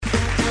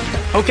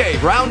Okay,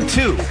 round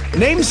 2.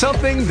 Name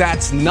something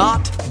that's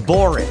not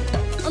boring.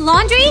 A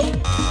laundry?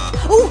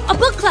 Ooh, a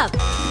book club.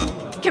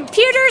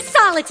 Computer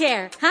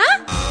solitaire,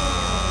 huh?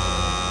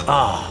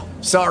 Ah,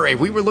 sorry,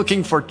 we were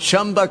looking for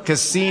Chumba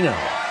Casino.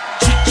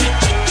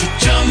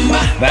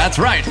 That's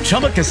right,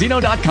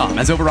 ChumbaCasino.com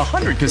has over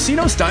 100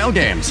 casino-style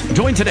games.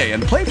 Join today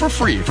and play for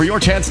free for your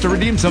chance to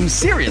redeem some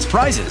serious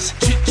prizes.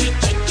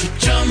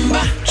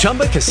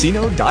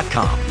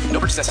 ChumbaCasino.com. No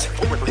purchase necessary.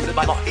 Void where prohibited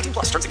by law. 18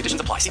 plus. Terms and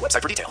conditions apply. See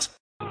website for details.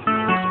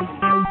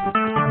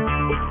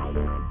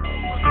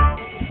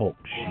 Talk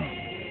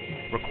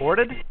Sheet.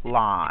 Recorded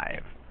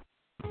live.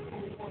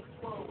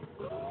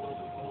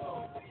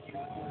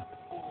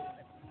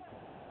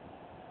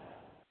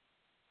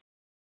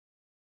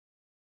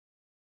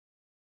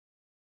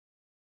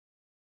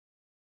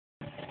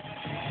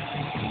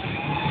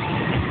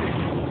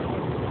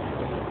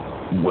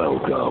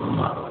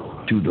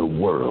 Welcome to the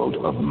world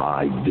of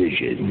my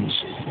visions.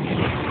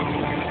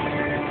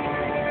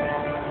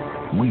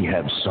 We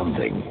have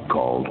something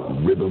called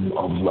Rhythm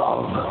of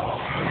Love.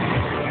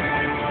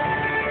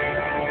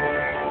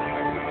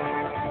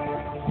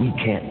 We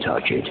can't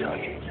touch it.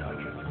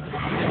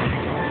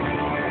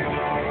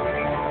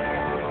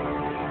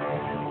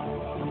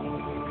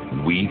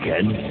 We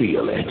can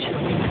feel it.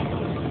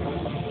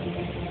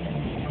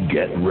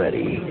 Get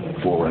ready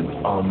for an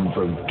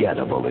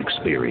unforgettable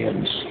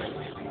experience.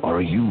 Are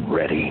you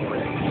ready?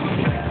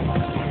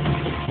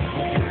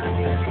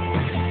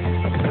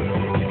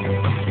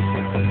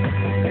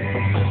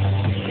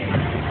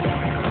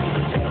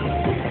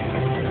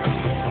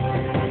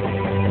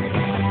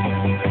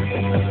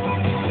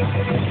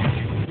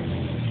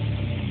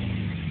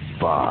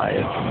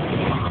 5,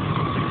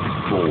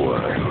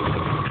 4,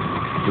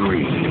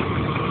 3,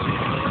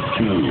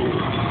 2,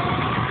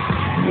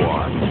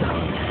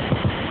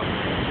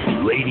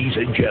 1. Ladies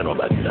and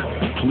gentlemen,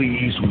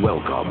 please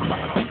welcome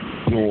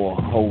your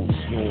host,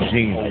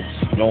 Genius.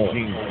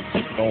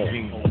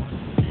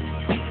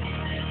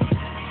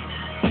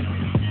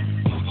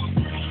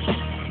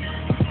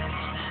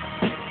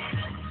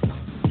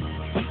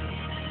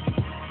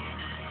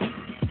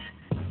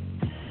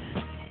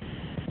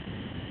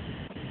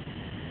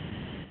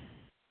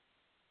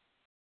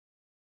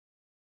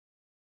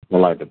 I'd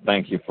like to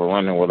thank you for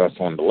running with us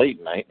on the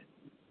late night.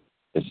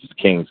 This is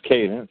King's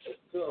Cadence.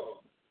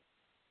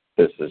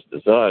 This is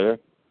Desire.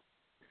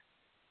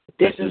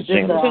 This is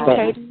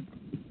Desire.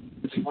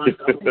 What's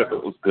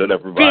good,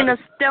 everybody? Gina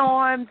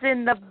Storm's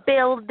in the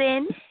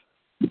building.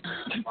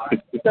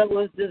 So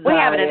was Desire. We're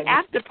having an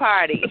after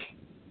party.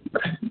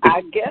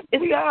 I guess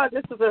we are.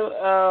 This is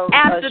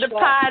after the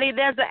party.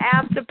 There's an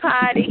after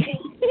party.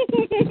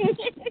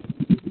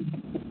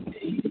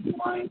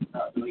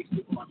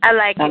 I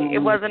like it. It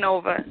wasn't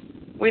over.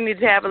 We need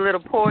to have a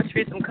little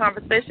poetry, some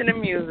conversation,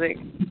 and music.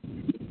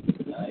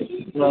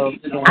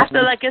 I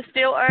feel like it's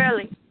still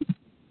early.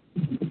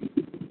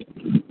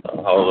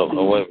 Hold up.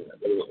 Wait a minute.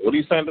 What are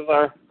you saying,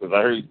 Desire? Because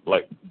I heard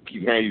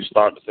keep hearing you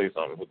start to say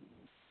something. Because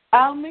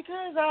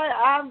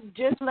I've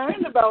just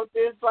learned about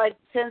this like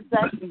 10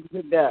 seconds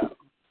ago.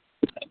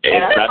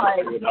 And I'm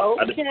like,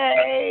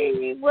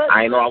 okay.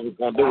 I know I was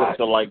going to do it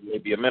until like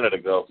maybe a minute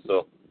ago,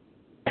 so.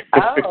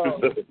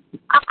 Oh.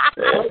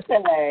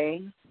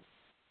 Okay.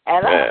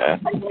 And I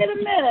was like, wait a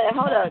minute,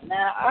 hold up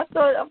now. I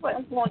thought I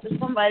was going to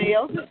somebody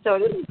else's show.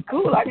 This is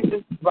cool. I can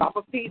just drop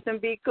a piece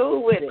and be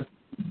cool with it.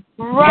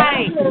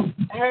 Right.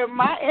 I heard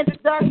my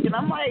introduction.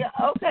 I'm like,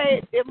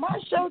 okay, did my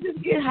show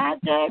just get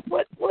hijacked?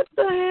 What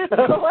the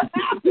hell? What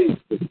happened?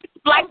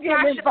 Like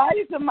getting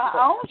invited to my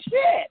own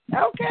shit.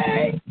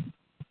 Okay.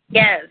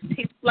 Yes.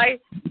 He's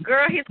like,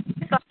 girl, he's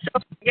put some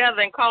shows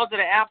together and calls it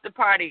an after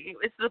party.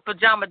 It's the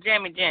Pajama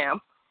Jammy Jam.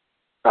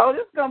 Oh,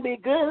 this is going to be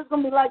good. It's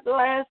going to be like the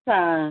last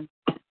time.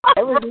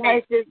 It was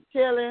nice just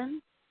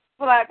chilling.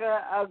 For like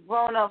a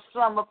grown-up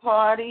slumber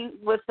party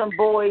with some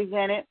boys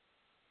in it.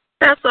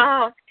 That's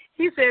all.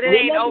 He said it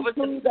ain't over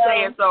till the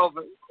day it's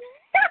over.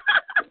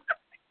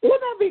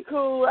 Wouldn't that be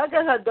cool? I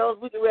guess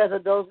adults, as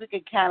adults, we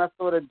can kind of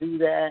sort of do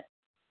that.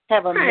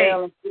 Have a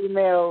male and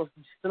female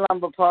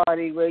slumber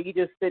party where you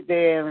just sit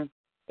there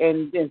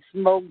and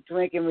smoke,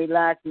 drink, and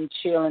relax and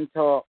chill and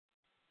talk.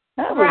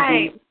 That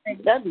would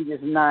that'd be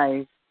just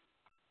nice.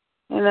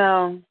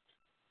 Run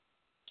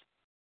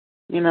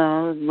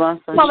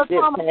some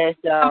shit past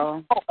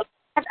y'all.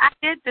 I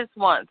did this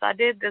once,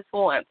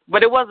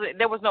 but there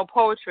was no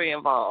poetry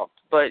involved.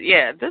 But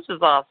yeah, this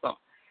is awesome.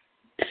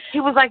 He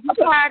was like, "You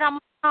tired?" I'm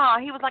like, "No."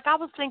 He was like, "I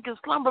was thinking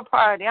slumber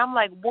party." I'm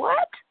like,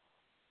 "What?"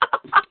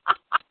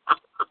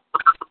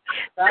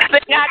 He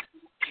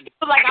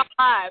was like, "I'm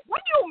live."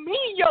 What do you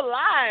mean you're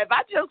live?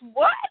 I just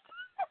what?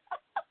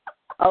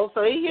 Oh,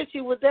 so he hit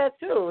you with that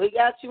too. He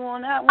got you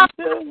on that one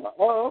too.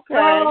 Oh, okay.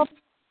 Well,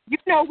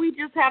 we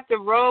just have to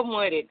run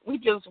with it. We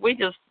just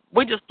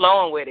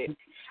flowing with it.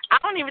 I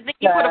don't even think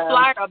he put a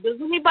flyer up.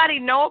 Does anybody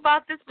know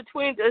about this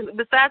besides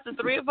the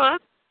three of us?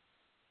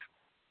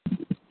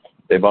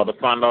 They about to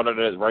find out of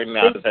it right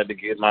now. I just had to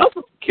get my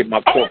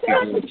court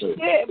people.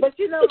 Yeah, but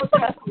you know what?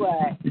 That's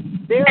why.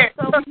 There are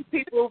so many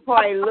people who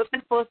probably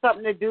looking for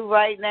something to do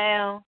right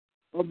now.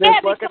 or been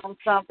working on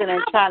something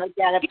and trying to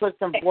gotta put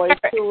some voice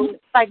to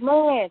it. Like,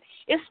 man,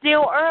 it's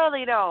still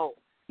early though.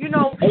 You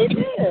know, it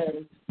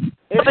is.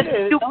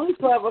 It's only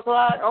 12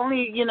 o'clock.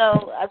 Only,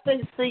 I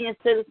think senior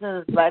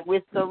citizens, like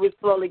we're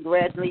slowly,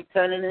 gradually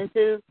turning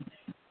into.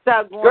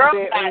 Start going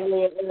there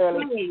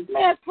early.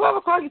 Man, 12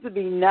 o'clock used to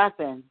be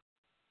nothing.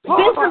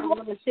 12 o'clock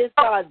when the shit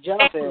started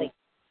jumping.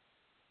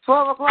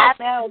 12 o'clock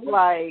now is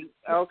like,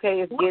 okay,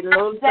 it's getting a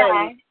little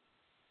late.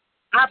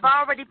 I've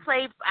already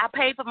I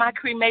paid for my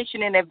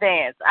cremation in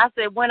advance. I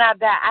said, when I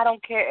die, I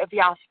don't care if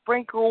y'all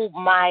sprinkle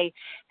my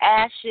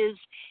ashes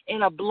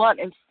in a blunt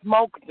and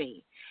smoke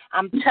me.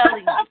 I'm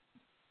telling you,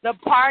 the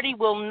party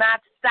will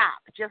not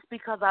stop just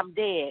because I'm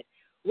dead.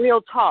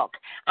 Real talk.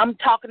 I'm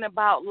talking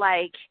about,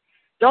 like,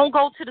 don't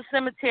go to the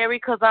cemetery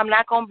because I'm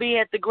not going to be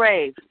at the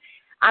grave.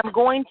 I'm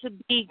going to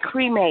be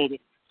cremated.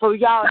 So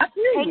y'all, I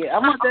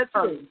want that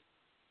too.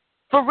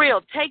 For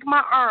real, take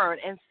my urn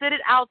and sit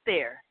it out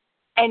there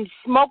and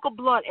smoke a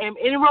blunt. And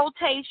in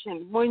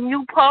rotation, when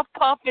you puff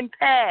and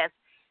pass,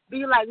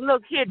 be like,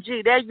 look here,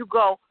 G, there you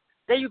go.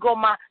 There you go,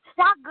 my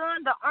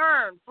shotgun the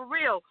urn, for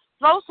real.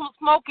 Blow some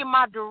smoke in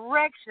my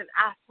direction.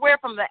 I swear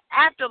from the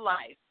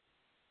afterlife,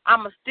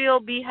 I'ma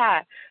still be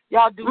high.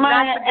 Y'all do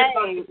not forget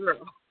about the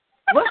girl.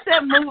 What's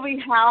that movie,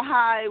 How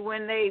High,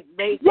 when they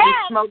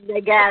smoke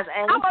their guys'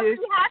 ashes?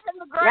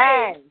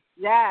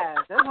 Yes,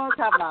 that's what I'm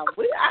talking about.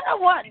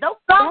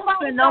 Don't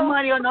spend no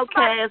money on no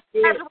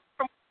casket.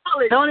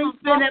 Don't even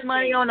spend that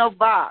money on no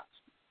box.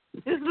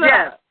 Just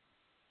look.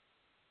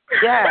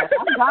 Yes,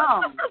 I'm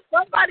gone.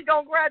 Somebody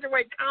gonna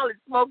graduate college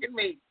smoking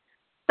me.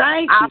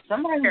 Thank you.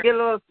 Somebody can get a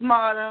little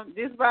smarter,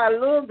 just by a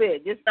little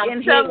bit. Just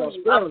I'm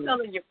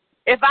telling you.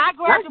 If I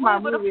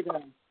graduate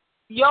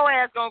your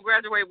ass gonna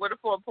graduate with a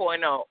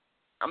 4.0.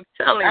 I'm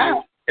telling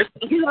you.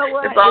 You know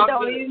what? It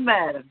don't even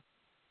matter.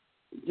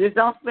 Just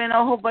don't spend a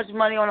whole bunch of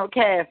money on no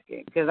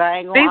casket, because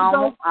I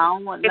don't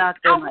want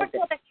nothing like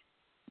that.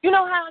 You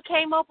know how I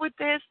came up with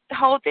this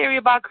whole theory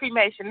about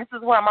cremation? This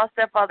is why my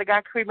stepfather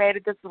got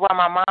cremated. This is why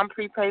my mom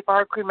prepaid for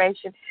her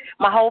cremation.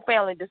 My whole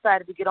family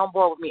decided to get on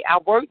board with me. I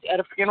worked at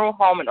a funeral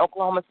home in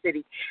Oklahoma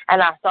City,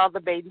 and I saw the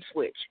baby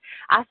switch.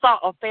 I saw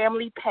a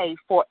family pay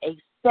for a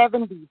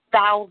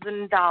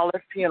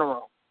 $70,000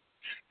 funeral.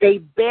 They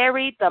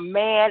buried the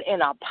man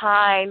in a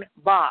pine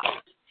box.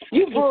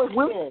 I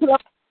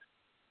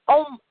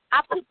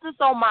put this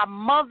on my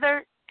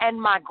mother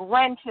and my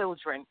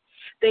grandchildren.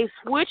 They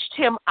switched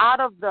him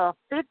out of the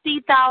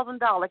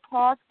 $50,000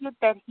 casket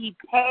that the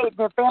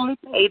family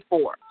paid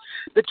for.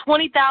 The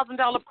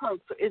 $20,000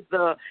 perk is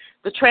the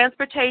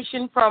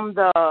transportation from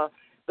the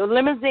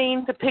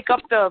limousine to pick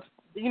up the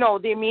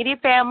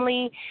immediate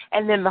family,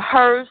 and then the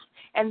hearse,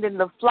 and then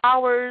the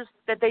flowers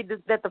that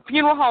the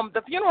funeral home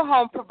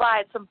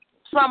provides some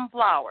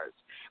flowers,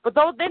 but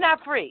those, they're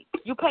not free.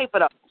 You pay for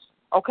those,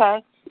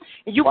 okay?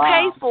 You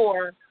pay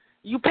for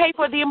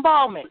the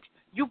embalmment.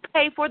 You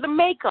pay for the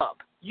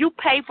makeup. You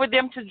pay for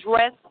them to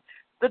dress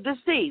the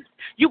deceased.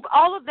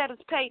 All of that is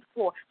paid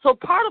for. So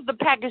part of the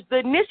package, the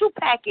initial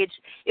package,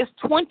 is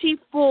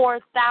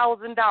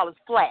 $24,000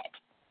 flat.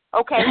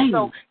 Okay,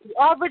 so the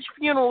average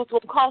funerals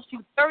will cost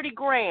you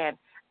 $30,000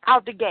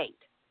 out the gate.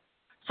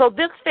 So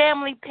this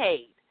family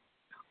paid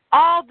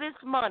all this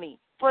money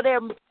for their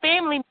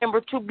family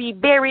member to be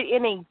buried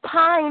in a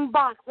pine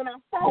box, and I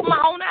saw with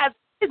my own eyes.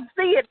 I didn't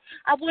see it.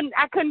 I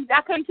couldn't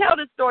tell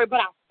this story, but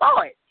I saw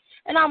it.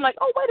 And I'm like,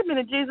 oh, wait a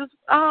minute, Jesus.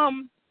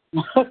 It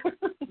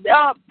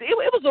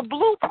was a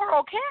blue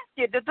pearl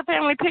casket that the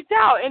family picked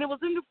out, and it was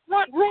in the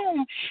front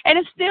room, and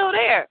it's still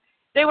there.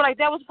 They were like,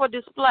 that was for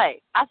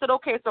display. I said,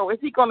 okay, so is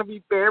he going to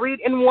be buried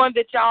in one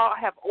that y'all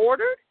have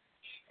ordered?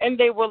 And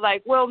they were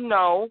like, well,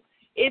 no,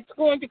 it's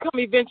going to come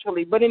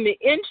eventually, but in the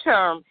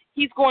interim,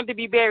 he's going to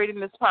be buried in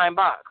this pine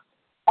box.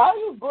 Oh,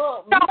 you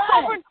book. Y'all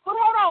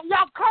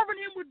covered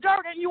him with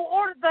dirt, and you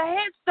ordered the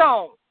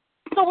headstone.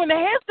 So when the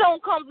headstone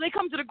comes, they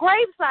come to the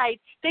gravesite,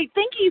 they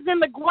think he's in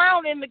the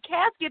ground in the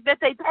casket that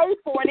they paid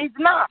for, and he's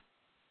not.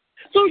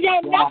 So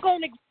y'all not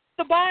going to get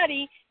the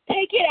body,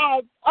 take it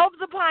out of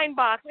the pine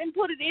box, and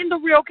put it in the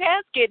real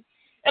casket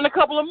in a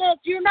couple of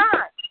months. You're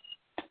not.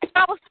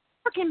 I was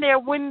working there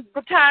when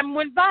the time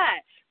went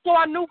by. So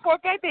I knew for a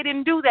fact they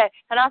didn't do that.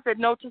 And I said,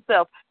 note to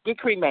self, get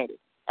cremated.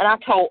 And I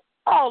told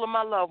all of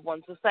my loved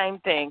ones the same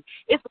thing.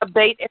 It's a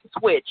bait and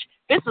switch.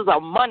 This is a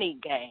money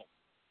game.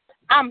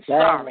 I'm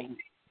sorry.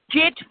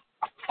 Get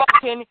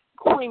fucking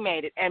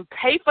cremated and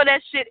pay for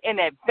that shit in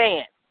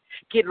advance.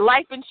 Get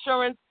life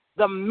insurance,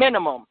 the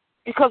minimum.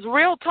 Because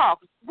real talk,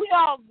 we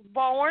all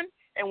born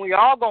and we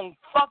all gonna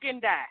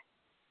fucking die.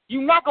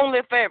 You're not gonna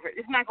live forever.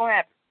 It's not gonna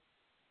happen.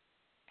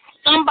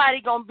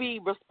 Somebody gonna be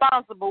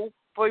responsible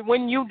for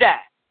when you die.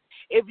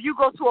 If you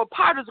go to a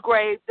potter's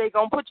grave, they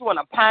gonna put you in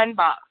a pine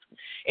box,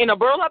 in a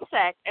burlap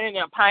sack, and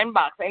in a pine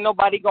box. Ain't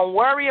nobody gonna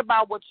worry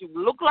about what you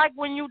look like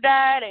when you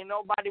died. Ain't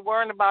nobody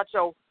worrying about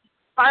your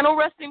final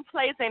resting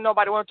place. Ain't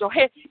nobody worrying about your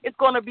head. It's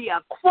gonna be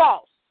a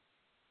cross.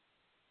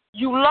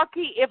 You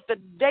lucky if the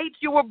date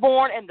you were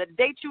born and the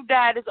date you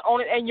died is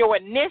on it and your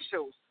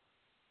initials,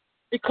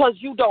 because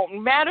you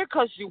don't matter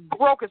because you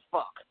broke as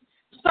fuck.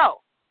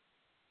 So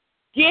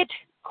get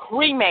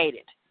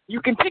cremated.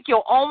 You can pick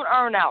your own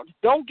urn out.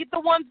 Don't get the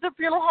ones the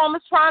funeral home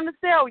is trying to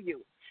sell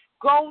you.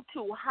 Go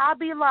to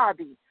Hobby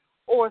Lobby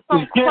or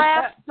some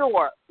craft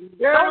store.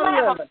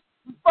 Girl,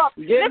 Listen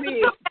to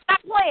me, I'm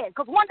not playing,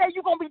 because one day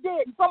you're going to be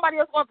dead and somebody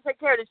else wants to take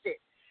care of this shit.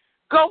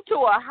 Go to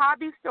a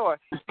hobby store.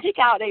 Pick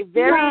out a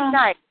very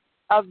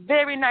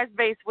nice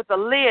vase with a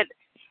lid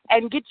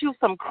and get you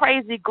some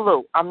crazy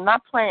glue. I'm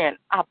not playing.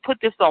 I put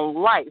this on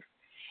life.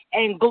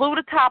 And glue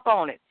the top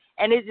on it.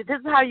 And this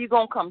is how you're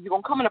going to come. You're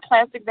going to come in a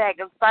plastic bag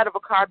inside of a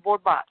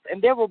cardboard box.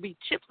 And there will be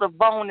chips of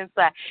bone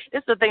inside. This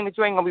is the thing that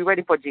you ain't going to be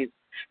ready for, Jesus.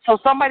 So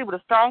somebody with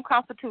a strong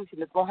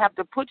constitution is going to have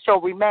to put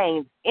your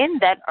remains in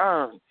that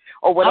urn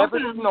or whatever,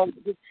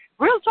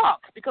 real talk.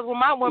 Because when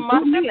my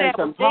stepdad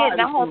was dead,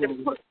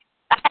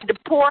 I had to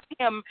pour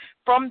him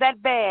from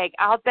that bag,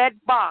 out that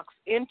box,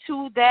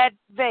 into that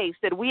vase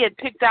that we had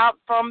picked out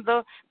from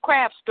the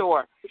craft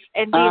store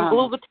and then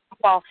glue the top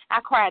off. I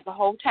cried the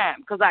whole time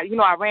because I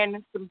ran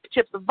into some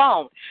chips of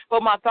bone.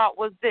 But my thought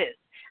was this.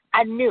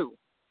 I knew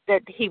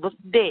that he was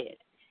dead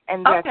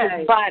and that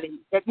his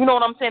body, that you know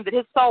what I'm saying, that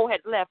his soul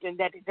had left and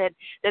that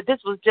this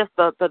was just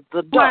the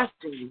dust.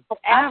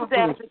 After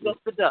that, it was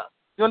just the dust.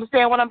 You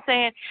understand what I'm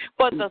saying?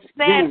 But the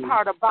sad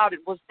part about it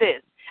was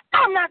this.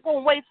 I'm not going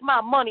to waste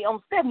my money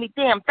on $70,000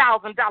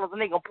 and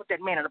they're going to put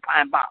that man in a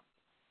pine box.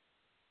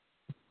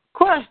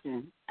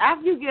 Question.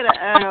 After you get an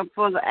urn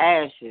full of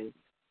ashes,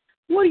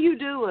 what do you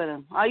do with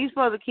them? Are you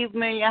supposed to keep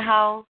them in your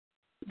house?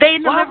 They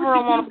in the living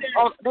room.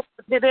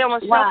 They're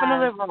on a shelf in the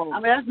living room. I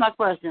mean, that's my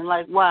question.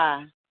 Like,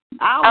 why?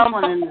 I always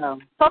want to know.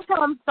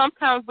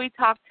 Sometimes we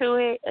talk to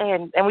it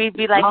and we'd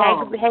be like,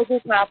 hey,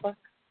 Papa.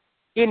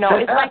 You know,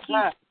 it's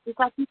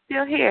like he's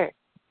still here.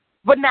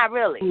 But not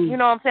really. You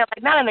know what I'm saying?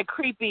 Like, not in a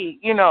creepy,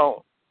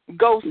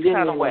 ghost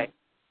kind of way.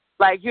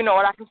 Like, and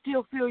I can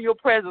still feel your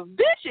presence.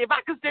 Bitch, if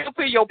I can still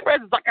feel your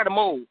presence, I got to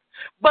move.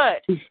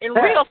 But in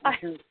real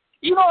life,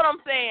 you know what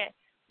I'm saying?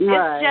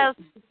 Right. It's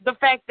just the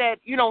fact that,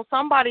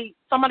 somebody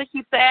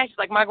keeps the ashes.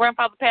 Like, my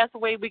grandfather passed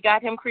away. We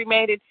got him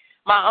cremated.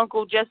 My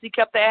uncle Jesse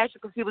kept the ashes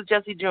because he was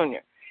Jesse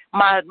Jr.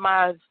 My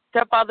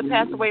stepfather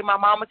passed away. My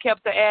mama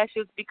kept the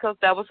ashes because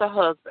that was her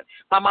husband.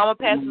 My mama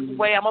passes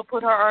away. I'm going to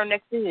put her urn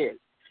next to his.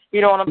 You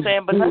know what I'm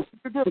saying? But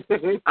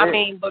I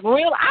mean, but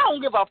real, I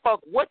don't give a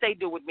fuck what they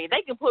do with me.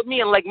 They can put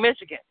me in Lake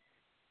Michigan,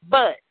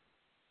 but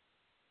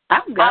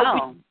I'm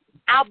gone.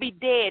 I'll be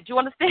dead. You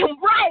understand?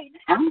 Right?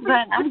 I'm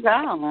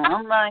gone.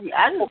 I'm like,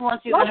 I just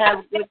want you to have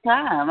a good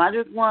time. I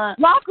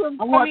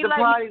want the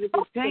party to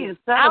continue to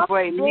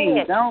celebrate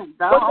me. Don't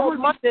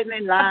want to sit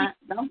in line.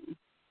 Don't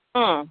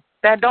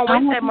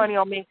waste that money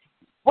on me.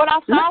 What I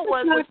saw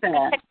was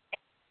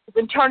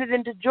and turn it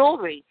into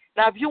jewelry.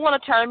 Now, if you want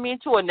to turn me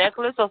into a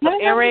necklace or some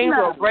earrings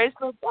or a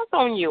bracelet, that's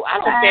on you. I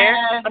don't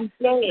care. I'm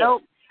dead.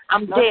 Nope.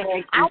 I'm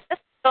dead. I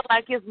just feel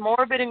like it's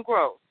morbid and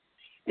gross.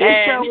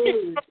 And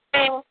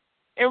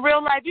in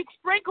real life, you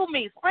sprinkle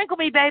me,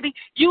 baby.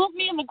 Use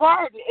me in the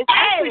garden. It's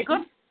actually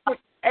good.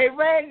 Hey,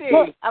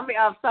 Randy.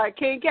 I'm sorry,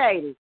 King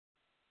Katie.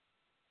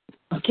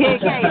 Yeah,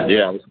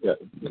 I was good.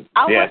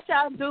 I want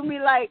y'all to do me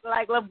like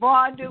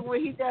LeBron do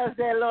when he does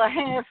that little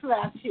hand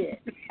slap shit.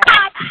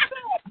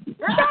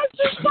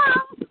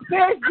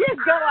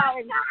 Just go out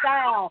in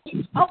style.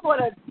 I'm going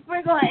to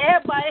sprinkle on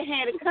everybody's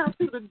hand to come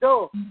through the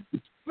door.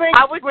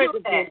 Sprinkle.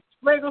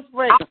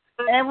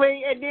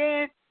 And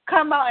then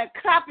come out and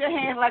clap your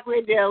hands like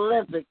we're the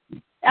Olympics.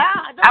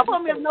 Don't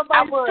put me up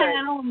nobody's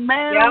hand on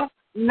man,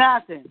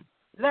 nothing.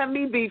 Let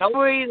me be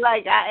free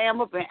like I am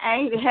up in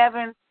ain't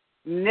heaven,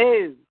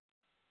 no.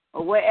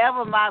 Or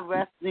wherever my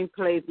resting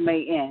place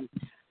may end.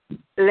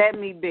 Let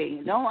me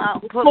be. Don't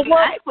put me.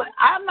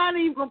 I'm not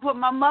even going to put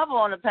my mother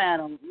on the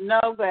panel. No,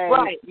 baby.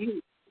 Right.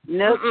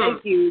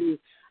 Thank you.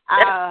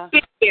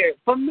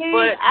 For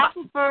me, I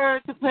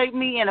prefer to put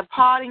me in a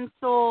potting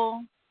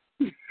soil.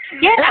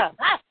 Yeah.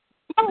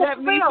 Let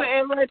me be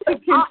able to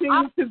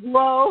continue to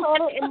grow.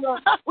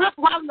 With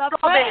wild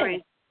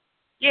strawberries.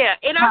 Yeah,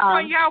 in our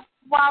front yard,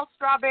 wild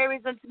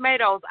strawberries and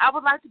tomatoes. I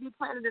would like to be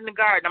planted in the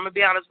garden. I'm going to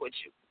be honest with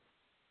you.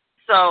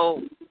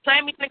 So,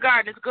 plant me in the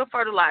garden. It's good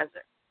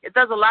fertilizer. It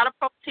does a lot of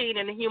protein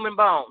in the human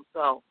bone.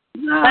 So,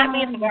 plant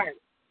me in the garden.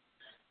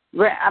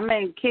 I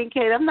mean, King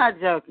Kate, I'm not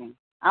joking.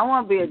 I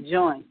want to be a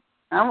joint.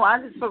 I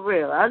just for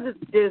real. I just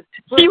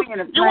put me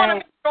in a plant. You want to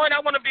be a joint? I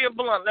want to be a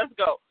blunt. Let's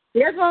go.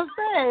 That's what I'm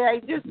saying.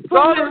 Like, just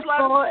put me in the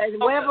floor and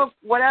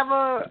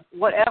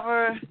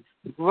whatever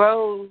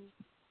grows,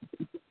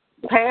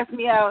 pass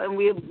me out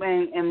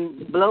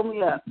and blow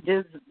me up.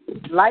 Just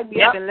light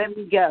me up and let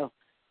me go.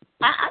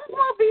 I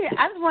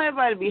just want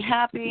everybody to be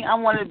happy. I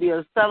want it to be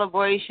a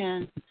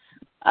celebration.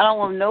 I don't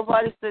want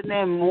nobody sitting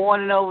there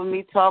mourning over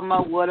me, talking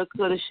about woulda,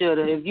 coulda,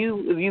 shoulda. If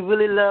you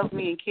really love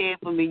me and cared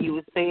for me, you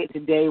would say it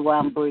today while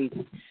I'm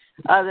breathing.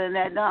 Other than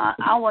that, no, I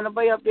don't want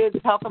nobody up there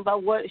talking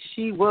about what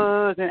she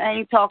was and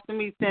ain't talked to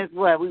me since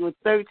what? We were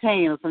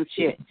 13 or some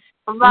shit.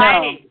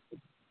 Right.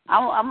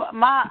 No.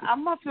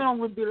 My feeling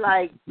would be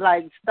like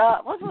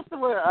stop. What's the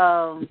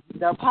word?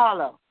 The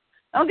Apollo.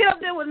 Don't get up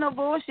there with no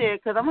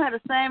bullshit, because I'm going to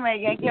have the same man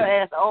yank your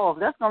ass off.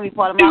 That's going to be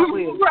part of my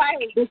will.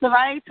 Right. If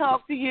I ain't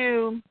talked to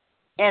you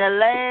in the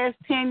last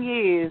 10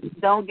 years,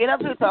 don't get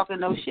up here talking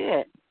no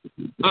shit.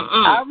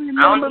 I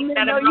remember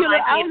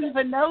I don't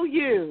even know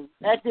you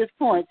at this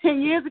point.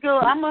 10 years ago,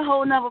 I'm a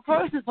whole nother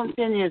person from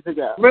 10 years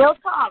ago. Real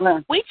talk.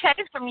 We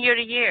change from year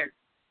to year.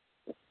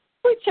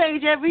 We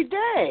change every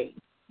day.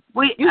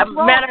 You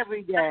grow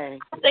every day.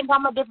 I think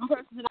I'm a different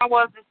person than I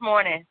was this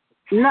morning.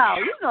 No,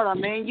 you know what I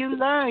mean. You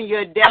learn, you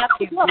adapt,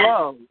 you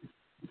grow.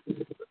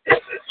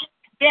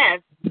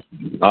 Yes.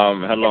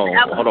 Hello.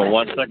 Hold on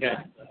 1 second.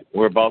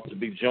 We're about to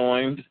be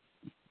joined.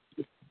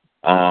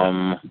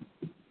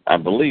 I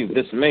believe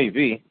this may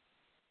be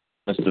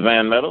Mr.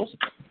 Van Meadows.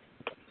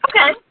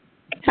 Okay.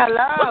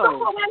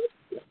 Hello.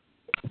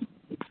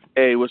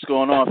 Hey, what's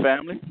going on,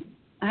 family?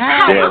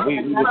 Hi. Yeah,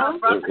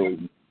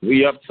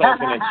 we up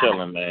talking and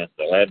chilling, man.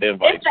 So I had to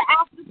invite It's the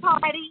after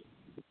party.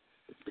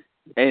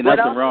 Ain't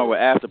nothing wrong with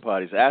after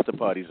parties. After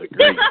parties are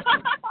great.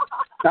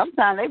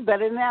 Sometimes they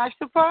better than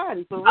after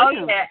party. For real. Oh,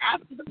 yeah,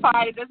 after the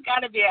party. There's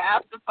got to be an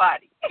after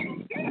party.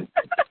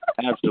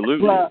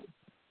 Absolutely. Well,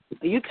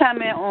 you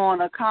come in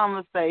on a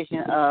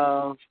conversation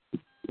of,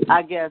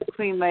 I guess,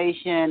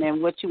 cremation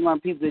and what you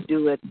want people to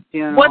do at the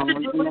funeral. What to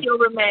do with your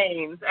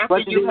remains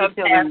after you have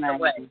passed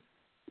away.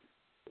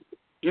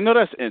 You know,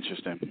 that's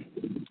interesting.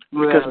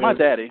 Because my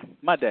daddy,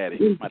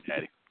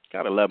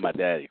 gotta love my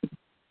daddy.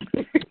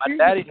 My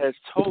daddy has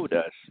told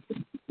us,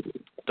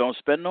 don't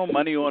spend no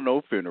money on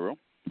no funeral.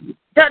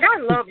 Doug, I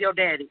love your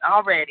daddy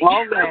already.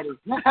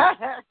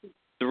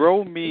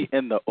 Throw me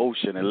in the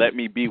ocean and let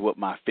me be with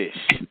my fish.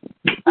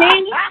 He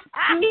knows.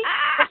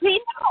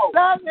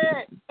 Love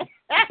it.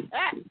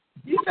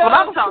 You know what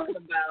I'm talking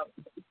about.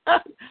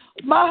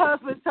 My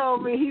husband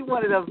told me he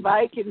wanted a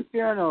Viking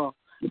funeral.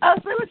 I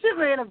said, what you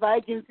mean a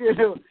Viking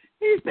funeral?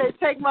 He said,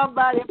 take my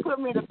body and put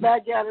me in the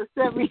backyard and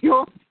set me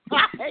on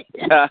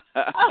fire.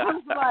 I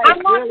was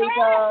like, really,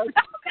 dog?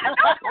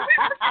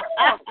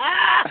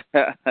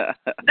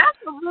 That's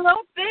a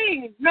real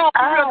thing. No,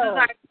 real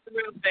design is a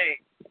real thing.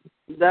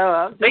 No,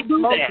 I'm just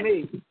smoke that.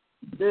 me.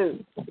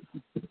 Dude.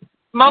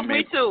 Smoke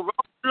me too.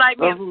 Like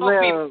me and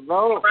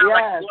smoke me.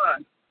 Yes.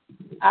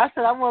 I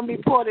said I want to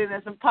be poured in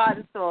some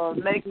potting soil.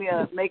 Make me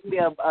a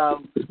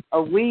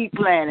weed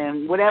plant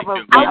and whatever.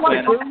 I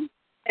want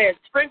to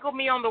sprinkle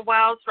me on the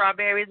wild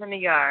strawberries in the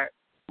yard.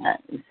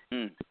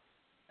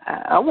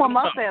 I want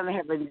my family to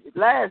have a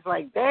last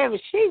like damn.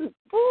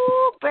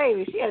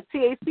 Baby, she had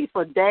THC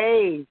for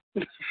days.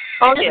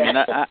 Oh yeah. And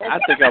I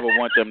think I would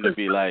want them to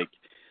be like,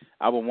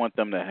 I would want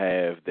them to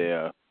have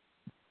their,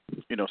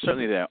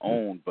 certainly their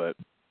own, but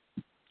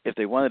if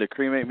they wanted to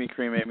cremate me.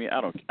 I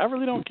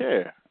really don't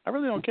care.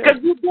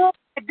 Because you don't.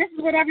 This is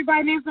what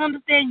everybody needs to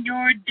understand.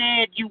 You're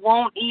dead. You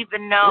won't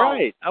even know.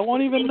 Right. I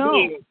won't even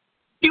know.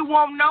 You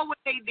won't know what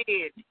they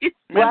did.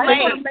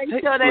 Right. Make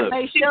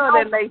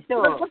sure.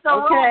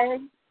 Okay.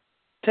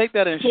 Take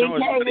that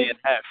insurance money and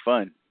have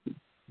fun.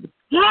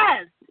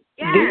 Yes.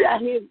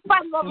 Nobody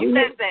ever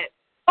says that.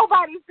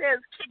 Nobody says,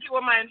 kick you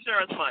with my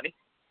insurance money.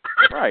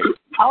 Right.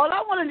 All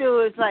I want to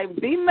do is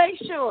make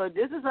sure.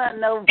 This is not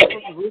no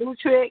voodoo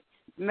trick.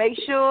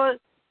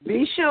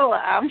 Be sure,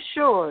 I'm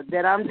sure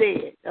that I'm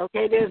dead.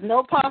 Okay, there's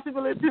no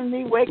possibility of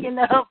me waking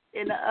up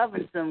in the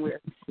oven somewhere.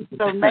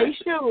 So make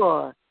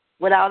sure,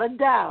 without a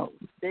doubt,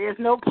 there's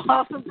no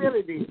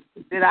possibility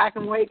that I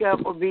can wake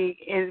up or be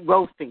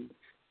roasting.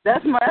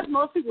 That's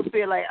most people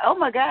feel like, oh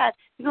my God,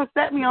 you're gonna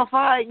set me on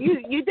fire.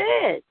 You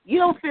dead. You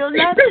don't feel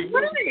nothing.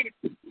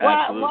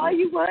 Why are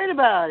you worried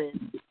about it?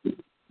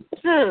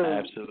 Sure.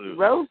 Absolutely.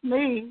 Roast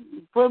me.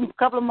 Put a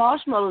couple of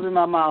marshmallows in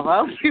my mouth. I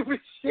don't give a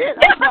shit.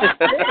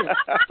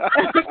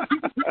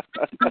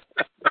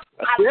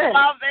 I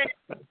love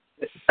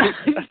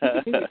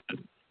it.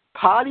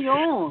 Party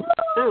on.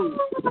 Dude.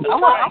 I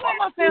want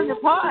my family to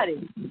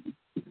party.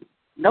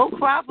 No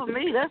cry for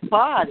me. Let's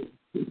party.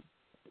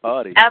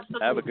 Party.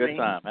 Absolutely. Have a good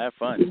time. Have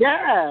fun.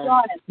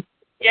 Yeah.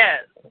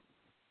 Yes.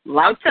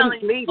 I'm telling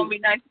you, it's gonna be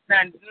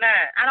 1999.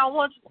 I don't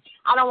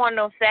want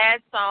no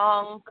sad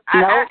songs.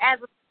 Nope.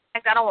 I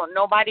don't want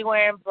nobody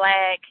wearing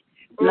black.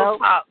 Nope.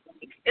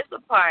 It's a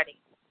party.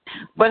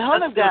 But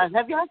hold up, guys.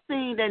 Have y'all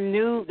seen the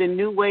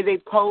new way they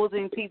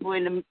posing people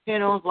in the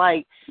funerals,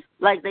 like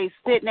they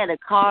sitting at a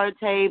card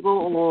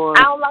table or?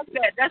 I don't like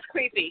that. That's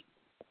creepy.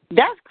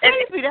 That's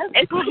creepy.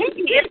 It's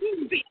creepy. It's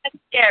creepy. That's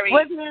scary.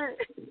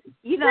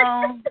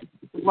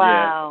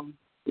 Wow. Yeah.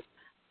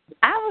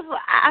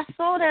 I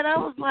saw that. I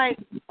was like,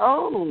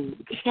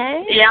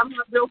 okay. Yeah, I'm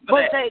not built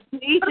for that.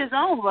 But each his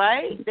own,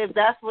 right? If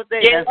that's what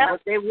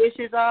what their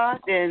wishes are,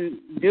 then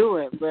do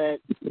it.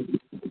 But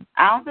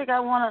I don't think I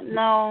want to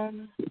know.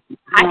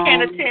 I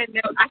can't attend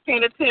those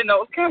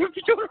kind of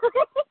funerals.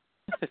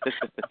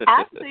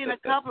 I've seen a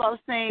couple I've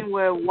seen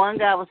where one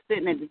guy was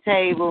sitting at the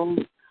table,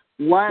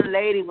 one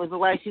lady was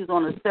she was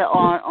on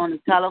the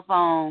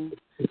telephone,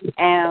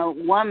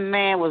 and one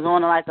man was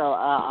on like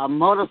a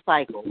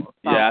motorcycle.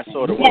 Yeah, I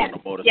saw the one on the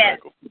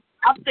motorcycle. Yes.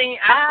 I've seen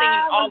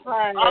all of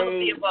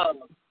the above.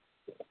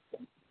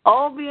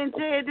 All being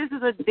said, this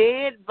is a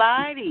dead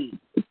body.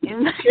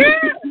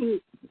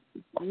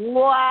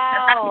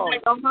 Wow.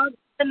 Like, oh my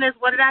goodness,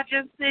 what did I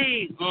just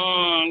see?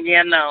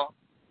 Yeah, no.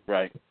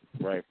 Right.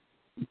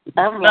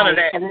 I'm None like, of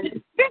that.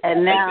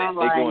 and now They're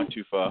like, going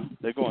too far.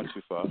 They're going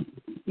too far.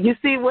 you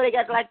see where they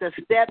got like the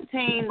step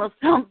team or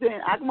something?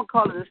 I'm gonna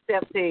call it a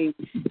step team.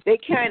 They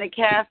carrying a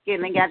casket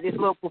and they got this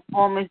little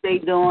performance they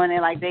doing,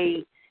 and like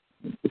they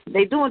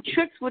doing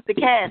tricks with the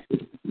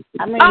casket.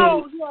 I mean,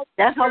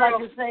 that's all I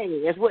can say.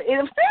 It's what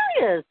it's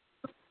serious.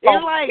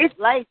 It's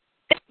like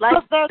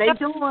they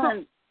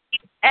doing.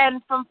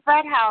 And from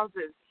frat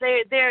houses,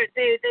 they're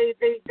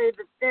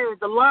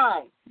the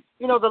line.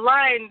 You know, the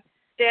line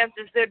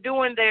dancers. They're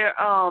doing their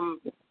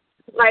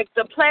like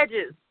the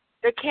pledges.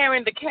 They're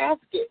carrying the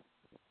casket.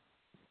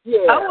 Yeah.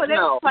 Oh,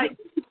 well, like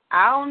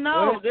I don't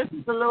know. This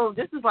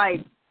is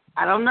like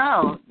I don't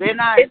know. They're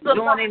not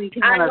doing any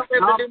kind of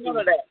none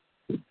of that.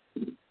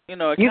 You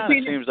know, it kind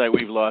of seems like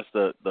we've lost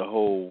the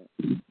whole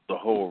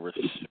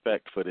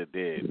respect for the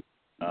dead.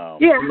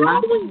 That's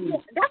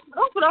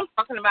what I'm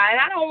talking about. And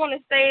I don't want to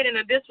say it in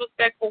a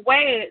disrespectful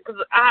way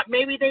because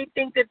maybe they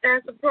think that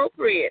that's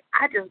appropriate.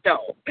 I just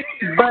don't.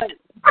 But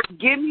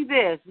give me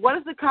this: what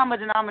is the common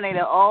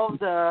denominator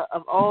of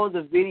all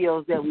the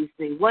videos that we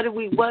see? What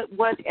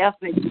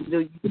ethnic do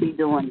you see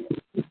doing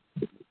this?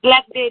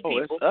 Black dead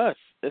people.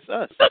 It's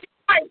us.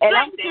 And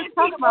I'm just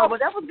talking about. Well,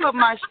 that was what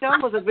my show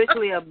was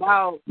originally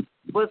about.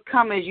 Was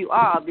Come As You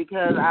Are,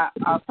 because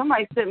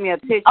somebody sent me a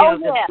picture of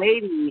this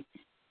lady.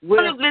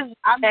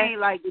 I mean,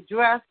 like, the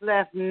dress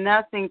left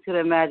nothing to the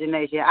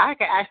imagination. I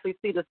could actually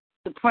see the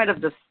print of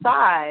the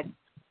side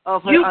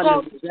of her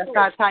underwear. That's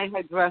how tight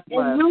her dress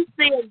was. And you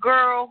see a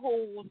girl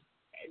who's,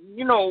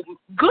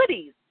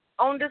 goodies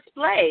on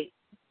display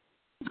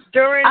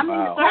during. I mean,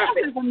 the dress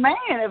is a man,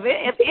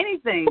 if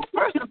anything.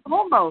 First and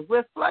foremost,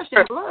 with flesh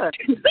and blood.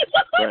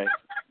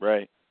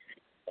 Right.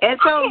 And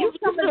so you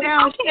coming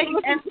down shaking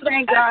and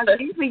saying God's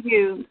giving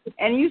you,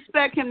 and you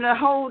expect him to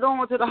hold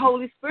on to the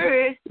Holy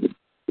Spirit.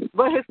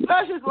 But his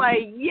flesh is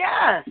like,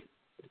 yes.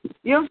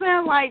 You know what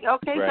I'm saying? Like,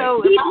 okay,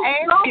 so if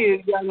I ask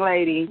you, young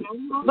lady,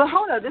 but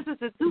hold on, this is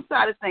the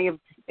two-sided thing.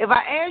 If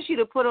I ask you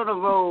to put on a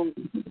robe,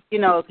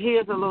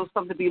 here's a little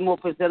something to be more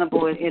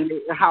presentable in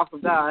the house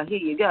of God, here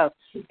you go,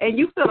 and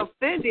you feel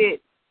offended,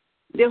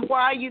 then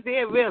why are you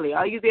there really?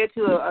 Are you there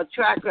to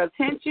attract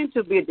attention,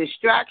 to be a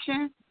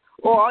distraction,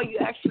 or are you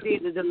actually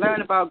there to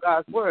learn about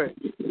God's word?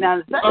 Now,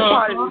 the second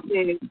part of this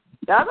is,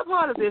 the other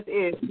part of this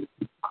is,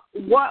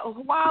 why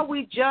are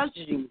we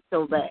judging you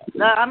so bad?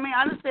 Now, I mean,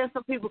 I understand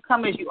some people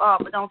come as you are,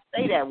 but don't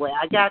stay that way.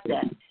 I got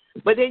that.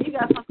 But then you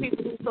got some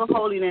people who are so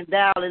holy and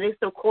endowed, and they're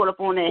so caught up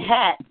on their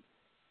hat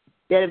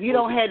that if you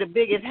don't have the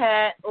biggest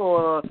hat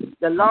or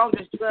the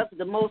longest dress, or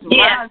the most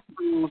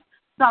rhinestones,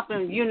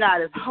 something, you're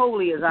not as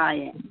holy as I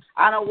am.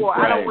 I don't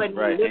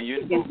wear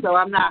lipstick, and so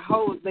I'm not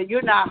holy. But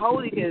you're not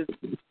holy because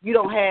you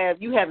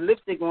have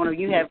lipstick on, or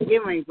you have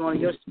earrings on, or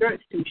your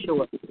skirt's too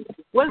short.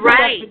 What's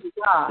that to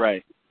God?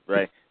 Right.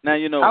 Now,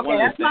 okay,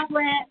 that's my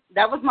rant.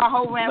 That was my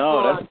whole rant.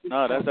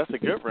 That's a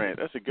good rant.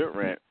 That's a good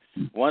rant.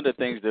 One of the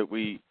things that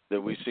we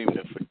seem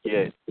to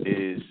forget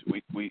is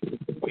we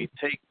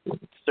take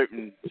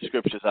certain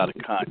scriptures out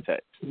of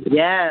context.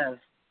 Yes.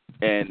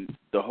 And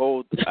the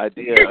whole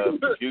idea of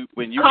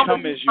when you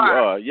come as you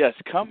are, yes,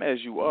 come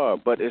as you are,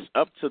 but it's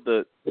up to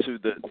the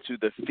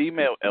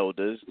female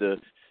elders, the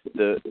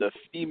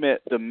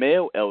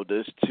male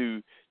elders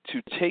to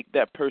take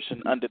that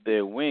person under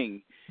their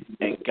wing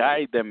and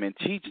guide them and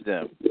teach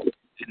them.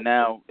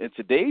 Now, in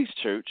today's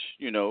church,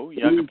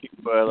 younger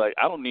people are like,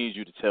 I don't need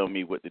you to tell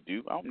me what to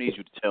do. I don't need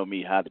you to tell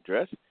me how to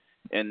dress.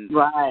 And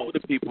older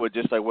people are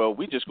just like, well,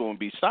 we're just going to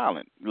be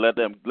silent. Let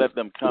them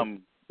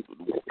come.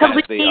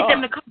 Because we need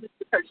them to come to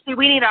church. See,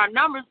 we need our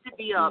numbers to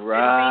be up.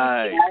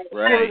 Right.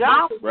 I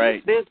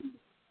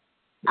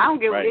don't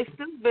give a it's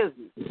still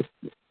business.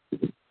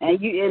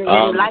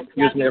 And like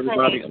excuse me,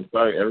 everybody. I'm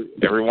sorry,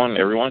 everyone.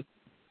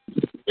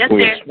 Yes,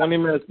 we're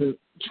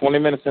 20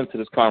 minutes into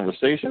this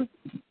conversation,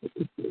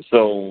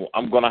 so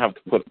I'm going to have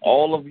to put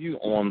all of you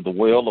on the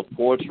wheel of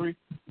poetry,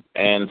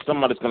 and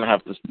somebody's going to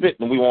have to spit,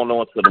 and we won't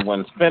know until the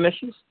one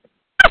finishes.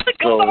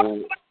 So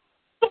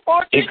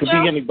it could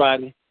be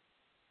anybody.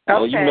 Okay.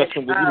 Oh, you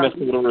messing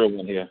with a real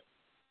one here.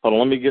 Hold on,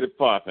 let me get it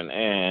popping,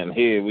 and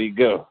here we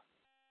go.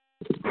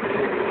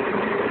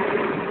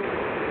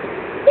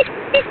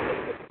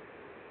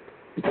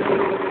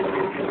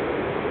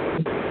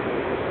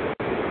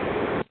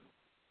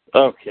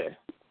 Okay.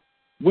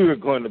 We were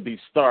going to be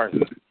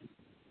starting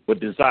with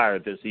Desire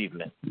this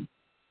evening.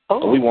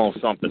 We want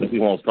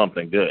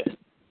something good.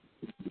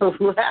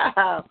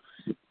 Wow.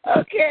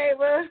 Okay,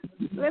 well,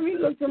 let me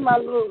look to my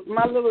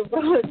little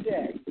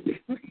project.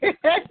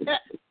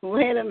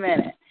 Wait a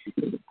minute.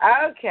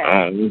 Okay.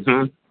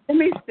 Let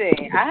me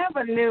see. I have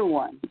a new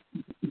one.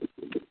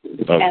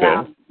 Okay.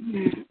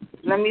 And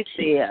let me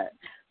see it.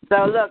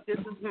 So, look, this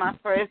is my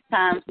first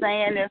time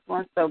saying this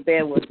one, so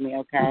bear with me,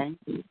 okay?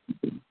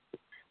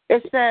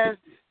 It says,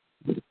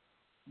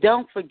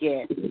 don't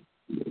forget,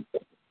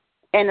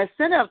 in the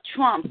center of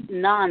Trump's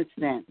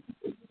nonsense,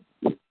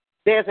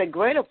 there's a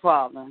greater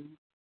problem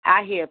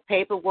I hear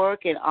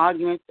paperwork and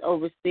arguments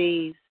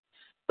overseas,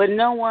 but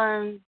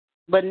no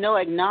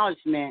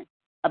acknowledgement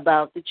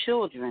about the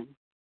children.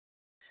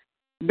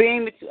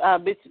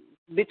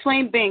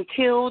 Between being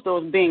killed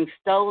or being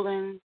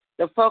stolen,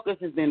 the focus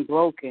has been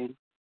broken.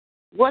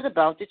 What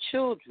about the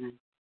children?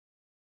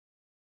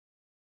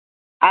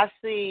 I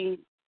see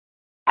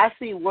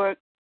work.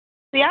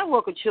 See, I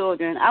work with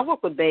children. I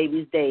work with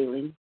babies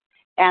daily,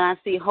 and I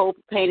see hope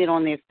painted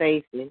on their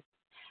faces.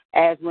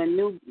 When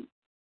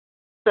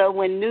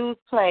news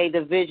play,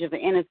 the vision of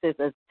innocence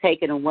is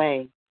taken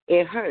away.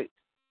 It hurts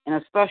in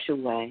a special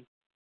way.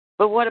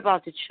 But what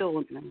about the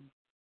children?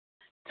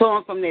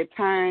 Torn from their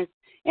parents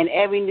in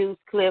every news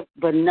clip,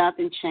 but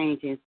nothing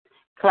changes.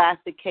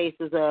 Classic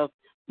cases of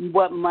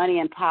what money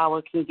and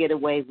power can get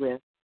away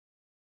with.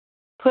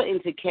 Put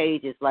into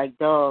cages like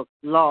dogs,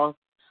 lost,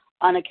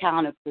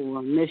 unaccounted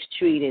for,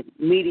 mistreated,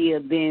 media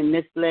being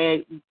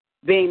misleading,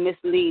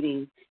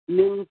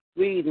 news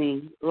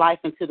breathing life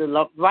into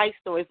the right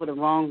story for the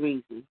wrong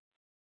reason.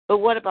 But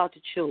what about the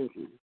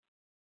children?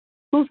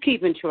 Who's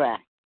keeping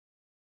track?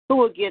 Who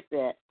will get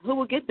that? Who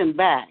will get them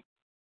back?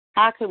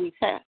 How can we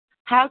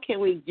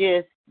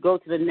just go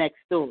to the next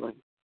story?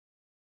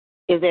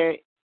 Is there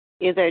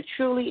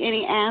truly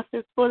any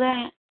answers for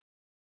that?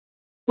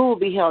 Who will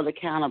be held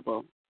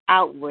accountable?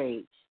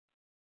 Outraged.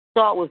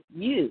 Start with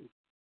you.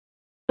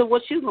 So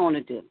what you going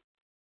to do?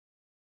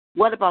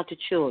 What about the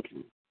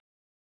children?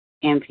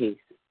 In peace.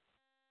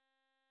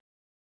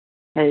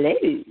 Hello.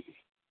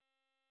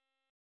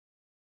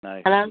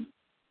 Nice. Hello.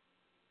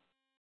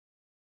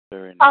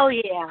 Very nice. Oh,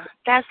 yeah.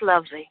 That's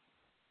lovely.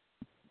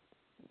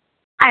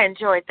 I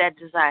enjoyed that,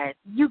 Desire.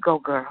 You go,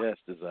 girl. Yes,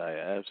 Desire.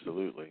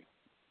 Absolutely.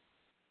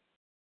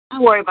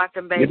 Don't worry about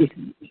them babies.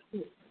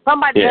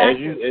 Somebody Yeah,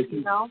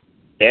 does,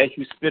 as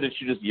you spit it,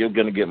 you're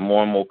gonna get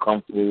more and more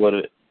comfortable with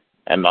it.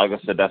 And like I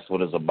said, that's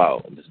what it's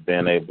about. Just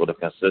being able to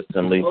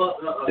consistently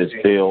just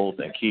build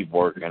and keep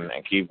working.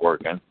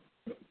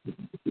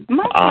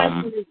 My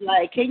question is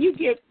can you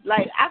get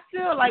I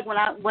feel like when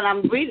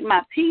I'm reading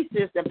my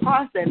pieces, the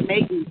parts that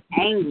make me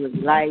angry,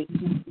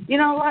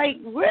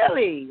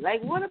 really,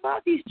 what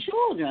about these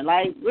children?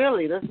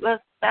 Really,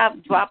 let's stop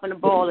dropping the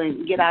ball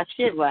and get our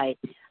shit right.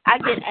 I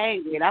get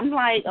angry and I'm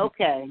like,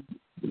 okay.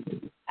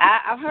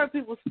 I've heard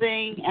people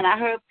sing and I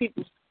heard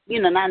people,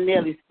 not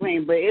nearly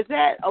scream, but is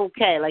that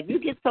okay? You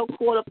get so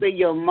caught up in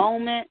your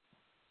moment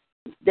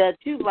that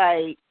you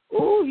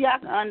ooh, y'all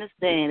can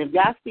understand if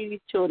y'all see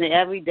these children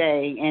every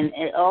day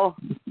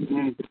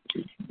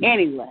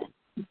anyway.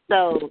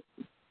 So,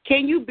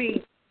 can you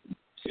be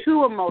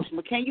too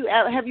emotional?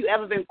 Have you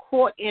ever been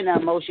caught in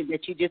an emotion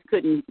that you just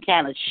couldn't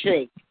kind of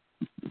shake?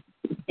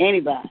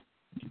 Anybody?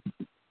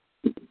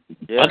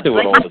 Yeah, I do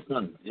it all the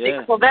time.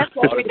 Yeah. Well, that's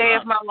every day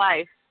of my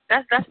life.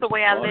 That's the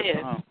way I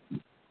live.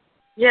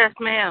 Yes,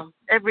 ma'am.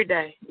 Every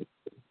day.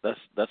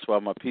 That's why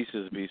my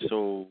pieces be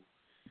so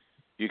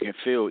you can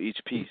feel each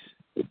piece.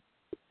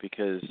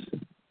 Because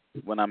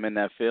when I'm in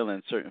that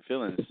certain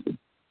feelings,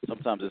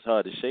 sometimes it's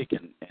hard to shake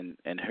and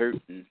hurt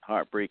and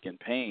heartbreak and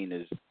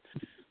pain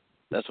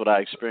that's what I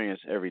experience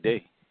every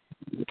day.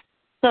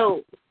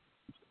 So,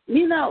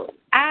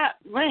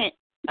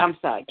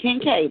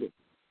 Kincaid.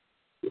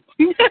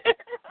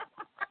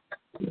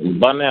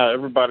 By now,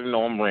 everybody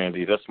know I'm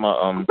Randy. That's my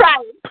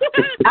Right.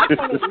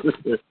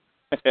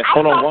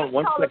 Hold on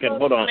one second.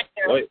 Hold on.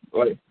 Wait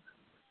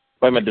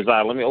a minute,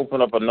 Desire. Let me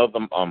open up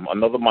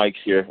another mic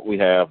here. We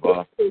have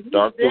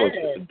Dark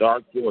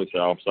Joyce.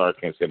 I'm sorry, I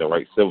can't say that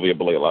right. Sylvia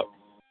Blaylock.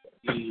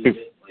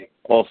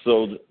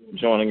 Also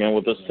joining in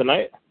with us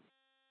tonight.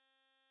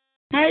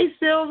 Hey,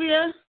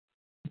 Sylvia.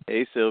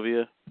 Hey,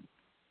 Sylvia.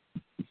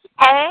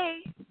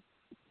 Hey.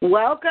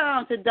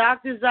 Welcome to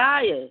Doc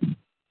Desire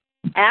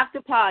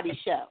After Party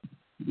Show.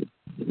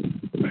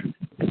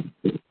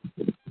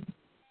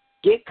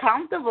 Get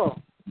comfortable.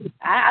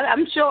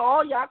 I'm sure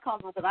all y'all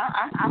comfortable.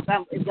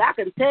 If y'all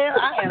can tell,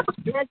 I am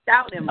stretched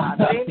out in my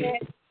bed.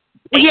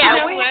 You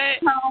know what?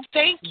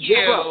 Thank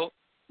you.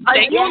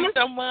 Thank you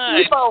so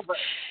much.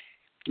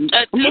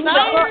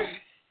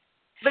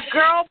 The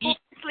girl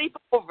sleep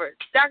over.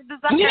 Dr.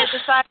 Desire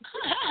decided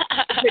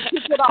to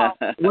kick it off.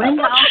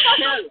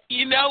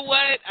 You know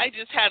what? I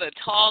just had a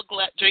tall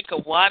drink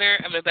of water.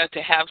 I'm about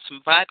to have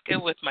some vodka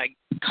with my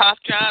cough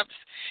drops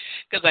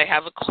because I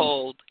have a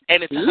cold,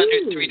 and it's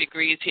 103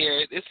 degrees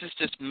here. This is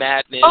just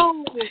madness.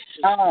 It's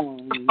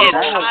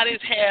hot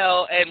as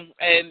hell,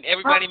 and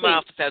everybody in my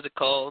office has a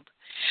cold.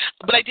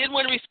 But I did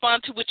want to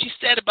respond to what you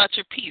said about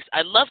your piece.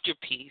 I loved your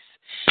piece.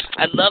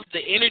 I loved the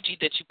energy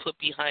that you put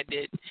behind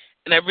it.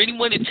 And I really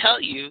want to tell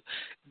you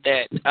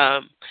that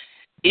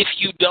if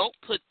you don't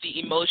put the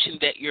emotion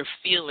that you're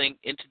feeling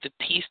into the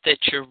piece that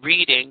you're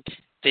reading,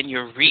 then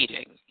you're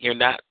reading. You're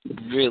not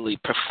really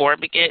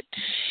performing it.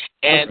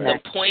 And the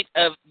point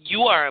of,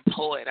 you are a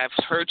poet. I've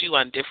heard you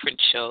on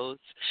different shows.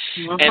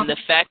 And the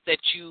fact that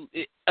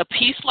a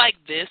piece like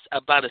this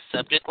about a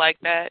subject like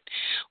that,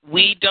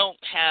 we don't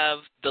have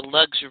the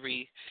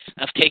luxury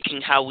of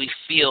taking how we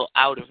feel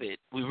out of it.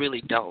 We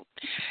really don't,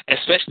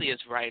 especially as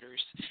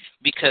writers,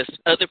 because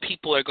other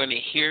people are going to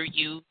hear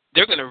you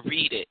they're going to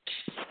read it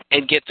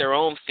and get their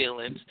own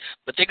feelings,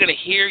 but they're going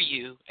to hear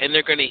you and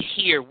they're going to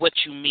hear what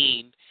you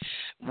mean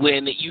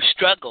when you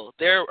struggle.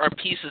 There are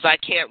pieces I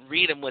can't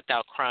read them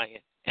without crying,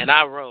 and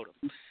I wrote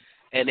them.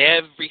 And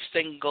every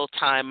single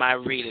time I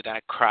read it, I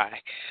cry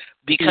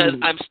because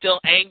I'm still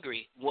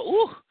angry.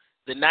 Well,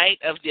 the night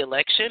of the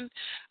election,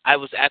 I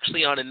was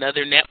actually on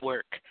another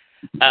network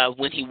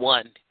when he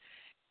won.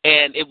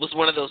 And it was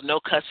one of those no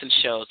cussing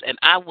shows. And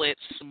I went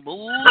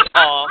smooth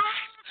off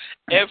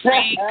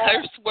every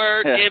curse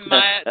word in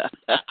my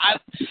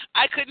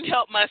I couldn't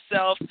help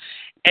myself.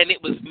 And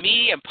it was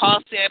me and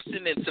Paul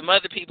Sampson and some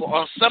other people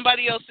on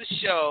somebody else's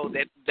show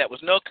that was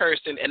no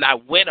cursing, and I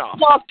went off.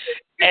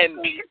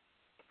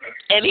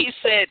 And he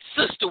said,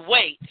 "Sister,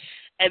 wait."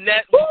 And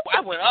that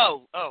I went,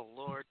 oh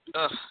Lord.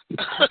 I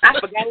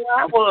forgot where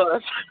I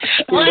was.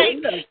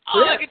 Right?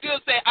 All I could do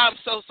is say, "I'm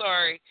so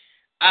sorry.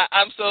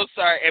 I'm so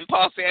sorry." And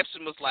Paul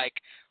Sampson was like,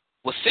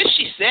 "Well, since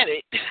she said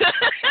it,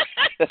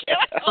 can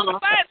I go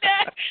find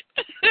that?"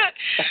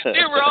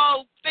 They were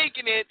all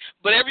thinking it,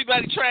 but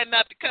everybody trying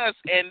not to cuss.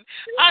 And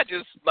I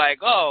just like,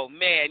 oh,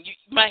 man,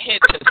 my head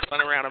just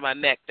went around on my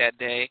neck that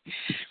day.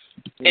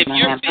 If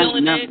you're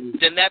feeling it,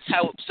 then that's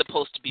how it's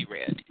supposed to be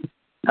read.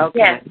 Okay.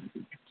 Yes.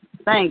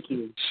 Thank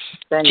you.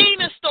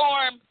 Gina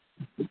Storm,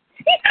 you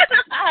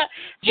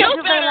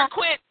better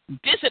quit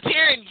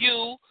disappearing,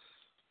 you.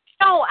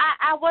 No,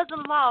 I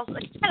wasn't lost.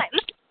 Let me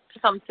say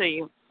something to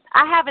you.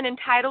 I have an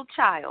entitled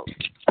child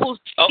whose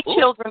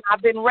children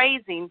I've been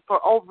raising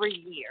for over a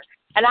year.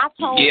 And I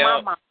told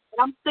my mom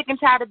that I'm sick and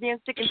tired of being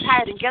sick and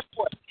tired. And guess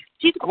what?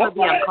 She's going to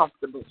be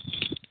uncomfortable.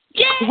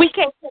 Yeah. We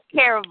can't take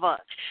care of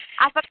us.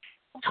 I thought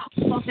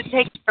I was to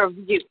take care of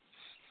you.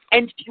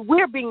 And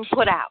we're being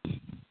put out.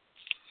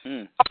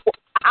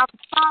 I'm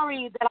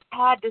sorry that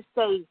I had to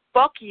say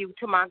fuck you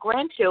to my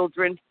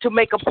grandchildren to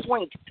make a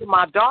point to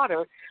my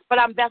daughter, but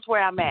that's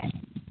where I'm at.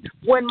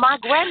 When my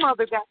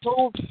grandmother got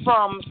moved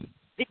from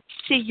the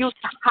youth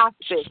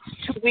hospice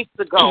 2 weeks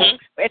ago,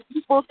 and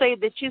people say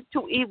that she's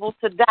too evil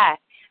to die,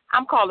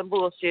 I'm calling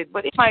bullshit,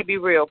 but it might be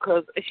real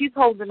because she's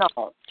holding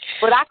on.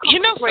 But I you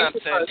know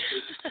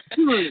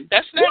something?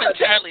 That's not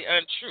entirely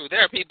untrue.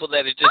 There are people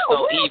that are just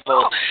so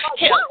evil.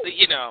 Hell,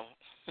 you know.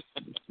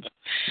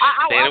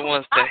 They're the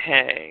ones to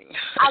hang.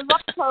 I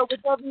love her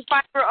with every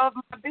fiber of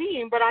my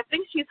being, but I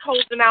think she's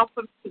holding out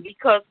for me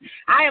because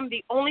I am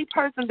the only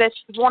person that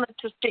she wanted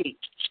to see.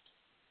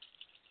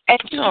 And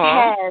she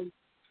has,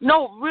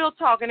 no, real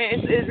talk, and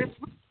it's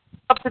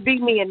up to be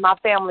me and my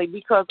family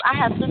because I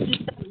have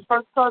 57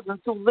 first cousins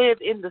who live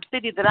in the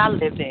city that I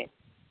live in.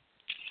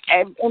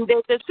 And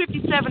there's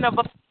 57 of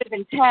us live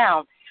in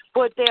town,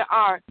 but there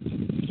are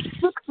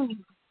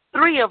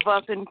 63 of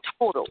us in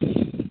total.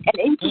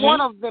 And each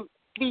one of them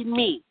be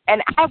me.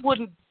 And I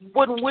wouldn't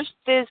wish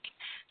this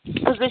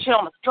position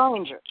on a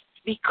stranger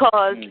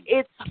because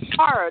it's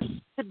hard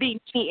to be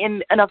me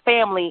in a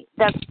family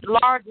that's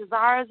large as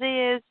ours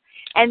is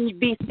and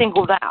be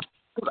singled out.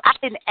 Because I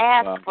didn't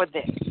ask for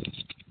this.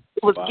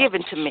 It was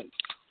given to me.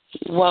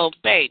 Well,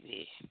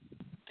 baby,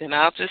 then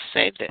I'll just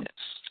say this.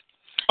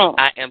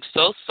 I am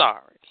so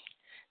sorry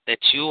that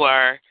you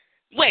are...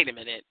 Wait a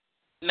minute.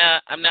 No,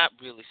 I'm not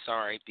really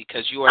sorry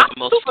because you are the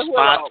most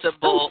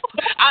responsible.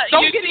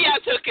 You see, I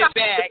took it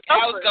back.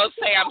 I was going to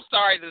say I'm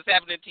sorry this is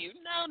happening to you.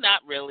 No,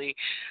 not really.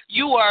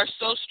 You are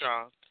so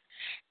strong,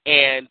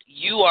 and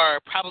you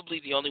are probably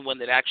the only one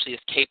that actually is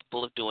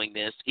capable of doing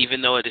this,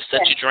 even though it is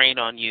such a drain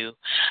on you.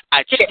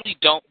 I truly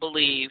don't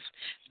believe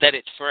that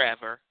it's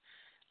forever.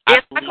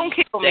 It's not going to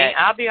kill me.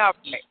 I'll be all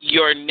right.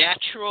 Your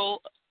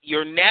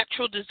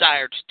natural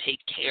desire to take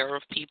care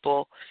of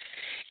people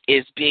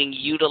is being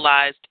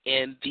utilized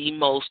in the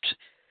most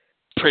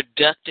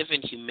productive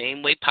and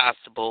humane way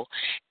possible,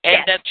 and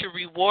that your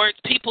rewards,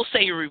 people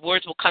say your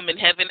rewards will come in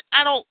heaven.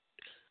 I don't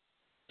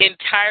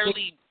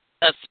entirely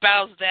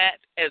espouse that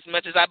as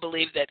much as I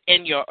believe that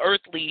in your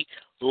earthly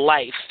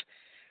life,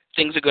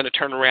 things are going to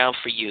turn around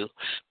for you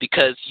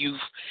because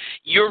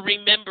you're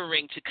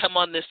remembering to come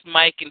on this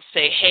mic and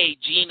say, hey,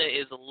 Gina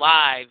is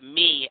alive,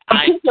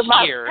 I'm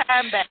here,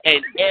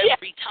 and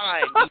every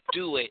time you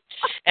do it.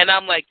 And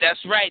I'm like,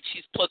 that's right,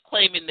 she's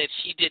proclaiming that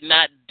she did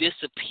not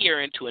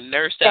disappear into a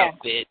nurse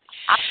outfit.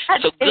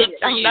 So good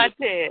for you. I'm not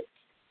dead.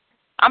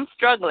 I'm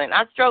struggling.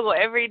 I struggle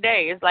every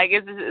day. It's like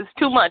it's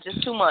too much.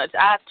 It's too much.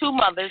 I have two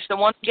mothers, the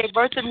one who gave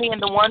birth to me and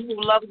the one who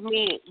loved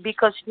me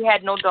because she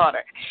had no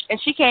daughter.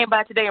 And she came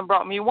by today and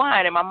brought me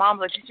wine. And my mom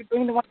was like, did you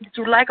bring the wine that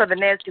you like or the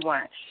nasty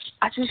wine?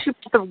 I said, she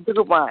brought the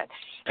good wine.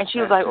 And she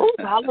was like, oh,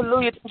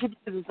 hallelujah.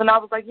 And I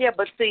was like, yeah,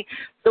 but see,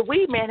 the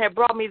weed man had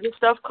brought me this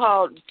stuff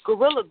called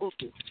Gorilla Glue.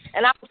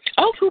 And I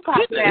was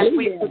Tupac last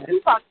week.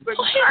 Tupac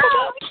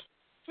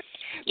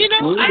You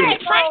know, I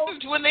get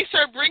frightened when they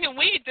start bringing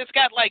weed that's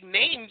got, like,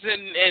 names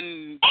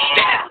and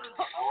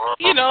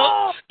you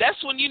know,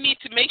 that's when you need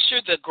to make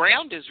sure the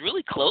ground is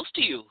really close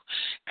to you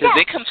because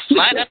they come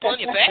slide up on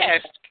you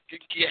fast.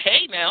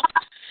 Hey, now,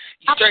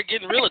 you start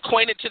getting real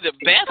acquainted to the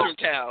bathroom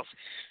towels.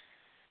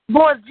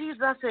 Boy, Jesus,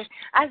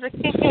 I said,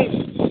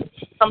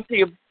 come to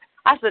you.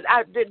 I said,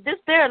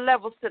 there are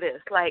levels to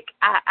this. Like,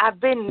 I've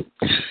been,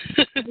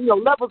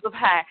 levels of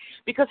high.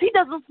 Because he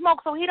doesn't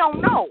smoke, so he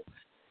don't know.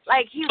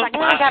 Like, he's like,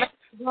 I got a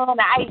gun.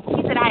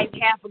 He said I ate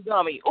half a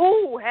gummy.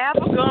 Ooh, half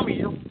a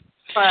gummy.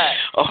 But,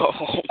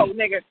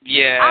 nigga.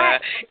 Yeah.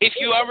 If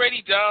you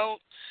already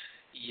don't,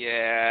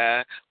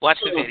 watch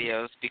the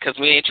videos because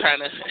we ain't trying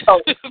to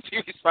be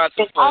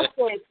responsible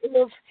for it.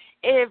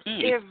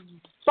 If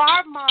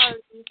Bob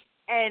Marley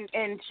and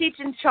Cheech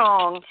and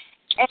Chong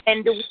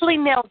and Willie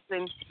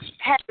Nelson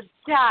had a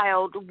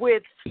child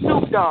with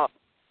Snoop Dogg,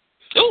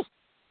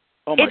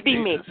 it'd be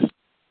me.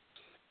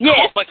 Yeah.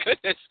 Oh my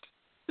goodness.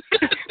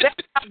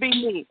 That'd be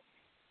me.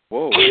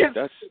 Whoa,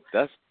 that's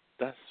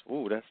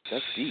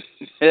deep.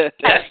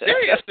 That's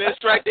seriousness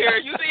right there.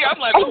 You see, I'm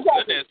like, oh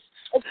goodness.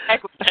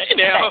 Exactly. Hey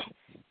now.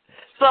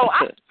 So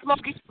I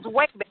smoking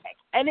way back,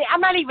 and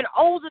I'm not even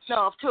old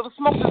enough to have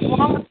smoked as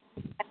long as.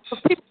 So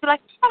people be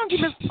like, "Why don't you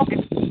been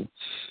smoking?"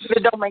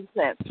 It don't make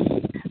sense.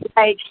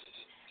 Like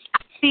I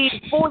be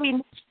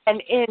 49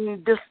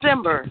 in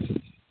December,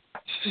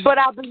 but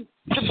I'll be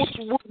which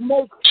would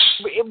make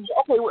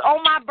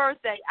on my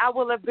birthday I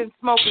will have been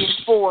smoking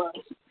for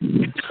 9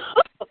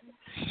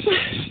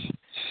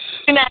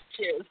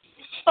 years.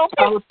 So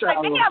like,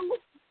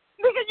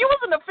 nigga, you was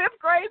in the 5th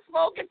grade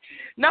smoking?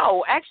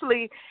 No,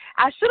 actually,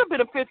 I should have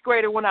been a 5th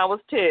grader when I was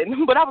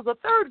 10, but I was a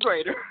 3rd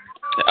grader.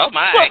 Oh,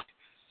 my.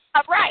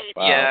 Right.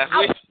 Wow. Yeah.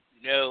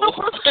 No.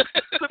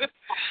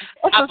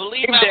 I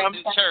believe I was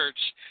in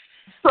church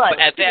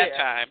at that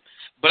time,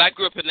 but I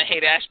grew up in the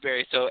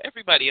Haight-Ashbury, so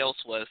everybody else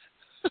was.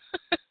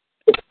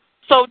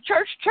 So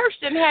church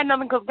didn't have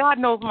nothing because God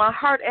knows my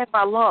heart and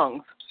my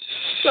lungs.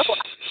 So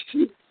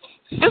this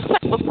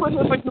thing was put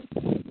here for you.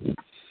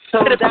 So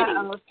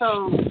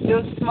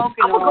you're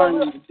smoking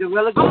on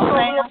Gorilla Glue.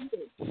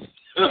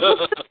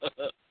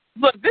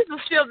 Look, this is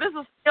still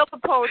the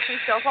poetry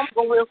show. So I'm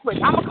gonna go real quick.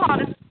 I'm gonna call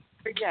this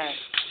again.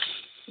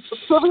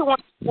 So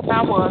everyone when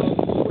I was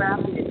where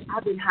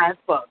I've been high as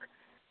fuck.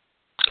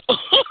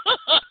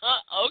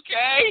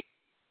 Okay.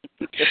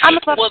 I'm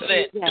well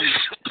then.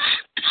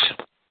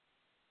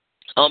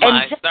 Oh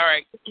my,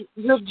 sorry.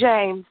 Look,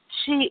 James,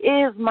 she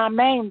is my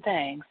main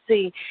thing.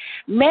 See,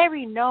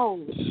 Mary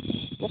knows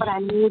what I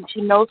need,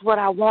 she knows what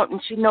I want,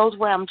 and she knows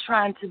where I'm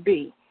trying to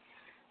be.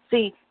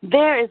 See,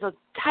 there is a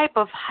type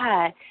of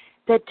high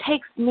that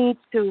takes me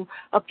to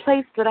a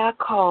place that I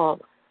call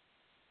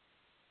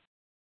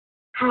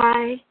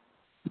high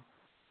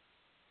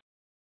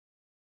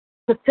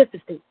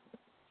specificity.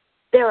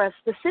 There are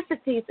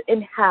specificities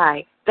in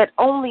high that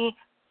only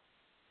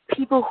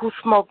people who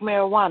smoke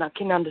marijuana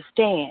can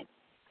understand.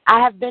 I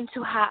have been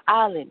to High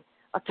Island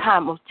a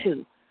time or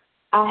two.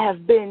 I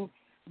have been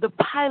the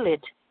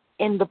pilot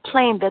in the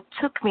plane that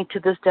took me to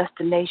this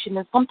destination,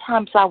 and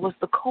sometimes I was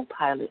the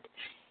co-pilot.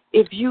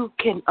 If you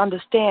can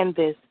understand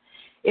this,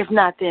 if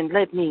not, then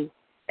let me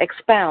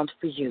expound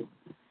for you.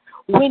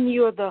 When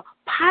you're the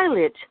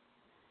pilot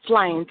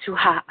flying to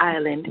High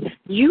Island,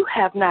 you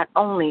have not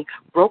only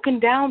broken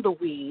down the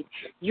weed,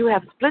 you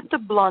have split the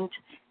blunt,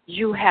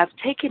 you have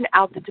taken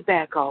out the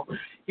tobacco,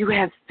 you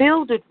have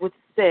filled it with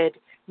said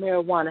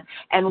marijuana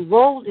and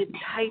rolled it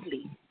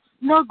tightly,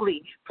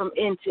 snugly from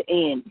end to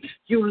end.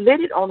 You lit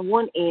it on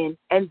one end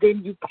and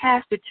then you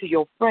passed it to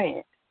your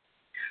friend.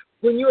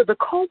 When you're the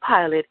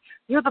co-pilot,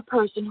 you're the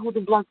person who the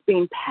blunt's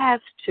being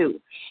passed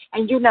to,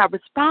 and you're not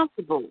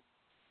responsible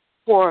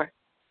for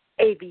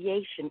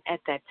aviation at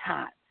that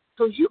time.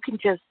 So you can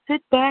just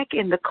sit back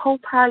in the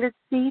co-pilot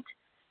seat,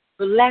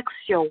 relax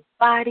your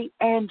body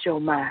and your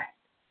mind.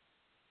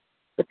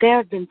 But there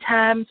have been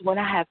times when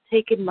I have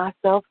taken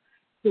myself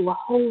to a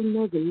whole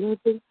nother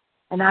level,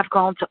 and I've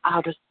gone to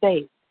outer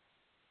space.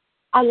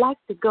 I like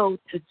to go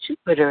to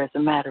Jupiter, as a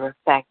matter of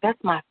fact.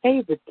 That's my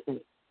favorite place.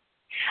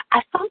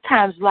 I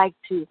sometimes like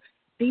to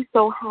be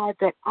so high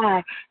that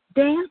I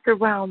dance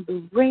around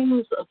the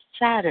rings of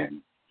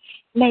Saturn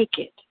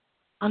naked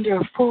under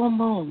a full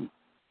moon,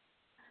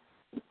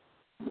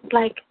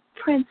 like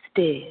Prince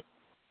did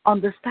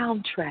on the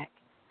soundtrack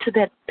to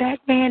that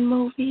Batman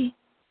movie.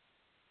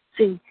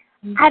 See,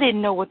 I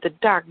didn't know what the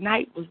Dark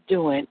Knight was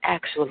doing,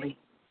 actually.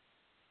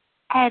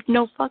 I had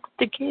no fucks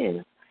to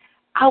give.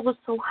 I was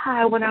so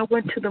high when I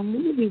went to the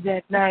movie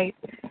that night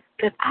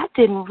that I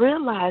didn't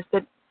realize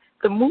that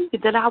the movie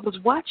that I was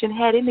watching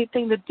had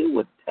anything to do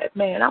with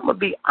Batman. I'm going to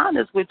be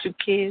honest with you,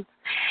 kids.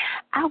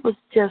 I was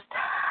just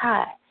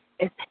high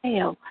as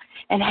hell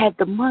and had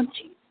the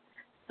munchies.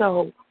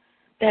 So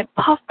that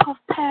puff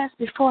pass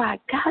before I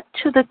got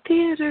to the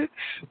theater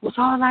was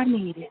all I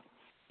needed.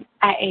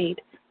 I ate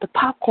the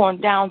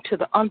popcorn down to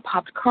the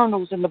unpopped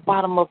kernels in the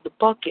bottom of the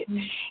bucket.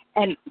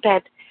 And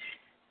that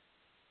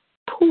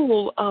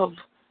pool of,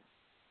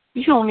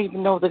 you don't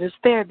even know that it's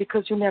there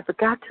because you never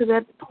got to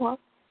that part.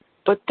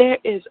 But there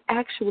is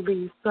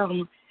actually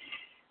some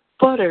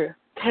butter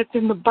that's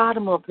in the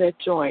bottom of that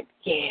joint.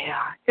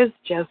 Yeah, it's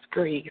just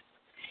grease.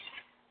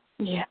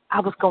 Yeah, I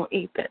was going to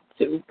eat that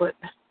too, but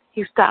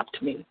he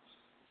stopped me.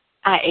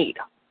 I ate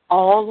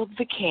all of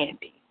the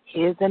candy,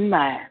 his and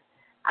mine,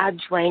 I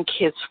drank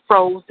his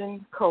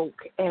frozen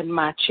Coke and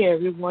my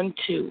cherry one,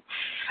 too.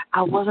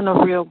 I wasn't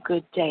a real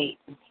good date.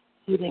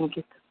 He didn't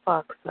get the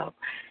fuck, so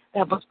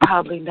that was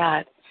probably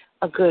not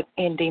a good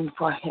ending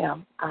for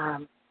him.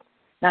 I'm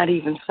not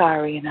even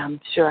sorry, and I'm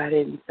sure I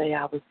didn't say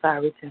I was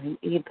sorry to him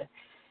either,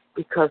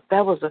 because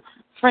that was a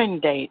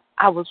friend date.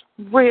 I was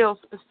real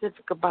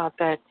specific about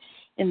that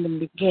in the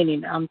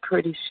beginning. I'm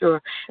pretty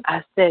sure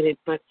I said it,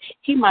 but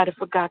he might have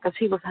forgot because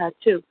he was high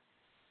too.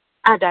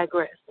 I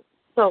digress.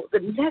 So the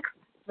next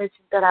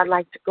mission that I'd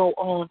like to go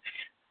on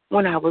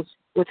when I was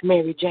with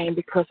Mary Jane,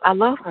 because I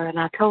love her, and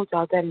I told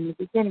y'all that in the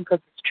beginning because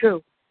it's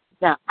true.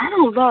 Now, I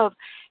don't love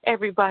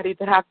everybody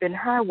that I've been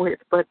high with,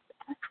 but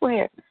I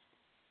swear,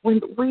 when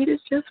the weed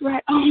is just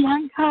right, oh,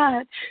 my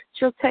God,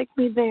 she'll take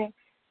me there.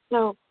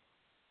 So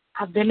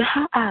I've been to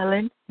High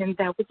Island, and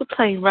that was a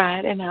plane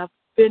ride, and I've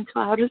been to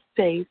outer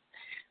space.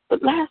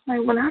 But last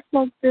night when I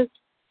smoked this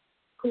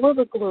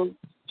Gorilla Glue,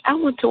 I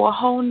went to a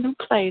whole new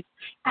place.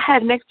 I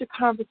had an extra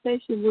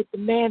conversation with the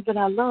man that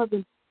I love,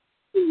 and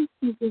he was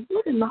thinking,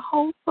 what in the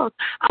whole fuck?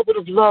 I would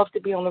have loved to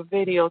be on a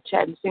video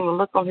chat and seen the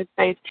look on his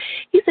face.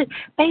 He said,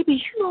 baby,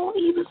 you don't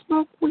even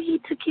smoke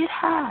weed to get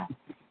high.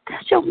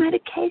 That's your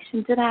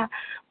medication. Did I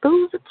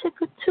lose a tick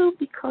or two?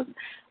 Because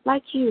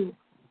like you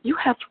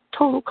have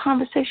total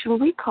conversation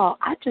recall.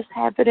 I just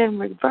have it in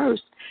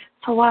reverse.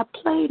 So I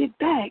played it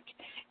back,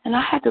 and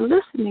I had to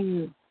listen to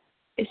you.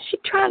 Is she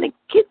trying to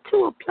get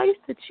to a place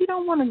that she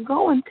don't want to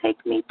go and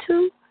take me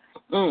to?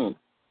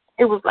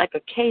 It was like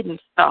a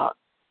cadence thought.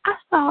 I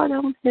saw it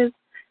on his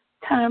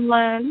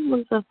timeline. It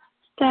was a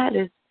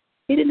status.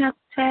 He didn't have to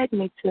tag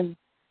me to me.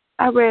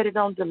 I read it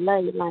on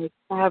delay like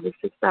 5 or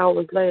 6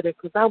 hours later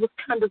because I was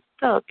kind of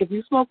stuck. If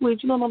you smoke weed,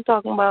 you know what I'm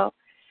talking about.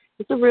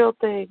 It's a real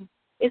thing.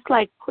 It's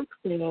like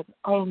quicksand.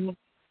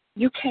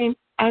 You can't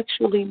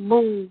actually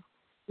move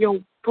your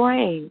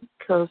brain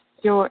because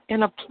you're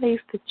in a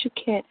place that you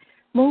can't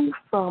move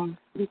from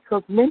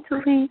because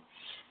mentally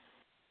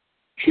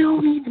you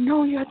don't even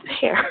know you're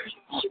there.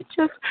 You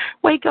just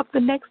wake up the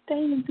next day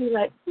and be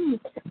like, what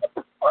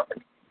the fuck?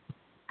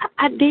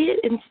 I did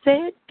and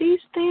said these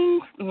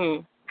things?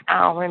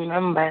 I don't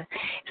remember.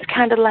 It's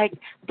kind of like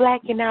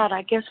blacking out,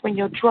 I guess, when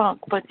you're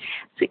drunk. But,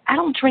 see, I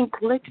don't drink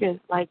liquor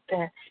like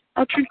that.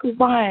 I'll drink a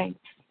wine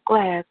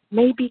glass,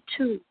 maybe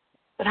 2.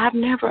 But I've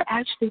never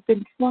actually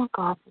been drunk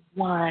off of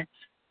wine.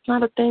 It's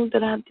not a thing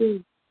that I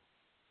do.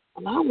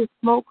 Well, I would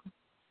smoke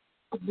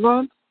a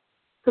blunt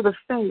to the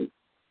face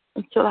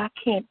until I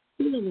can't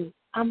feel it.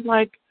 I'm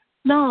like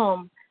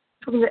numb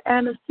from the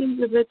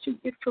anesthesia that you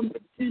get from the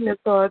dentist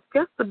or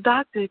just the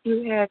doctor if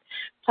you had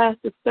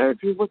plastic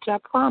surgery, which I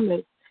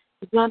promise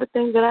is not a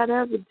thing that I'd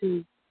ever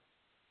do.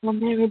 Well,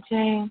 Mary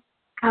Jane,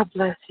 God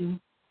bless you.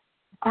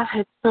 I've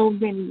had so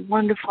many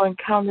wonderful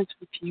encounters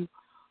with you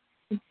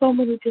in so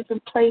many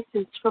different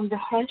places, from the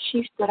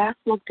hashish that I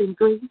smoked in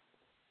Greece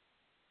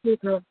to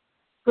the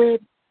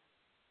bread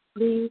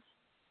leaves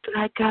that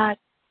I got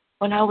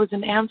when I was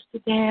in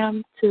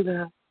Amsterdam to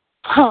the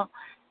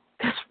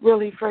that's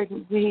really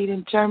fragrant weed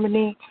in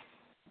Germany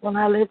when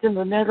I lived in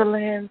the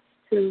Netherlands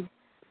to,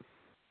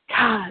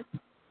 God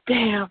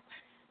damn,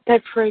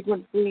 that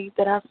fragrant weed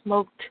that I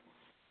smoked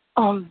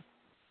on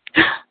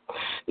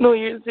New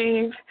Year's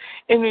Eve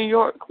in New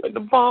York when the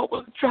ball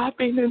was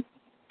dropping. And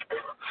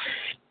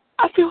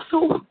I feel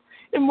so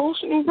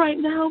emotional right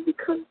now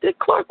because Dick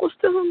Clark was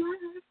still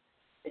alive.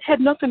 It had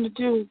nothing to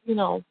do,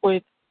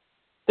 with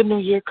the new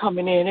year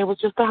coming in. It was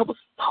just I was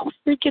so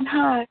freaking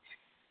high.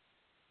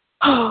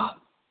 Oh,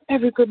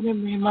 every good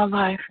memory in my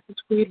life is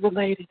weed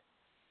related.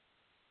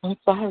 I'm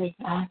sorry.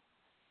 I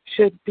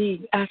should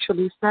be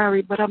actually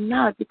sorry, but I'm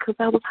not because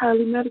I was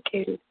highly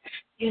medicated.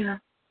 Yeah.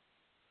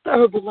 The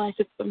herbal life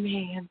is for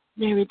me, and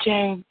Mary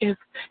Jane, if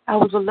I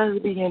was a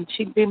lesbian,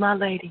 she'd be my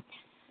lady.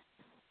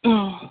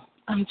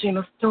 I'm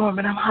Gina Storm,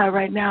 and I'm high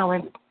right now,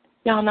 and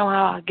y'all know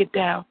how I get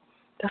down.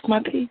 That's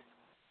my piece.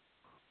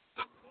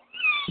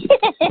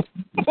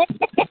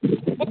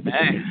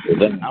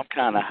 Man, I'm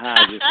kind of high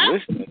just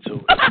listening to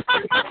it.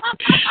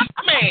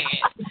 Man,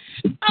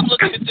 I'm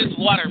looking at this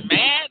water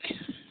mad.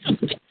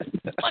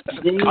 What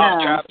the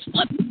cough drops?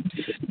 What?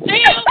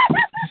 Damn.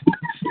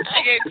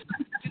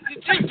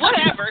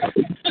 Whatever.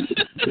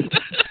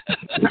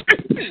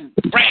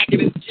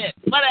 Bragging and shit.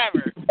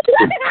 Whatever.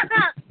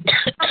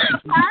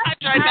 I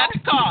tried not to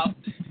cough.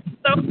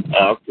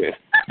 Okay.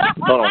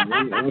 Hold on.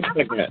 Let me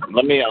take a minute.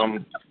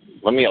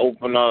 Let me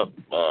open up.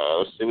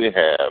 Let's see. We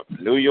have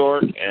New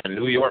York and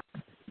New York.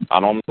 I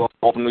don't know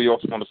if New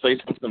York's going to say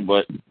something,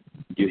 but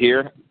you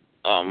hear?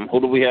 Who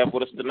do we have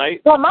with us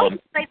tonight? Well, most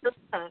say the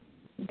stuff.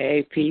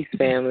 Hey, peace,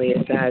 family.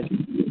 It's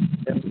Ozzy.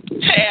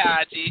 Hey,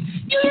 Ozzy.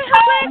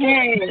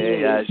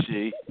 Hey,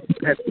 Ozzy.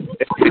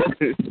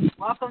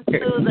 Welcome to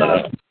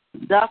the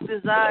Dr.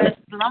 Zay's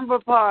slumber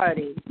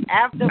party,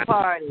 after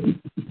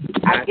party.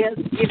 I guess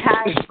get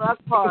high as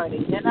fuck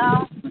party,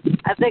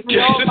 I think we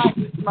all might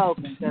be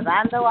smoking, because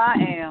I know I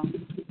am.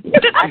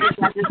 I just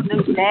got this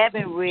new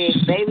dabbing rig,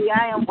 baby.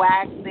 I am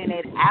waxing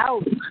it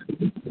out.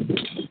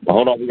 Well,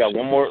 hold on, we got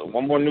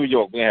one more New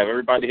York. We have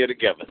everybody here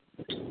together.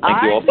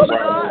 Thank you all for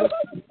riding with us.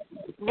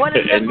 What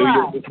is And it New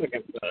York like? the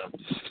second time.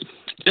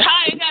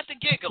 I ain't got the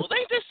giggles.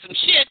 Ain't this some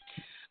shit?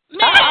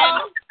 Man!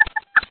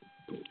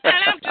 And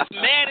I'm just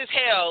mad as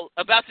hell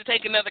about to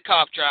take another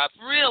cough drop.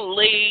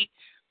 Really?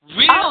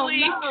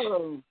 Really?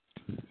 Oh, no.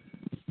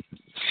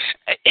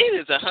 It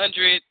is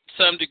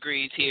 100-some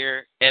degrees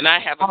here, and I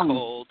have a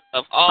cold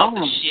of all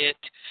the shit.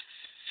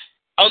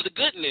 On the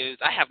good news,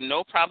 I have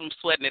no problem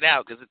sweating it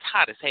out because it's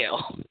hot as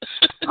hell.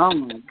 Oh,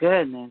 my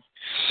goodness.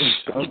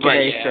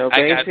 Okay, yeah, so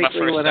I got my basically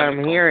first what I'm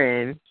stomach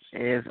hearing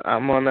is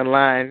I'm on the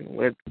line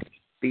with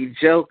the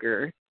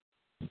Joker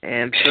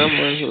and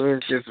someone who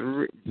is just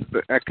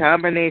a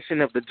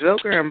combination of the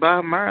Joker and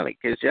Bob Marley,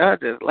 because y'all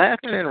just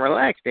laughing and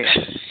relaxing.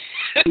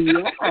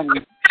 Yeah.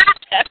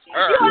 That's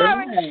her.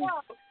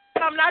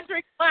 I'm not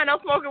drinking wine. I'm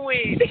smoking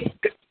weed.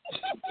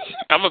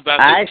 I'm about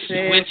to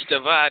switch to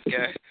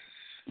vodka.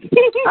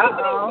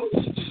 Uh-oh.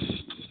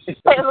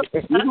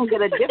 You're going to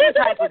get a different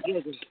type of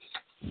giggle.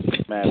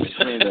 Man,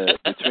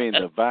 between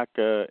the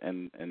vodka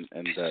and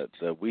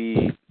the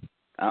weed,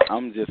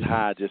 I'm just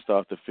high just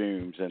off the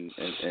fumes and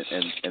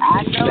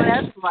I know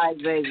that's right,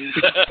 baby.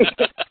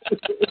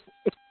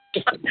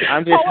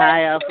 I'm just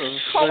high off of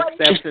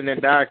footsteps in the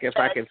dark, if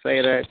I can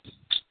say that.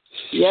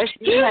 Yes,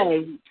 you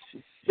may.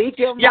 Beat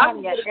your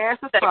mom, your ass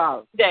is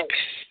false.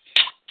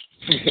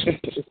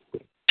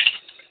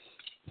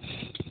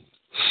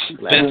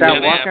 Let's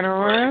stop walking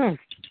around.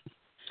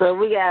 So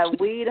we got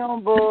weed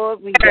on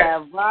board. We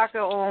got vodka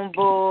on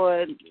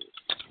board.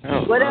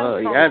 Oh, what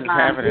else? Y'all just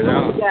having it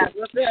on.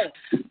 What's that?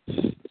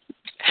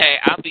 Hey,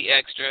 I'll be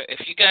extra.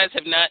 If you guys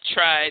have not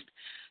tried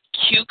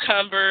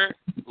cucumber,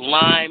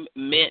 lime,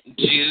 mint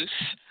juice,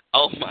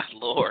 oh my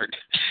Lord,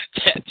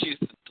 that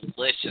juice is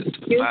delicious.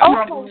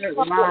 Cucumber,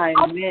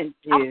 lime, mint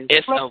juice.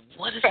 It's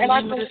what is the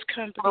name of this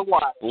company?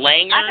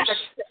 Langers?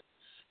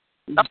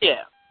 Oh,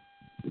 yeah.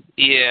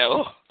 Yeah.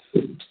 Oh,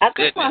 I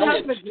think my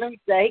husband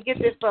drinks that. He gets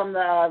it from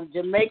the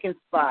Jamaican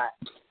spot.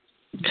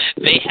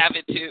 They have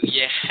it too.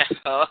 Yeah.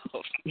 Oh.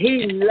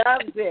 He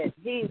loves it.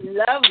 He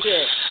loves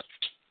it.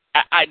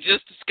 I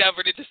just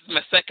discovered it. This is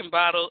my second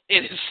bottle.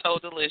 It is so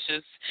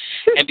delicious.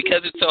 And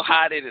because it's so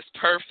hot, it is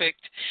perfect.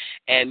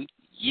 And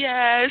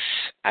yes,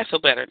 I feel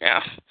better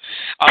now.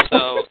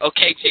 Also,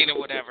 okay, Gina,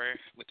 whatever,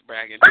 with the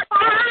bragging.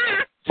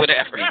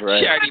 Whatever.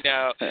 Right. You already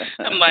know.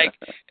 I'm like,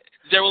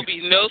 there will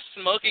be no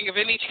smoking of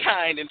any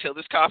kind until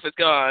this cough is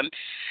gone.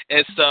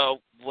 And so,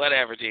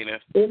 whatever, Gina.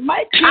 It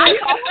might be. I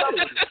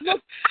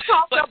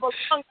coughed up a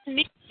lung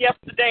sneeze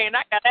yesterday, and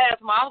I got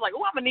asthma. I was like,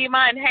 oh, I'm going to need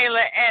my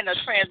inhaler and a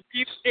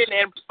transfusion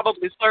and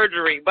probably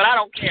surgery, but I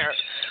don't care.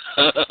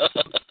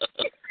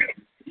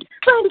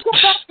 Trying to go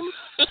back to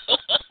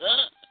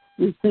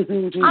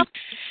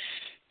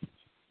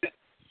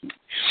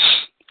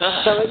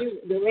So,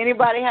 do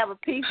anybody have a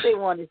piece they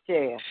want to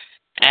share?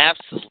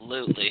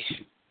 Absolutely.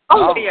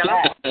 Oh,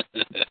 yeah.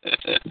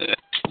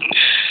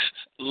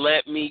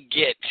 Let me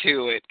get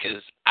to it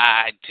because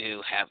I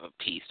do have a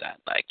piece I'd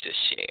like to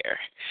share.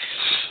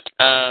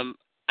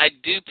 I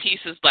do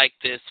pieces like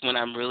this when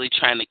I'm really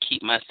trying to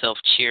keep myself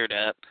cheered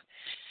up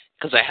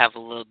because I have a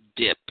little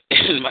dip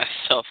in my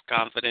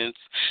self-confidence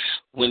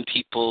when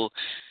people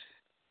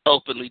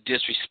openly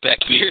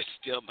disrespect me or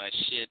steal my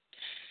shit.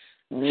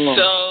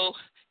 So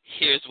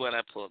here's what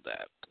I pulled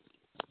up.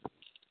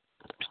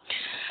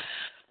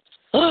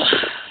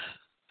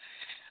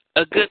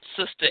 A good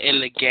sister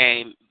in the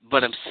game,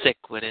 but I'm sick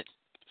with it.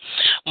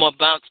 More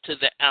bounce to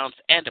the ounce,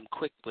 and I'm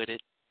quick with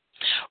it.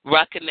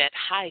 Rocking that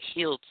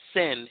high-heeled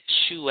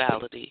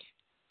sensuality.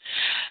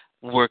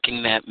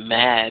 Working that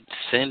mad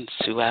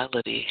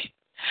sensuality.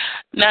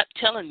 Not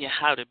telling you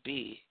how to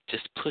be,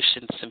 just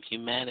pushing some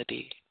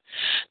humanity.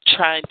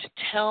 Trying to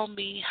tell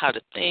me how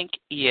to think,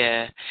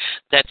 yeah,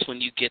 that's when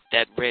you get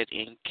that red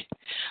ink.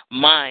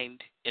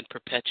 Mind in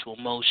perpetual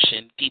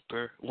motion,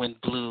 deeper when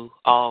blue,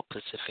 all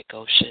Pacific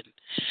Ocean.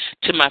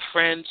 To my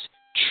friends,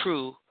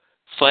 true,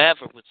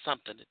 forever with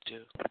something to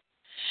do.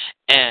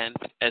 And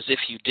as if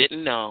you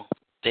didn't know,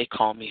 they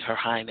call me Her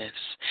Highness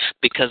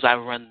because I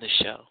run the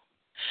show.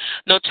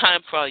 No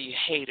time for all you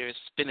haters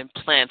spinning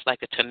plans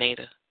like a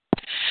tornado.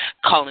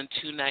 Called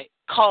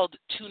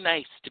too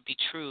nice to be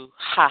true.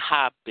 Ha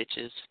ha,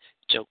 bitches.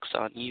 Joke's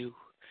on you.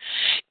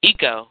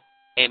 Ego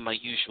ain't my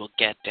usual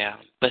get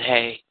down. But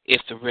hey,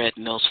 if the red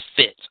nose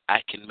fits,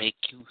 I can make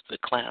you the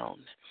clown.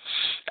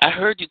 I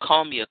heard you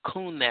call me a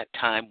coon that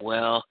time.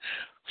 Well,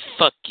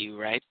 fuck you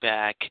right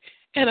back.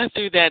 And I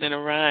threw that in a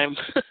rhyme.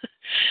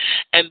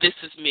 And this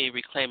is me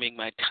reclaiming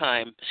my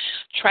time.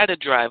 Try to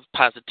drive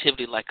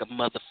positivity like a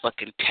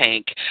motherfucking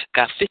tank.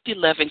 Got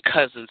 11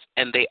 cousins,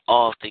 and they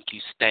all think you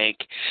stank.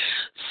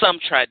 Some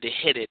tried to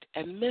hit it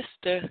and missed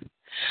her.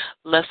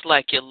 Less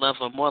like your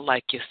lover, more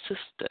like your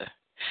sister.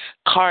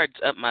 Cards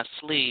up my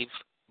sleeve,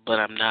 but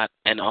I'm not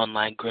an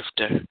online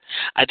grifter.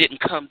 I didn't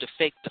come to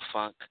fake the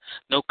funk.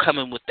 No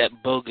coming with that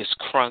bogus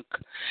crunk.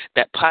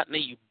 That partner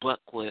you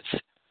buck with.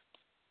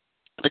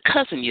 The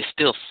cousin you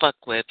still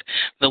fuck with,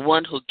 the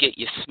one who'll get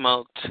you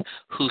smoked,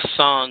 whose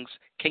songs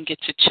can get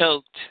you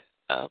choked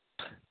up.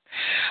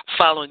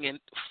 Flowing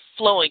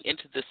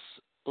into this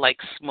like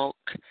smoke,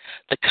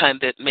 the kind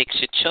that makes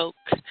you choke.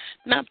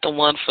 Not the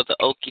one for the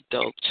okey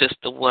doke, just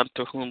the one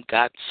through whom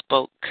God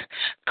spoke.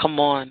 Come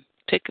on,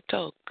 take a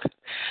toke.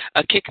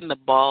 A kick in the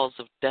balls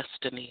of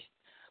destiny.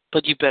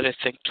 But you better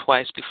think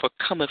twice before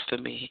coming for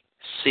me.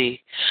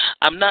 See,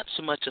 I'm not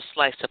so much a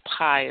slice of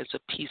pie as a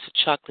piece of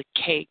chocolate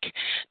cake.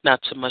 Not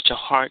so much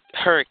a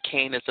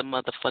hurricane as a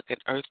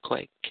motherfucking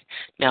earthquake.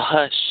 Now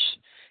hush,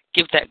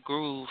 give that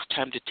groove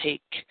time to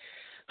take.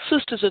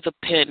 Sisters of the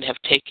pen have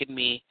given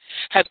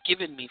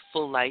me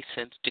full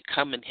license to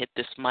come and hit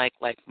this mic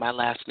like my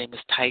last name is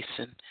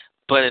Tyson.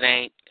 But it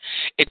ain't.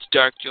 It's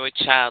Dark Joy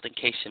Child, in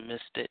case you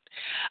missed it.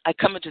 I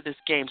come into this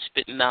game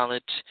spitting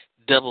knowledge,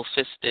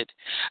 double-fisted.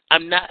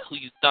 I'm not who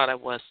you thought I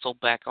was, so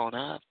back on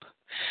up.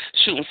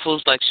 Shooting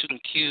fools like shooting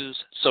cues,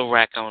 so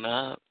rack on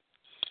up.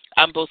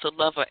 I'm both a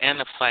lover and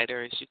a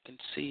fighter, as you can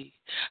see.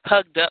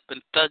 Hugged up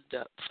and thugged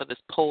up for this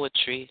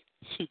poetry.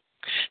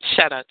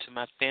 Shout out to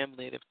my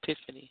family at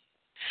Epiphany.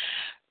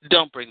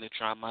 Don't bring the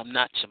drama, I'm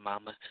not your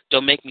mama.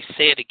 Don't make me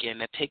say it again.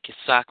 Now take your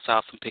socks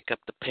off and pick up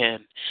the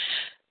pen.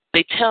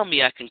 They tell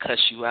me I can cuss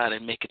you out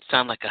and make it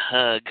sound like a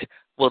hug.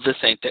 Well,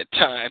 this ain't that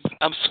time.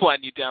 I'm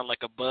swatting you down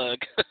like a bug.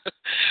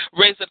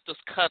 Raise up those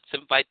cups,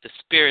 invite the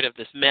spirit of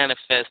this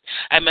manifest.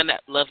 I may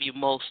not love you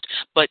most,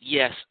 but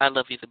yes, I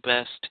love you the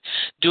best.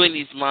 Doing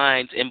these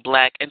lines in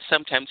black and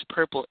sometimes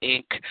purple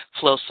ink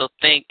flow so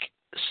thick,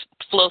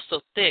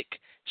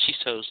 she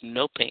shows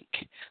no pink.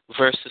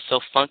 Verse is so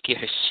funky,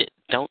 her shit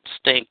don't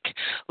stink.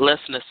 Less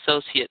an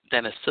associate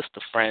than a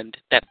sister friend.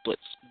 That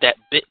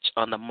bitch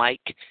on the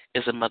mic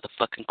is a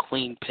motherfucking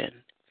queen pin.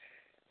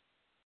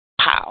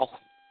 Pow.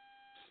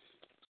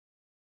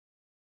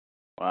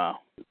 Wow.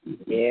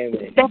 Yeah,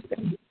 man.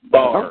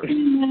 Bars.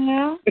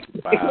 Wow.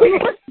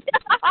 Bars.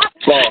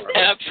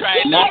 And I'm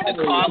trying not to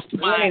cough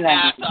my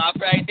ass off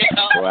right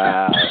now.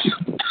 Wow.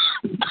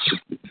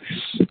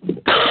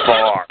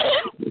 Bars.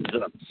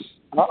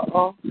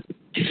 Uh-oh.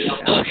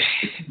 Okay.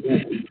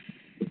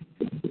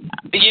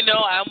 You know,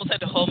 I almost had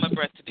to hold my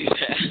breath to do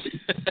that.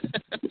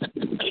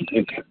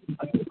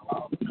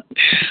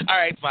 All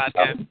right,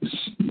 vodka.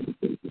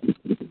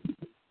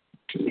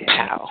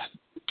 Pow.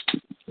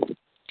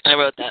 I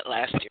wrote that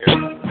last year.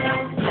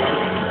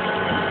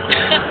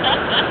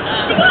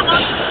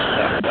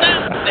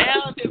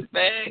 Sound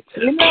effects.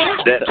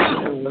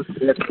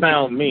 That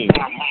sound means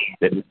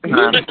that it's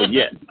time for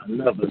yet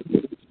another.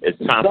 It's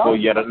time for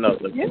yet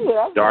another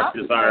Dark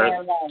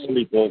Desires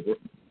sleepover.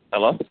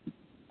 Hello?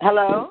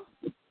 Hello?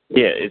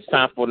 Yeah, it's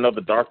time for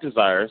another Dark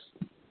Desires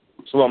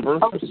slumber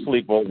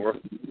sleepover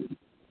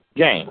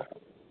game.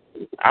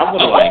 I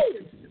would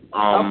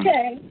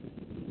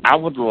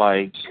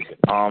like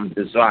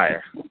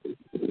Desire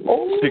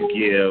to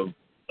give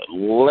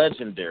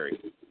Legendary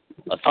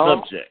a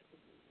subject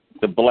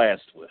to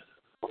blast with.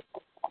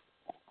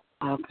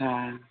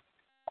 Okay.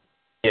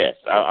 Yes,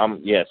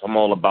 I'm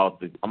all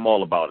about it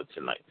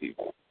tonight,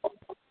 people.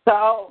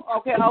 So,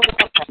 okay.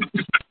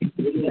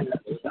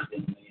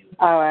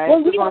 All right.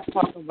 We're going to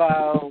talk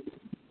about.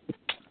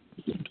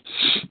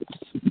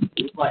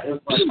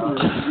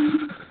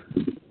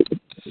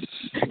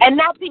 And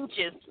not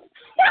peaches.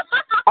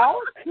 I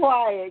was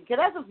quiet, because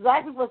that's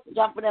exactly what's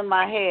jumping in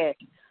my head.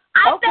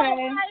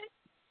 Okay.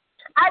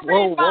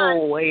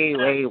 Whoa,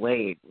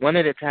 wait. One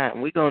at a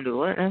time. We going to do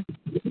what now?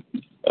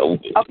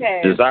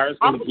 Okay. Desire's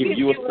going to give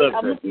you a subject.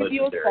 I'm going to give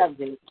you a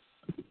subject.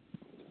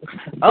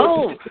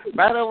 Oh,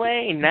 by the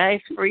way,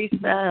 nice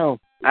freestyle.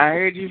 I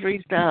heard you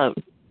freestyle.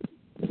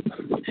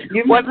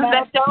 Wasn't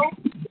that dope?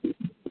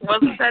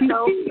 Wasn't that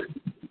dope?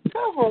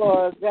 Come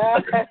on,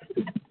 guys.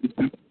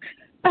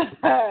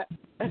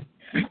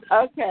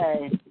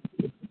 Okay.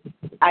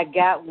 I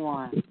got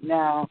one.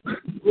 Now,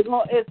 we're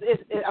going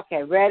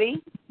okay,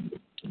 ready?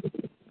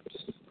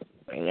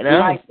 Bring it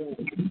on.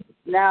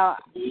 Now,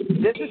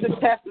 this is a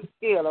test of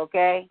skill,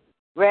 okay?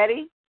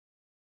 Ready?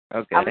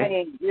 Okay. I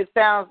mean, it's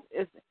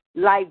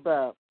light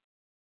bulb.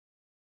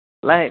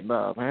 Light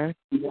bulb, huh?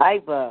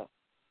 Light bulb.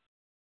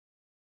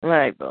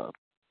 Light bulb.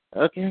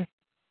 Okay.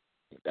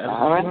 That's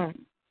all right.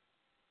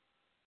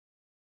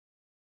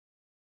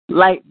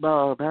 Light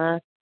bulb, huh?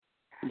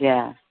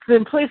 Yeah.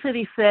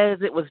 Simplicity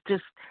says it was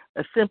just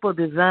a simple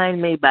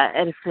design made by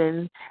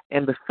Edison,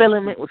 and the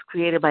filament was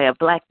created by a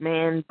black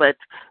man, but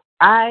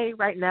I,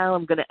 right now,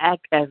 am going to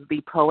act as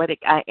the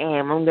poetic I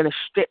am. I'm going to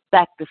strip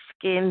back the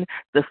skin,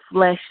 the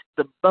flesh,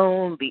 the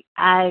bone, the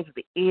eyes,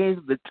 the ears,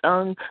 the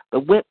tongue, the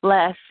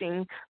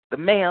whiplashing, the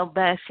male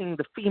bashing,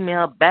 the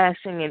female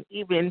bashing, and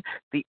even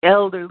the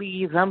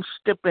elderlies. I'm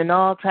stripping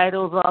all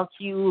titles, all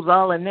cues,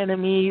 all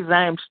anemones.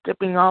 I am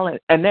stripping all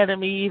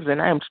anemones,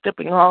 and I am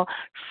stripping all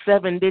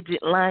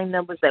 7-digit line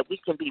numbers that we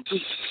can be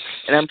reached.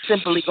 And I'm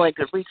simply going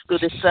to reach through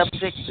the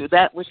subject, through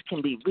that which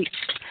can be reached.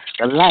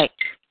 The light.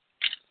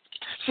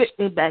 stripped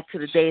me back to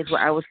the days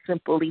where I was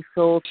simply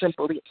soul,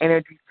 simply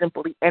energy,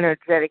 simply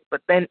energetic,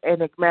 but then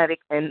enigmatic,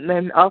 and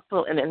then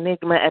also an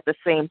enigma at the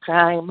same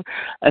time.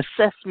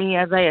 Assess me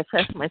as I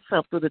assess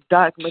myself through the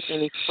dark,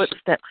 making these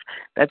footsteps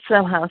that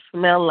somehow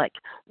smell like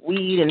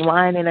weed and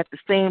wine, and at the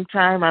same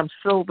time I'm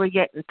sober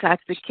yet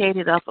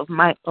intoxicated off of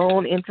my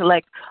own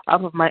intellect,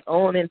 off of my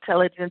own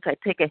intelligence. I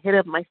take a hit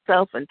of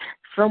myself, and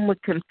some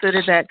would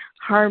consider that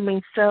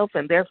harming self,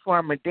 and therefore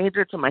I'm a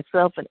danger to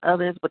myself and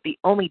others, but the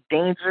only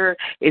danger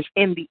is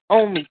in the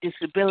only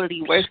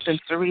disability worse than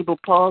cerebral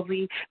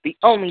palsy, the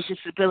only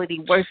disability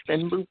worse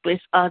than lupus,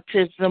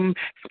 autism,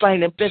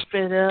 spina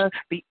bifida,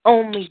 the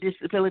only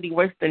disability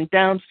worse than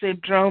Down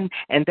syndrome,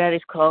 and that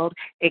is called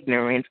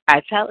ignorance. I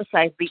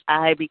italicize the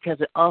I because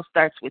it all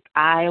starts with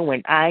I.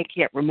 When I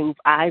can't remove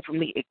I from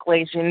the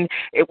equation,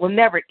 it will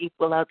never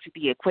equal out to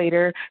the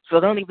equator, so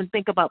don't even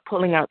think about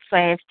pulling out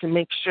science to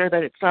make sure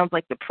that it sounds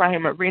like the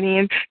prime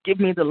meridian. Give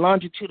me the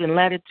longitude and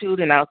latitude,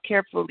 and I'll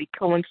carefully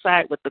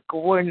coincide with the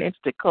coordinates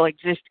to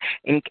coexist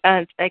in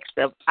context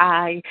of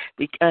I,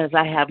 because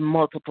I have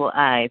multiple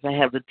eyes. I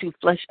have the two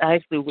flesh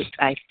eyes through which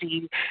I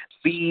see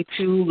the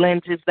two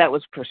lenses that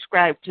was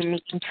prescribed to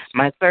me.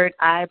 My third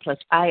eye plus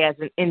I as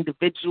an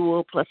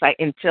individual plus I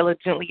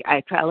intelligently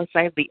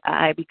italicize the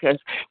I, because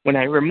when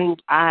I remove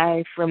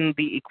I from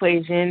the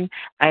equation,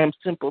 I am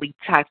simply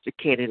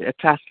toxicated.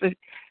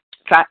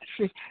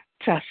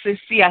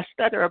 See, I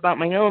stutter about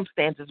my own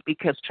stances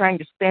because trying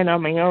to stand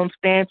on my own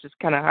stance is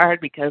kind of hard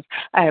because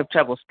I have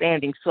trouble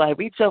standing. So I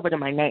reach over to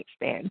my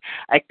nightstand.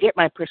 I get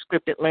my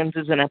prescriptive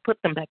lenses and I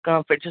put them back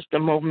on for just a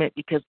moment,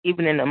 because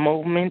even in a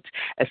moment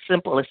as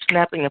simple as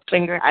snapping a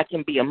finger, I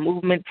can be a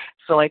movement.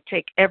 So I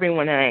take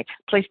everyone and I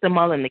place them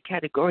all in the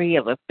category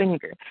of a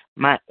finger.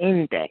 My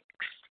index.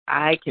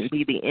 I can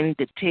be the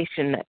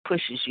indentation that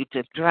pushes you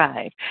to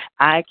drive.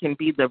 I can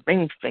be the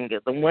ring finger,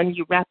 the one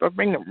you wrap a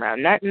ring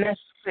around, not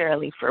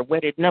necessarily for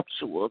wedded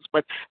nuptials,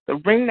 but the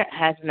ring that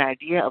has an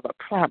idea of a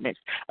promise,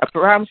 a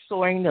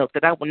promissory note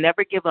that I will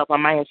never give up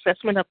on my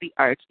assessment of the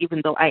arts,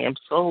 even though I am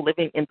soul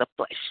living in the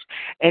flesh.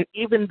 And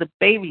even the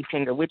baby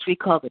finger, which we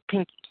call the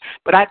pinky,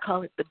 but I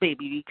call it the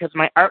baby because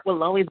my art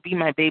will always be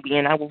my baby,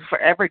 and I will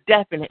forever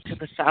deafen it to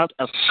the sound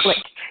of click,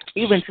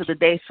 even to the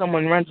day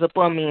someone runs up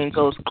on me and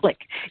goes click.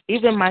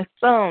 Even my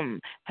thumb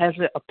has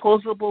an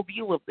opposable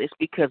view of this,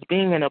 because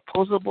being an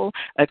opposable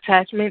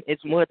attachment is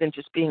more than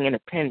just being an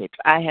appendage.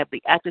 I have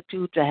the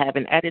aptitude to have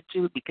an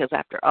attitude, because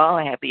after all,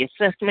 I have the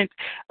assessment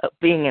of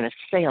being an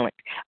assailant.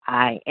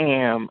 I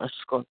am a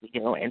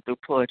Scorpio, and through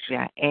poetry,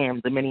 I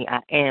am the many I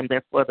am.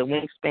 Therefore, the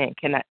wingspan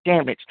cannot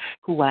damage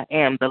who I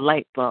am. The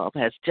light bulb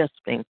has just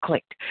been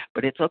clicked.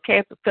 But it's okay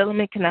if the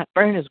filament cannot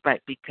burn as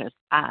bright, because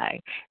I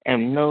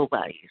am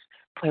nobody's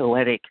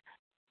poetic,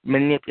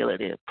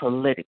 manipulative,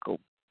 political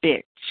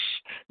bitch.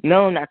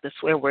 No, not the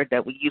swear word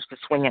that we use to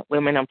swing at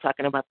women. I'm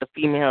talking about the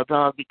female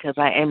dog, because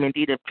I am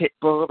indeed a pit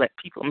bull that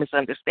people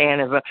misunderstand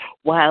as a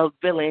wild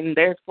villain.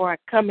 Therefore, I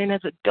come in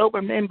as a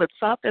Doberman, but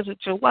soft as a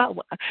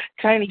Chihuahua,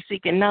 tiny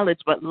seeking knowledge,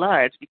 but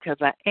large, because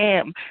I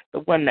am the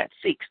one that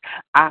seeks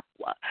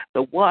aqua,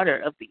 the water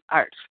of the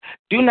arts.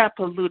 Do not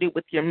pollute it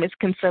with your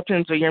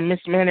misconceptions or your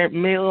mismannered,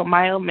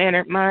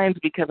 mild-mannered minds,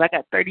 because I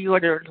got 30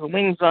 orders of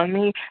wings on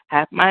me,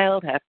 half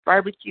mild, half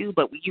barbecue,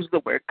 but we use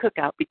the word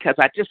cookout because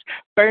I just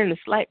burn this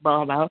light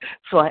bulb out,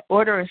 so I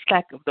order a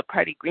stack of the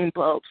party green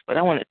bulbs, but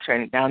I want to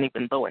turn it down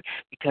even lower,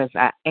 because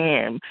I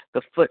am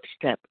the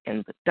footstep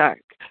in the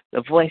dark,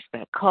 the voice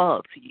that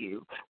called to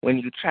you when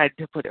you tried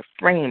to put a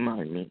frame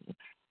on me,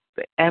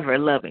 the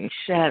ever-loving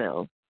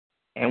shadow,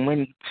 and when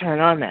you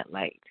turn on that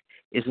light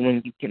is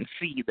when you can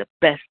see the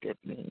best of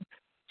me.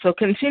 So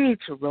continue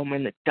to roam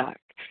in the dark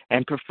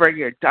and prefer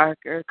your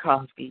darker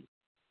coffee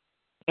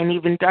and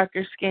even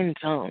darker skin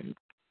tones.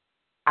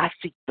 I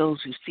seek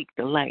those who seek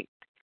the light,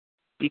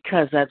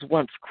 because as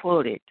once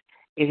quoted,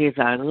 it is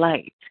our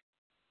light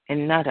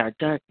and not our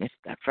darkness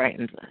that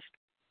frightens us.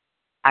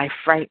 I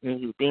frighten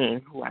you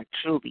being who I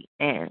truly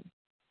am,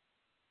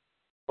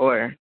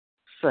 or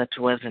such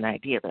was an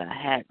idea that I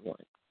had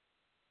once,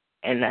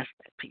 and that's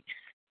that piece.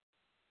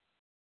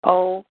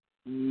 Oh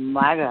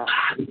my God!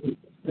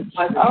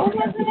 Oh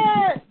my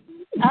God!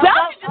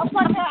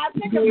 I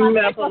think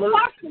my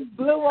box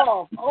blew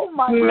off. Oh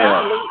my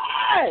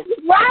God!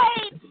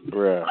 Right!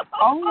 Bruh.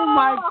 Oh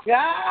my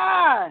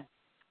God!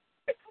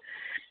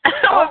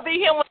 I would be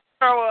here when I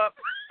throw up.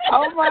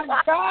 Oh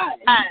my God!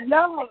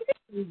 No,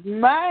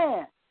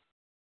 man.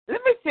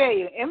 Let me tell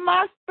you, in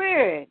my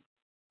spirit,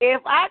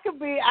 if I could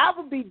be, I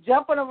would be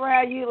jumping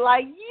around you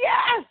like,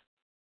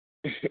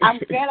 yes. I'm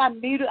glad I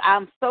muted.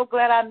 I'm so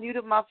glad I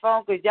muted my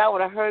phone, because y'all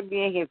would have heard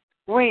me in here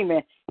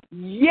screaming,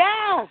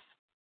 yes.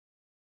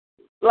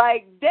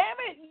 Like, damn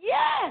it,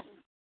 yes.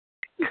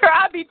 Girl,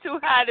 I'd be too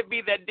high to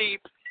be that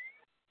deep.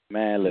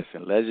 Man,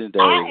 listen,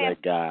 Legendary is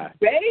that guy.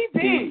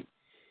 Baby.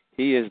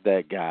 He is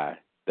that guy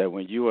that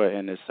when you are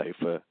in a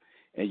cipher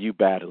and you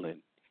battling,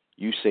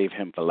 you save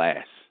him for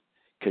last,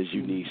 because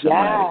you need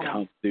somebody to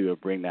come through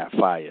and bring that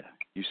fire.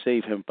 You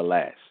save him for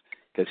last,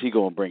 because he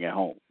going to bring it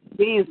home.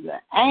 He's the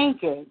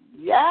anchor.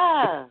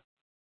 Yeah.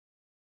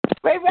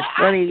 Baby,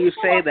 Funny you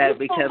say that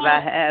because I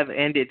have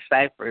ended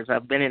ciphers.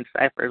 I've been in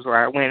ciphers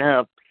where I went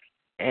up,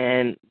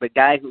 and the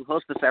guy who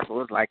hosted the cipher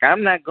was like,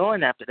 "I'm not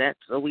going after that,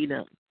 so we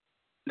done."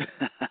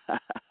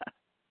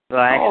 So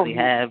I actually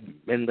have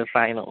in the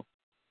final.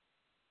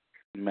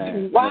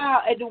 Man.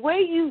 Wow, and the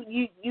way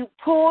you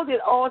pulled it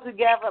all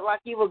together,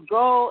 like you would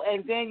go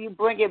and then you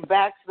bring it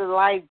back to the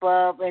light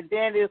bulb, and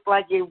then it's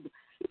like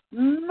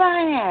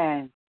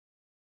man.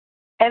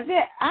 And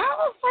then I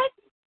was like,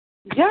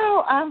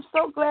 yo, I'm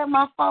so glad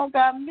my phone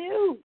got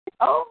mute.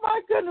 Oh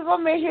my goodness,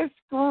 I'm in here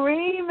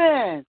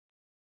screaming.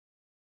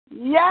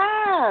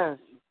 Yes.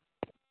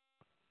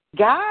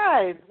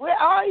 Guys, where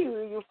are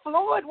you? You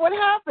floored? What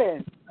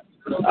happened?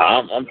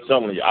 I'm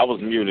telling you, I was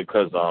muted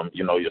because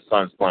your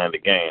son's playing the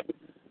game.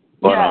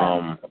 But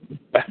I'm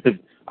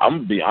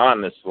gonna be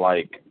honest,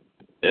 like,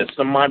 as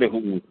somebody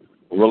who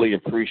really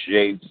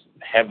appreciates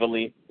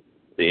heavily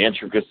the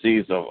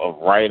intricacies of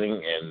writing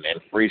and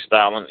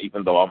freestyling,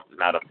 even though I'm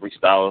not a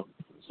freestyler,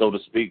 so to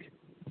speak,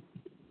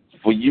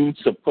 for you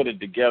to put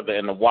it together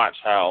and to watch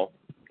how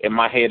in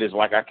my head is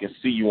like I can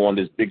see you on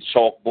this big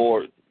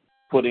chalkboard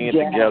putting it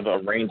together,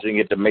 arranging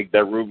it to make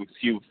that Rubik's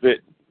Cube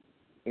fit,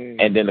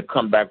 and then to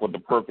come back with the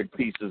perfect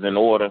pieces in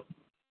order,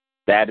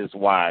 that is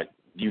why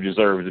you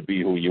deserve to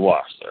be who you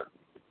are, sir.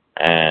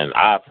 And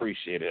I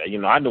appreciate it.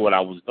 I knew what I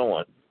was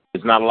doing.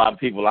 There's not a lot of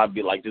people I'd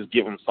be like, just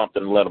give them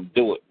something and let them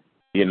do it.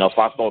 If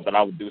I thought that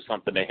I would do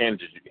something that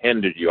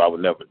hindered you, I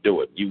would never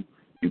do it. You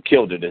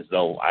killed it as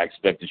though I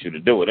expected you to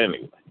do it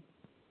anyway.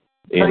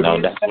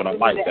 That's what I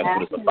like. That's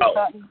what it's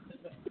about.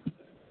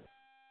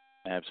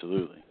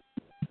 Absolutely.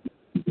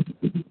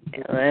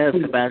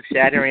 It's about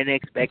shattering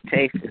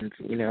expectations.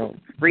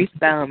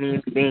 Freestyle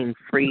means being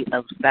free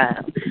of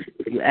style.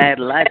 If you add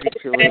logic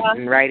to it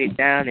and write it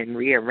down and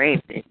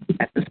rearrange it,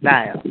 that's the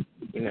style.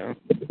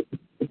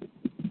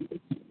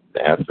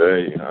 I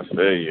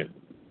feel you.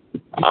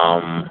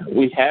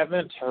 We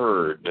haven't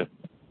heard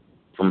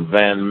from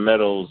Van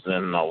Meadows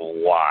in a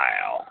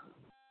while.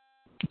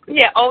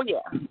 Yeah. Oh yeah.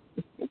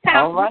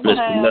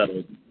 Mr.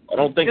 Meadows, I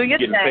don't think you're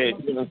getting paid.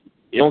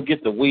 You don't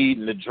get the weed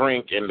and the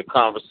drink and the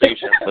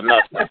conversation for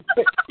nothing.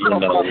 You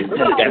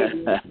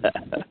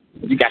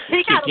got to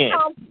kick in.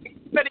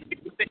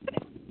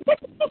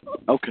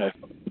 Okay.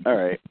 All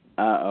right.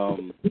 I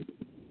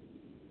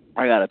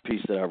got a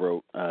piece that I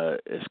wrote.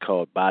 It's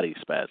called Body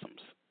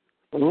Spasms.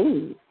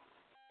 Ooh.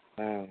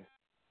 Wow.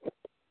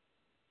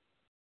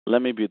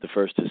 Let me be the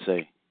first to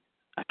say,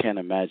 I can't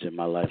imagine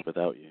my life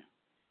without you.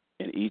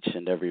 In each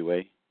and every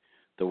way,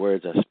 the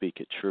words I speak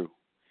are true.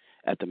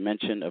 At the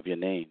mention of your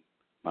name,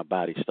 my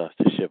body starts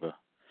to shiver.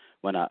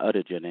 When I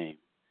uttered your name,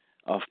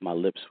 off my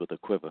lips with a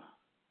quiver,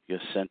 your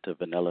scent of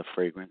vanilla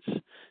fragrance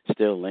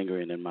still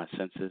lingering in my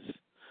senses.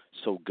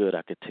 So good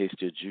I could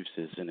taste your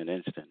juices in an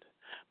instant.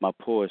 My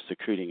pores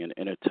secreting an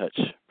inner touch,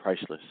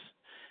 priceless.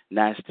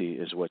 Nasty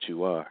is what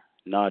you are.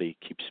 Naughty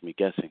keeps me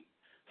guessing.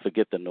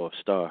 Forget the North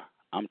Star.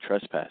 I'm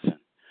trespassing.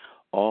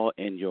 All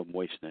in your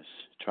moistness,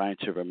 trying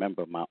to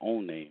remember my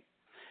own name.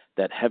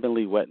 That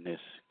heavenly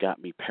wetness got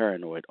me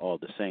paranoid all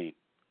the same.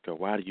 Girl,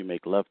 why do you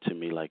make love to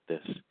me like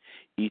this?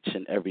 Each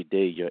and every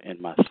day you're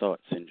in my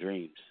thoughts and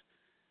dreams.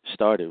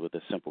 Started with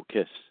a simple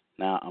kiss.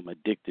 Now I'm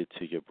addicted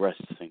to your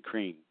breasts and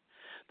cream.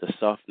 The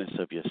softness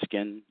of your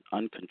skin,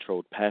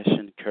 uncontrolled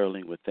passion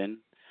curling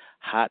within.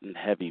 Hot and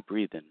heavy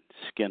breathing,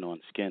 skin on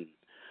skin.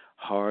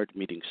 Hard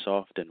meeting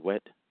soft and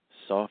wet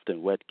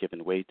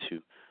giving way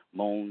to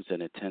moans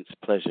and intense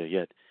pleasure.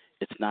 Yet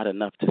it's not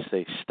enough to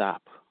say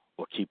stop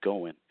or keep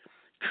going.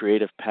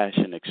 Creative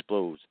passion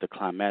explodes, the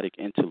climatic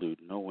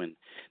interlude, knowing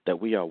that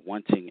we are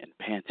wanting and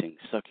panting,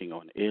 sucking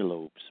on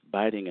earlobes,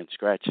 biting and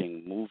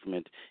scratching,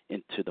 movement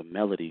into the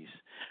melodies,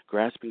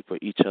 grasping for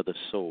each other's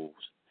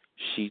souls,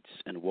 sheets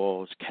and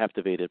walls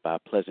captivated by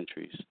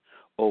pleasantries.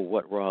 Oh,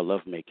 what raw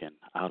lovemaking,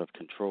 out of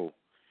control,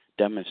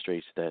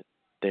 demonstrates that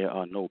there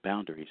are no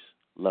boundaries.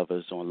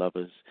 Lovers on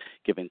lovers,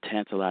 giving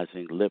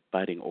tantalizing,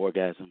 lip-biting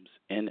orgasms,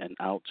 in and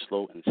out,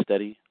 slow and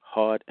steady,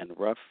 hard and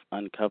rough,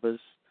 uncovers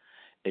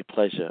a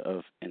pleasure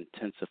of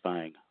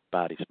intensifying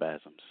body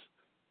spasms.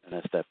 And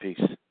that's that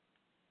piece.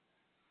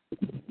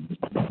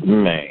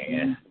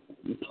 Man.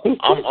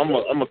 I'm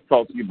gonna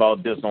talk to you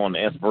about this on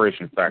the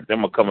inspiration factor.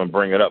 I'm gonna come and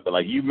bring it up. But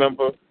like, you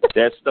remember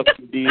that stuff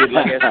you did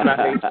last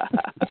night?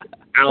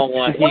 I don't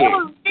want to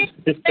hear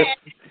it.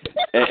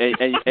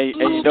 and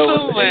you know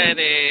what?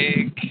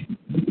 Poetic.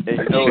 And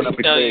you know what I'm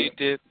saying? You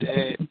did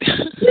that.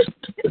 Thank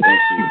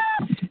you.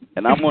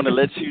 And I'm going to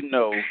let you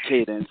know,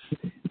 Cadence,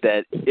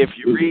 that if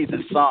you read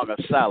the Song of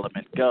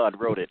Solomon, God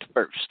wrote it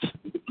first.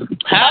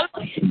 Huh?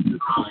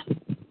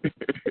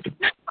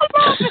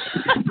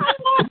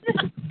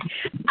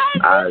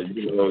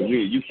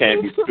 You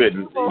can't be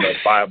spitting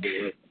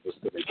Bible,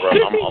 bro.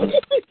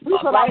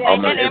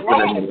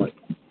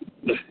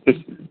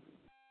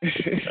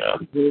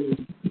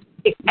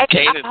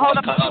 Cadence called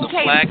a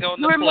flag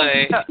on the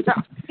play.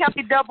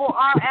 Kelly Double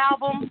R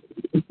album.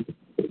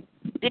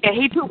 Yeah,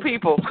 he two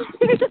people.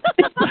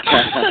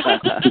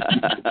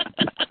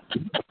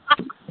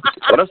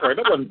 Well, that's right.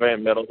 That wasn't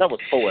Van Meadows. That was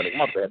Poetic.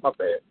 My bad.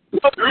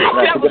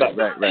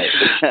 Right.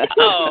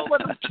 Oh,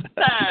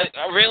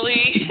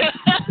 really?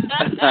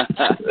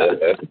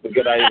 That's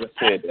good. I even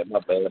said that. My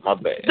bad.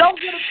 Don't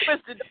get it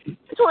twisted.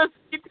 Twist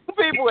two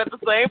people at the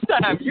same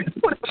time. You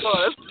put it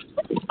on us.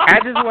 I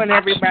just want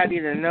everybody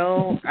to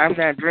know I'm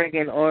not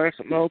drinking or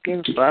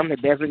smoking, so I'm the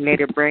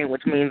designated brain,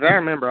 which means I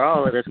remember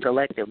all of this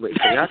collectively.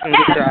 So y'all can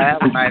get your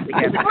alibis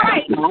together.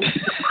 Right.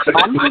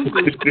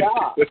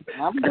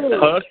 I'm good.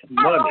 Hush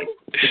money.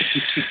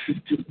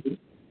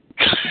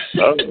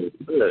 Oh,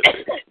 good.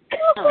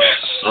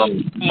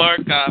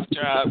 Mark off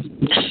drop.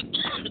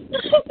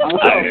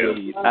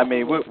 I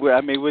mean,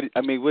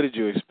 what did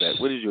you expect?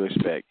 What did you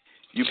expect?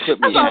 You put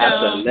me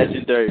after a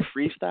legendary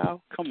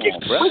freestyle? Come on,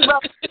 bro.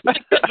 The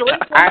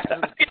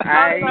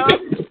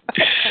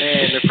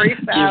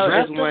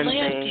freestyle is one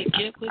thing.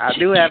 I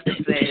do have to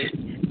say,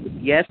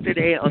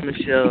 yesterday on the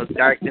show,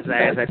 Dark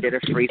Desires, I did a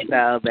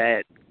freestyle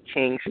that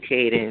King's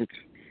Cadence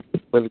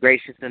was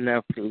gracious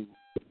enough to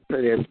put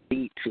a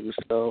beat to.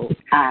 So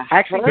I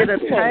actually did a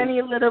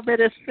tiny little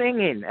bit of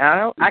singing.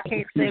 I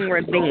can't sing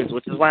rhythms,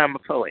 which is why I'm a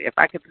poet. If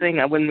I could sing,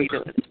 I wouldn't be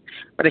doing it.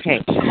 But I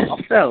can't.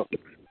 So,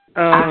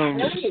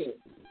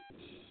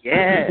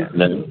 yeah.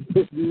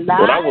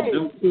 What I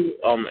will do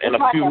in a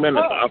few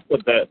minutes, I'll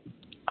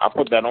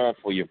put that on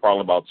for you.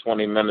 Probably about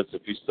 20 minutes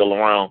if you're still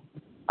around.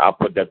 I'll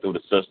put that through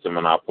the system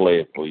and I'll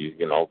play it for you.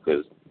 You know,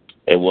 because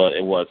it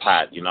was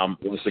hot. You know, I'm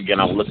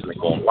listening,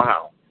 going,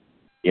 wow.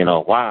 You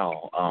know,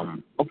 wow.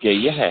 Okay,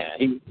 yeah,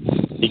 he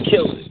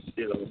killed it.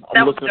 You know,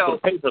 I'm listening to the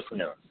paper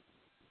sound.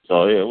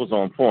 So yeah, it was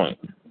on point.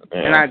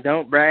 Yeah. And I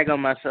don't brag on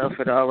myself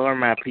at all or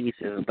my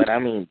pieces, but I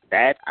mean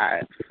that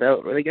I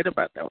felt really good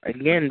about that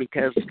again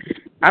because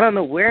I don't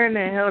know where in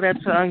the hell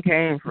that song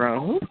came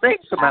from. Who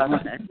thinks about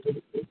that?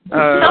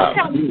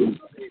 Dropped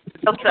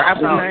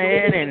in my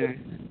head and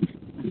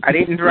I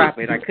didn't drop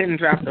it. I couldn't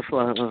drop the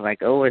flow. I was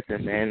like, oh,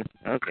 listen, man.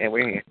 Okay,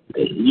 we're here.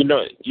 You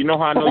know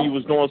how I know you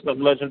was doing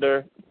something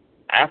legendary?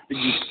 After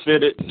you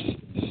spit it,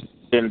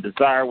 then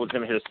Desire was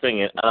in here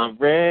singing, I'm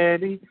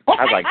ready.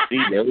 I was like, see,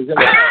 there we go.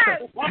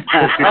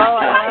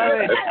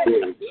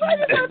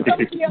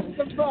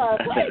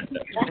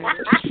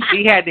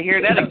 He had to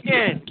hear that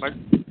again.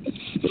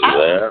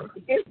 Yeah.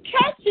 It's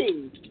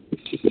catchy.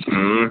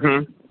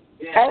 Mm-hmm.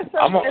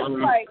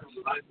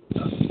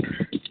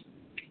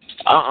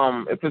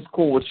 If it's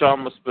cool with y'all,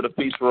 I'm going to spit a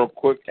piece real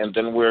quick, and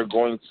then we're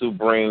going to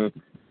bring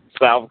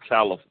Southern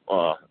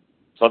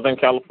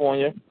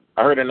California.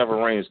 I heard it never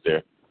rains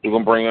there. We're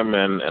going to bring them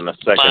in a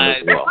second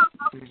as well.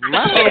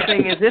 My whole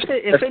thing is,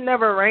 if it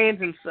never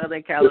rains in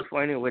Southern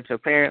California, which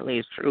apparently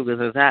is true because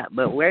it's hot,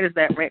 but where does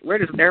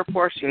their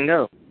portion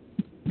go?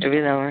 If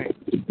it don't rain?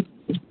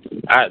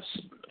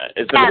 It's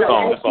in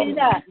the song.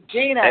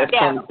 Gina.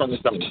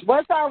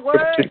 What's our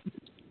word?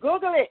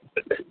 Google it.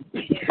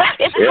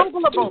 It's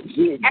Googleable.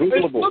 It's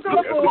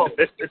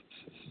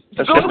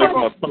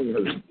Googleable.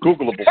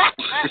 Googleable.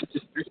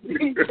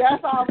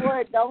 That's our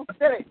word. Don't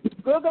spit it.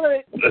 Google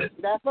it.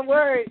 That's the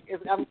word.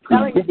 I'm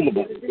telling you, it's in the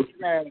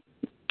dictionary.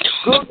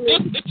 Google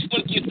it. Which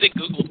one do you think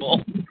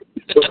Googleable?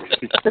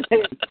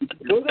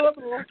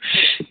 Googleable.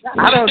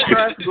 I don't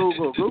trust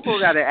Google. Google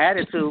got an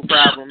attitude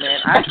problem, man.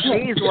 I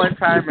sneezed one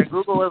time and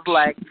Google was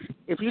like,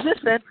 if you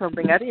just said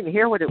something, I didn't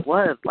hear what it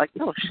was. Like,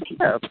 no,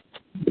 shut up.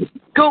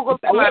 Google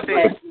my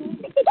bed.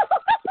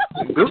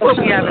 Google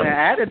be having an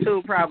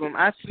attitude problem.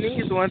 I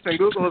sneezed once and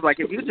Google was like,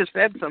 if you just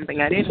said something,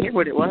 I didn't hear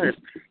what it was.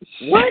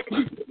 What?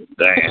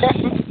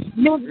 Damn.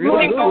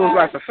 Google was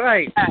about to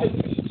fight.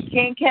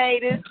 King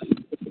Cadence.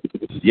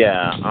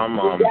 Yeah,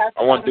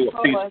 I want to do a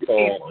piece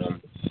called.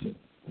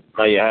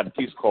 I had a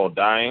piece called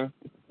 "Dying."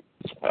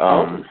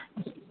 I'm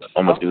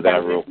gonna do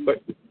that real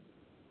quick.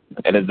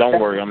 And then don't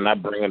worry, I'm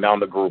not bringing down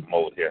the group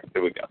mode here.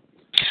 Here we go.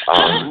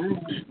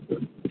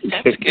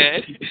 That's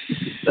good.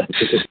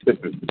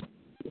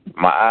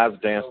 My eyes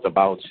danced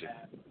about you.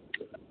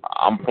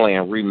 I'm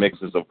playing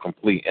remixes of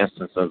complete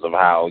instances of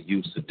how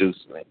you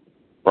seduced me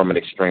from an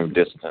extreme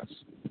distance.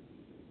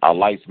 Our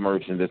lights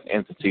merge in this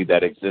entity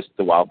that exists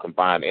through our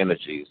combined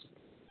energies.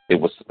 It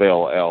was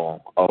spell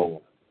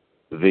LOVE,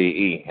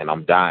 and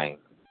I'm dying.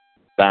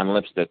 Dying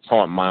lips that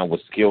taunt mine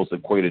with skills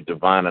equated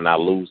divine, and I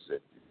lose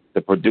it.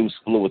 To produce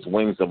fluids,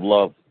 wings of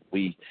love,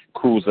 we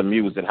cruise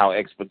amused at how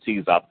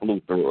expertise I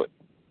flew through it.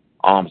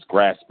 Arms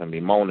grasping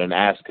me, moaning,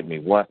 asking me,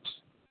 what?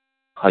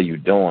 How you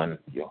doing?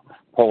 Your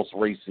pulse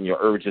racing, your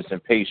urges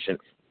impatient,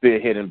 fear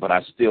hidden, but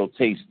I still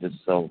taste it,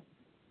 so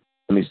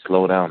let me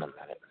slow down a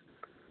minute.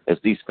 As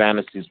these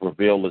fantasies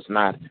reveal, it's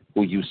not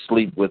who you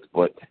sleep with,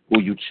 but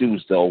who you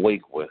choose to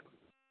awake with.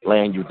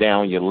 Laying you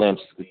down, your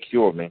limbs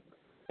secure me,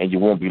 and you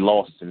won't be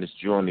lost in this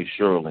journey,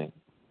 surely.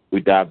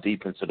 We dive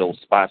deep into those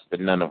spots that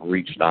none have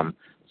reached. I'm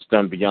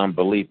stunned beyond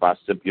belief. I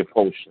sip your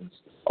potions.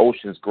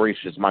 Oceans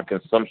gracious, my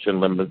consumption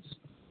limits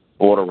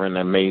bordering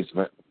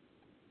amazement.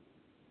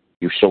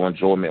 You show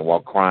enjoyment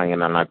while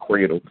crying, and I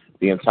cradle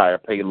the entire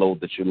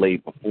payload that you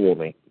laid before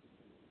me.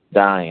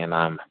 Dying,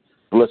 I'm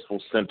blissful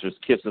centers,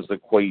 kisses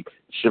equate,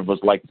 shivers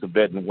like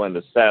Tibetan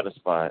winter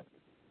satisfied.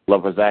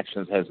 Lover's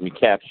actions has me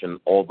captioned,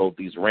 although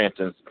these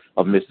rantings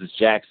of Mrs.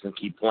 Jackson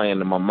keep playing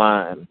in my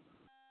mind.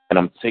 And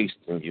I'm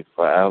tasting you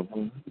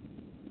forever,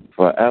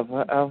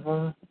 forever,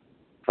 ever,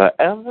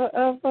 forever,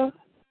 ever.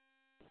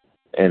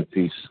 And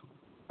peace.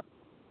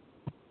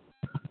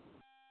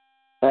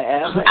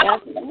 Forever,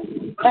 ever.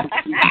 I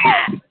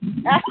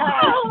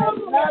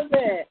love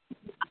it.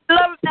 I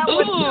love that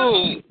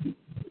one.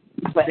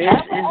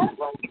 Forever,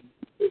 ever.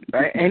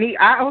 Right, and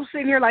I was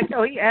sitting here like,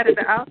 yo, he added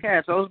the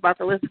Outcast. I was about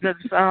to listen to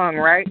the song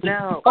right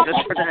now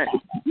just for that.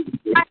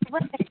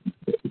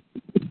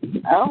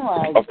 Oh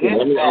my Okay,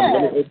 let me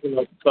open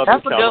up Southern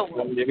That's a good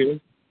California here.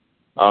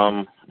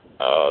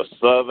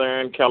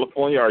 Southern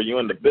California, are you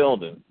in the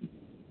building?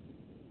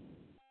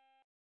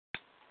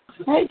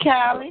 Hey,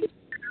 Callie.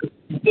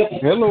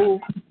 Hello.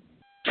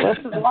 What's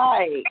it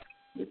like?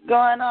 What's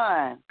going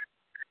on?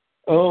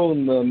 Oh,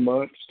 not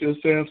much.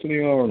 Just Anthony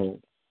Arnold.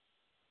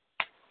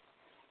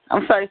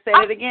 I'm sorry, say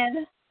it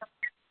again.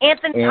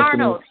 Anthony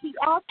Arnold. He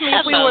asked me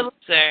if we Hello, were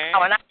sir.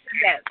 and I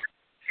said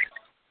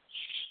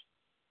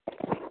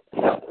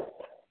yes.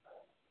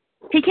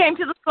 He came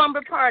to the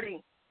slumber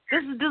party.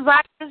 This is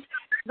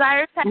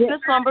Desires having a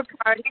slumber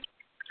party,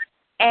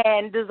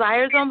 and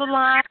Desires on the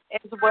line,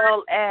 as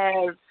well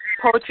as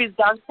Poetry's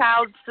Dark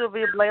Child,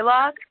 Sylvia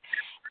Blaylock,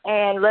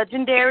 and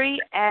Legendary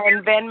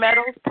and Van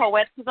Meadows,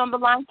 Poets is on the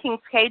line,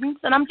 King's Cadence,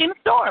 and I'm Gina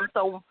Storm.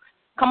 So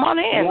come on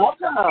in.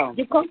 Welcome.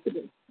 Get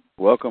comfortable.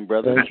 Welcome,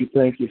 brother. Thank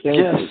you.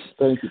 Yes.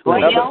 Thank you.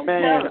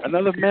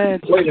 Another man.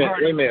 Wait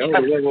a minute.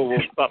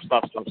 Wait.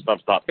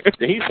 Stop.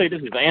 Did he say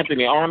this is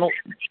Anthony Arnold?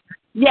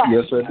 Yes.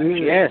 Yes, I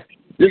did. Yes.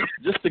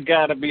 Just the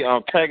guy to be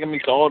tagging me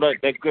to all that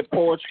good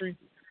poetry.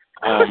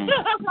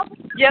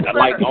 Yes, sir.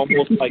 Like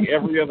almost like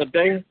every other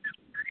day.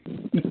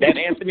 That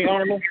Anthony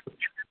Arnold?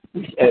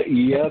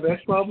 Yeah,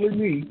 that's probably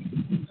me.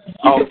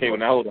 Okay, well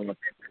now hold on.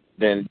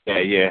 Then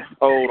yeah.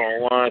 Hold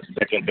on 1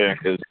 second there,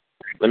 because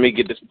let me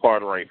get this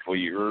part right for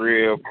you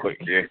real quick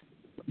here.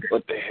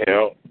 What the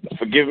hell?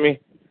 Forgive me.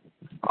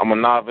 I'm a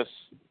novice.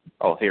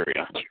 Oh, here we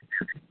go.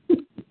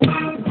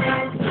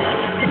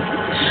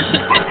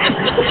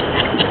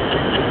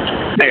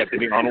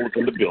 Anthony Arnold is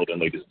in the building,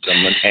 ladies and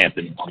gentlemen.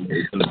 Anthony Arnold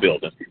is in the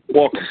building.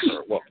 Welcome,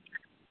 sir. Welcome.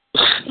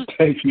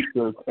 Thank you,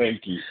 sir.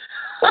 Thank you.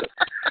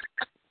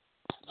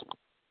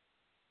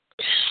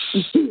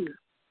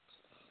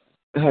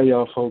 How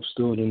y'all folks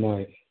doing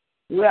tonight?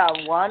 We are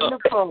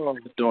wonderful.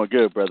 Doing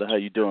good, brother. How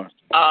you doing?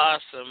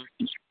 Awesome.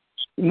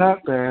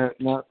 Not bad.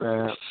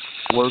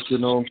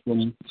 Working on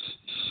some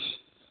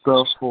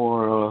stuff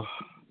for a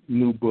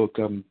new book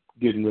I'm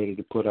getting ready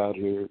to put out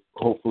here,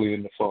 hopefully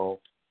in the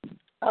fall.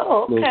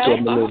 Oh, okay.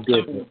 Something a little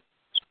different.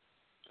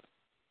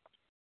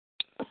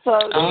 So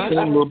a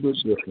little bit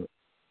different.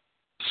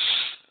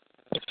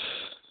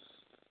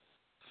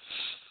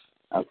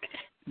 Okay.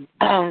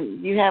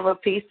 You have a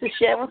piece to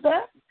share with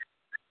us?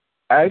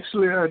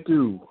 Actually, I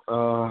do.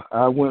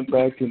 I went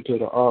back into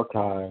the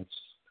archives.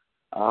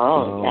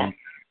 Oh, okay.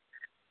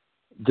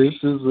 This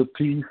is a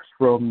piece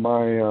from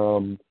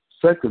my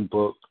second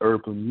book,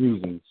 Urban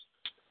Musings.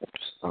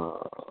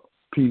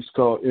 Piece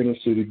called Inner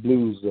City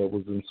Blues that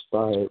was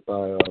inspired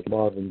by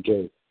Marvin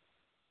Gaye.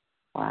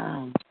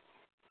 Wow.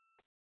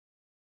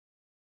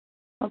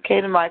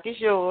 Okay, the mic is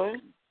yours.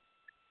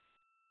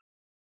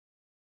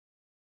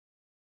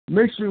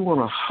 Makes me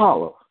want to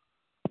holler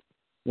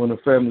when a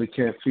family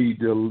can't feed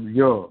their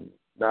young,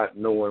 not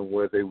knowing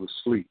where they will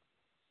sleep.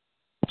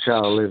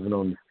 Child living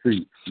on the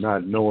street,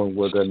 not knowing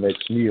where their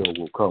next meal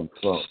will come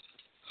from.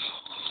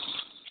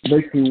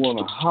 Makes me want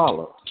to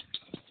holler.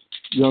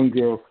 Young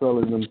girls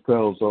selling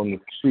themselves on the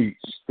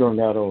streets, strung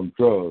out on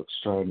drugs,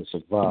 trying to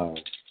survive.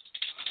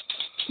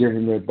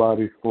 Giving their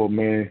bodies for a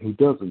man who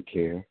doesn't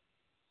care.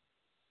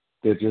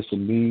 They're just a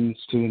means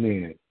to an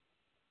end.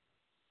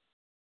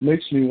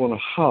 Makes me want to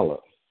holler.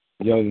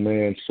 Young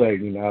man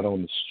sagging out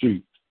on the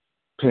street,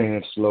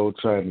 pants low,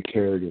 trying to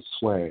carry his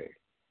swag.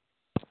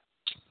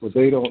 But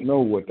they don't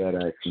know what that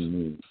action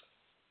means.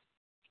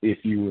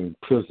 If you were in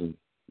prison,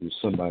 you're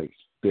somebody's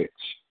bitch.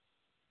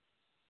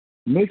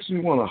 Makes me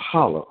want to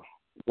holler,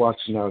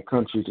 watching our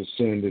country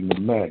descend into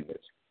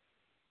madness,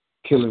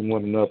 killing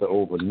one another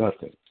over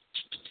nothing.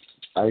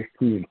 Ice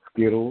tea and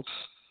Skittles,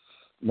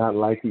 not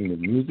liking the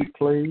music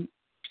played.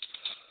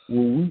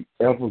 Will we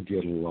ever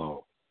get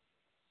along?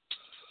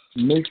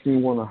 Makes me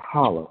want to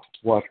holler,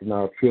 watching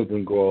our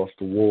children go off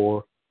to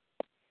war,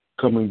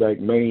 coming back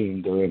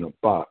maimed or in a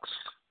box.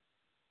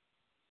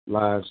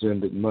 Lives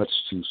ended much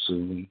too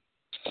soon.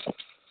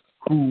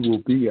 Who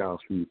will be our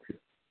future?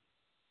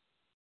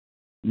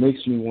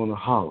 Makes me want to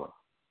holler,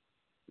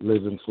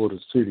 living for the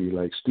city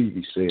like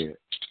Stevie said.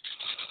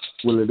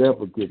 Will it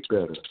ever get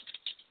better?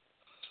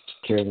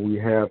 Can we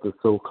have the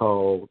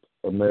so-called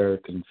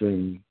American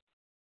dream?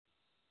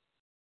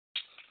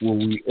 Will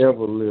we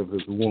ever live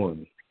as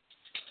one?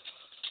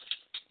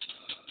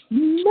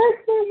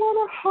 Makes me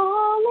want to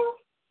holler,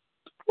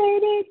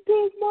 baby,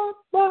 do my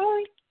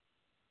mind.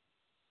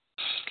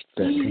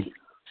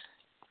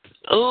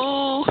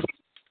 Ooh.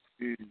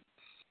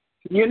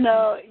 You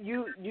know,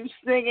 you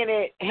singing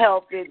it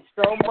helped it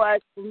so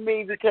much for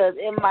me because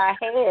in my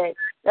head,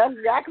 that's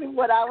exactly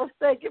what I was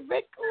thinking.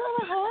 Big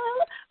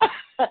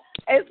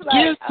It's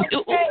like,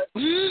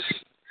 okay.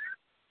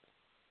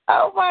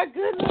 Oh my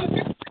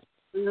goodness,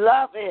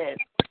 love it.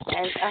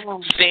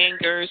 And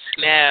Finger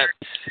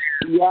snapped.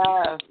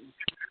 Yeah.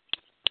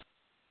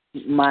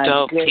 My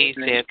dope goodness. piece,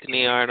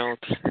 Anthony Arnold.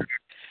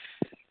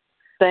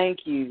 Thank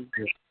you.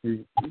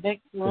 That's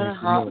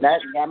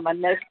my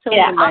next tune.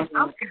 Yeah, I'm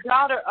the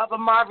daughter of a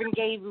Marvin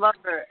Gaye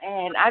lover,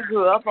 and I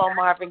grew up on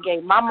Marvin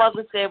Gaye. My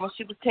mother said when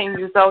she was 10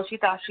 years old, she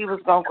thought she was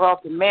going to grow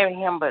up and marry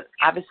him, but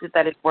obviously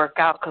that didn't work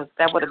out because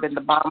that would have been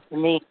the bomb for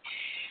me.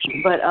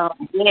 But,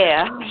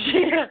 yeah,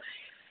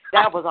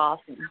 that was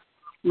awesome.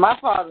 My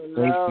father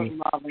loved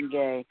Marvin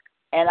Gaye.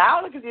 And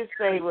all I could just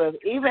say was,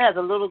 even as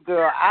a little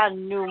girl, I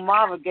knew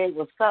Marvin Gaye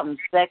was something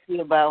sexy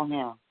about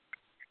him.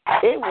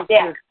 It was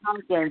just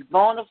something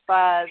bona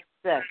fide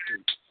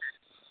sexy.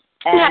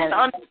 You have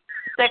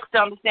to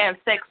understand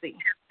sexy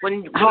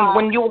when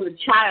you were a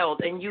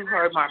child and you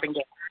heard Marvin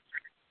Gaye.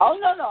 Oh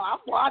no, I'm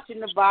watching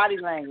the body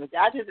language.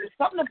 It's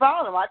something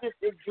about him.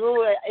 It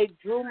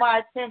drew my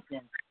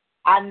attention.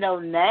 I know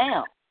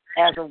now,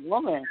 as a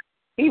woman,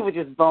 he was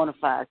just bona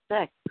fide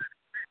sexy.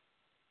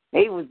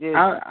 He was just.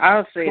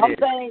 I'll say this.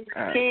 Something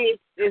kids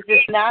is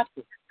just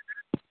natural.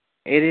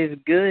 It is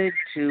good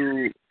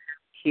to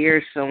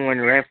hear someone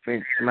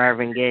reference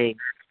Marvin Gaye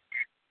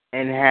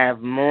and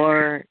have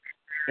more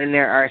in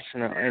their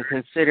arsenal and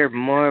consider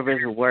more of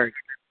his work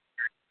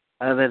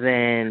other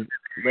than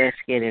Let's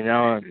Get It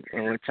On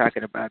when we're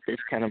talking about this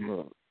kind of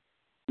move.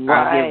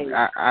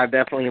 Right. I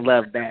definitely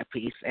love that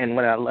piece, and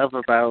what I love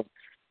about,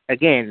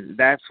 again,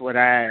 that's what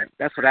I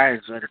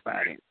enjoyed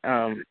about it.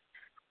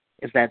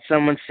 Is that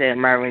someone said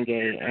Marvin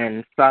Gaye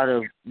and thought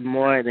of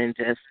more than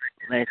just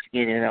Let's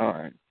Get It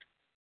On.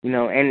 You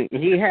know, and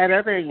he had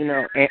other,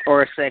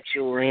 or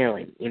sexual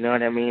healing, you know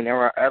what I mean? There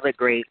were other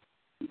great,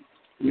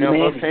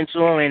 both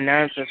sensual and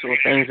non-sensual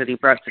things that he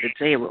brought to the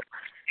table.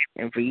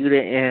 And for you to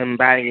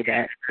embody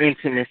that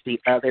intimacy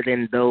other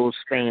than those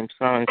same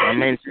songs I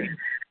mentioned,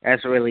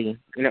 that's really,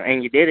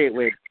 and you did it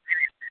with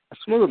a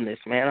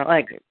smoothness, man. I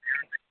like it.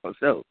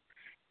 So,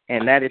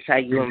 and that is how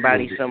you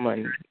embody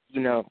someone,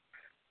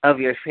 of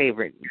your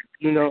favorite.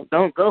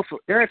 Don't go for,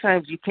 there are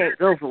times you can't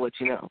go for what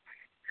you know.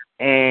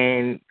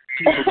 And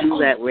people do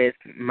that with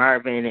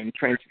Marvin and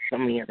Prince and so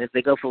many others.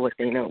 They go for what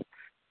they know.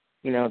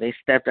 They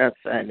stepped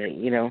outside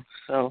it,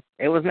 So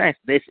it was nice.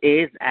 This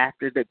is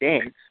After the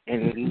Dance,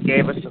 and you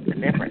gave us something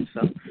different.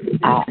 So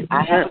I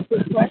have a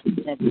quick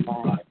question,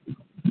 everybody.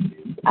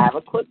 I have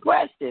a quick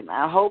question.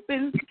 I'm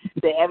hoping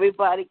that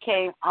everybody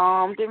came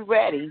armed and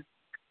ready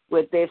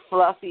with their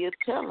fluffiest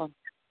pillow,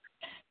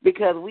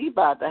 because we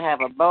about to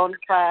have a bona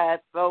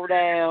fide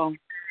throwdown.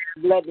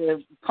 Let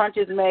the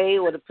punches made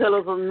or the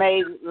pillows are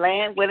made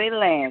land where they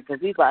land,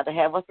 because we about to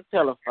have us a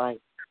pillow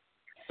fight.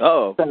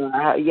 Oh. So,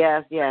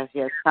 yes.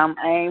 I'm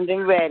aimed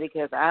and ready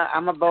because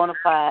I'm a bona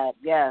fide,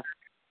 yes.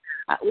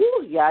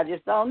 Y'all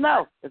just don't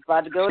know. It's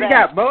about to go down. We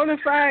got bona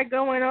fide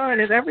going on.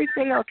 Is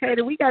everything okay?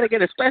 We got to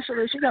get a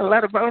specialist. You got a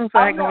lot of bona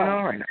fide going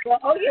on right now.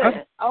 Well, yeah.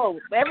 Okay.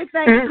 Oh,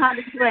 everything is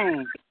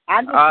 $100,000.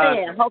 I'm just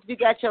saying, I hope you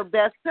got your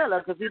best pillow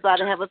because we about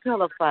to have a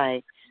pillow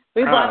fight.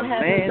 We about to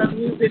have some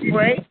music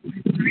break.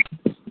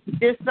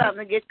 Just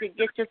something to get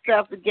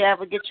yourself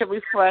together, get your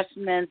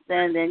refreshments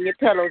and your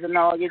pillows and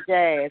all your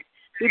jazz.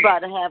 We about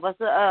to have us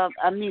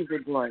a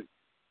music break.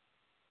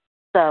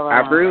 So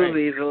I bruise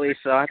easily,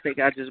 so I think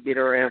I'll just beat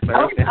around for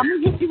okay. I'm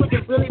gonna hit you with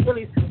a really,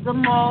 really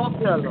small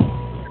pillow.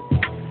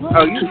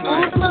 Oh, you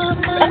fine.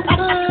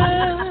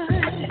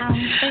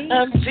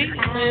 I'm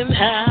feeling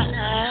high.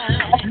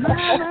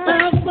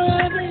 My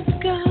body's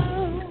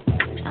gone.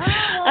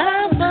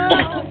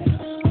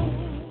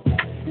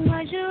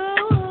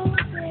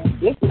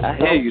 I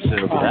hear you,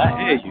 Sylvia. I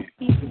hear you.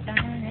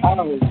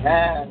 Oh,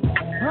 God.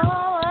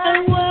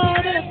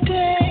 What a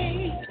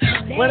day.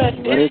 What a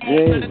day.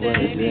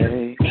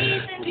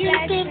 You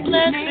can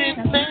blessed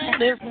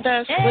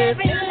manifest with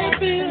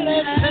every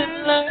lesson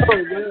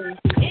learned.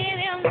 Give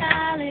him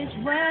knowledge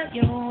what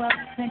you're up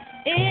and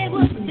it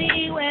would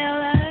be well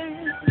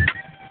earned.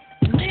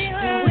 We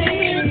were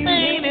you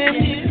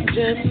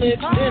just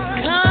mixed in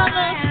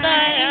colors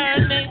by our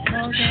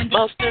name.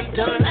 Most of the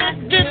time I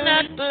did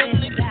not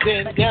believe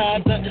in God,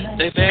 but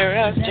they bear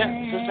us just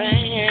the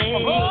same.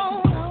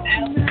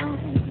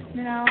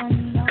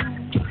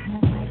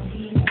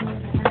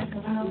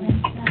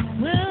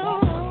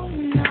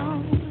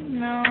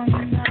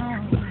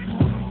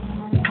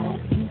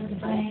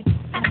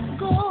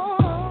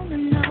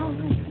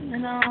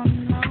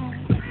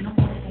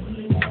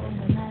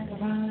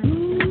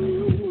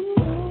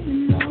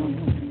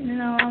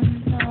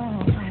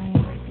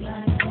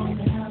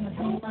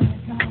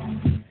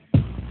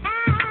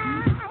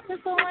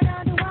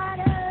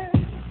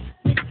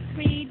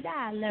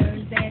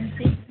 And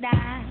 $6.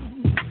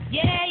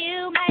 Yeah,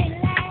 you may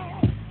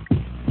laugh,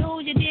 so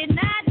you did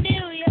not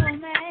do your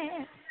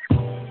math.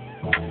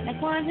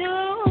 Like 1,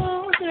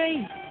 2,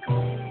 3.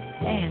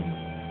 Damn,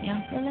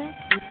 young fella.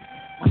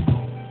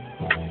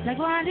 like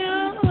one do.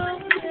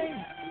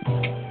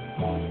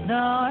 The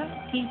world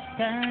keeps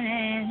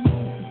turning.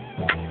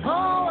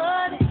 Oh,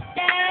 what a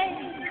day,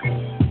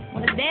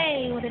 what a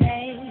day, what a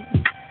day.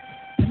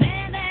 The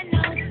man that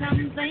knows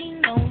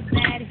something knows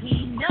that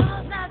he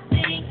knows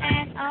nothing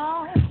at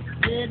all.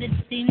 Could it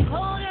seem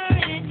colder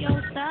in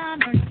your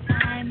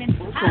summertime and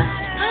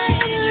hotter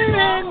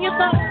in your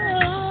fall?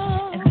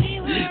 And we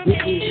were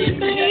made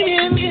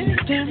in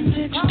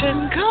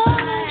distant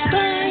colors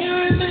by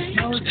your name.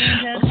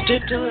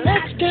 Stood to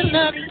left and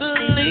not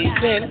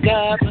believe in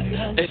God, but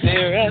they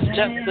fear us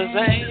just the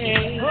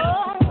same. Oh,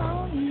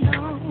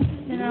 no,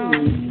 no,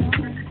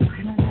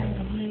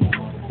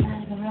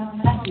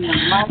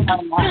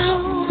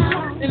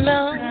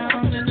 no.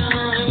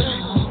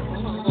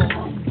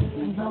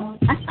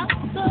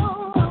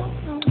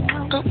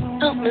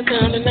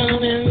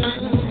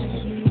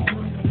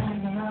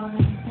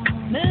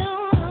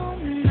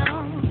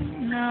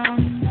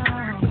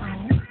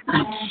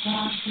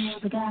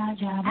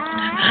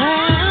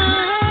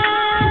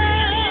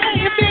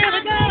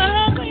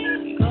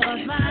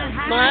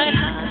 My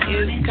heart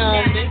is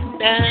coming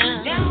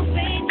down.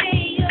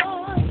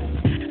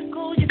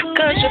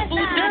 Cause your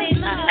food does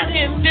not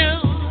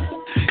endure.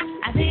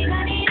 I think I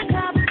need a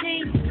cup of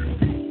tea.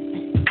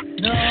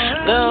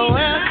 The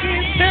world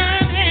keeps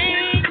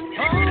turning.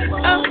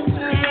 Oh,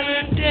 what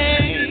a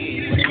day.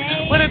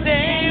 What a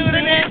day, what a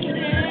day.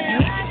 You're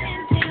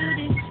into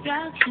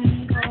destruction,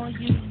 cause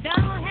you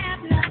don't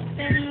have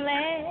nothing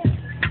left.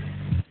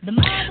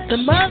 The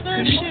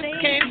mothership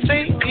can't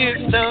save you,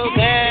 so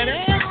bad as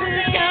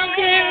it's gonna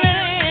get left.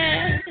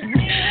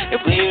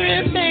 If we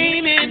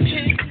remain in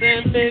peace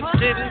and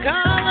lifted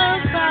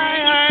colors by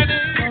our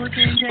name,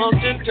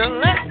 most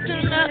intellect do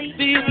not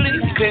believe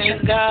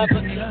in God,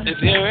 but they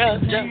fear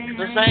us just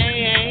the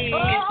same.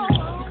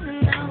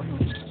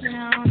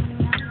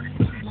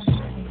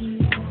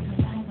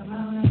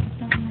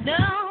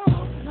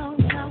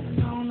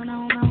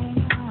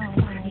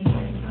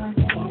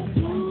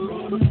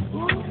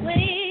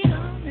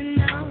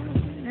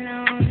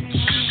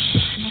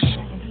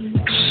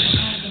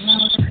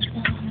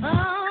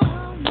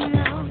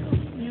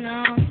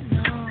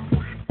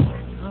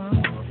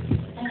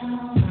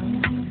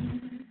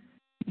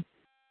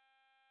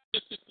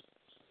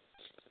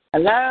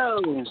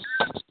 Hello.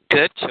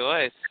 Good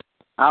choice.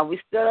 Are we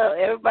still up?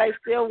 Everybody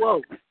still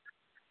woke?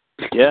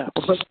 Yeah.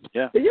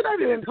 Yeah. You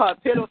don't even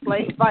pop pillow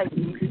fight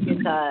when you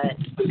get tired.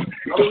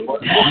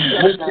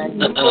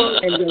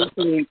 And then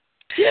sleep.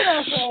 You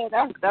know what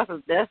I'm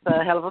saying? That's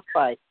a hell of a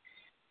fight.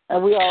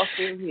 And we all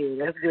still here.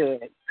 That's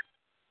good.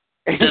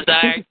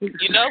 Desire,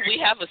 you know, we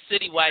have a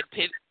citywide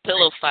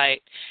pillow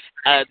fight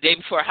day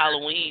before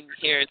Halloween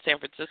here in San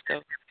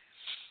Francisco.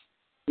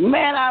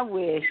 Man, I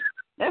wish.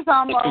 That's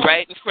almost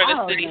right in front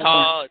of City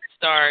Hall. It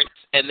starts,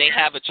 and they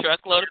have a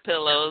truckload of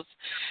pillows.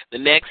 The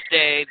next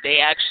day, they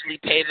actually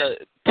pay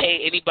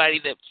anybody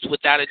that's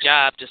without a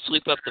job to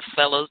sweep up the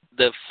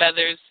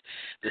feathers,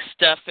 the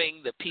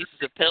stuffing, the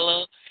pieces of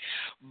pillow.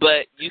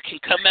 But you can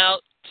come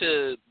out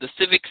to the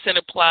Civic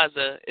Center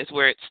Plaza is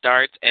where it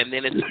starts, and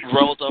then it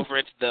rolls over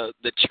into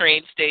the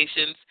train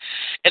stations,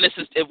 and it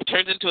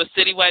turns into a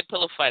citywide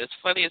pillow fight. It's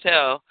funny as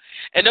hell,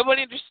 and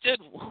nobody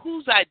understood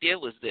whose idea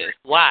was this.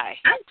 Why?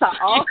 That's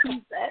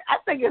awesome. I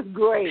think it's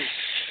great.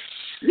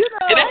 You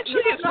know, it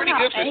actually is pretty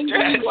good for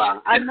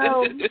stress. I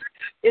know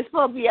it's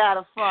supposed to be out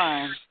of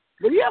fun,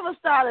 but you ever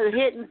started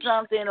hitting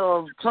something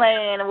or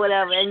playing or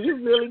whatever, and you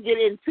really get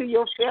into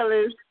your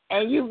feelings,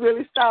 and you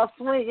really start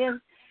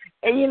swinging?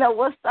 And you know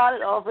what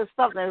started off as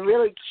something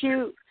really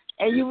cute,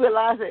 and you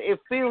realize that it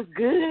feels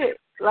good.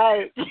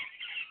 Like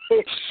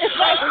it's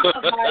like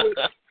somebody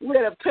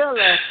with a pillow.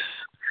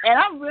 And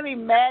I'm really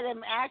mad at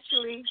him.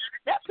 Actually,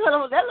 that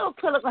little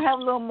pillow can have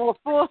a little more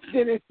force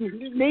than it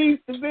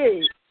needs to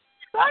be.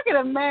 So I can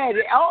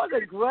imagine all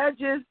the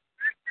grudges,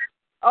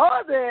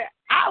 all the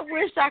I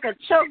wish I could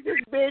choke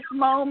this bitch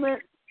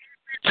moment.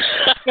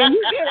 And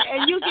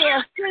you get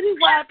a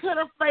citywide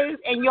pillow face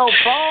and your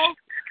boss.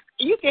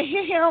 You can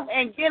hit him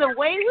and get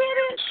away with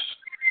it?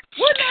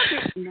 Wouldn't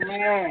that be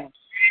mad?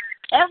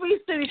 Every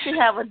city should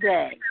have a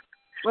day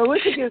where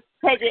we could just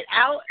take it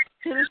out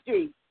to the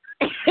street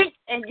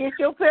and get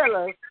your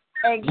pillows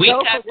and we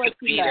go got for what to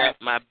you beat like.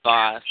 up my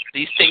boss.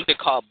 These things are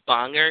called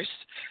bongers.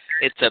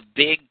 It's a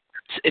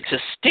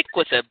stick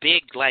with a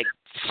big like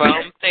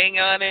foam thing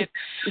on it.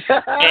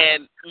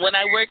 And when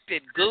I worked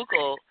at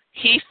Google,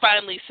 he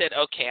finally said,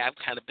 okay, I've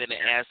kind of been an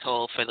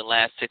asshole for the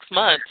last 6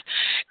 months.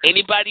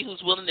 Anybody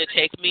who's willing to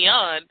take me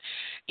on,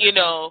 you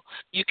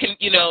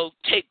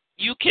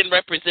can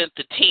represent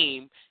the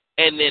team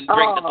and then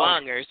bring the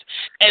bongers.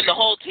 And the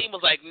whole team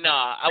was like,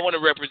 nah, I want to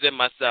represent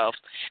myself.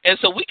 And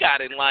so we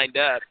got it lined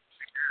up.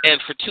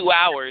 And for 2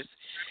 hours,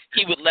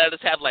 he would let us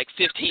have like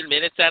 15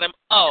 minutes at him.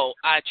 Oh,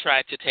 I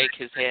tried to take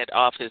his head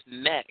off his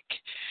neck.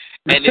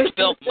 And it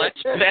felt much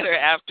better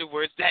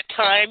afterwards. That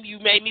time you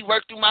made me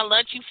work through my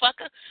lunch, you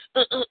fucker.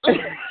 That's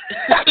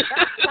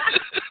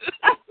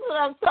what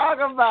I'm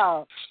talking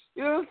about.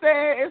 You know what I'm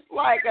saying? It's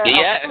like a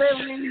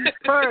friendly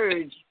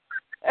purge.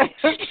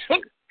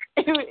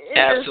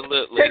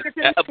 Absolutely.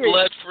 A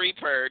blood-free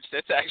purge.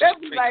 That's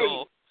actually pretty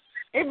cool.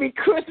 It'd be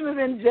Christmas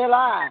in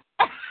July.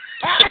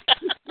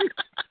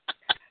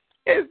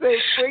 It's a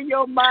free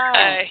your mind.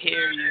 I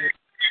hear you.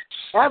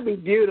 That'd be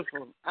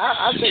beautiful.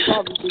 I think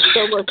that would be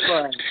so much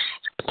fun.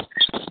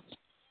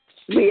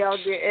 We out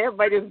there,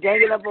 everybody just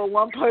ganging up on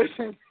one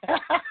person.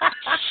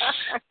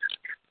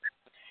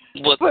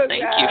 Well,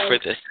 thank you for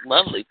this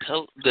lovely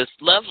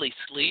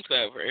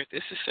sleepover.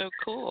 This is so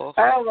cool.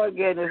 Oh my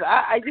goodness!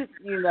 I just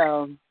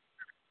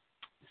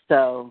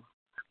So,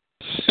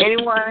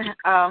 anyone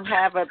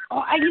have a?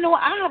 Oh, you know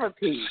what? I have a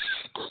piece.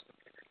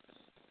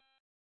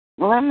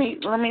 Let me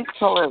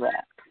pull it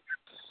up.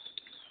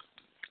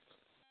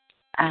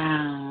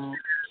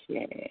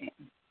 Okay.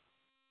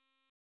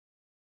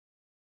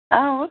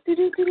 Oh,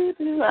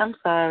 I'm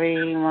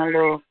sorry, my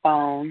little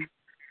phone.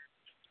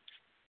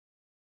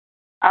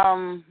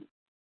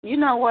 You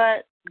know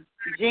what,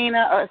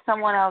 Gina or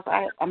someone else?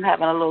 I'm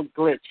having a little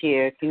glitch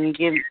here. Can you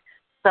give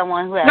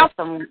someone who has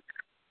some?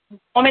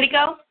 Want me to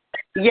go?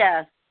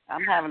 Yes,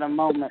 I'm having a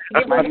moment.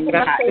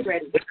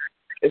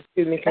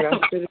 Excuse me, can I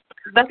sit?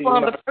 That's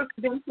one of the first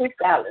things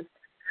Alice.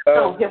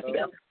 So here we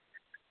go.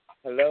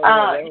 Hello.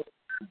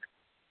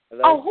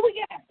 Oh, who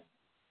we got?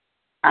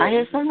 I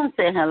hear someone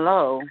saying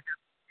hello.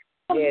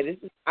 Yeah, this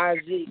is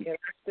IG. Can I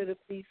sit a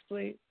piece,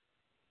 please?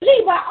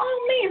 Lee, by all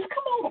means,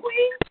 come on,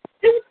 please.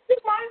 Do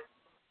mine.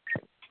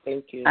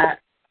 Thank you.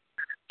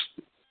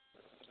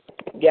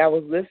 Yeah, I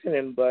was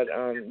listening, but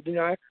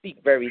I speak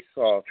very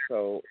soft,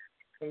 so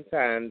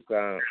sometimes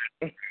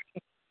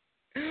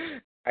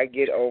I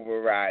get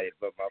overridden,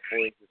 but my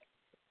voice is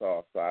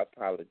soft, so I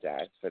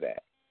apologize for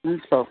that.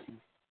 I'm sorry.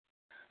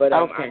 But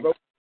okay.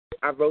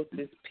 I wrote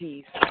this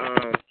piece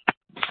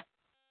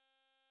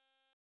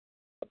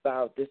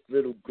about this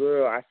little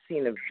girl. I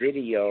seen a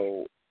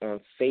video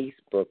on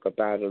Facebook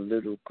about a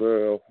little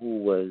girl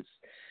who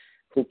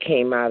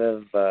came out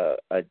of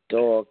a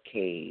dog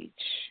cage,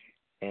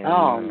 and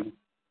a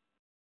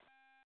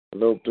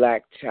little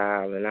black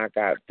child, and I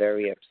got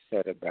very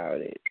upset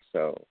about it.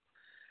 So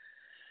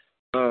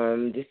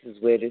this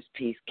is where this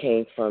piece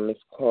came from. It's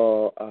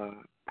called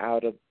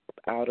Out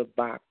of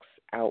Box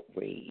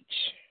Outrage.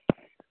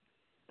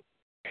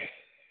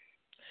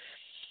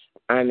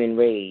 I'm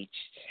enraged.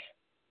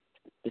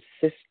 The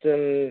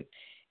system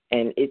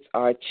and it's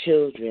our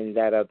children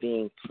that are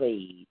being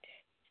caged.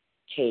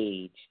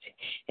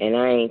 And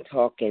I ain't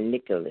talking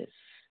Nicholas.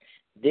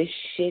 This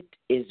shit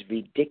is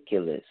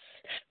ridiculous.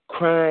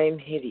 Crime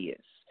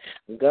hideous.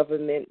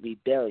 Government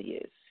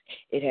rebellious.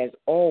 It has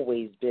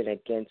always been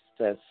against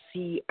us.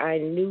 See, I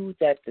knew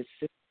that the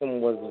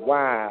system was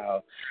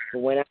wild. But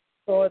when I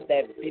saw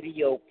that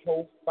video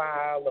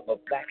profile of a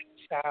black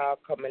child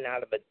coming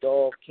out of a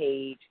dog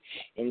cage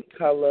in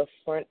color,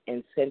 front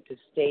and center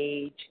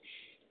stage,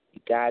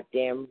 you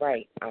goddamn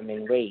right, I'm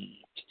enraged.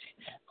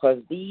 Because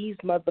these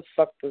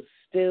motherfuckers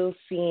still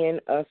seeing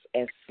us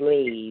as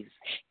slaves,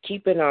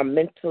 keeping our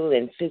mental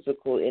and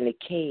physical in a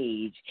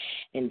cage,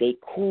 and they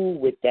cool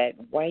with that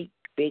white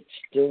bitch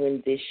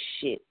doing this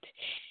shit.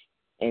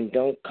 And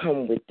don't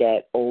come with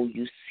that, oh,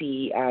 you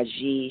see,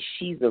 Aji,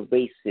 she's a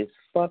racist.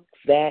 Fuck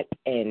that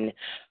and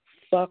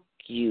fuck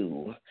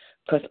you.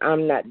 Because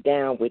I'm not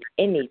down with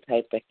any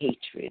type of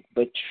hatred.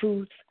 But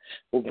truth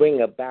will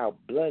bring about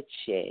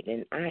bloodshed,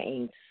 and I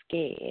ain't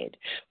scared.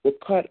 We'll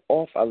cut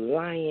off a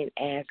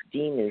lion-ass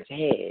demon's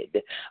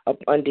head. Up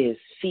under his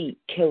feet,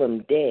 kill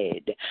him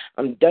dead.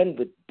 I'm done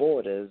with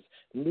borders,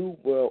 new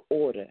world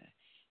order.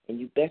 And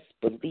you best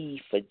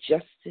believe for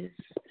justice,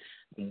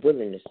 I'm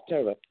willing to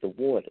stir up the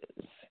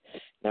waters.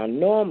 Now,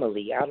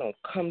 normally, I don't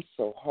come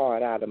so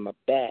hard out of my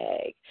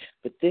bag,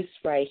 but this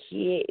right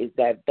here is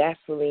that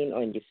Vaseline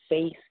on your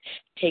face.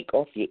 Take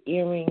off your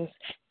earrings,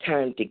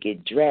 time to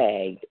get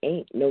dragged.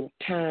 Ain't no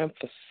time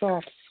for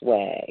soft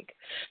swag,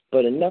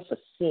 but enough of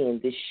seeing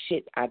this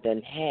shit I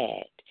done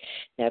had.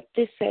 Now, if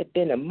this had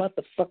been a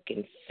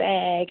motherfucking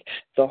fag,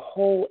 the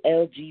whole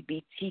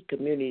LGBT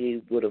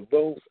community would have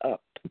rose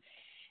up.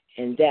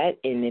 And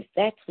if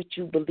that's what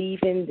you believe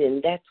in, then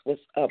that's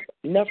what's up.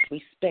 Enough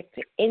respect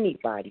to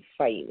anybody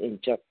fighting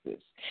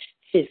injustice.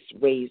 Fists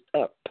raised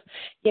up.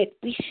 Yet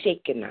we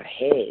shaking our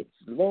heads.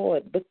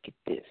 Lord, look at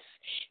this.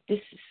 This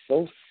is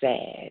so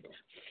sad.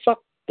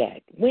 Fuck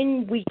that.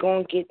 When we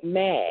gonna get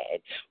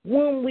mad?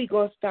 When we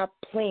gonna stop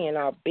placing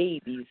our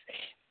babies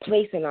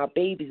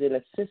in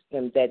a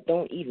system that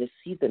don't even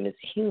see them as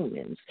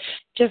humans,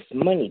 just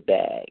money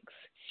bags?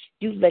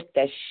 You let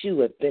that shoe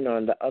have been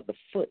on the other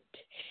foot.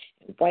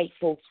 White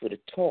folks would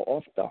have tore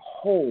off the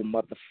whole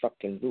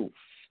motherfucking roof.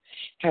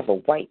 Have a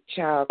white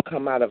child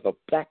come out of a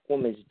black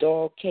woman's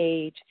dog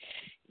cage?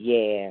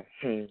 Yeah,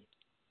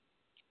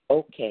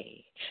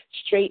 okay.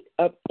 Straight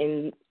up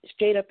in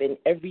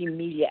every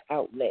media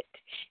outlet,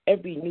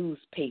 every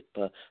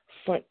newspaper,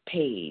 front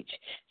page,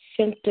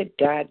 center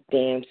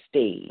goddamn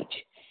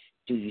stage.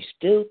 Do you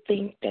still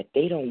think that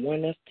they don't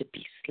want us to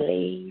be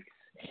slaves?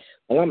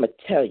 Well, I'm going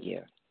to tell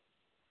you.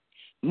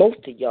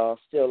 Most of y'all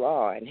still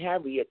are, and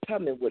Harriet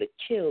Tubman would have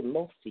killed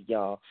most of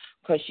y'all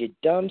because you're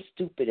dumb,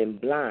 stupid, and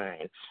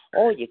blind.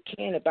 All you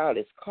can about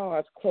is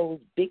cars, clothes,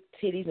 big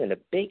titties, and a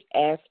big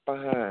ass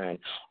behind,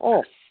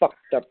 all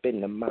fucked up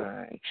in the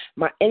mind.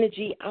 My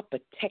energy, I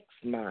protects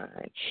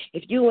mine.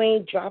 If you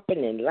ain't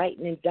dropping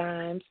enlightening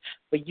dimes,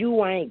 for you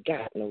I ain't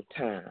got no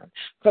time,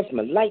 because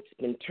my light's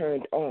been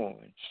turned on,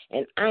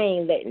 and I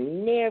ain't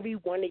letting every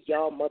one of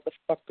y'all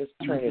motherfuckers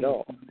turn it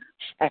off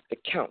after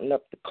counting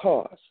up the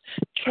cost.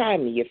 Try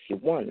me if you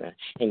wanna,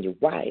 and your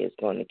wire's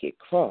gonna get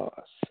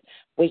crossed.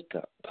 Wake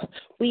up.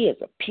 We as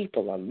a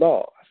people are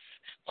lost.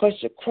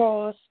 'Cause your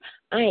cross,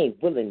 I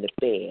ain't willing to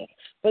bear.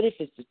 But if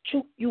it's the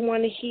truth you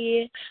want to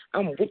hear,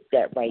 I'm with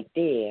that right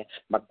there.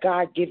 My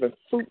God-given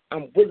fruit,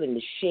 I'm willing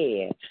to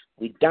share.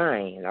 We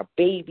dying. Our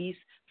babies,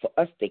 for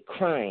us, they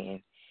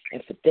crying.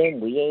 And for them,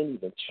 we ain't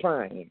even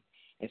trying.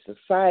 And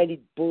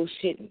society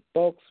bullshit and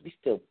bulks, we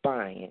still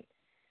buying.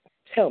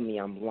 Tell me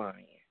I'm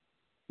lying.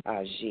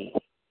 Ajee.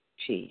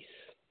 Peace.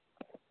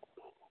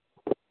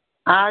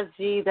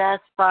 Ajee,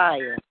 that's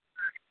fire.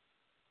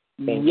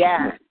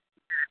 Yes.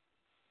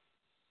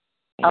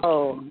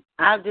 Oh,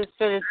 I just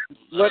finished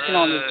working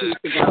on the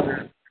piece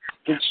about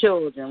the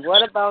children.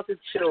 What about the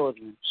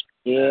children?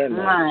 Yeah,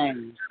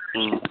 man.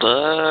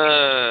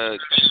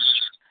 Look,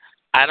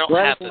 I don't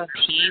have a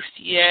piece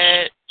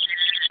yet.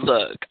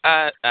 Look,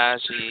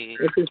 Ajee,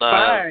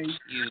 love,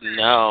 you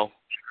know,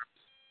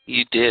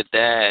 you did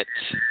that.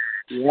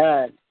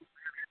 Yes.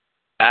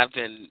 I've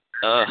been,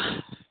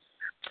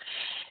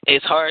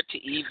 it's hard to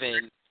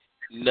even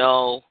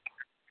know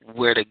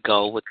where to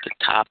go with the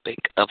topic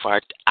of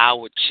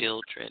our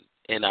children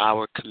in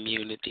our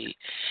community,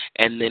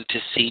 and then to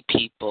see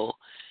people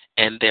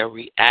and their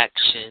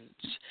reactions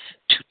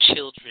to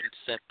children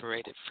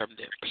separated from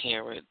their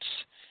parents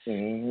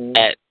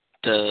at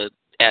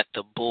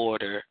the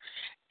border.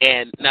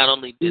 And not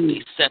only did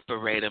they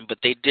separate them, but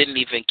they didn't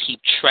even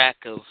keep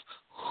track of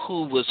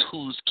who was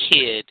whose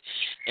kid,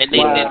 and they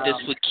did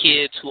this with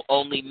kids who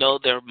only know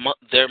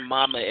their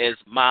mama as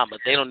mama.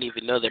 They don't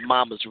even know their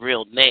mama's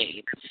real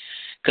name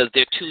because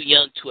they're too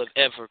young to have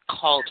ever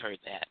called her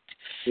that.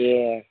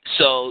 Yeah.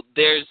 So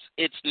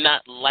it's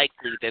not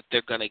likely that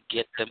they're going to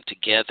get them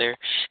together,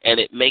 and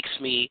it makes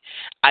me,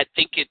 I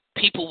think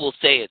people will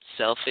say it's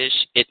selfish.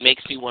 It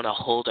makes me want to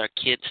hold our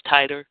kids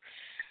tighter.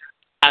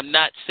 I'm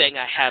not saying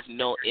I have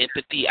no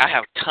empathy. I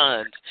have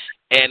tons,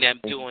 and I'm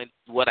doing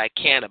what I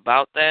can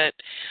about that,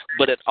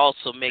 but it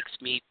also makes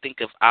me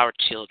think of our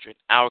children,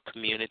 our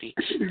community,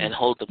 and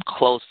hold them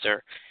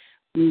closer.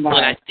 When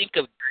I think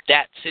of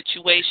that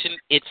situation,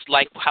 it's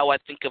like how I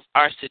think of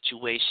our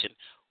situation.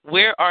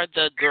 Where are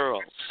the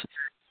girls?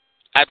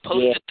 I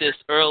posted this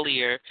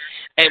earlier,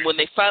 and when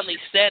they finally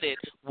said it,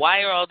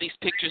 why are all these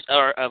pictures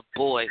of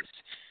boys?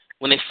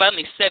 When they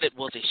finally said it,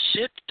 well, they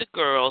shipped the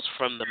girls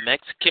from the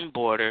Mexican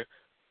border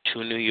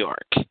to New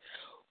York.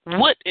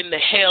 What in the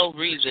hell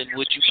reason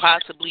would you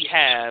possibly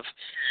have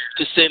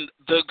to send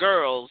the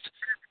girls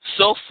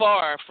so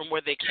far from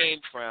where they came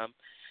from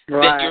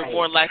that you're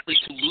more likely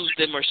to lose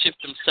them or ship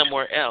them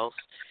somewhere else?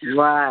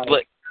 Right.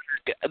 But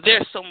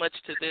there's so much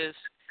to this.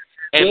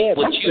 And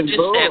what you just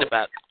said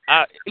about,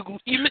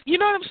 you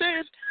know what I'm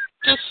saying?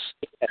 Just,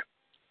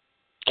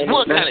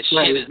 what kind of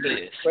shit is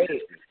this?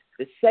 Crazy.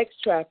 The sex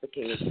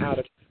trafficking is out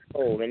of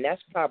control, and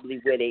that's probably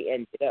where they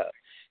ended up.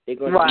 They're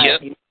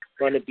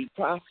going to be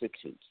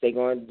prostitutes. They're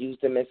going to use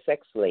them as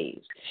sex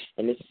slaves,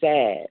 and it's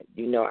sad.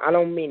 You know, I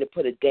don't mean to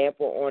put a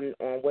damper on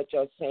what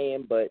y'all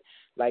saying, but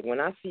like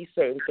when I see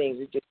certain things,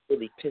 it just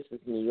really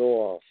pisses me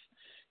off.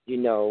 You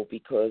know,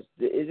 because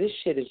this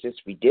shit is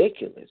just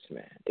ridiculous,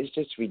 man. It's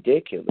just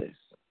ridiculous.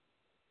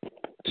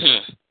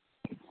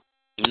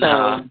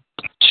 Nah,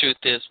 truth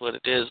is what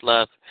it is,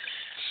 love.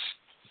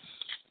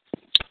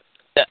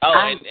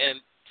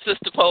 And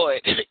Sister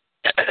Poet,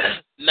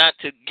 not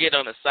to get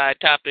on a side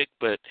topic,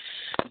 but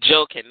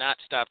Joe cannot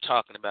stop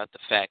talking about the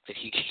fact that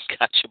he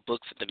got your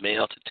books in the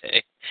mail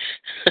today.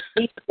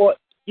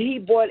 he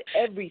bought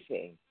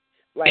everything.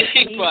 Like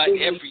he bought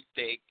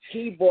everything.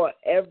 He bought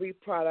every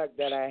product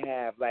that I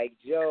have. Like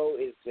Joe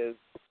is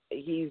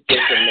he's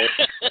just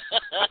amazing.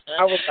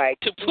 I was like,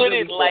 to put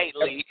it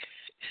lightly.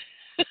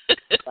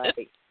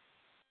 Like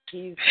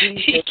he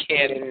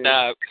can't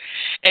stop.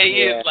 And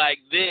he's like,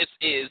 this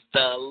is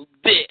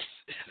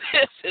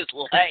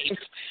life.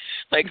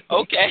 Like,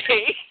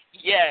 okay,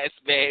 yes,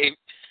 babe.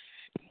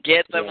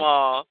 Get them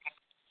all.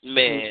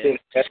 Man.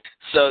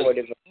 So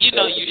you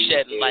know you're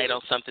shedding light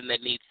on something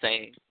that needs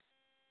saying.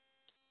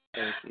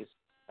 Thank you.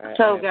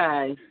 So,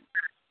 guys,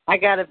 I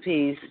got a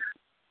piece.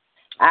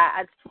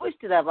 I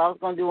switched it up. I was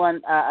going to do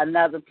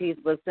another piece,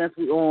 but since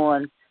we're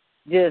on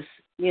just,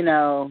 you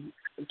know,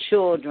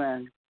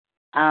 children,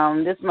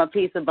 this is my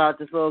piece about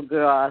this little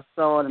girl I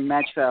saw in the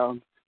metro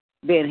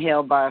being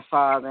held by her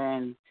father,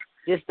 and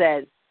just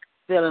that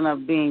feeling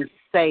of being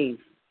safe,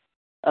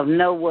 of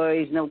no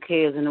worries, no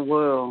cares in the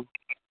world.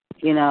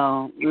 You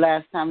know,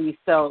 last time you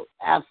felt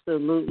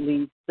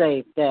absolutely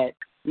safe, that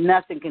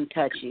nothing can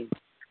touch you.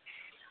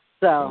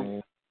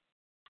 So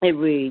it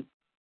reads,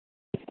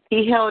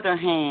 He held her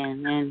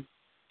hand, and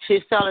she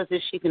felt as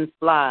if she can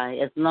fly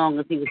as long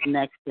as he was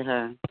next to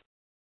her.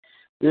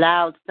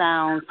 Loud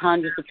sounds,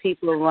 hundreds of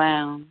people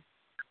around,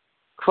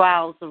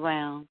 crowds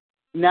around,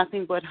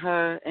 nothing but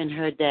her and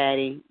her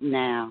daddy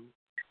now.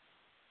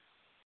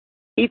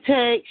 She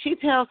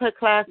tells her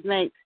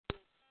classmates,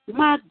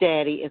 my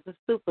daddy is a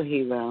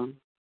superhero.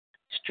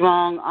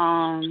 Strong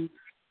arms,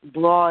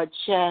 broad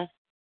chest.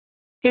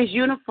 His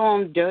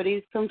uniform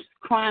dirty from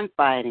crime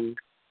fighting,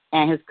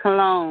 and his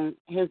cologne,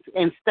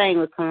 stained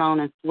with cologne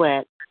and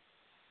sweat.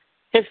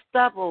 His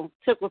stubble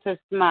tickles her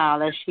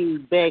smile as she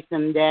begs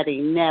him daddy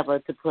never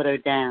to put her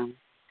down.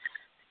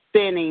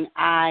 Spinning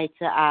eye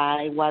to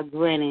eye while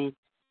grinning,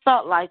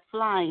 felt like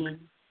flying.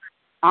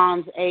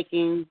 Arms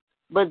aching,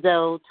 but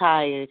though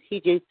tired, he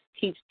just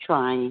keeps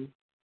trying.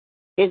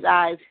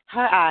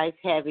 Her eyes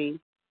heavy,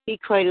 he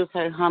cradles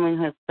her humming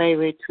her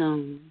favorite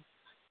tune.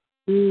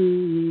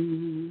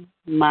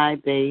 My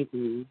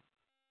baby.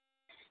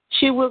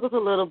 She wiggles a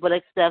little but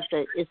accepts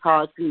that it's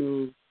hard to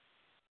move.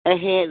 Her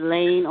head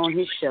laying on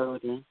his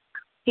shoulder.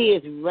 He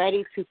is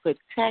ready to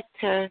protect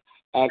her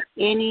at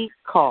any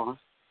cost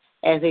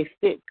as they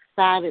sit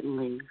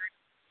silently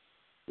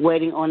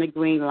waiting on the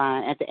green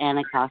line at the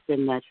Anacostia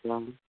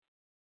Metro.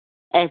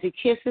 As he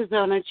kisses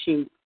on her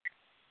cheek,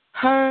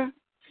 her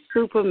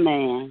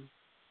Superman,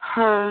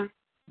 her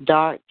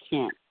Dark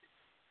Kent,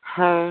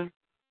 her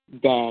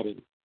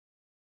daddy.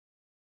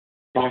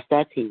 That's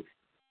that piece.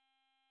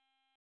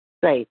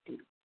 Safety.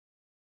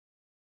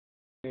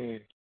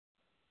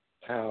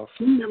 Powerful.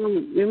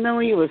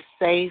 Remember you were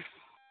safe?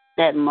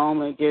 That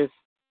moment, just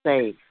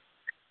safe.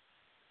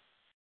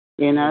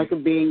 You know, it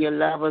could be in your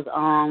lover's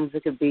arms.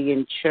 It could be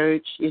in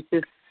church. It's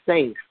just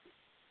safe.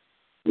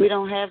 We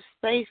don't have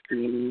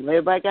safety anymore.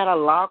 Everybody got a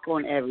lock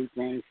on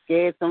everything.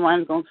 Scared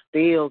someone's going to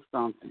steal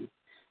something.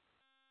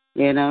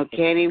 You know,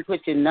 can't even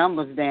put your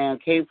numbers down.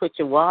 Can't even put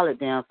your wallet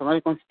down.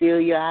 Somebody's going to steal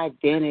your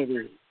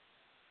identity.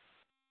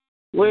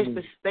 Where's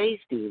the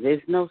safety?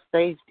 There's no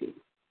safety.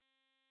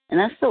 And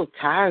that's so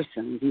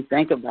tiresome if you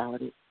think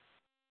about it.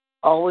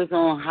 Always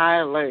on high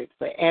alert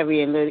for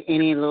any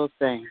little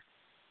thing.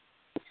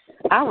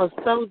 I was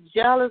so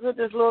jealous of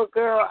this little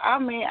girl. I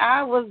mean,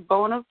 I was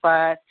bona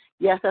fide.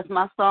 Yes, that's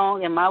my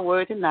song and my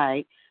word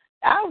tonight.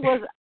 I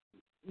was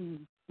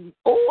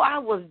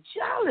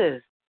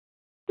jealous.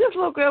 This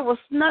little girl was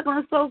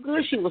snuggling so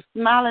good. She was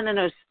smiling in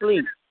her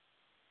sleep.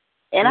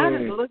 And I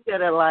just looked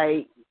at her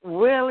like,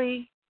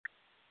 really?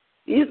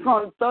 You're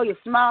going to throw your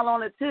smile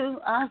on it too?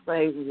 I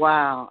say,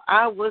 wow.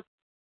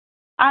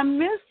 I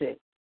miss it.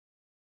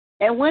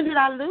 And when did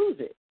I lose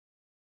it?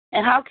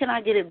 And how can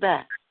I get it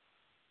back?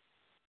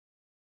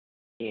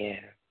 Yeah,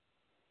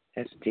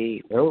 that's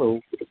deep.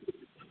 Hello.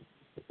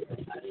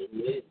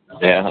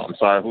 Yeah, I'm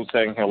sorry. Who's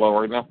saying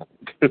hello right now?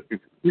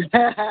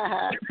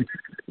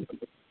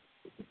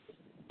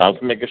 I was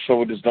making sure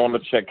we're just doing the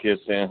check here,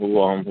 saying who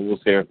was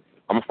here.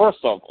 First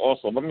off,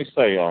 also let me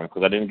say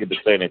because I didn't get to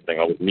say anything,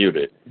 I was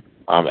muted.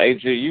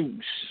 AJ, you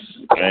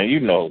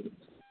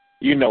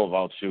know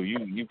about you.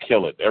 You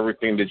kill it.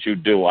 Everything that you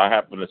do. I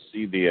happen to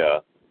see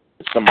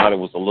somebody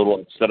was a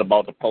little upset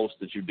about the post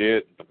that you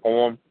did, the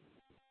poem.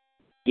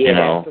 Yeah, you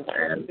know,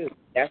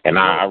 and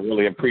I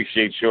really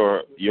appreciate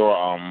your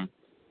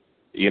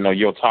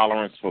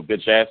tolerance for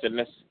bitch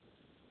assedness.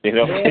 You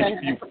know,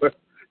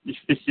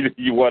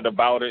 you weren't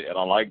about it, and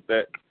I like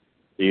that.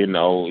 You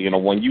know,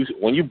 when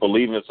you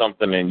believe in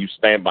something and you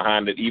stand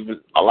behind it, even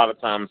a lot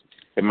of times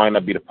it might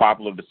not be the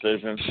popular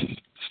decision.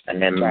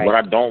 And then what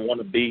I don't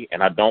want to be,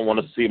 and I don't want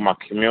to see my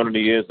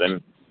community is,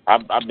 and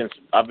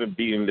I've been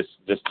beating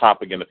this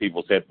topic into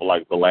people's head for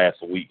like the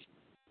last week,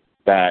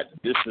 that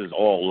this is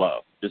all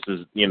love. This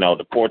is,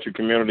 the poetry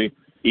community.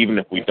 Even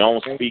if we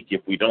don't speak,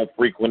 if we don't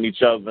frequent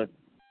each other,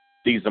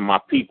 these are my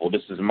people.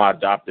 This is my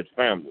adopted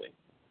family.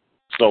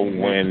 So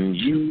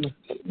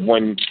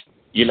when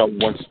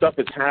stuff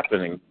is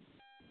happening,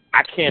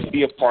 I can't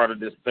be a part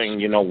of this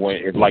thing, when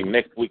it's like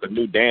next week a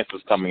new dance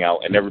is coming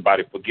out and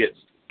everybody forgets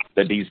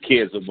that these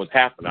kids are what's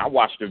happening. I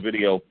watched a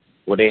video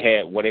where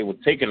they were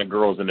taking the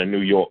girls into New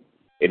York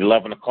at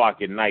 11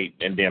 o'clock at night,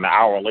 and then an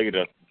hour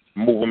later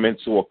move them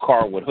into a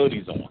car with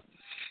hoodies on.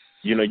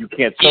 You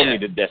can't tell me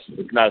that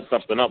there's not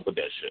something up with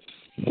that shit.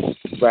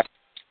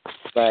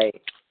 Right.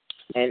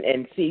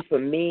 And see, for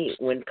me,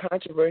 when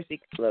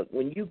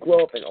you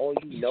grow up and all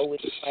you know is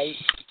fight,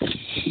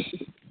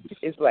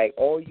 it's like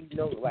all you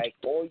know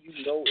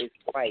is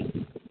fight.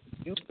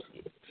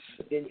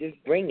 Then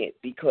just bring it,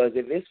 because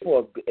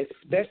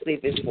especially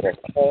if it's for a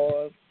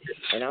cause,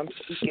 and I'm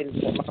speaking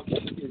for my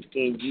voice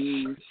being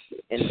used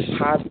in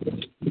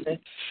positive,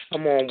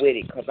 come on with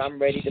it, because I'm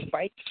ready to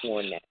fight you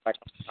on that. Like,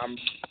 I'm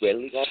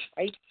really going to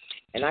fight,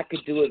 and I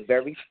could do it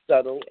very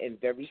subtle and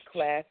very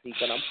classy,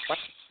 but I'm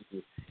fighting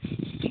you.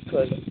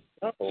 Because,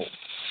 I'm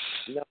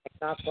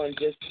not going to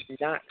just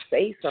not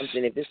say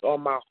something. If it's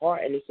on my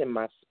heart and it's in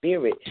my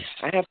spirit,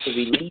 I have to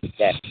release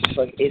that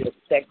because it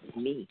affects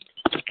me.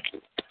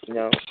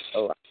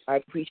 So I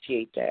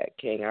appreciate that,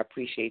 King. I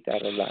appreciate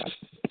that a lot.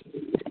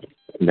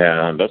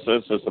 Yeah, that's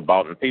it's just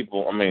about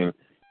people. I mean,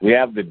 We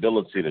have the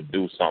ability to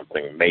do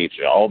something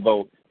major.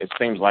 Although it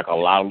seems like a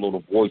lot of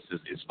little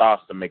voices, it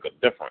starts to make a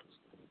difference.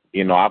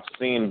 You know, I've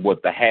seen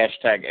what the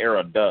hashtag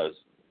era does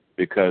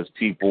because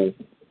people,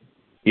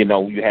 you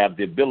know, you have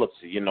the ability.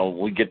 You know,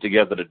 we get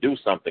together to do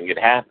something, it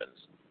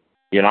happens.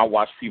 You know, I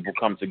watch people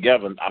come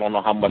together. I don't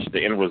know how much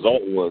the end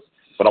result was,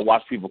 but I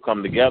watch people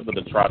come together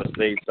to try to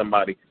save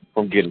somebody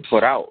from getting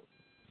put out.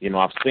 You know,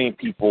 I've seen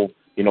people,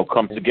 you know,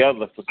 come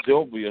together for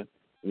Sylvia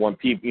when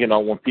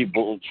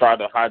people try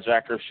to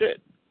hijack her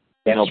shit.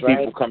 You know,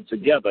 people come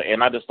together,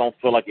 and I just don't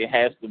feel like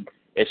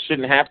it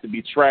shouldn't have to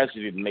be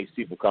tragedy that makes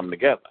people come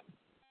together.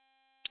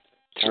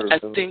 I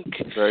think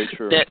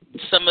that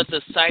some of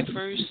the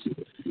ciphers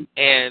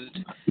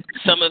and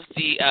some of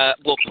the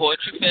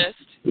Poetry Fest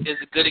is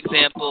a good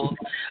example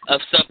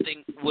of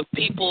something with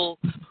people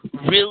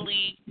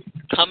really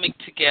coming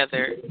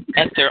together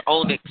at their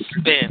own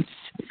expense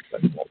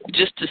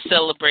just to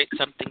celebrate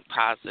something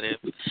positive.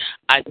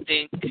 I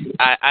think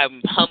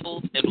I'm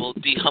humbled and will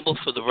be humbled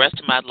for the rest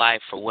of my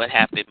life for what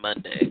happened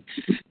Monday.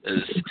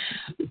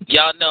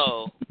 Y'all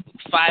know,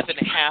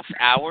 5.5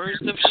 hours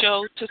of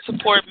show to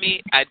support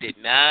me. I did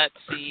not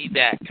see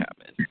that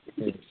coming.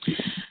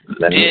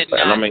 Did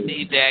not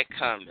see that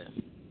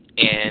coming.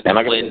 And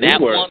when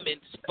that woman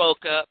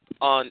spoke up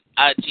on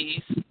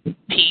IG's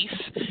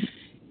piece,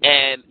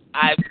 and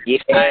I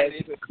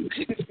decided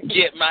to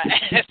get my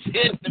ass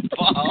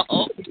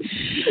involved,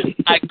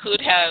 I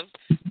could have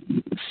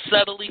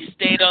subtly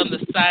stayed on the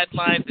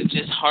sidelines and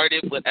just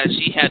hearted what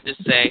she had to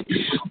say,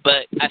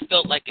 but I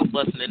felt like it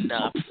wasn't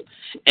enough.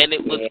 And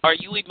it was, are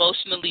you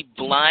emotionally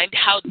blind?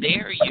 How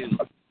dare you?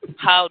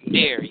 How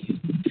dare you?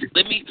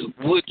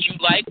 Would you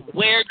like,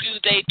 where do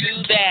they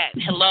do that?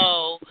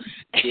 Hello?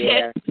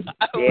 Yeah.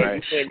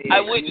 I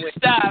wouldn't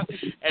stop.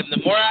 And the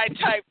more I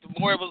typed, the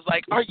more it was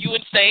like, are you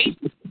insane?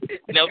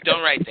 No,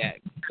 don't write that.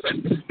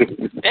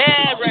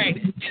 Write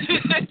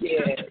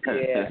it.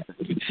 Yeah.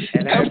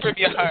 And come from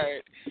your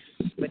heart.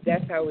 But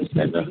that's how it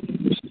should be.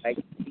 Like,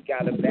 you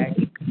got to back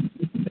it.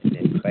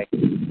 Like,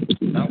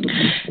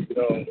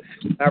 so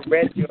I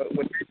read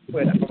what you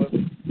put. I was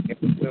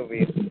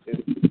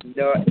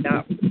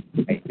not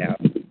right now.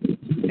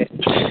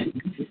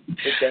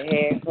 With the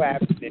hand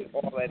claps and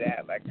all of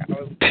that. Like, I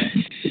was.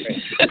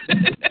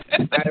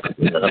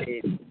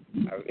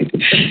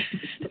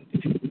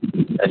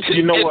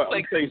 You know what?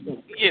 I'll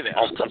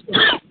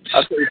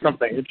tell you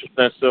something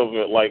interesting,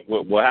 Sylvia. Like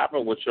what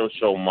happened with your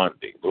show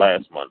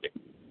last Monday.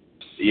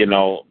 You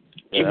know,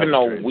 even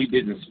though we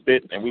didn't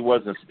spit and we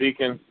wasn't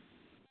speaking,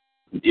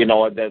 you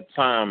know, at that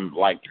time,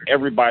 like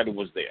everybody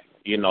was there.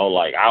 You know,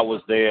 like I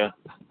was there,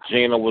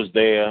 Gina was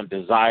there,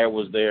 Desire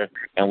was there,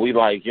 and we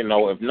like, you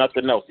know, if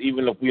nothing else,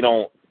 even if we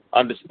don't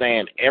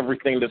understand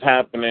everything that's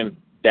happening,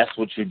 that's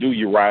what you do.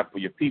 You ride for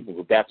your people.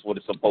 But that's what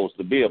it's supposed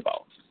to be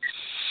about.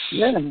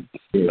 Yeah.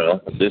 You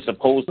know, they're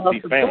supposed to be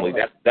family.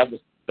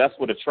 That's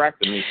what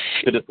attracted me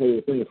to this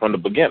whole thing from the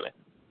beginning.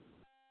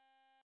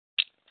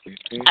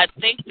 I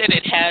think that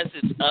it has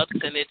its ups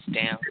and its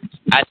downs.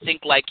 I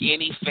think like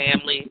any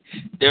family,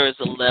 there is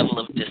a level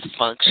of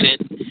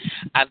dysfunction.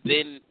 I've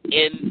been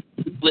in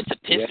with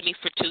Epiphany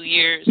for 2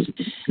 years,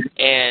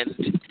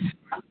 and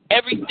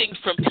everything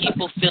from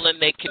people feeling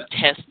they can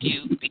test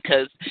you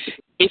because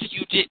if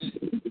you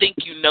didn't think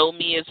you know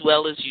me as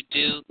well as you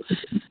do,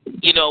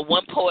 you know,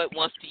 one poet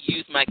wants to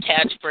use my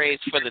catchphrase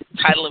for the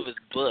title of his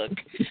book.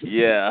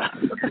 Yeah.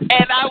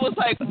 And I was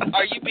like,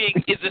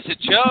 is this a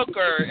joke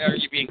or are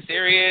you being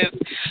serious?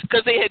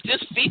 Because they had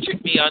just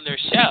featured me on their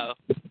show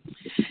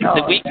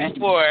the week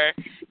before,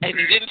 and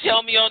he didn't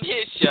tell me on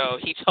his show.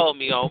 He told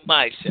me on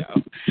my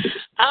show.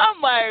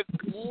 I'm like,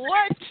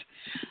 what?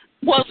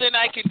 Well, then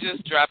I can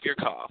just drop your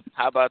call.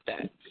 How about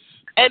that?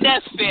 And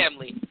that's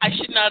family. I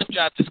should not have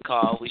dropped this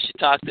call. We should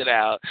talk it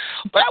out.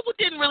 But I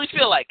didn't really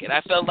feel like it.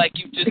 I felt like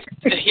you just,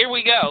 here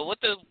we go. What?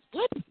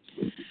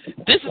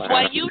 This is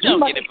why you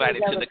don't get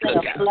invited to the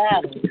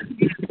cookout.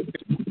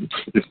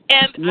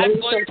 And I'm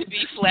going to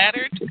be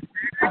flattered.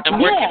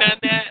 I'm working on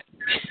that.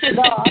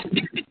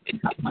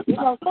 You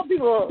know, some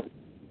people,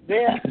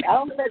 I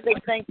don't think they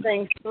think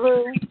things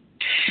through.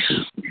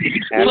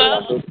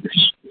 Well,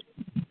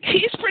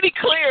 he's pretty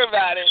clear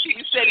about it.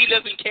 He said he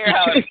doesn't care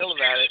how I feel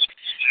about it.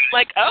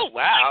 Like, oh,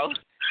 wow.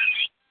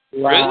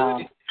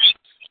 Rude.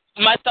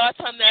 My thoughts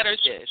on that are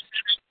this.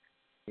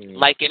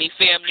 Like any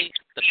family,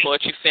 the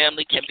poetry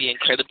family can be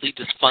incredibly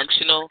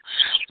dysfunctional,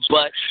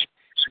 but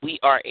we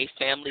are a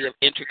family of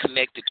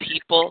interconnected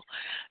people.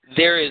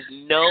 There is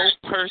no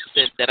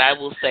person that I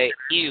will say,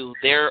 ew,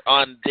 they're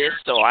on this,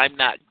 so I'm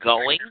not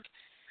going.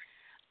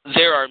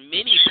 There are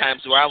many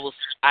times where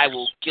I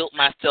will guilt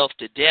myself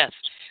to death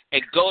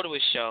and go to a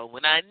show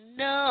when I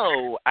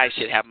know I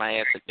should have my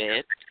ass in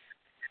bed.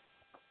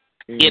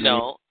 You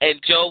know, and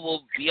Joe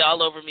will be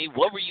all over me.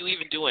 What were you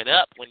even doing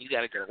up when you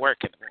got to go to work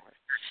in the morning?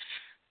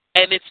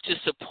 And it's to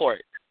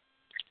support.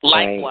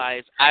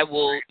 Likewise, I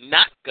will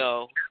not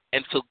go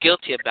and feel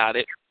guilty about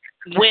it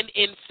when,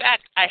 in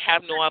fact, I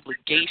have no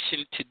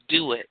obligation to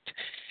do it.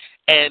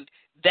 And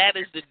that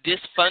is the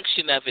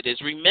dysfunction of it,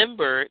 is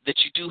remember that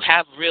you do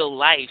have real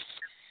life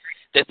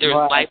that there's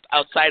life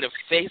outside of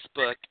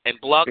Facebook and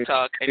Blog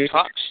Talk and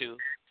Talk Show.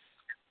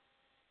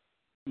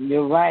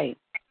 You're right.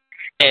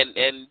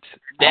 And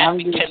that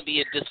can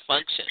be a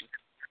dysfunction.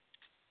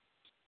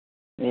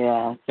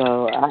 Yeah,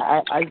 so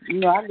I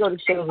go to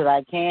shows that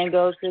I can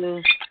go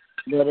to,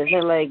 but if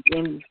it's like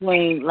in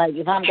between, like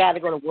if I'm got to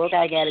go to work,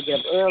 I got to get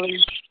up early.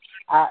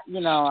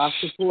 I'm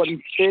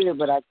supporting spirit,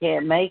 but I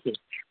can't make it.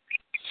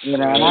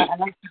 And I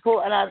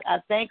support, and I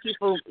thank you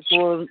for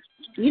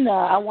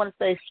I want to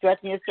say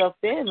stretching yourself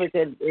thin,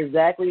 because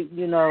exactly,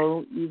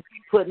 you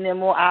putting in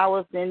more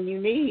hours than you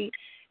need,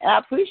 and I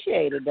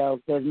appreciate it though,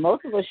 because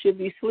most of us should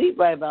be asleep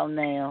right about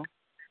now,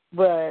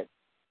 but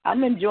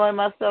I'm enjoying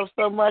myself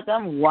so much.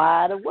 I'm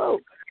wide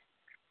awake,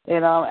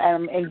 and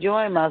I'm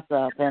enjoying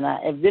myself. And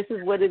if this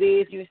is what it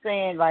is, you're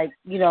saying, like,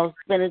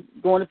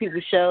 going to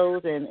people's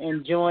shows and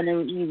enjoying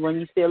them when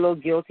you feel a little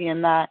guilty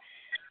and not.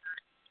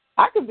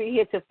 I could be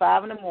here till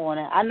 5 a.m.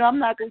 I know I'm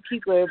not going to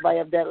keep everybody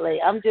up that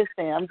late. I'm just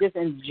saying, I'm just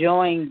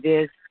enjoying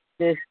this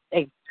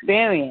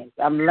experience.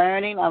 I'm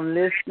learning. I'm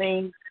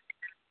listening.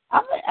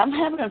 I'm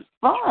having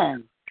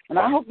fun, and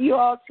I hope you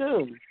all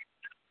too.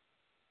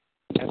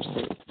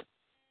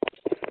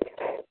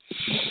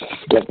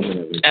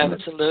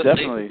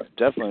 Absolutely.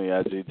 Definitely,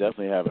 Adji.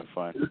 Definitely having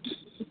fun.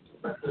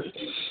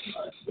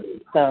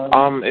 So,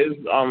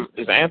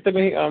 is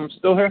Anthony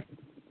still here?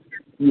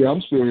 Yeah,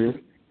 I'm still here.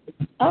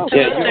 Oh,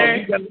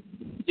 yeah.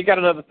 You got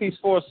another piece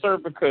for us, sir?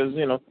 Because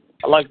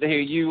I like to hear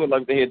you. I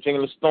like to hear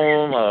Jingle the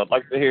Storm. I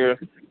like to hear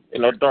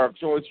Dark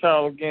Joy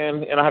Child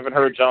again. And I haven't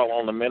heard y'all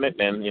in a minute.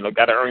 And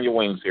got to earn your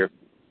wings here.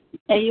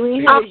 And you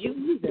ain't heard you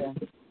either.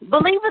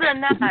 Believe it or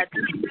not,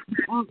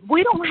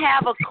 we don't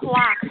have a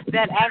clock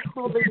that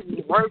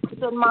actually works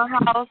in my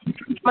house. I'm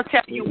going to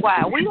tell you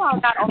why. We all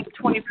got on the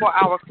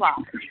 24-hour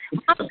clock.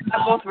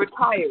 I'm both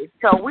retired,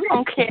 so we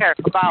don't care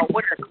about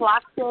what the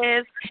clock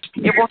says.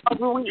 If we're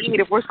hungry, we eat.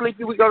 If we're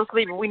sleepy, we go to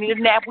sleep. If we need a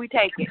nap, we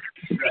take it.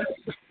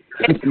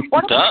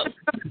 What that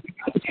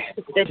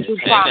you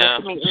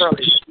promised me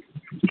earlier.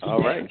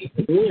 All right.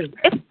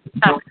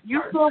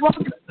 You feel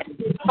welcome.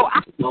 So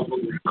I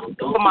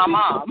for my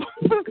mom.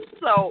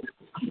 So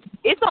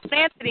it's on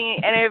Anthony,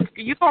 and if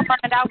you don't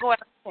mind, I'll go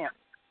after him.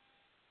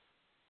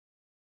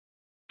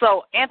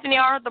 So, Anthony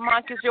R., the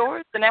mic is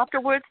yours, and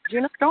afterwards,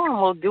 Gina Storm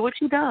will do what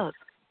she does.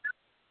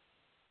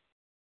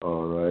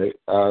 All right.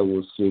 I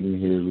was sitting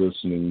here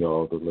listening to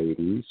all the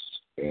ladies,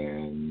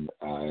 and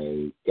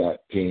I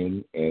got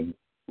pen and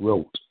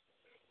wrote.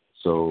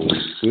 So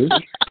this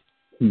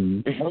I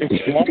love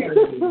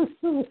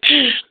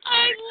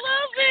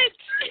it.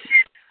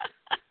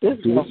 This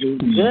is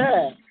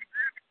good.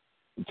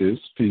 This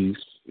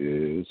piece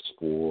is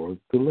for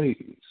the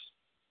ladies.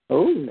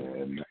 Oh.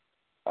 And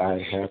I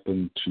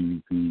happen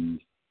to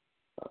be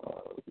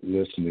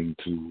listening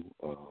to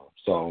a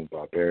song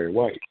by Barry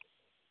White.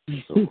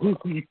 So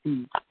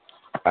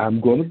I'm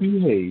going to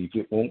behave.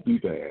 It won't be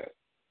bad.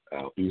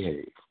 I'll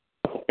behave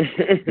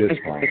this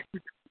time.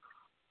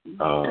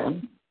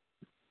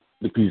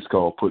 The piece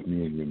called Put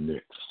Me in Your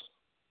Mix.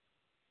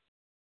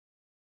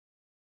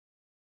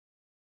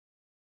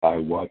 I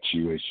watch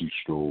you as you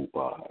stroll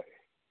by,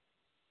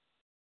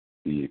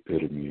 the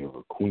epitome of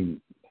a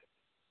queen,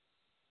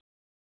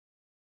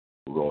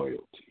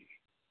 royalty,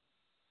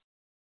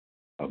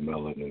 a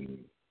melanin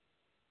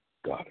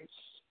goddess.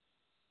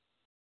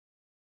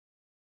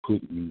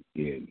 Put me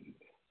in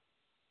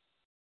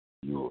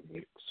your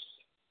mix.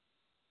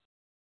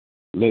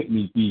 Let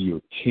me be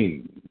your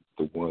king,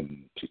 the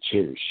one to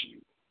cherish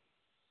you,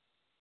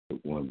 the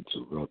one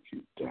to rub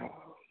you down,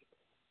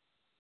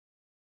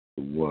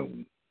 the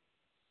one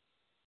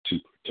to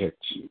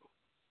protect you.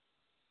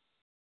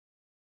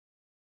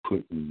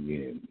 Put me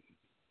in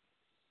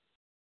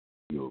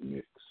your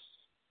mix.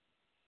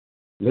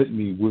 Let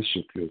me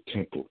worship your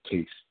temple,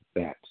 taste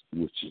that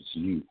which is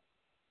you,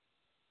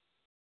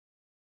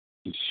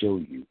 to show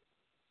you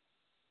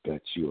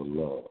that you're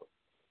loved.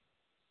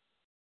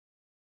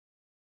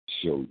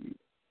 Show you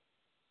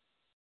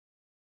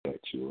that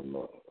you're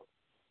loved.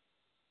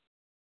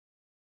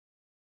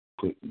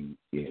 Put me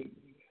in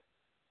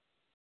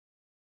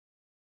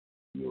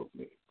your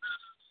mix.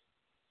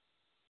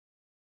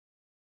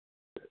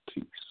 That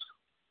piece.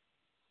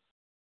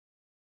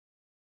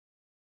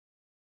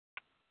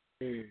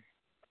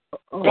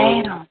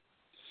 Damn.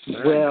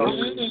 Well,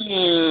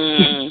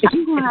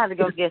 I'm going to have to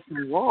go get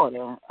some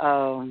water.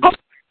 I'm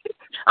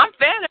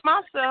fanning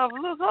myself.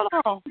 Look, hold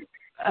on.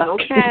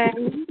 Okay.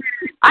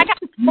 I got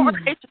a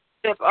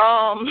relationship.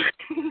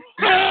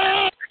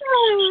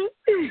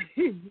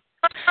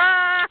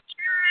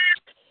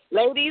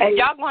 Ladies,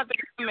 y'all going to have to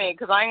come in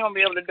because I ain't going to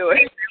be able to do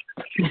it.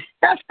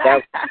 That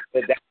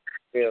was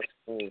real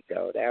smooth,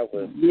 though. That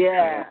was.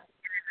 Yeah.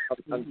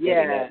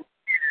 Yeah.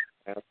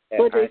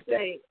 What they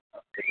say?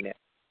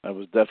 That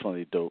was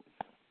definitely dope.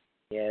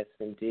 Yes,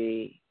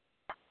 indeed.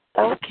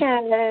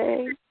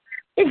 Okay.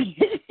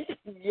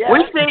 Yeah. We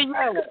see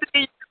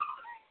you.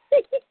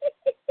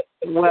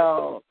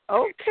 Well,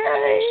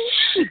 okay.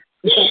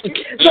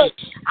 Look,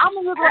 I'm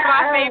going to look at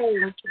my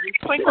favorite.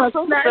 Twinkle,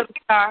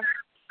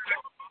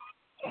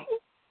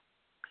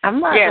 I'm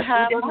not. Yes,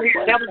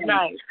 that was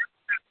nice.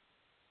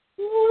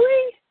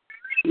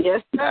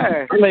 Yes,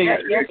 sir. I mean,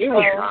 Yes, it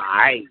was all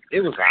right.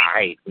 It was all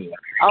right.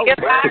 Oh, I'm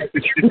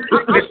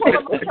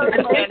pulling my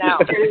cousin man out.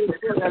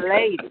 The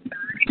lady.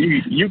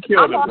 You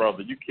killed it,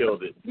 brother. You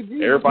killed it.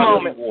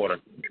 Everybody need water.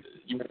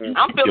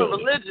 I'm feeling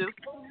religious.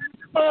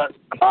 Oh,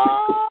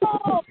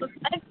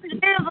 thank you,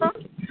 Jesus.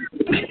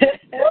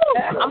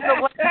 I'm so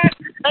glad.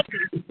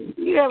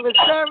 You have a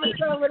service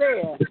over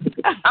there.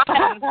 I'm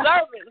having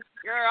service,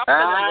 girl. I'm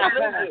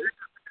feeling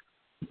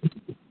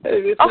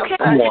religious. Okay.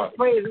 Come on.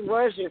 Praise and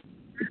worship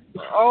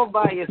all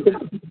by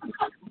yourself.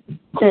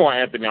 Come on,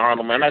 Anthony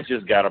Arnold, man. I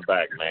just got her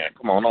back, man.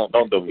 Come on,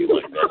 don't do me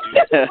like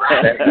that.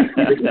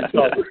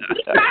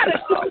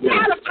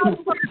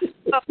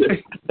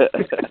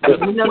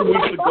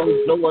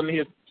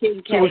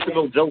 Two weeks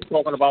ago, Joe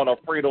talking about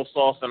Alfredo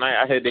sauce, and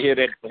I had to hear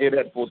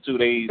that for 2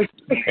 days,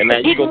 and now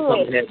you go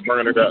come and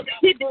burn it up.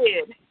 He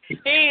did. He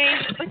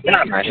was like, I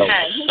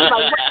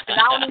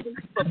don't even.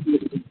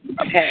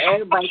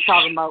 Everybody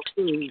talking about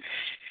food.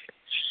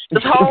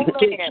 This whole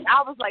man.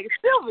 I was like,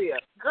 Sylvia,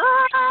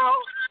 girl.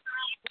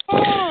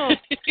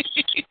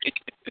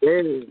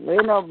 They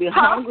don't be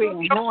hungry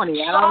and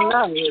horny. I don't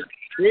know.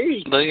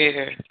 Look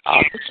here.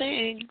 All the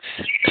things.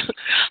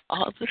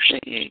 All the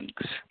things.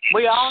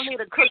 We all need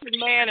a cooking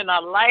man in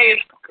our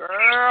life,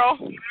 girl.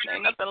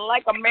 Ain't nothing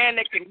like a man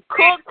that can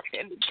cook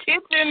in the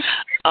kitchen.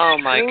 Oh,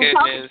 my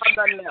goodness.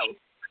 Else.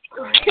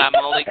 I'm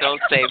only going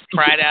to say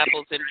fried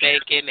apples and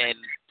bacon and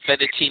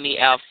fettuccine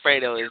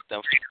Alfredo is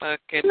the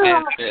fucking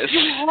business.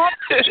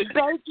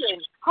 Bacon.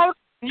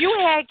 You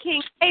had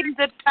King Hayden's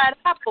at fried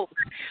apples.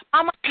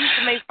 My mom used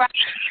to make fried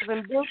apples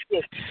and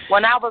biscuits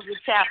when I was a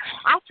child.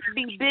 I should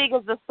be big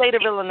as the state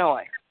of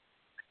Illinois.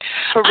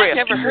 For real. I've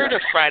never heard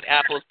of fried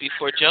apples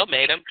before Joe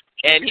made them.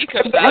 And he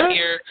comes out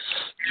here,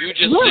 you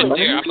just sit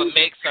there, I'm going to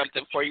make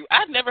something for you.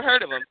 I've never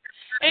heard of him.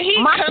 And he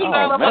comes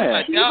out with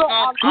a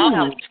doggone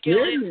olive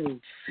skillet.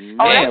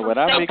 Man, when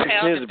I make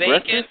his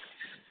breakfast.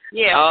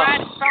 Yeah,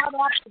 fried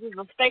apples is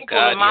a staple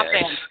in my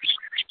family.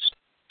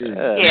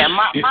 Yeah,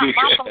 my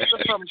folks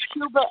are from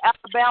Cuba,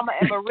 Alabama,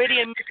 and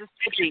Meridian,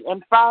 Mississippi,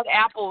 and fried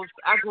apples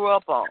I grew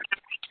up on.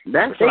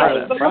 That's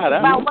right. Fried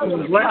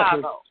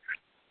apples.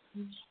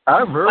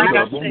 I've heard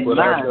of them, but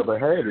I've never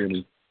had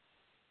any.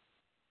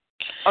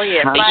 Oh,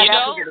 yeah, fried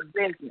apples are the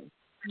business.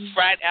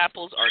 Fried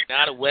apples are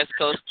not a West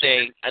Coast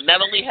thing.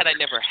 Not only had I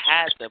never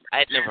had them,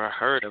 I'd never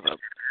heard of them.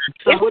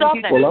 So I'm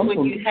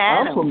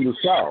from the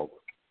South.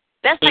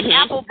 That's like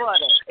apple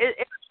butter. It's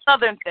a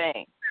Southern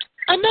thing.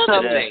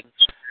 Another thing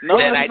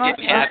that I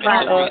didn't have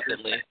until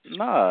recently.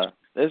 Nah,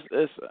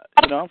 it's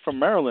I'm from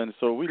Maryland,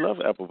 so we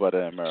love apple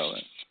butter in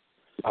Maryland.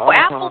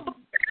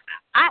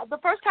 The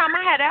first time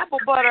I had apple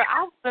butter,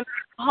 I was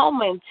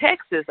home in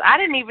Texas. I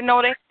didn't even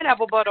know they had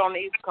apple butter on the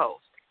East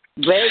Coast.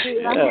 Baby,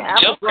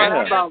 Joe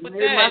cracks up with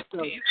that.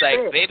 He's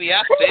like, baby,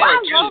 I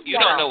failed you. You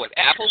don't know what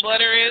apple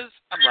butter is?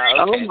 I'm like,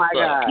 okay. Oh my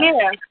God.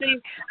 Yeah, see,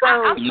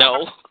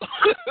 no.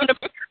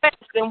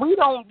 And we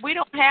don't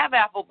have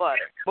apple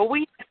butter, but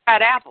we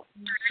had apple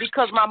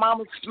because my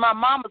mama's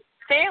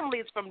family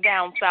is from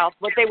down south,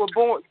 but she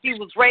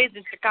was raised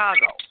in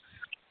Chicago.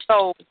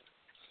 So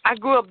I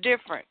grew up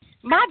different.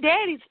 My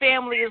daddy's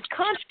family is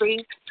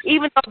country.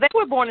 Even though they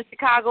were born in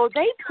Chicago,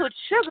 they put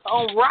sugar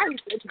on rice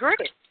and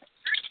grits.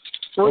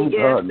 Well, they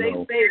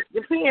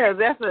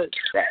depends.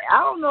 I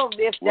don't know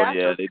if that's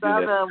a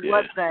southern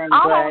what thing.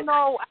 I don't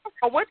know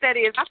what that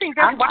is. I think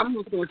that's I'm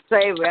just gonna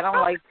savory. I don't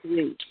like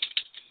sweet.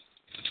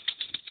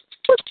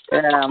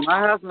 Yeah, my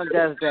husband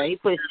does that. He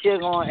puts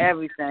sugar on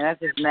everything. That's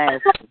just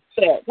nasty.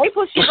 They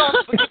put sugar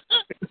on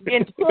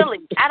in chili.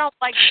 I don't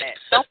like that.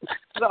 Don't put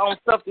sugar on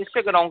stuff that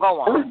sugar don't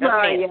go on. I'm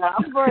sorry,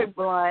 I'm very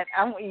blunt.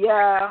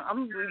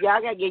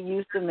 Y'all gotta get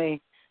used to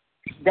me.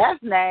 That's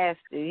nasty.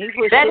 He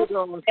puts sugar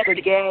on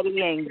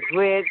spaghetti and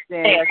grits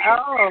and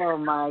oh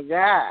my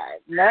God,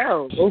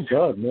 no. Oh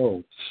God,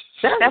 no.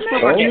 That's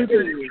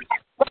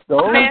the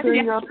only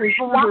thing I put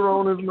sugar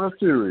on is my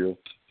cereal.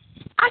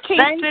 I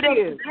can't sit at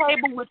the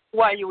table with you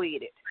while you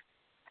eat it.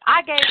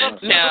 I gave up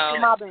sugar to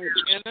my baby.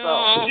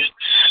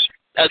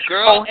 A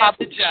girl at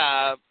the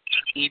job,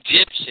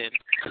 Egyptian,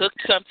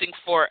 cooked something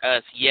for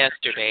us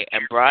yesterday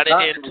and brought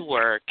it into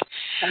work.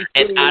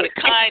 And out of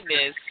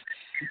kindness,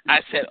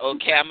 I said,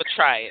 okay, I'm going to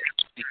try it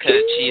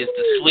because she is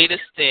the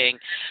sweetest thing.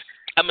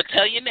 I'm going to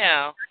tell you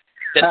now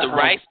that the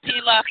rice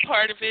pilaf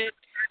part of it,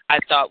 I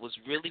thought was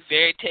really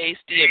very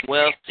tasty and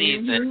well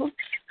seasoned.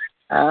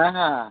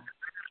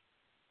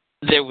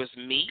 There was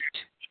meat.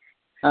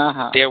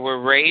 There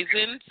were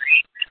raisins,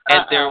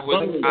 and there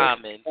was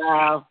almonds.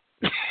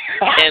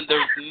 And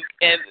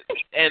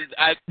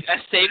I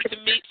saved the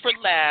meat for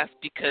last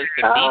because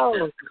the meat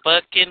was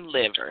fucking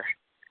liver.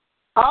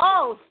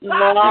 Oh,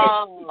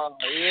 no.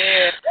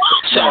 Yeah.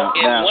 So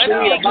in one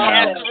big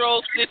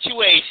casserole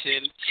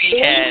situation, she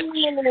had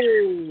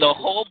the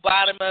whole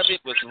bottom of it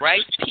was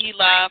rice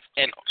pilaf,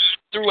 and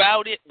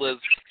throughout it was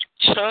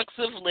chunks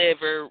of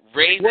liver,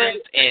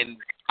 raisins, and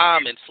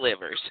almond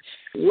slivers.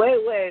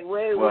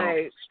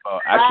 Wait.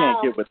 I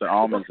can't get with the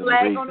almonds and the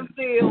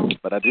raisins,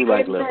 but I do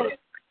like liver.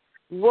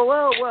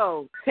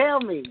 Whoa. Tell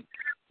me.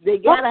 They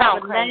got to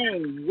have a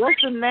name.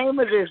 What's the name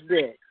of this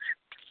dish?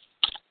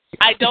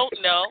 I don't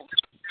know.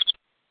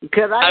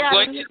 Because I'm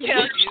going to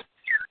tell you.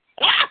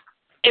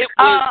 It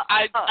was,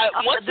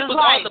 once it was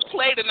on the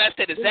plate, and I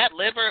said, "Is that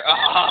liver?"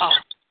 Oh,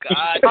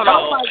 God, no.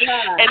 Oh, my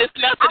God. And it's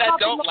not that I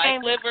don't like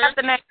liver.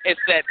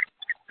 It's that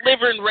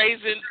liver and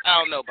raisins,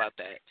 I don't know about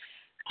that.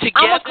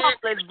 Together. I'm going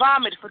to call it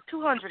vomit for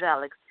 $200,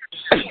 Alex.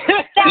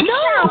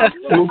 No.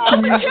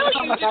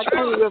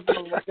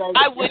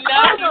 I would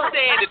not be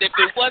saying it if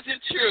it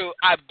wasn't true.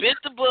 I bit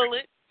the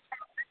bullet,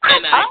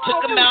 and I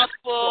took a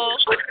mouthful,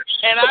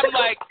 and I'm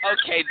like,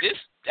 okay, this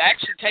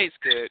actually tastes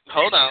good.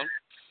 Hold on.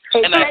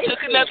 And I took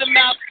another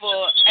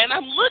mouthful, and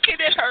I'm looking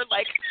at her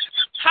like,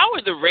 how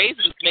are the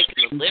raisins making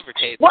the liver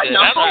taste good?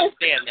 I don't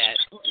understand that.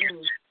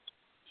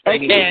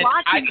 And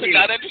I could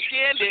not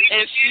understand it.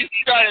 And she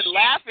started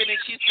laughing, and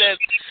she says,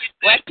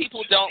 black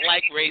people don't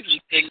like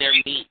raisins in their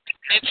meat.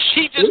 And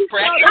she just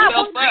cracked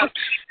herself up.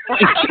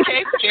 Like,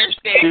 okay, fair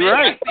statement. She's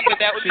right. I see that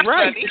that would be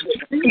funny.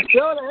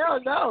 Sure the hell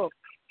no.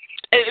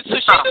 And so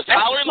she was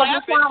hollering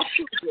laughing.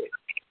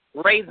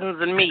 Raisins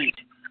and meat.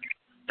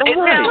 It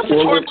sounds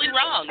horribly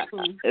wrong.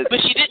 But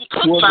she didn't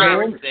cook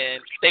raisins in.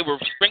 They were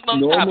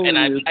sprinkled on top, and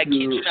I kid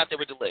you not, they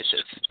were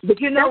delicious.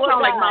 But you know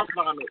what? Like mouth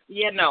vomit.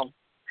 Yeah, no.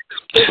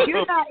 If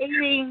you're not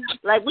eating,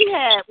 like we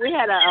had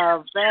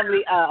a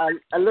family,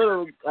 a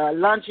little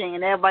luncheon,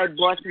 and everybody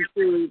brought some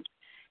food.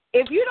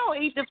 If you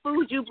don't eat the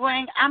food you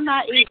bring, I'm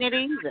not eating it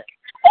either.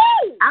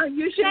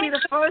 You should be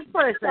the first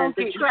person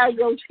to try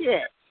your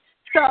shit.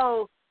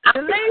 So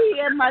the lady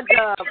at my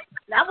job,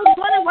 I was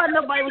wondering why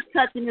nobody was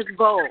touching this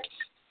bowl.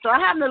 So I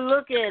happened to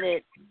look at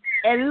it,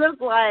 and it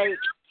looked like,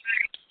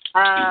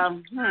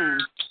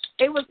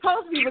 it was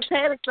supposed to be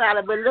potato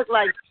salad, but it looked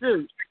like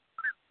soup.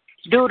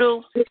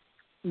 Doodle.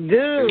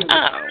 Dude.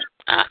 Oh.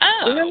 I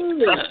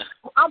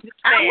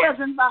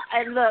wasn't,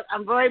 and look,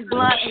 I'm very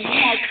blunt, and you're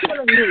not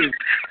killing me.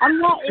 I'm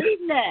not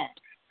eating that.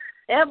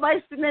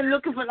 Everybody's sitting there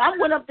looking for, I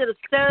went up there to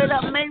stir it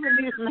up, maybe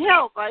need some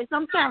help, right? So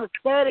I'm trying to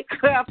stir the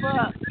crap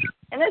up.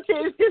 And I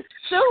said, it's just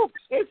soup.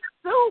 It's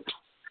soup.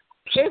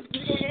 It's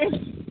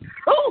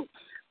soup.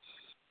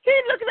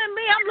 She's looking at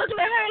me, I'm looking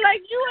at her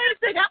like, you ain't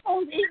think I'm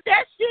going to eat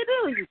that shit,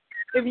 do you?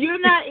 If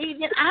you're not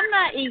eating it, I'm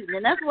not eating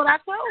it. That's what I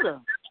told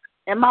her.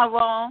 Am I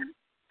wrong?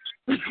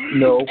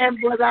 No. And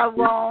was I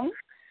wrong?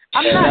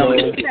 I'm not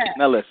eating that.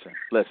 Now listen.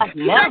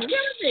 You're not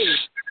killing me.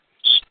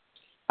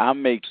 I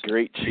make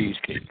great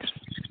cheesecakes.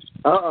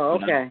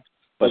 Okay.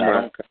 But I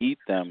don't eat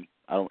them.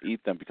 I don't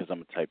eat them because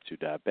I'm a type 2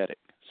 diabetic.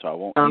 So I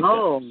won't eat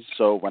them.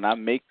 So when I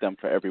make them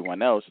for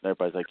everyone else, and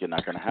everybody's like, you're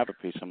not going to have a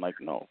piece, I'm like,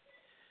 no.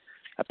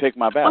 I pick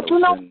my battles.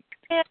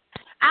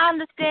 I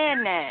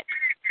understand that.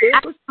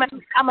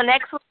 I'm an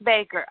excellent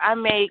baker. I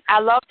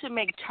love to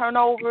make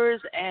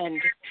turnovers,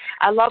 and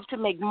I love to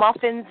make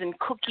muffins and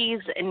cookies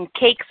and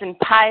cakes and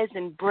pies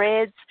and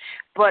breads,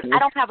 but I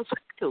don't have a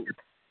sweet tooth.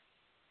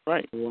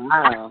 Right.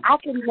 Wow. I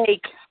can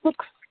make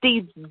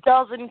 60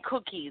 dozen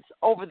cookies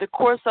over the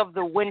course of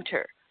the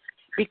winter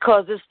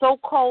because it's so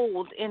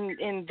cold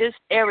in this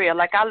area.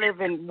 Like I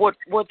live in what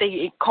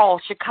they call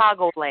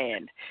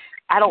Chicagoland.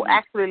 I don't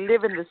actually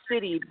live in the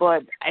city,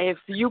 but if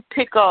you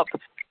pick up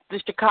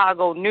the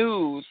Chicago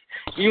news,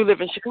 you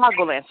live in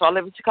Chicagoland. So I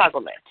live in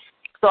Chicagoland.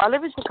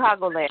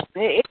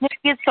 It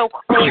gets so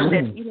cold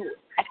that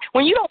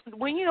when you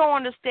don't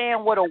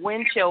understand what a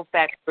wind chill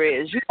factor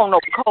is, you don't know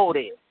what cold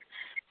is.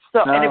 So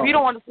and if you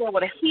don't understand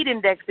what a heat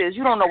index is,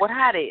 you don't know what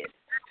hot is.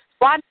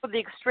 So I know the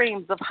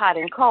extremes of hot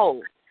and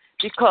cold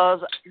because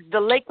the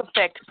lake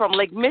effect from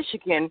Lake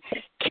Michigan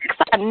kicks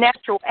our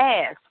natural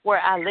ass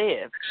where I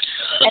live.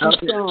 And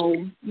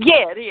so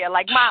yeah,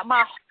 like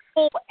my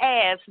whole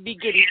ass be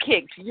getting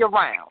kicked year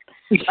round.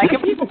 Like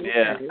if people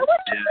say, what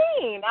do you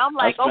mean? I'm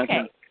like,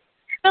 okay.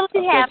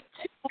 Philly have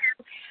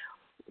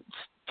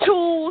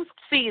two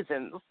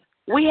seasons.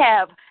 We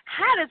have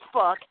hot as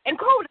fuck and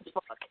cold as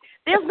fuck.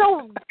 There's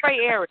no gray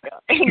area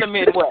in the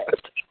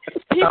Midwest.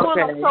 People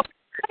are like, so what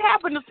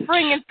happened to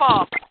spring and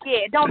fall?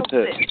 Yeah, it don't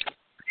exist.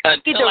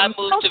 Until I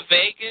moved to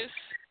Vegas,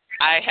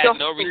 I had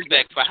no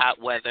respect for hot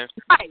weather.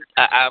 Right.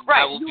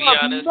 I will be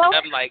honest.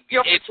 I'm like,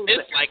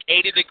 it's like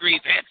 80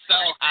 degrees. It's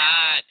so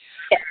hot.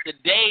 The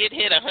day it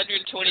hit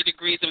 120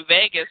 degrees in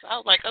Vegas, I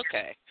was like,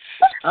 okay.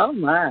 Oh,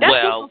 my.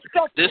 Well,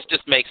 this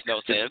just makes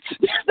no sense.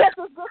 That's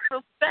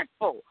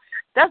disrespectful.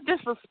 That's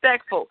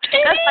disrespectful.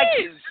 That's like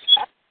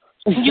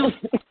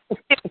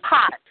it's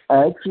hot.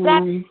 Actually,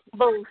 that's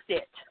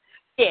bullshit.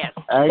 Yes.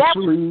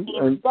 Actually,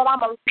 that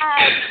I'm alive,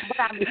 but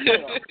I'm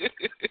ill.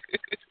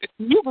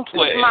 You can keep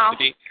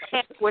my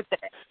head with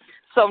that.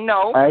 So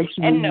no,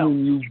 actually, and no.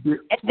 And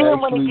then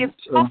when it gets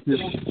cold,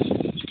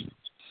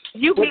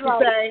 you be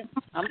like,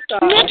 I'm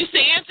sorry. What'd you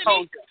say,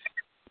 Anthony?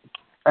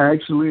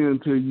 Actually,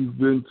 until you've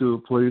been to a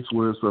place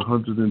where it's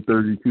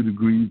 132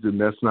 degrees and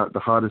that's not the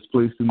hottest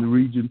place in the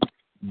region,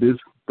 this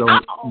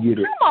don't get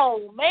it. Come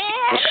on,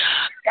 man.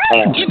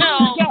 You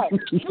know,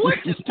 we're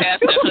just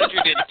past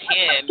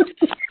 110.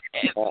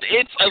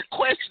 It's a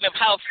question of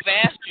how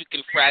fast you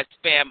can fry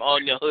spam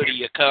on your hood of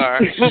your car,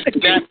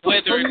 not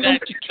whether or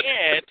not you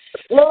can.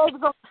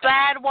 Legs on the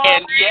sidewalk.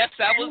 And yes,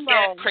 I was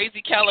that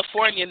crazy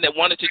Californian that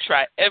wanted to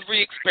try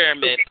every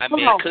experiment. I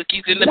made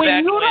cookies in the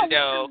back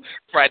window,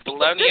 fried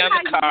bologna on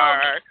the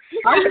car.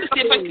 Just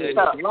see if I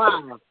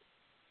could.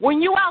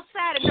 When you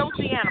outside and don't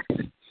see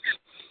animals.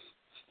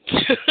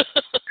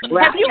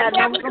 Well, have you I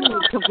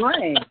ever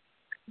complain?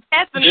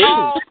 That's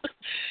no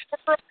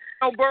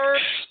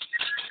bird.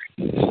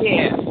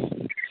 Yeah.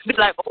 Be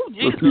like, oh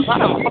Jesus, I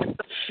don't.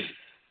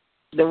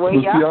 The way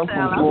y'all I'm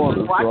sound,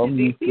 from Florida, so I'm DC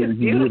used to the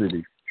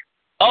humidity.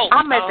 Oh,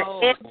 I'm at the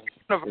end of the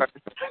universe.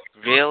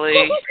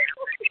 Really?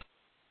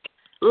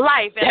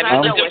 Life. Have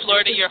you lived in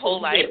Florida your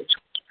whole life?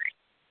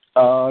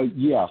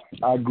 Yeah,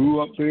 I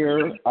grew up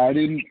there. I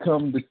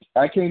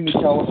came to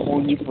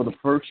California for the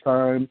first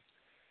time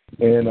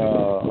in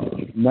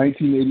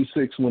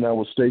 1986 when I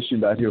was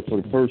stationed out here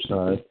for the first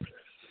time.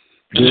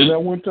 Then I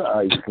went to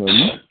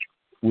Iceland,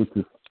 which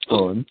is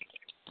fun.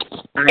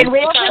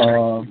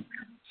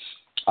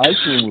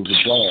 Iceland was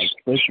a blast,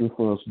 especially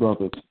for us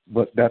brothers,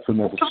 but that's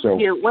another show.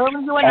 Where were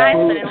you in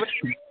Iceland?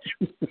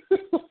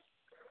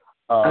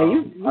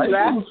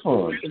 Iceland was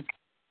fun.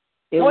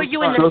 Were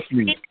you in Trust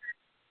me.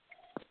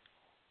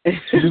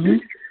 Excuse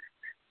me?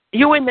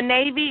 You were in the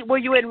Navy? Were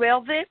you in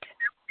Reykjavik?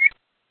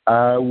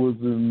 I was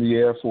in the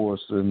Air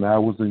Force, and I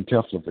was in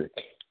Keflavik.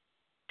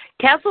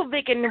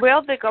 Keflavik and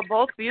Reykjavik are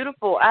both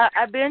beautiful.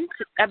 I've been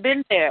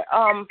there.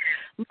 My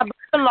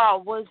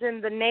brother-in-law was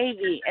in the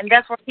Navy, and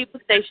that's where he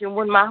was stationed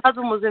when my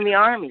husband was in the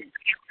Army.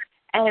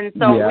 And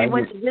so we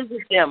went to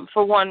visit them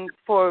for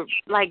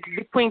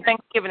between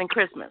Thanksgiving and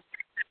Christmas.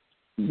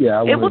 Yeah,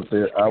 I went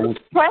there. I was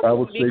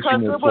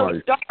stationed there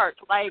twice. Because it was dark,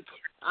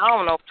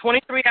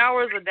 23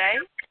 hours a day.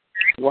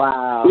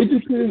 Wow. It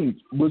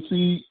depends, but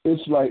see,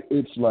 it's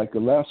like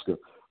Alaska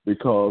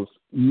because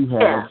you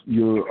have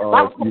your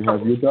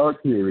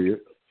dark period,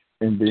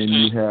 and then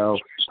you have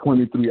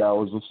 23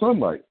 hours of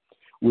sunlight,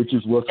 which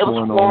is what's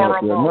going on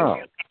up there now.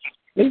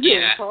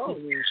 Yeah.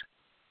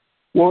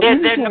 Well,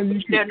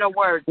 there's no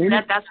words.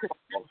 That's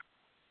horrible.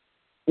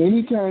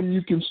 Anytime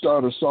you can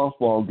start a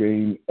softball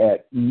game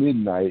at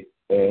midnight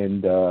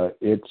and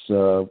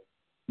it's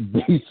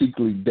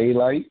basically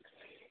daylight,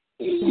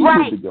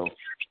 you're good to go.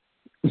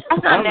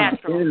 That's not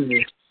natural.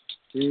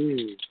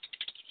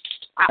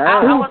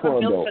 I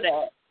wasn't built for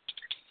that.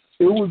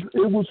 It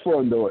was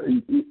fun though.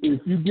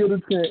 If you get a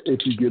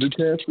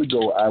chance to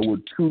go, I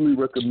would truly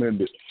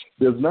recommend it.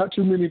 There's not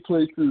too many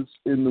places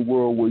in the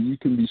world where you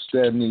can be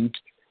standing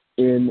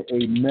in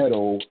a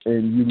meadow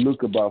and you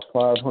look about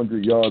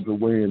 500 yards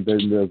away and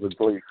then there's a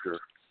glacier.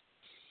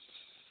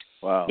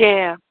 Wow.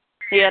 Yeah,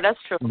 that's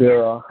true.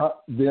 There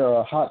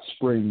are hot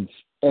springs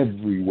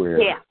everywhere.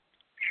 Yeah.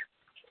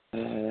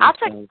 I'll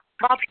take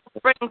about the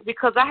springs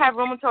because I have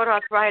rheumatoid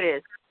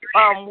arthritis.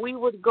 We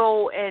would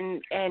go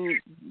and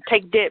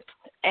take dips,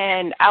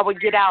 and I would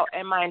get out,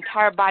 and my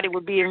entire body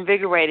would be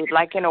invigorated,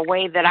 like in a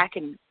way that I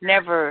can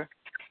never.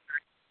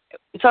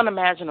 It's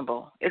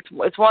unimaginable.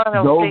 It's one of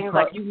those things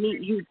like you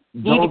need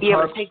to be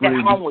able to take that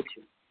home with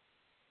you.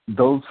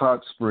 Those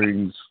hot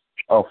springs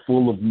are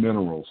full of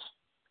minerals.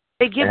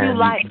 They give you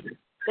life.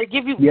 They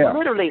give you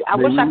literally. I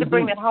wish I could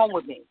bring that home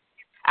with me.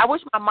 I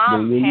wish my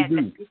mom had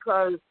that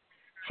because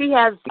she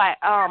has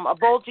a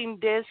bulging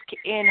disc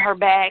in her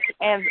back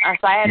and a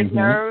sciatic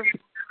nerve,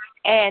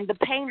 and the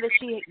pain that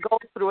she goes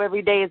through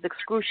every day is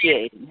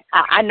excruciating.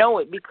 I know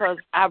it because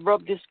I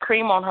rub this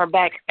cream on her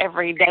back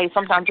every day,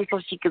 sometimes just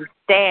so she can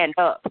stand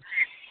up.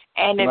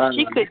 And if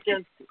she could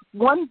just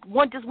one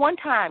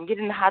time get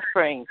in the hot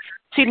spring,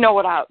 she'd know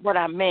what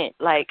I meant.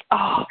 Like,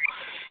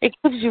 it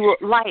gives you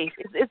life.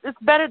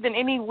 It's better than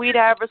any weed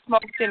I ever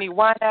smoked, any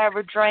wine I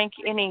ever drank,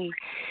 any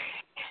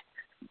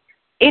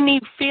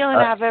feeling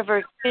I've ever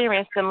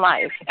experienced in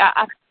life.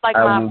 I feel like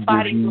my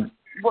body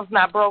was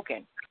not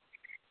broken.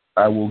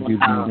 I will give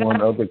you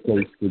one other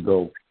place to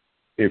go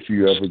if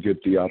you ever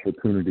get the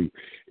opportunity.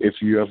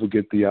 If you ever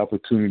get the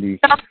opportunity,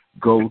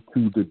 go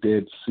to the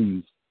Dead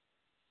Sea.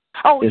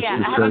 Oh, I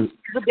haven't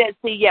the Dead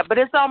Sea yet, but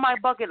it's on my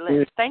bucket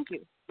list. Thank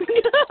you.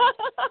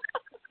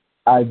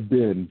 I've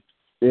been.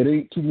 It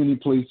ain't too many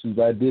places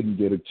I didn't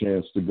get a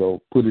chance to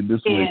go. Put it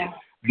this way.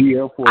 The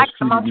Air Force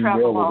treated me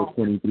well over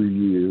 23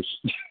 years.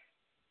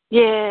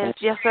 Yes,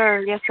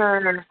 sir.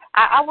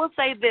 I will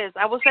say this.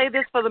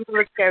 For the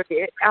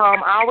military.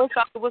 I always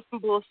thought it was some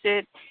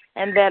bullshit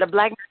and that a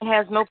black man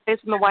has no place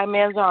in the white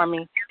man's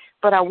army.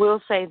 But I will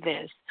say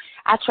this.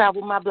 I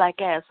traveled my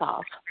black ass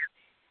off.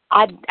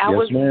 I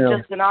wasn't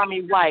just an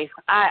army wife.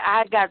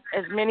 I got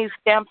as many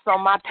stamps on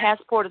my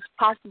passport as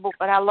possible,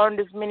 but I learned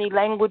as many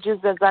languages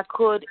as I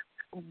could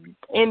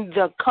in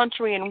the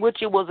country in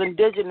which it was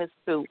indigenous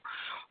to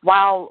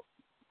while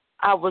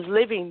I was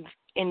living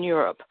in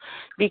Europe,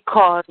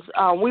 because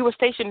we were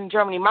stationed in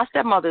Germany. My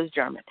stepmother is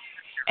German,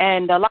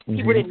 and a lot of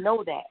people didn't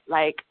know that.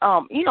 Like,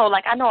 I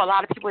know a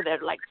lot of people that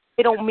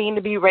they don't mean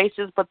to be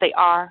racist, but they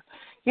are.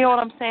 You know what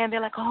I'm saying?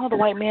 They're like, oh, the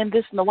white man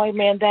this and the white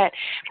man that.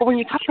 But when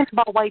you're talking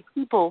about white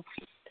people,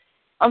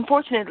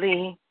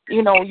 unfortunately,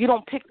 You know, you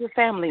don't pick your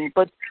family,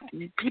 but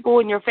people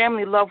in your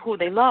family love who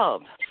they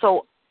love.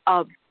 So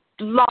a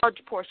large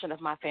portion of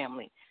my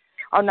family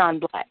are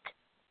non-black.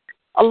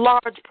 A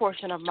large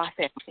portion of my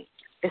family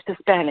is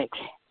Hispanic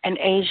and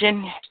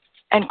Asian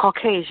and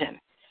Caucasian.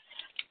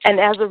 And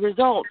as a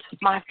result,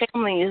 my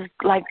family is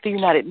like the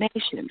United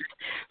Nations.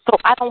 So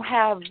I don't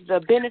have the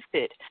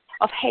benefit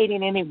of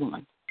hating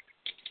anyone.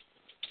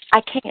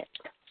 I can't,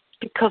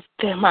 because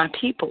they're my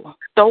people.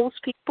 Those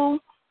people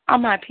are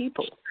my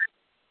people.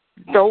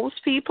 Those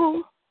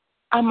people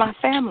are my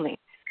family.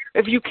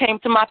 If you came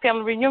to my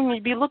family reunion,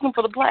 you'd be looking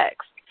for the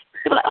blacks.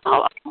 You'd be like,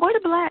 oh, where are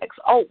the blacks?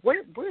 Oh, where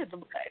are the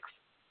blacks?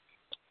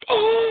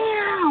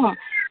 Damn.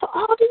 So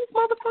all these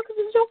motherfuckers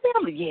is your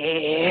family?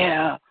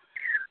 Yeah.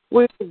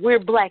 We're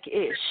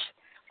black-ish,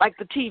 like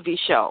the TV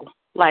show,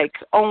 like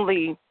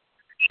only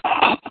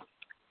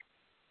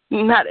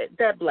not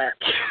that black,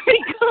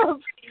 because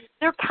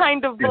they're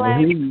kind of black,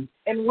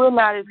 and we're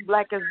not as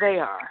black as they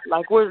are.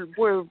 Like we're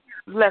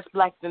less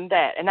black than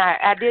that. And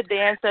I did the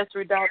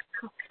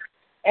Ancestry.com,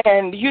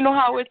 and you know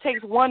how it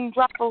takes one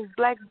drop of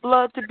black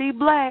blood to be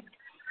black.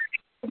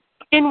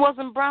 Skin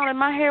wasn't brown, and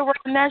my hair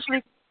wasn't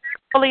naturally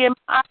curly, and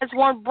my eyes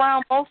weren't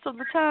brown most of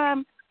the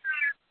time.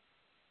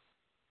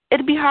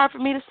 It'd be hard for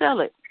me to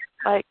sell it.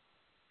 Like,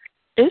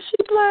 is she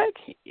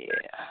black?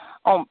 Yeah,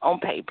 on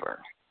paper.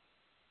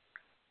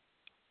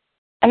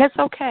 And it's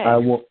okay. I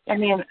want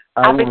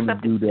to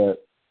do that.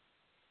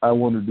 I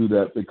want to do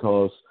that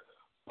because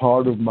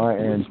part of my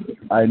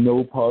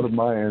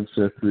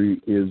ancestry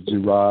is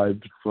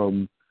derived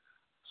from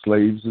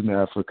slaves in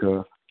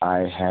Africa.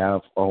 I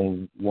have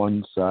on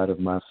one side of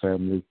my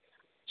family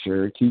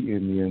Cherokee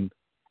Indian,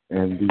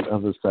 and the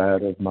other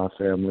side of my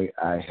family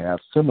I have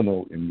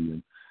Seminole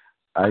Indian.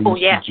 I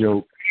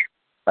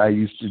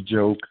used to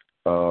joke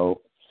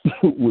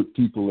with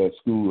people at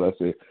school. I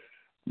said,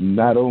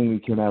 not only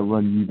can I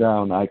run you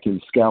down, I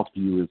can scalp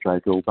you as I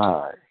go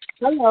by.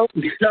 Hello.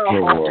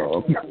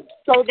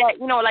 So that,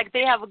 you know, like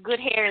they have a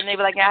good hair and they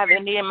be like, I have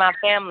Indian in my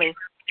family.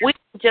 We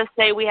just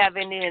say we have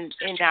Indian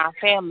in our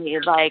family.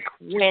 Like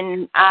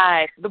when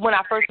I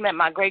first met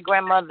my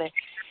great-grandmother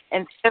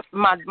and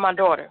my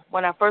daughter,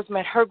 when I first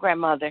met her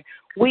grandmother,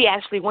 we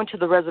actually went to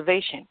the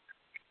reservation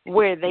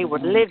where they were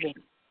living,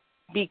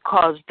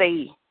 because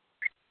they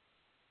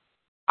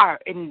are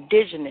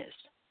indigenous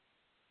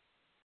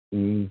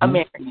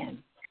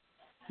American.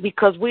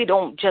 Because we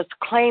don't just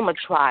claim a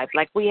tribe,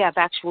 like we have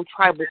actual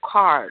tribal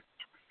cards.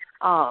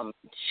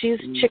 She's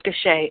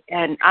Chickasha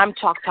and I'm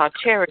Choctaw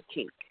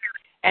Cherokee.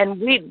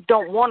 And we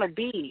don't want to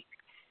be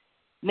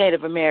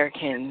Native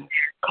American,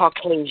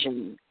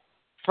 Caucasian,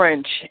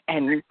 French,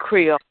 and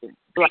Creole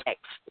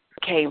blacks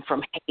came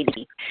from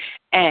Haiti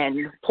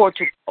and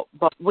Portugal,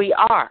 but we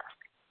are.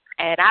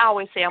 And I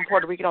always say I'm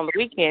Puerto Rican on the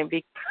weekend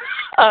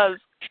because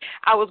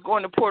I was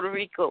going to Puerto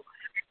Rico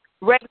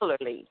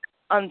regularly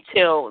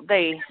until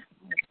they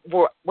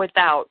were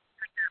without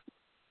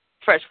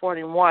fresh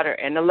water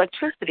and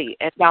electricity,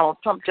 and Donald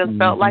Trump just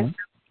felt like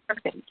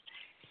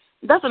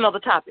that's another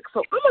topic. So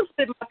I'm going to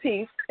spit my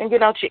piece and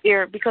get out your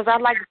ear because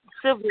I'd like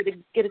Sylvia to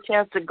get a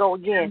chance to go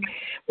again.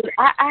 But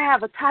I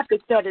have a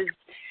topic that is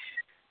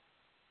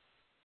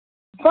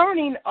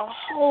burning a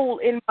hole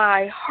in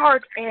my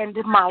heart and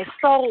my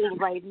soul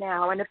right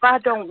now, and if I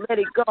don't let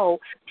it go,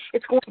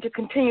 it's going to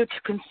continue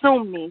to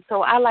consume me.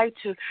 So I like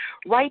to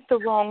right the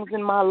wrongs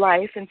in my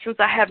life, and since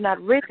I have not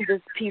written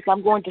this piece,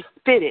 I'm going to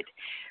spit it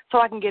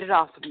so I can get it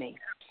off of me.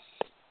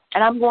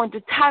 And I'm going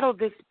to title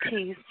this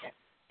piece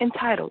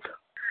Entitled.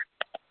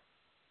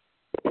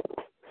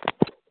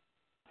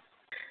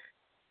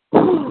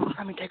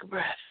 Let me take a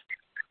breath.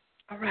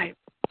 All right.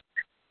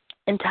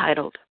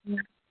 Entitled.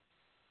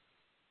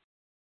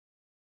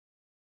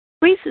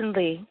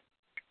 Recently,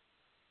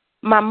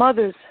 my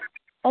mother's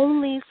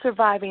only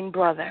surviving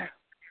brother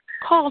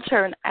called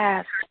her and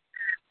asked,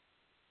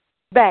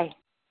 Bae,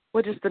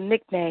 which is the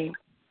nickname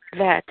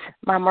that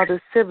my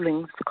mother's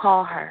siblings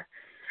call her,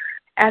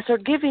 as her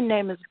given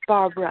name is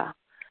Barbara,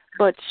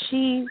 but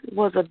she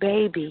was a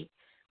baby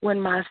when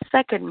my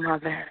second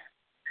mother,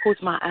 who's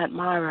my Aunt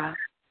Myra,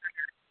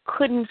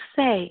 couldn't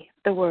say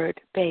the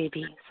word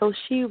baby, so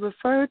she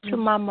referred to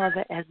my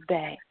mother as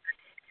Bae,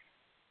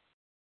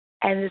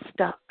 and it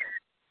stuck.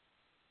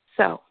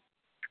 So,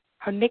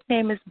 her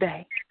nickname is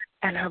Bae,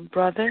 and her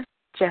brother,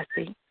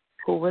 Jesse,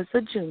 who was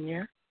a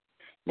junior,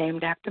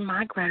 named after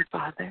my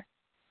grandfather,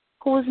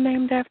 who was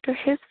named after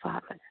his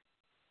father.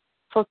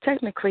 So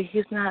technically,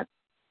 he's not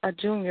a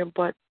junior,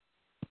 but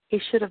he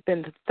should have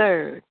been the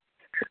third.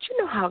 But you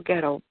know how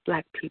ghetto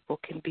black people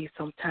can be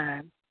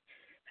sometimes.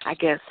 I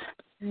guess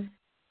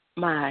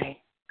my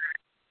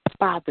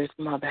father's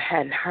mother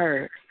hadn't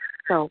heard,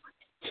 so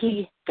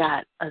he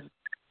got a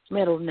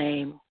middle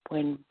name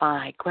when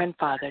my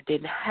grandfather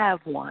didn't have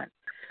one.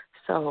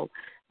 So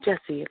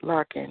Jesse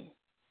Larkin,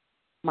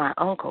 my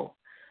uncle,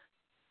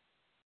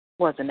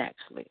 wasn't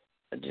actually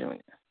a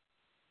junior.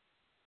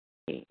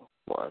 He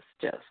was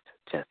just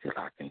Jesse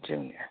Larkin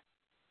Jr.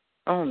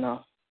 Oh,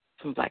 no,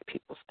 some black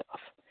people stuff.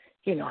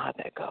 You know how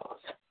that goes.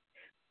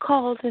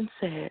 Called and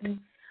said,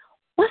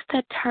 what's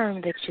that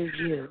term that you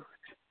use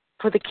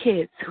for the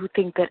kids who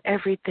think that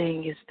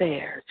everything is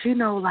theirs? You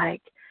know,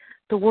 like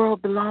the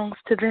world belongs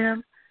to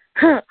them?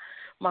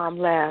 Mom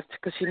laughed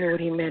because she knew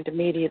what he meant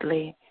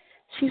immediately.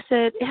 She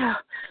said, yeah,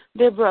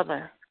 dear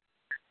brother,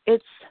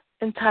 it's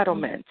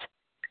entitlement.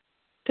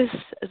 This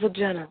is a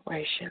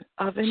generation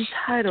of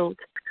entitled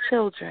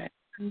children.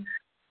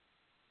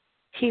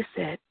 He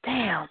said,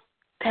 damn,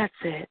 that's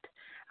it.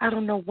 I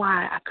don't know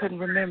why I couldn't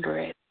remember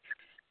it.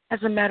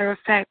 As a matter of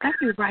fact, let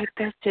me write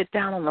that shit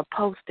down on a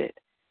Post-it.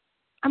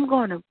 I'm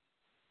going to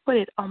put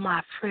it on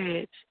my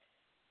fridge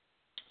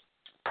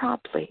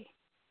promptly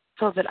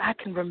so that I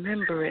can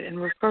remember it and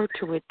refer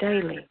to it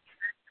daily.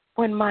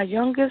 When my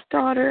youngest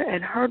daughter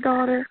and her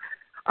daughter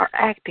are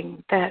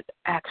acting that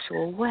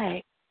actual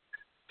way.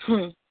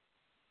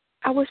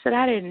 I wish that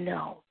I didn't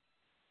know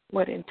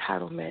what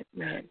entitlement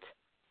meant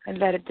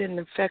and that it didn't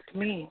affect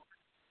me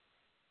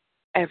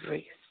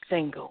every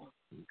single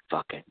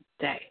fucking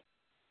day.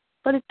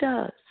 But it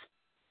does.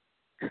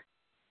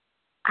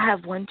 I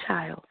have one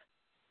child,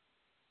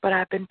 but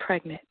I've been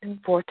pregnant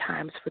 4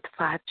 times with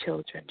 5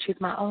 children. She's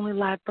my only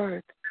live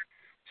birth.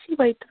 She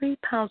weighed 3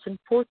 pounds and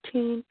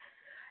 14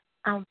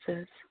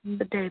 ounces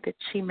the day that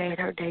she made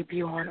her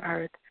debut on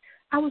Earth.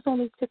 I was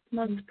only 6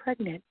 months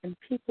pregnant, and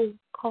people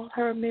call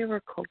her a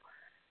miracle.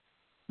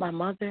 My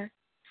mother,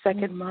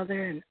 second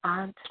mother, and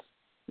aunt,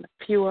 and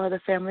a few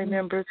other family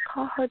members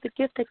call her the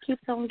gift that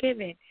keeps on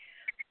giving.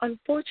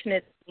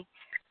 Unfortunately,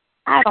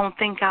 I don't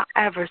think I'll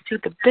ever see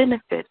the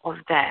benefit of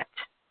that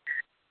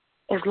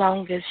as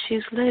long as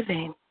she's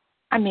living.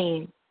 I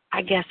mean,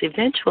 I guess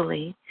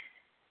eventually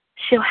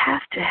she'll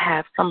have to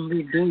have some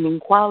redeeming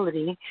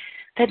quality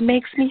that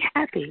makes me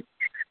happy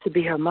to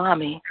be her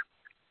mommy.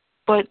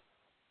 But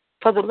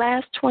for the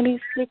last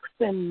 26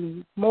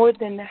 and more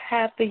than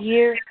half a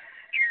year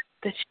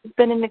that she's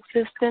been in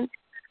existence,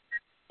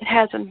 it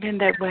hasn't been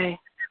that way.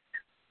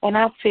 And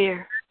I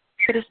fear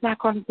that it's not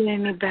going to be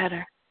any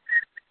better.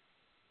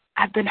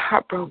 I've been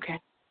heartbroken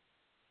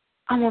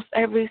almost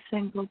every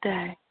single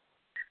day.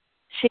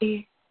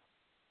 She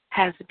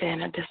has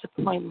been a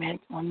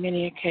disappointment on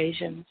many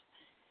occasions.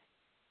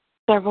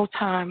 Several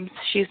times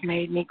she's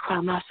made me cry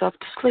myself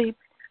to sleep.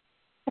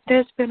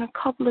 There's been a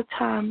couple of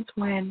times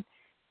when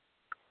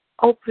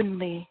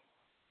openly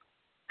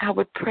I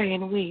would pray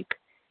and weep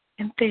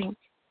and think,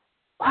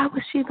 why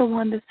was she the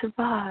one that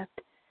survived?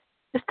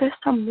 Is there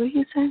some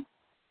reason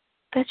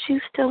that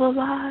she's still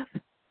alive?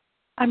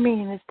 I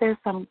mean, is there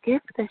some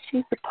gift that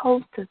she's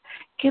supposed to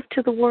give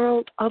to the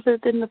world other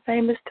than the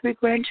famous 3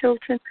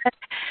 grandchildren that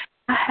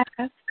I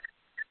have?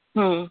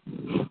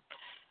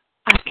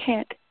 I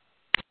can't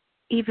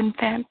even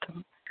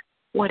fathom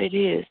what it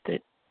is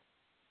that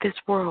this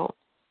world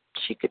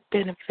she could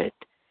benefit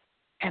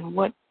and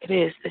what it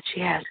is that she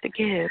has to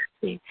give.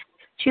 See,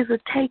 she's a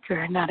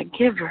taker and not a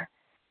giver.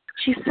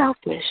 She's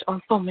selfish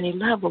on so many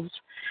levels.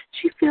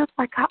 She feels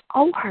like I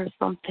owe her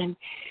something,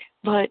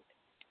 but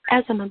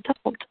as an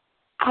adult,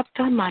 I've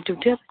done my due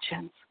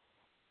diligence.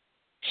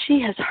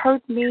 She has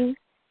hurt me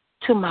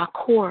to my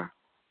core.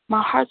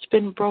 My heart's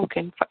been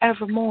broken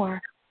forevermore.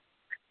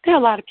 There are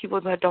a lot of people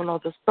that don't know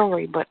the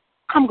story, but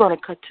I'm going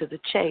to cut to the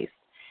chase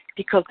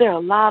because there are a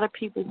lot of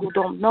people who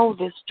don't know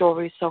this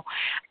story, so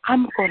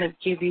I'm going to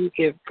give you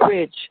the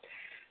abridged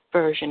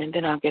version, and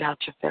then I'll get out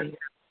your face.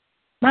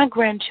 My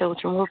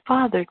grandchildren were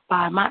fathered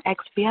by my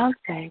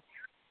ex-fiancé,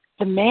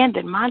 the man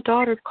that my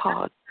daughter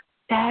called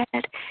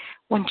Dad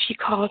when she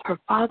called her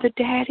father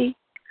Daddy.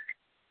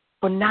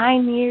 For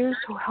 9 years,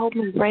 who helped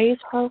me raise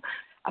her,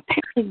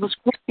 apparently was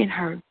grooming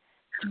her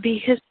to be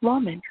his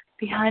woman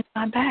behind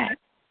my back.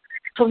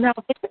 So now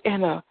they're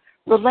in a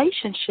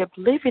relationship,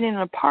 living in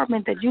an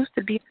apartment that used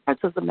to be hers,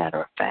 as a matter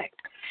of fact.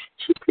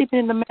 She's sleeping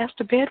in the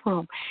master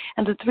bedroom,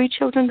 and the 3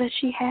 children that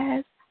she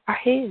has are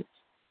his.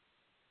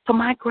 So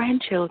my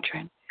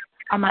grandchildren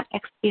are my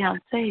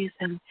ex-fiancés,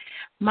 and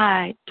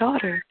my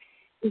daughter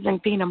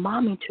isn't being a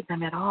mommy to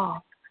them at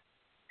all.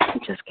 She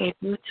just gave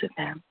birth to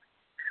them.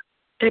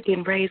 They're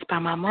being raised by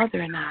my mother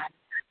and I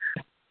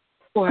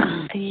for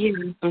a year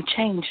and some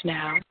change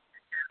now.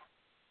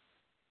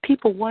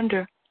 People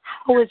wonder,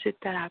 how is it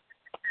that I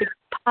could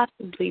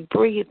possibly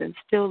breathe and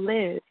still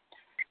live?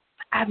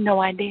 I have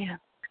no idea.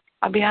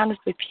 I'll be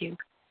honest with you.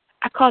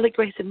 I call it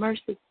grace and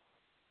mercy.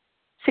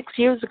 6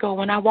 years ago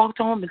when I walked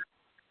home and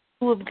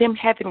 2 of them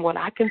having what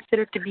I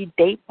consider to be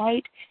date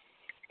night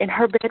in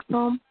her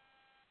bedroom,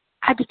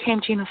 I became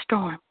Gina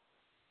Storm.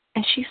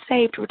 And she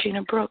saved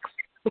Regina Brooks,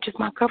 which is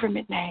my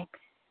government name.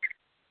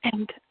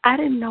 And I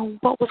didn't know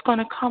what was going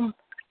to come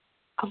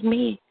of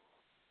me.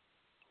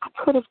 I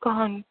could have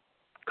gone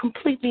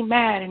completely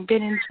mad and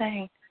been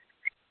insane.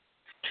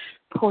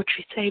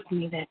 Poetry saved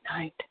me that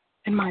night.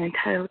 And my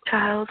entitled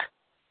child,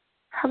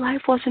 her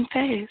life wasn't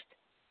phased.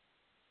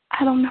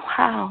 I don't know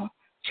how.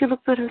 She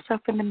looks at herself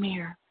in the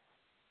mirror,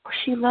 or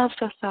she loves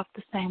herself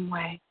the same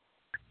way.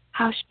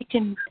 How she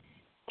can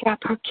drop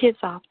her kids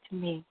off to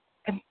me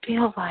and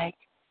feel like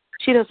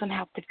she doesn't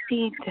have to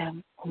feed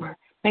them or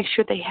make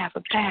sure they have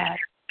a bath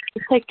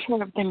or take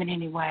care of them in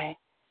any way.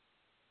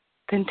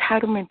 The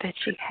entitlement that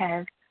she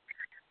has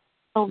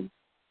so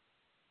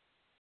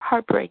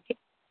heartbreaking.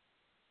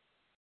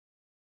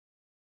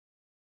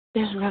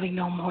 There's really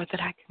no more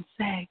that I can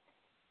say.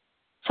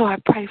 So I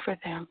pray for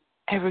them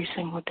every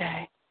single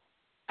day.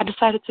 I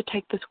decided to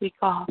take this week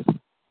off,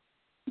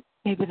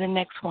 maybe the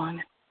next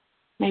one,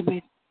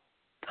 maybe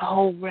the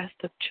whole rest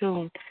of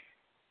June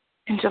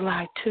and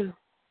July too.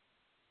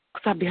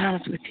 Because I'll be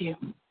honest with you,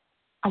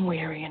 I'm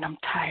weary and I'm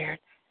tired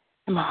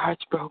and my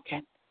heart's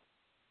broken.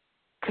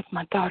 Because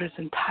my daughter's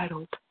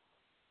entitled,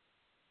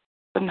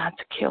 but not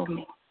to kill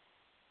me.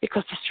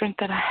 Because the strength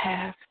that I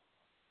have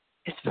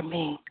is for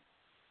me,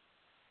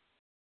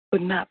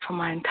 but not for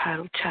my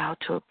entitled child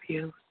to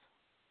abuse.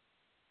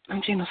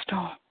 I'm Gina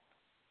Storm,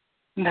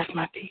 and that's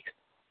my piece.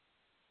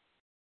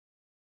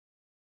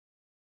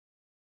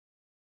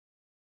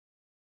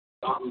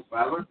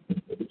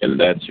 And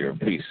that's your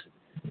piece.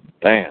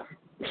 Damn.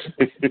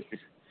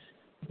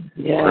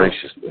 Yeah.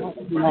 Gracious.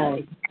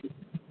 Nice.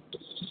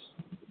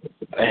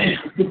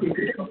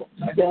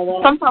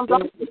 Damn. Sometimes I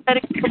let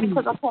it go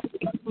because I can't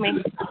speak for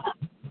me.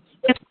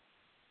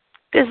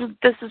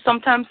 This is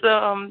sometimes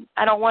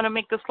I don't want to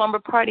make the slumber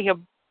party a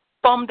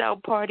bummed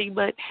out party,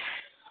 but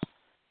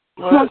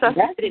once I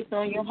said it's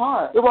on your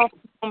heart. It won't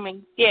kill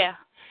me. Yeah,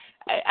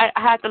 I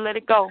had to let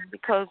it go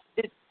because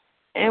it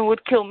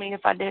would kill me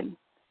if I didn't.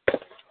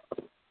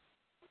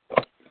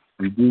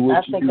 You do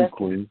what you do,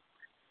 Queen.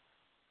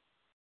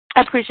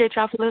 I appreciate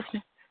y'all for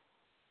listening.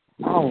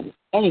 Oh,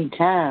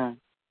 anytime.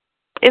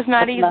 It's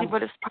not easy,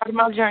 but it's part of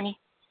my journey.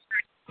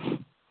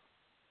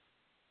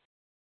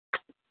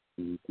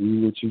 You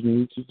do what you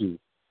need to do.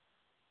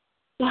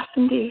 Yes,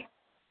 indeed.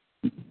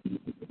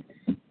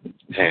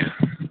 Damn.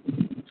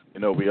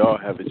 You know, we all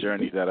have a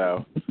journey that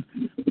our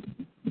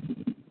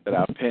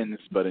pens,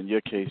 but in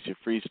your case, your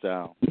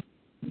freestyle.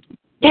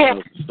 Yeah.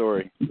 Tells the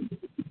story.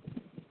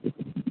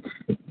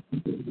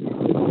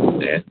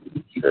 Yeah,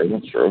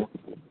 true.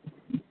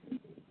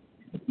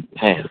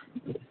 Damn.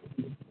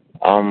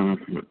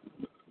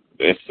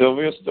 Is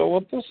Sylvia still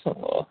with us?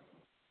 Yep.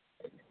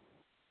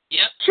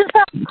 She's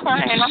not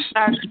crying. I'm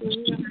sorry.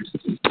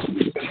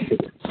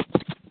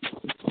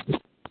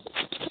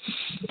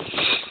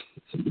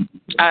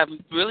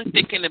 I'm really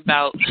thinking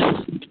about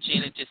what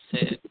Gina just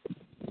said.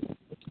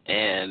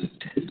 And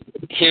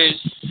here's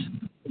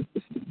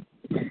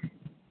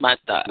my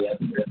thought.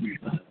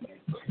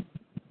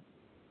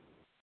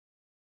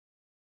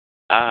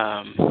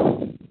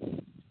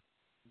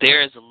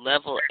 There is a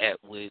level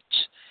at which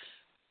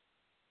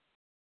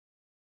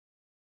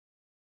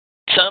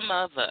some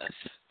of us,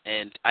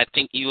 and I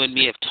think you and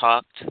me have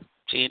talked,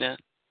 Gina,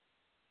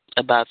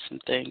 about some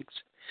things.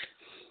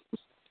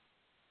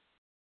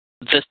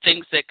 The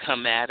things that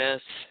come at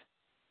us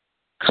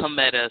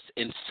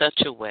in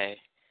such a way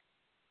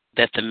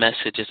that the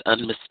message is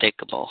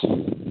unmistakable.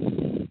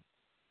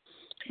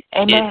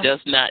 Amen. It does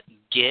not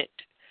get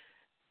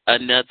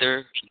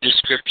another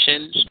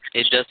description.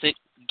 It doesn't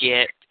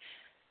get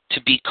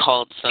to be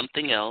called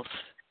something else.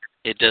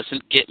 It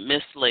doesn't get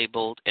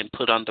mislabeled and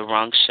put on the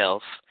wrong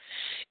shelf.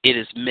 It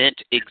is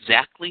meant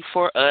exactly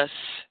for us,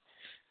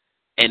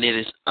 and it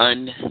is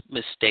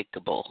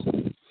unmistakable.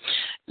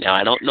 Now,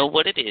 I don't know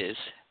what it is.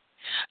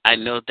 I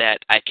know that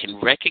I can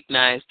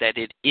recognize that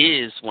it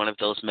is one of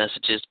those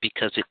messages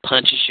because it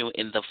punches you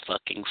in the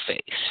fucking face.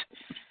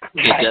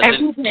 It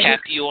doesn't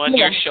tap you on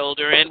your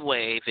shoulder and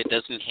wave. It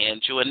doesn't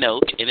hand you a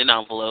note in an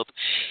envelope.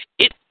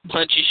 It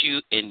punches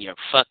you in your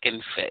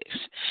fucking face.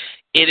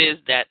 It is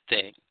that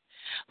thing.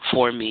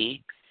 For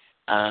me,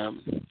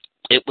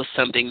 it was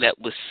something that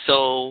was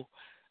so,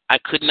 I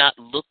could not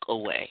look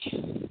away.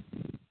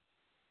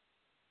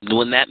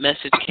 When that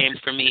message came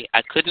for me,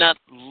 I could not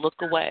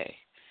look away.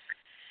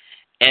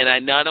 And I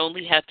not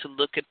only had to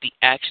look at the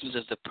actions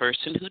of the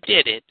person who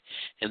did it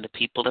and the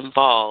people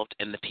involved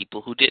and the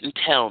people who didn't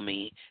tell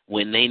me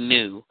when they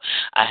knew.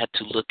 I had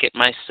to look at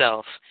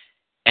myself,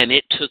 and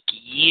it took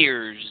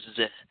years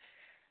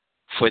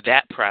for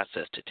that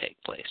process to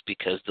take place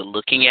because the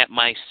looking at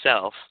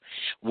myself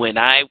when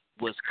I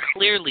was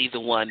clearly the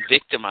one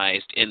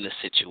victimized in the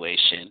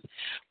situation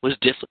was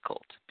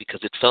difficult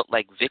because it felt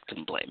like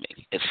victim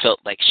blaming. It felt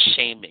like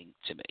shaming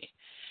to me.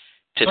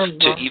 To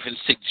even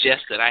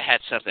suggest that I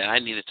had something I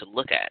needed to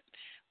look at.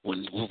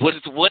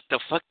 What the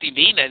fuck do you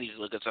mean I need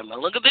to look at something?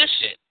 Look at this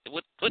shit.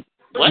 What?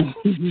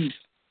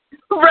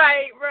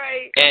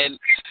 Right. And,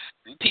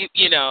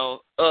 you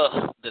know,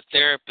 the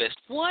therapist,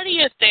 what do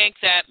you think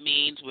that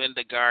means when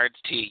the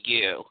guards to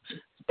you?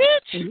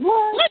 Bitch,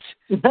 what?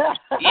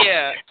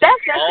 Yeah.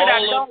 That's shit I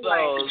all of don't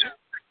those. like.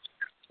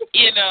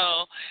 You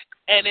know,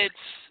 and it's,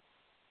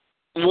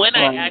 when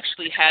I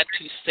actually had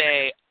to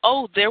say,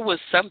 oh, there was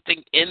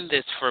something in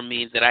this for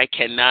me that I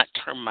cannot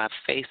turn my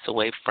face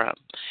away from.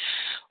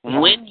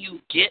 When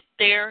you get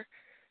there,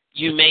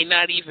 you may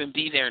not even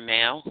be there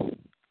now.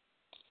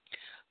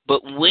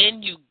 But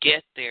when you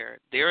get there,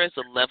 there is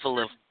a level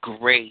of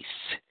grace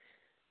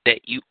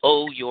that you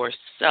owe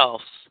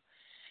yourself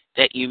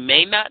that you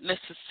may not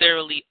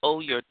necessarily owe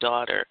your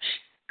daughter.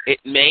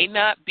 It may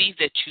not be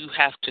that you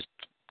have to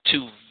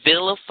to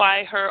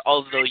vilify her,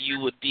 although you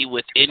would be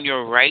within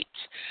your rights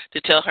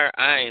to tell her,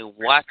 I ain't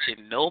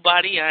watching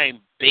nobody, I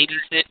ain't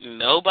babysitting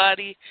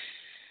nobody,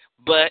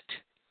 but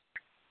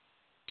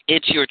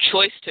it's your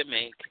choice to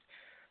make.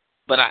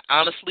 But I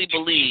honestly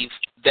believe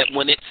that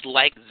when it's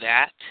like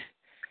that,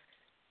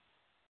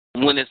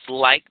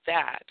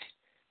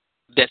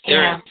 that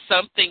there is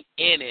something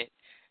in it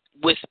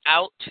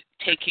without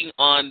taking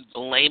on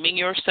blaming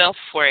yourself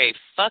for a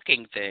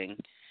fucking thing.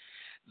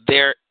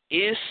 There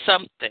is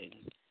something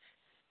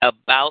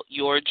about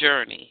your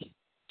journey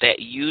that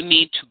you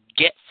need to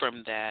get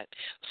from that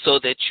so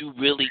that you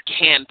really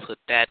can put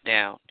that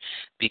down.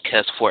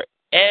 Because for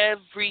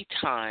every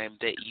time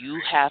that you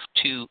have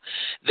to,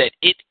 that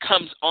it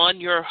comes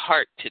on your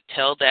heart to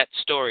tell that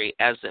story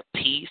as a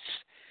piece,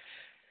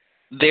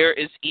 there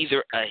is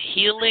either a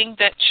healing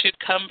that should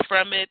come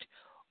from it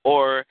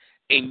or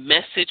a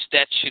message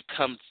that should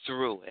come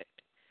through it.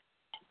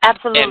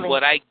 Absolutely. And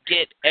what I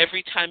get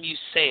every time you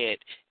say it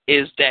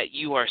is that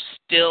you are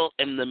still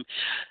in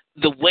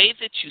the way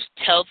that you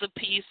tell the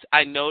piece.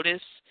 I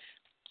notice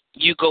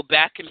you go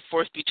back and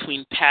forth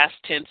between past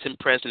tense and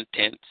present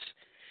tense.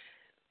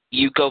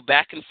 You go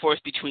back and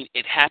forth between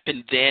it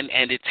happened then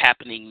and it's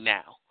happening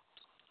now.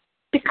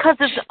 Because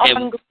it's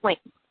ongoing.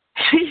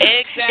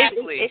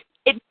 Exactly.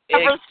 It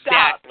never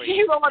stops.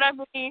 You know what I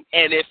mean?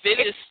 And if it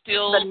is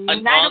still an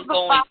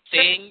ongoing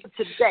thing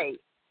today,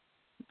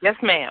 yes,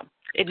 ma'am.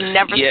 It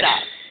never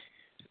stops.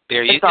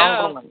 There you it's go.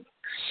 Ongoing.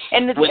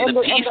 And when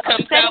the piece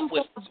comes out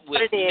with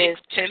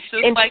mixed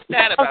tenses like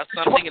that about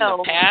something in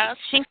the past.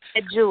 She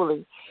had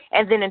Julie.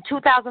 And then in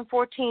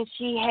 2014,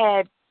 she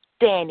had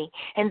Danny.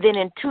 And then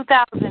in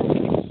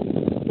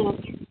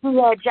 2016, she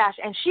had Josh.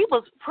 And she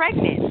was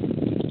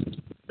pregnant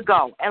to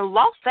go and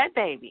lost that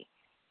baby.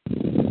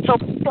 So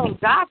thank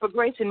God for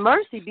grace and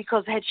mercy,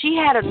 because had she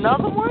had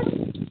another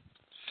one,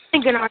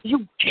 thinking, are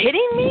you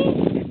kidding me?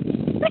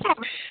 They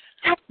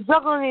have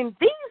juggling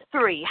these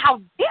three.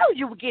 How dare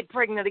you get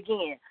pregnant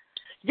again?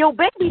 Your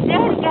baby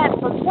daddy got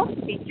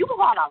paternity. You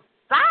got a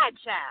side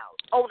child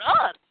on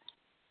us.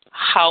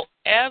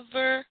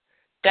 However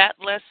that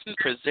lesson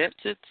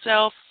presents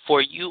itself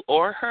for you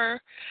or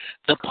her,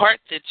 the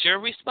part that's your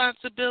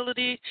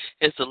responsibility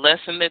is the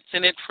lesson that's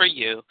in it for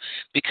you.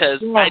 Because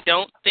I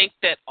don't think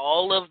that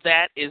all of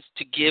that is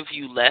to give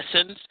you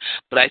lessons,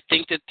 but I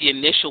think that the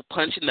initial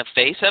punch in the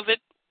face of it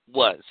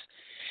was.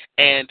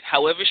 And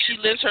however she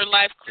lives her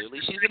life, clearly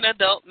she's an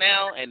adult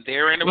now and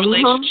they're in a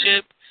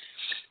relationship.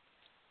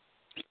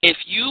 If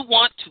you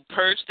want to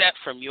purge that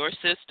from your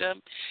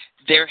system,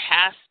 there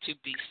has to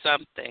be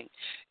something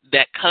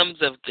that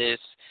comes of this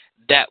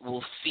that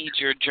will feed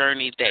your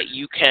journey that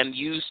you can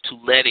use to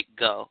let it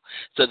go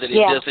so that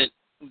it doesn't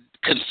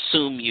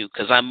consume you.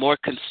 Because I'm more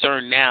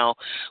concerned now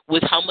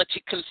with how much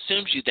it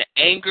consumes you. The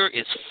anger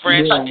is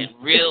fresh and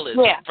real as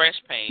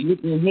fresh pain. You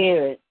can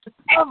hear it.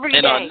 Every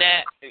and day. On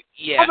that,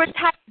 I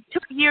retired 2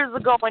 years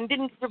ago and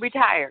didn't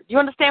retire. You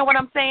understand what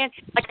I'm saying?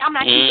 Like, I'm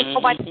not keeping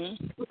nobody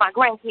with my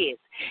grandkids.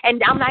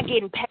 And I'm not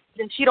getting pets,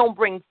 and she don't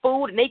bring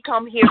food, and they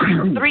come here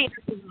 3 hours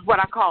is what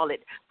I call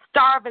it.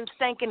 Starving,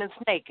 stinking, and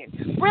snaking.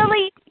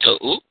 Really?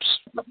 Oops.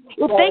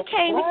 If they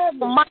came here on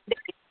Monday,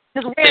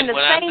 because we're in the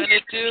what same... I'm going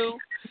to do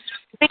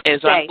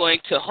is I'm going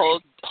to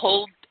hold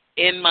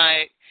in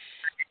my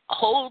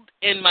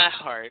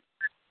heart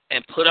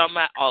and put on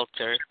my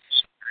altar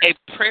a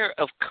prayer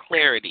of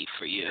clarity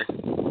for you.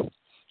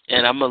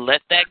 And I'm going to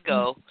let that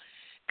go.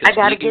 Because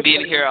we can be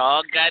in here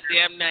all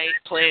goddamn night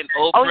playing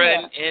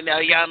Oprah and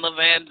Ayanna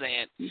Van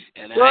Zandt.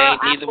 And I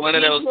ain't neither one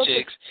of those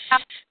chicks.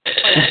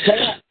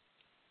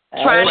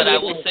 But I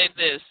will say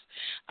this.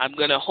 I'm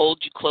going to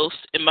hold you close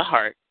in my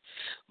heart.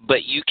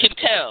 But you can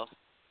tell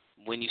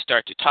when you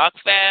start to talk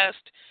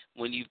fast,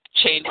 when you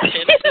change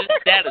tenses,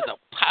 that is a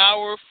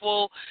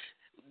powerful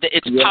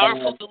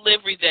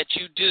delivery that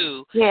you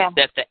do,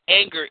 that the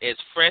anger is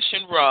fresh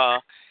and raw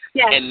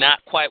and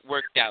not quite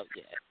worked out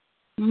yet.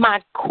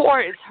 My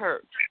core is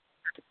hurt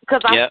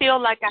because I feel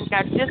like I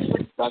got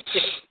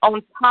disrespected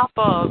on top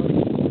of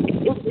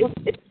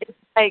it's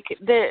like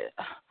the...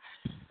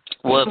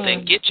 Well,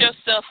 then get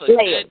yourself a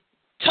good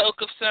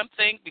toke of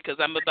something because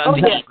I'm about to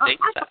eat things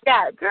up.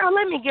 Yeah, girl,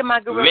 let me get my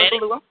gorilla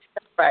glue.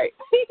 Right.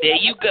 There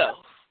you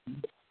go.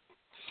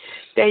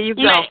 There you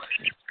go.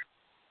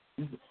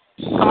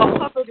 I'm a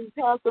puppet and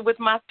pastor with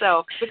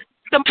myself.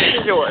 The mic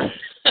is yours.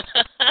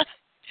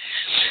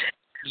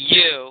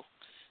 You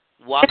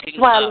walking That's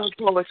why up. I love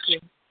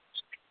poetry.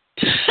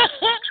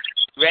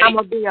 Ready? I'm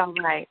going to be all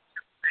right.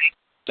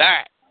 All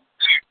right.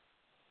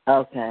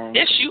 Okay.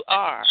 Yes, you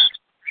are.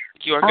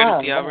 You are going to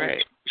be all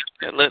right.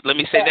 Let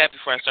me say that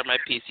before I start my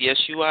piece. Yes,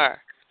 you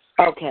are.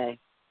 Okay.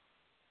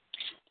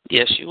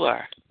 Yes, you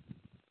are.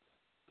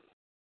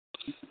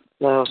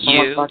 So,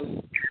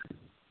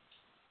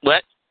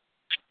 what?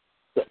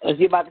 Is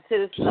you about to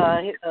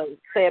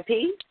say a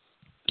piece?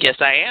 Yes,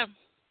 I am.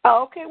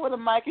 Oh, okay. Well, the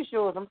mic is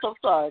yours. I'm so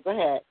sorry. Go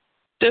ahead.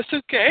 That's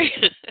okay.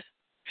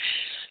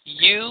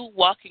 You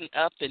walking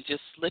up and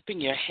just slipping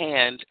your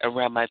hand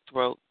around my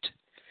throat.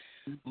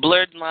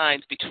 Blurred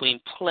lines between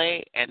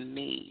play and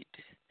need.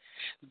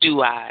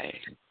 Do I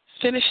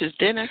finish his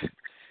dinner?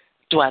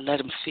 Do I let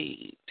him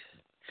feed?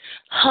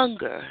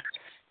 Hunger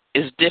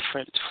is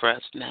different for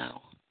us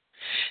now.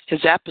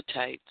 His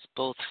appetite's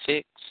both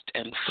fixed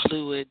and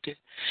fluid.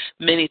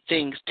 Many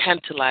things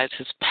tantalize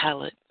his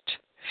palate.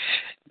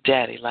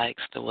 Daddy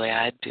likes the way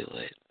I do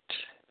it.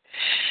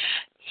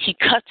 He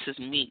cuts his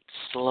meat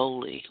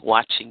slowly,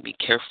 watching me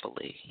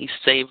carefully. He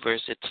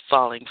savors its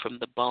falling from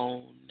the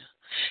bone.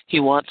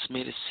 He wants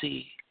me to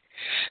see.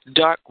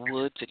 Dark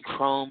woods and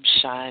chrome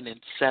shine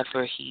and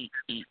sever. He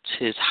eats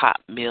his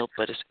hot meal,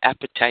 but his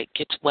appetite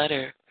gets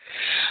wetter.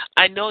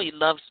 I know he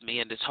loves me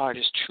and his heart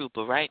is true,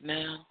 but right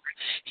now,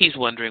 he's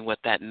wondering what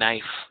that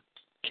knife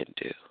can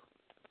do.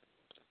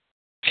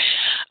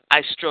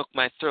 I stroke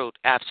my throat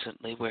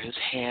absently where his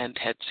hand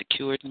had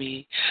secured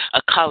me,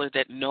 a collar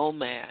that no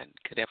man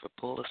could ever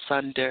pull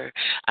asunder.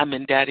 I'm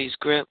in Daddy's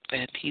grip,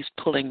 and he's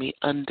pulling me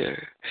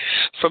under.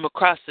 From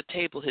across the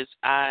table, his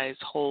eyes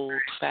hold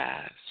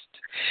fast.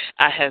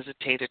 I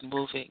hesitated,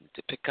 moving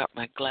to pick up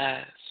my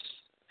glass.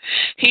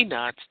 He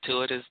nods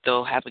to it as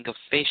though having a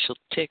facial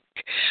tic.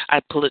 I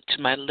pull it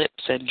to my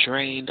lips and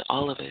drain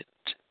all of it.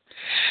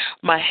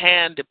 My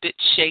hand a bit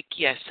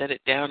shaky, I set it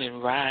down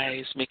and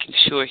rise, making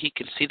sure he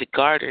can see the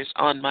garters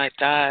on my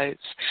thighs.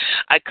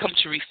 I come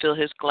to refill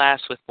his glass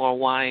with more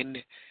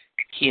wine.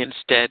 He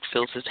instead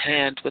fills his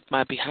hand with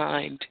my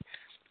behind.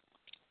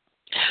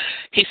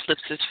 He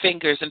slips his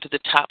fingers into the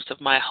tops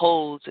of my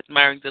hose,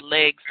 admiring the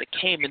legs that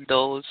came in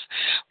those.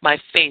 My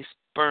face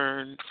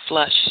burned,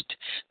 flushed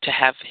to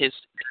have his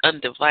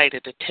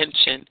undivided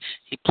attention.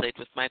 He played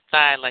with my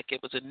thigh like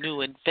it was a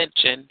new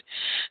invention,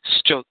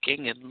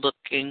 stroking and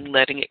looking,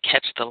 letting it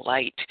catch the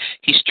light.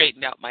 He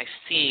straightened out my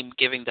seam,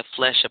 giving the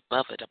flesh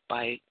above it a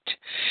bite.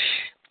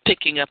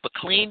 Picking up a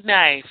clean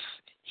knife,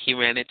 he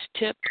ran its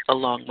tip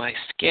along my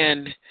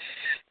skin,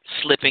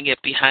 slipping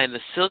it behind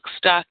the silk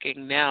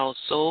stocking, now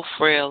so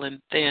frail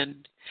and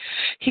thin.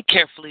 He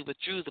carefully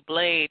withdrew the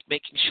blade,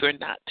 making sure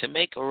not to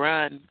make a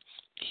run.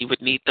 He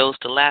would need those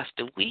to last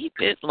a wee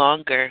bit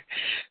longer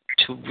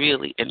to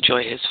really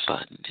enjoy his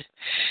fun.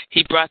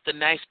 He brought the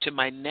knife to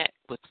my neck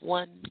with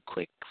one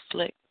quick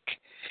flick,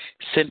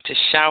 sent a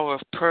shower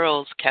of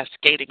pearls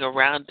cascading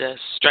around us,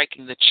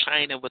 striking the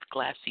china with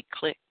glassy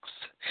clicks.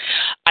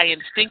 I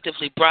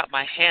instinctively brought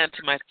my hand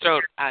to my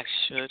throat. I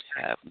should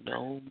have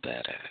known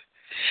better.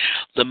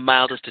 The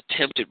mildest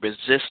attempt at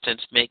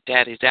resistance made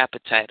Daddy's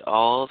appetite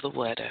all the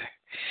wetter.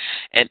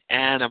 An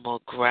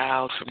animal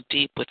growled from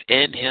deep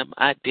within him.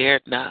 I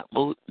dared not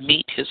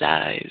meet his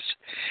eyes.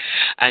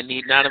 I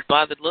need not have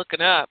bothered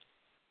looking up.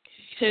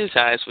 His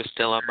eyes were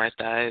still on my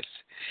thighs.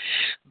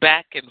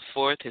 Back and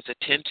forth his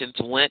attentions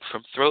went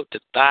from throat to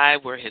thigh,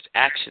 where his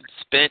action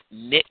spent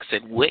nicks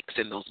and wicks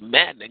and those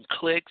maddening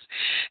clicks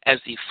as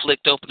he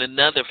flicked open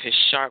another of his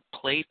sharp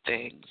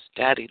playthings.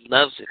 Daddy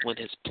loves it when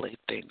his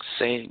plaything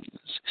sings.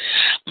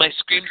 My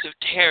screams of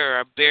terror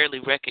are barely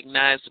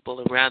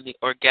recognizable around the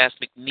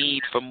orgasmic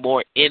need for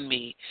more in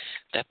me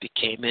that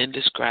became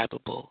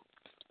indescribable.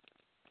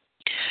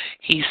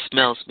 He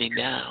smells me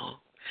now,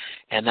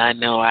 and I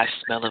know I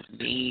smell of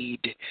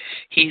need.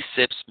 He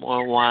sips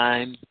more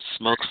wine,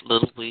 smokes a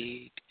little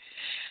weed.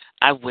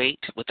 I wait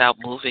without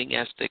moving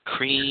as the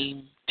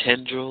cream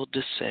tendril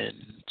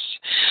descends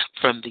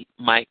from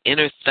my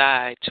inner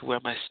thigh to where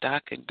my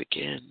stocking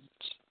begins.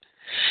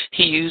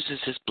 He uses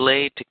his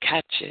blade to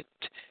catch it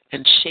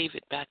and shave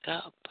it back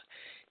up.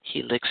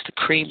 He licks the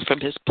cream from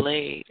his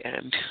blade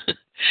and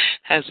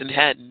hasn't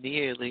had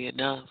nearly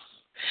enough.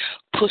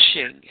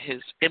 Pushing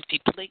his empty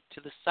plate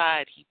to the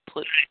side, he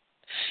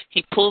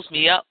pulls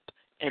me up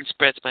and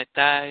spreads my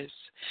thighs.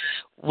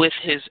 With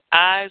his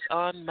eyes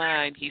on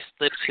mine, he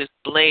slips his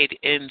blade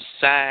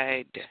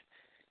inside.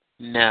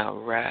 Now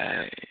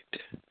ride.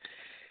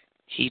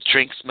 He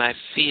drinks my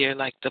fear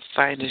like the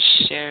finest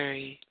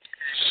sherry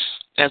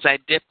as I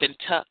dip and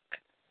tuck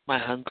my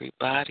hungry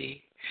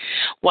body,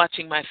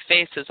 watching my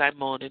face as I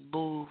moan and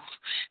move,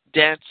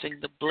 dancing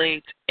the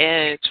blade's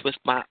edge with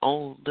my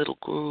own little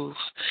groove.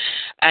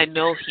 I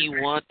know he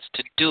wants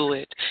to do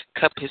it,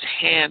 cup his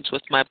hands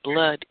with my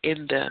blood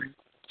in them,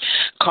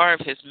 carve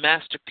his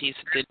masterpiece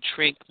and then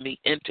shrink me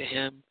into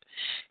him.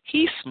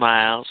 He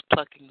smiles,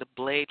 plucking the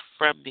blade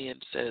from me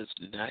and says,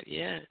 "Not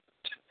yet.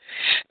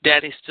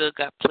 Daddy still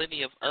got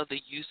plenty of other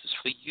uses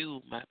for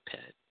you, my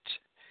pet.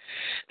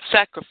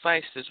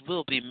 Sacrifices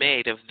will be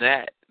made, of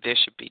that there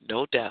should be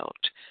no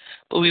doubt.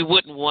 But we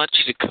wouldn't want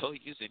you to go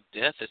using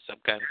death as some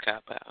kind of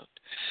cop-out."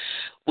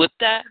 With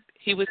that,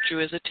 he withdrew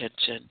his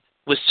attention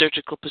with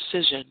surgical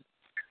precision,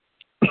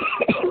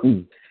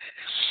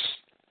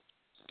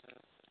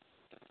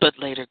 but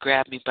later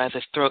grabbed me by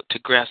the throat to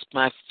grasp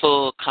my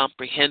full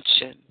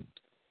comprehension.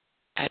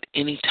 At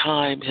any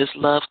time, his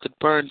love could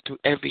burn through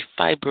every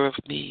fiber of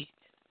me.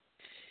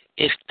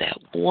 If that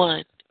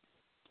one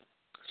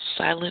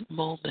silent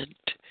moment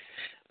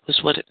was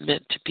what it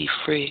meant to be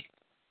free.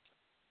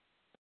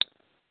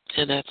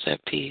 And that's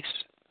that piece.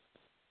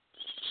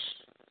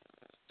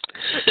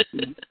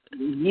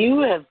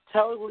 You have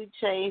totally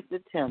changed the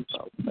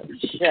tempo.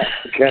 Shut.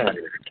 God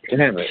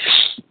damn it.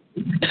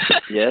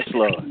 Yes,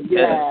 Lord.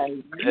 Yeah,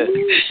 you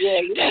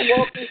don't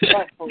want this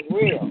stuff for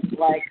real.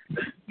 Like,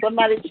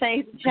 somebody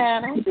changed the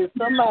channel, then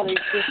somebody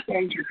just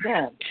changed the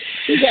channel.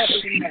 You got to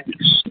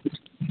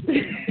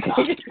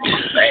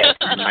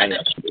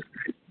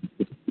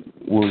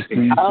Well,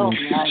 see, oh,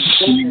 my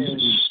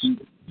goodness.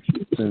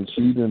 since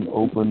she didn't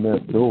open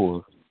that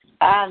door.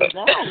 I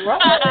know,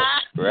 right?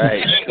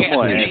 Right. Come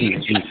on,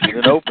 Annie. She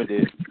didn't open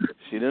it.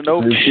 She didn't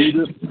open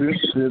it.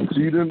 Since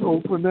she didn't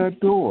open that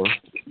door.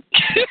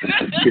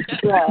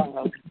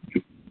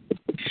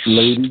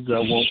 Ladies, I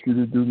want you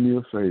to do me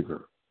a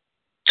favor.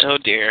 Oh,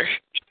 dear.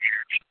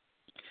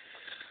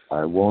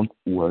 I want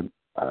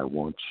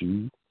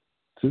you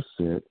to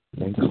sit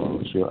and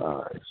close your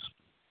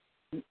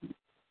eyes.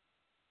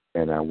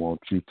 And I want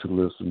you to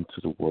listen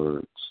to the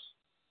words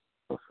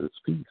of this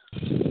piece.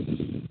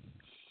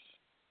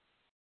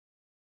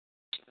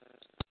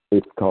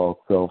 It's called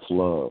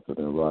Self-Love,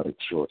 an erotic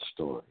short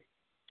story.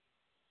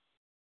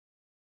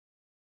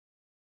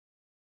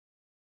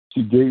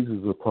 She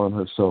gazes upon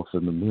herself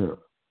in the mirror.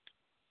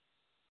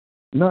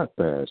 Not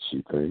bad,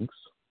 she thinks.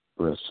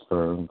 Breast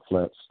firm,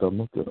 flat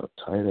stomach, and a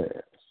tight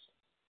ass.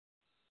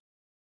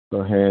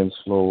 Her hands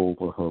flow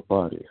over her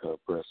body. Her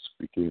breasts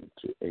begin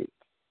to ache,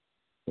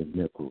 and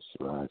nipples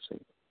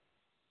rising.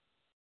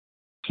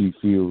 She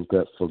feels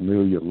that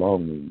familiar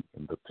longing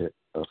in the pit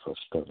of her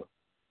stomach.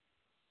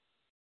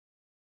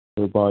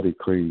 Her body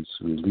craves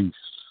release.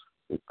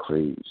 It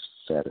craves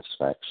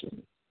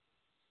satisfaction.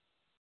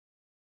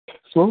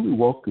 Slowly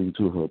walking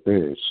to her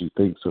bed, she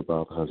thinks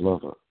about her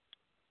lover.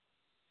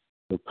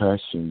 Her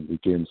passion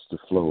begins to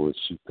flow as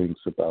she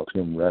thinks about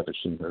him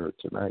ravishing her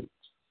tonight.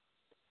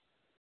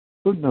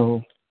 But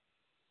no,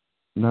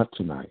 not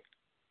tonight.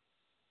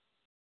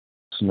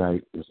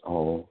 Tonight is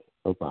all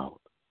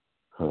about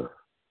her.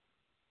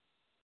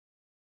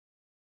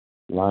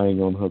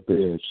 Lying on her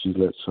bed, she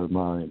lets her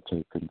mind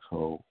take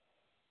control.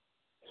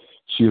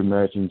 She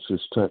imagines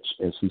his touch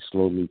as he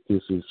slowly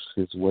kisses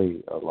his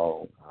way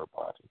along her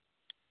body.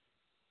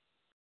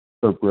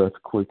 Her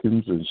breath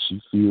quickens and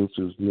she feels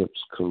his lips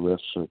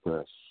caress her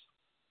breasts.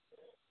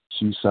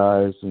 She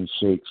sighs and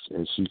shakes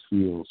as she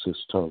feels his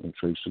tongue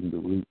tracing the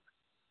route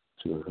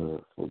to her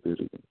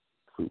forbidden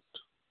fruit.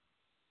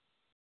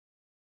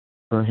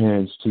 Her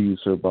hands tease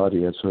her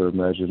body as her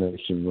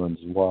imagination runs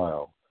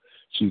wild.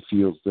 She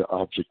feels the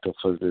object of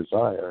her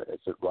desire as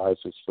it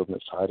rises from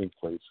its hiding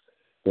place,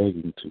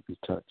 begging to be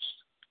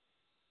touched.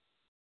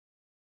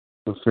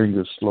 Her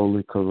fingers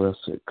slowly caress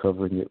it,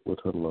 covering it with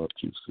her love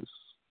juices.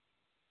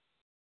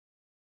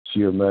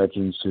 She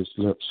imagines his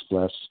lips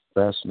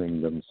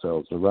fastening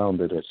themselves around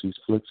it as he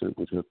flicks it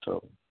with her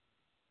tongue.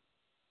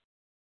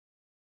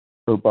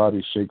 Her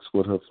body shakes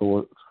with her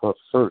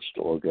first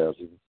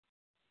orgasm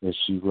as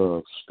she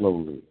rubs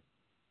slowly,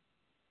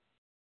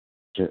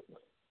 gently.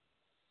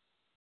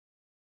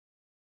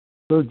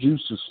 Her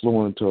juices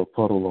flow into a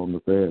puddle on the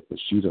bed, but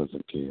she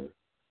doesn't care.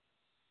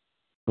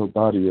 Her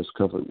body is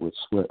covered with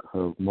sweat.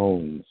 Her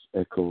moans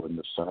echo in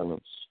the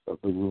silence of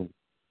the room.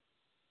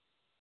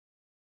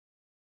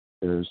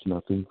 There is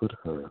nothing but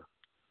her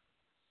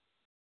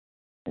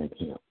and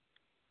him.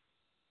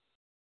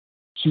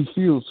 She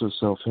feels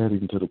herself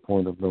heading to the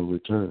point of no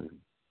return.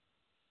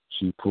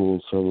 She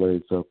pulls her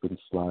legs up and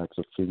slides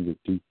a finger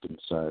deep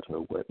inside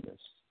her wetness.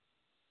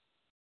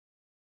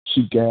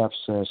 She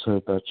gasps as her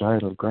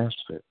vagina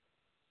grasps it.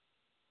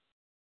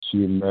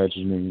 She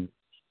imagines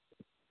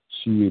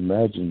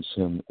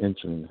him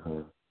entering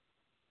her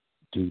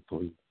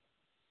deeply,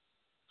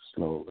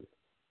 slowly.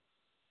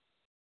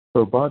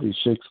 Her body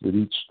shakes with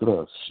each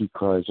thrust. She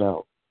cries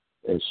out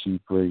as she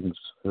brings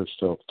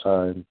herself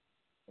time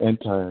and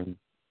time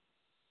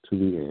to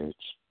the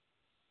edge,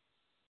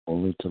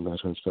 only to let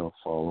herself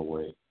fall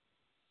away.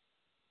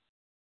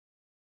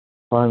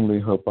 Finally,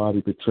 her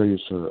body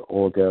betrays her.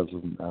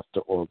 Orgasm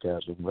after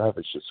orgasm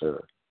ravishes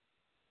her.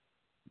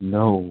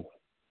 No,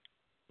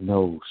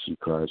 no, she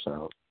cries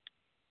out,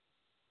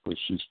 but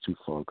she's too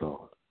far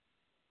gone.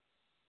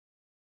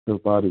 Her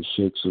body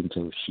shakes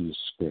until she is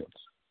spent.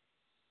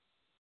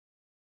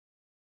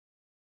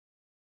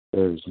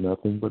 There is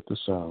nothing but the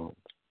sound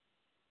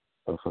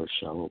of her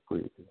shallow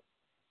breathing.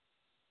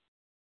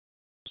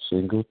 A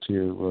single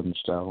tear runs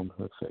down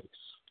her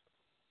face.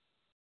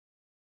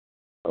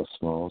 A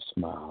small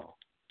smile.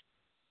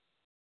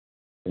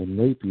 And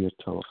maybe a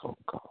telephone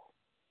call.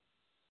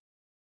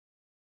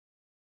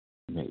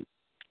 Maybe.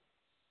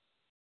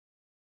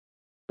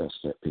 That's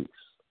that piece.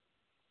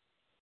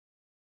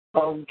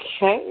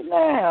 Okay,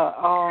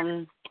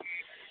 now,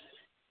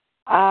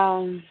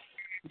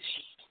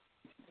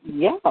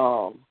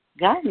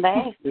 y'all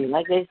nasty,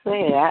 like they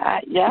said.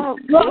 Y'all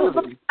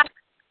really.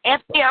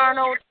 Anthony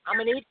Arnold, I'm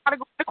going to need you to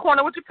go in the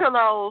corner with your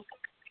pillows.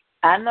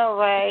 I know,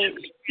 right?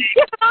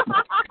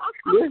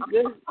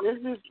 this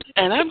is.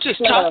 And I'm just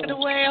talking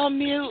away on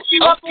mute.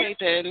 Okay,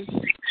 then.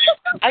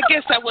 I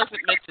guess I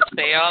wasn't meant to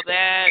say all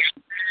that,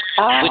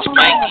 which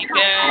might be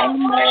bad.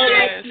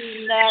 Yes.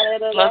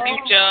 Love you,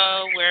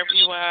 Joe, wherever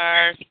you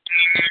are.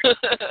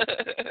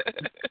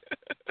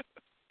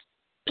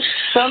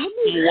 So let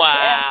me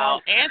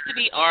Wow.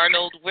 Anthony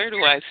Arnold, where do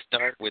I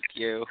start with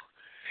you?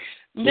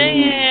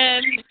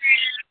 Man,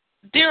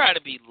 there ought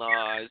to be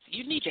laws.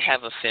 You need to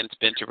have a fence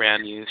built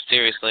around you,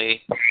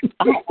 seriously.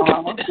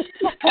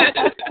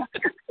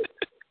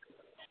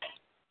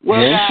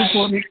 Well, guys,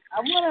 I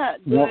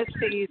want to do this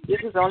piece. This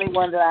is the only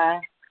one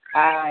that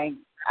I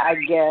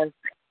guess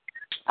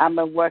I've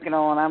been working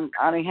on.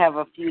 I only have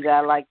a few that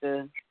I like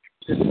to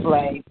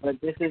display, but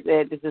this is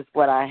it. This is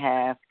what I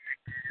have.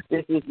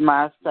 This is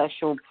my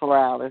sexual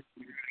paralysis.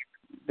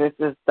 This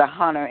is the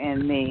hunter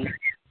in me.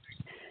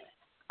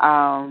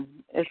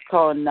 It's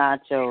called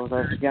nachos.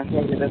 I've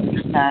heard it a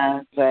few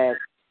times, but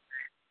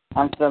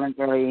I'm feeling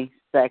very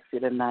sexy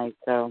tonight,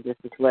 so this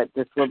is what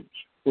this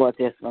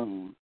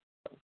one.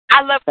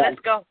 I love it. Let's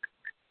go.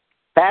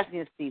 Fasten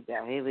your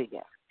seatbelt. Here we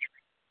go.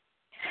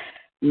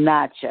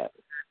 Nachos.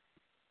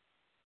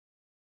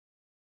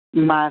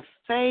 My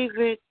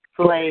favorite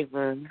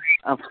flavor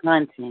of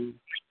hunting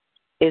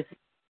is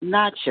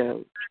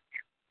nachos.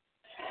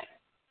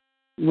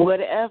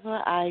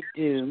 Whatever I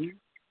do,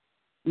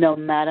 no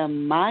matter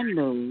my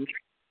mood,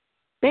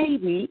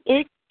 baby,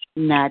 it's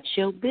not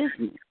your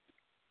business.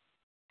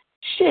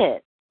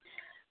 Shit.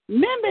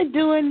 Remember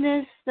doing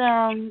this,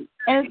 and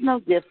it's no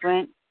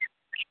different.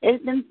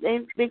 It's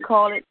been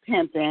called it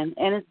pimping,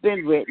 and it's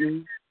been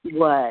written.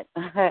 What?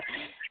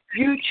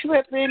 You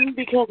tripping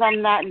because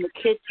I'm not in the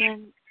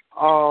kitchen?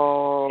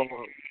 Oh,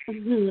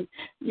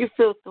 you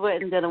feel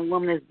threatened that a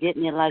woman is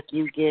getting it like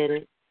you get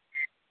it.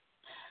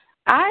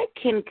 I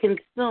can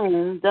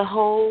consume the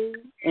whole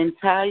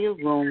entire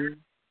room.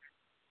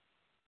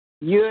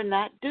 You're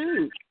not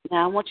dude.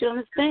 Now, I want you to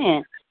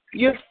understand.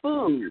 You're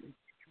food.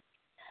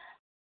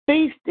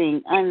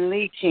 Feasting,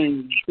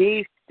 unleashing,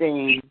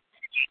 beasting.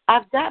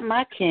 I've got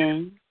my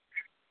king,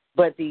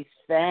 but these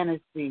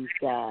fantasies,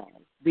 guys,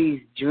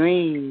 these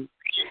dreams,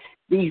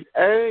 these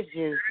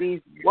urges,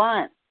 these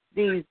wants,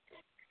 these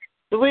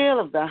thrill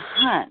of the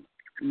hunt,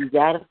 you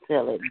got to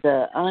feel it.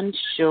 The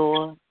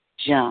unsure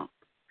jump,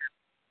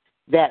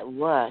 that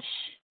rush,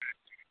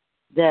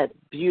 that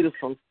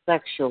beautiful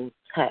sexual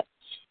touch.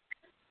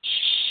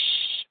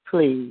 Shh,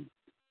 please,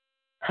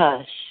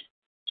 hush.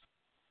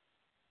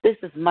 This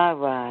is my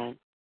ride.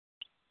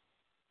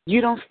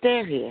 You don't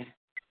stare here.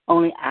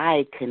 Only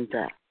I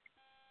conduct.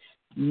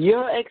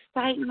 Your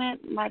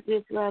excitement, my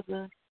dear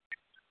brother,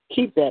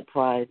 keep that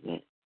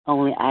private.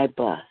 Only I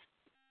bust.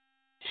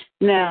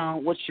 Now,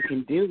 what you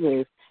can do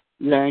is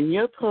learn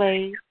your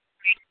place,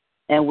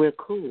 and we're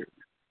cool.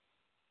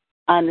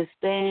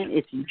 Understand,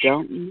 if you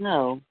don't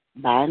know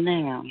by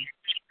now,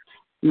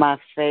 my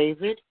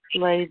favorite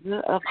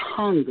flavor of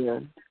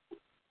hunger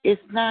is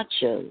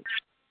nachos.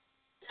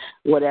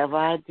 Whatever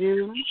I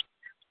do,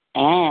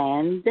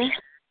 and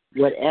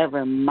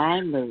whatever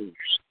my mood,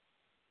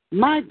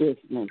 my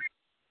business,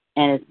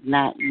 and it's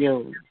not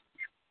yours.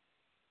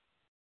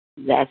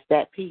 That's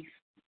that piece.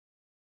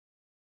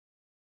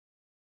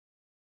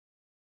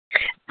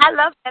 I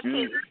love that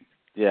piece.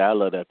 Yeah, I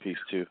love that piece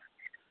too.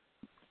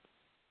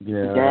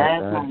 Yeah,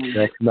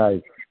 that's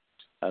nice.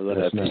 I love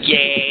that piece.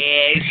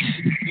 Yes,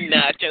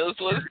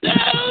 nachos was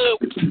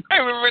dope. I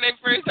remember when I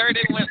first heard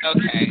it, went,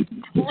 okay,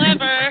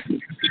 clever.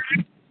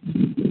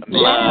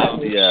 Wow.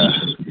 Yeah.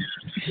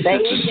 That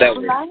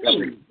was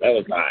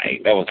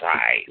right. That was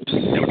right.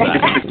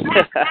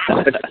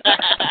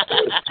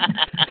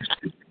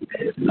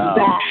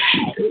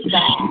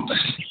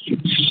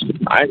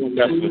 I ain't gonna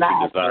mess with you,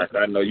 Desire.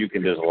 I know you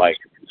can just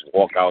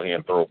walk out here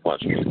and throw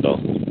punch me, so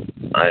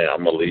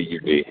I'm gonna leave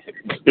you be.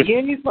 You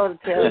ain't supposed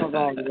to tell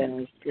nobody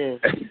that.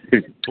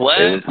 What?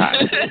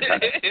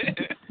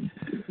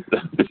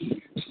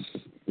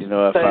 You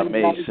know, if I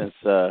may, since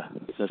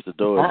the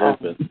door is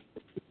open.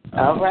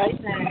 All right.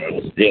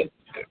 Yeah.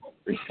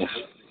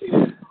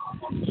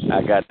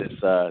 I got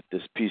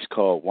this piece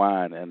called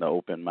Wine and the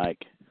Open Mic.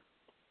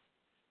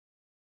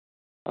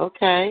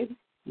 Okay.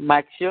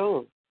 Mike's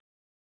yours.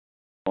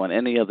 On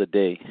any other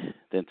day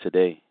than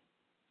today,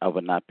 I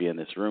would not be in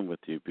this room with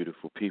you,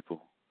 beautiful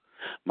people.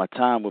 My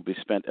time would be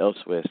spent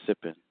elsewhere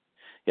sipping,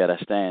 yet I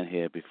stand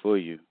here before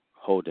you,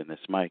 holding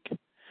this mic,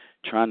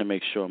 trying to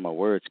make sure my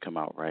words come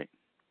out right.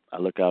 I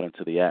look out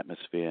into the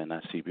atmosphere and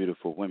I see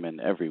beautiful women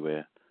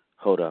everywhere.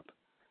 Hold up,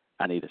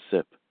 I need a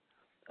sip.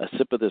 A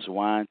sip of this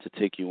wine to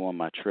take you on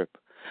my trip,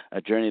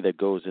 a journey that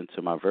goes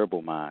into my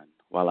verbal mind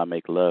while I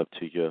make love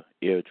to your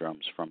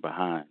eardrums from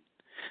behind.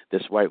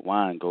 This white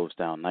wine goes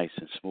down nice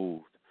and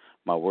smooth.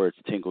 My words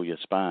tingle your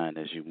spine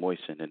as you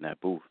moisten in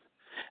that booth.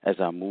 As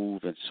I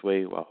move and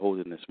sway while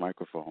holding this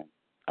microphone,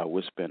 I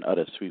whisper and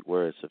utter sweet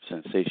words of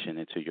sensation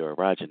into your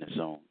erogenous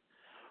zone.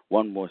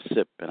 One more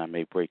sip and I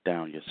may break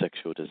down your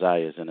sexual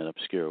desires in an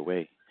obscure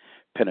way.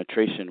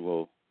 Penetration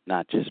will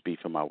not just be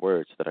from my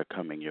words that are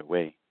coming your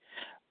way.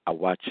 I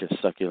watch your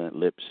succulent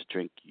lips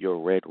drink your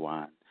red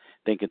wine,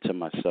 thinking to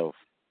myself,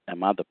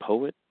 am I the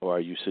poet or are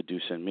you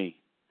seducing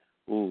me?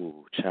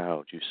 Ooh,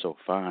 child, you so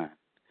fine.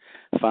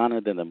 Finer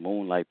than the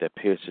moonlight that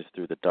pierces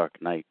through the dark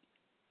night.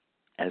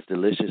 As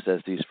delicious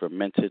as these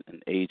fermented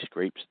and aged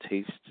grapes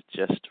taste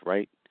just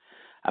right,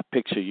 I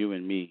picture you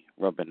and me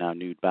rubbing our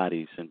nude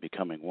bodies and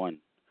becoming one.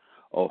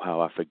 Oh,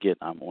 how I forget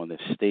I'm on this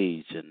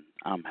stage and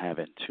I'm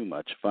having too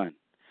much fun.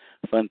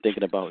 Fun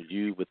thinking about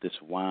you with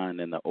this wine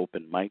and the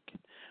open mic,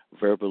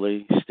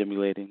 verbally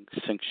stimulating,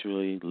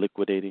 sensually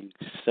liquidating,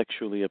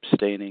 sexually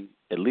abstaining,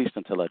 at least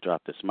until I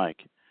drop this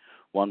mic.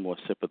 One more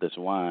sip of this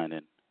wine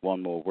and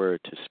one more word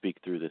to speak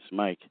through this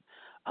mic.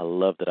 I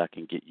love that I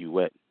can get you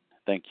wet.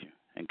 Thank you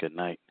and good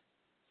night.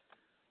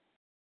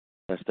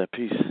 That's that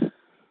piece.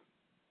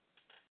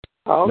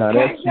 Now Okay,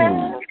 that's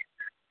girl.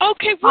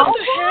 Okay, what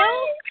the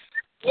hell?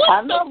 What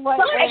I know the what.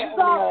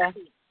 fuck?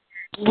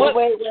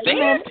 Wait a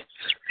minute.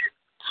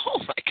 Oh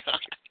my God.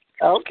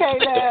 Okay,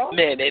 Wait now. a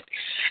minute.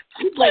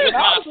 You Where making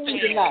am all I the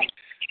things fan? tonight.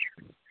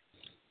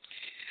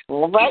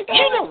 All right,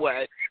 You know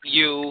what?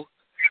 You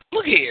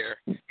look here,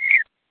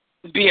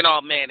 being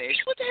all mannish.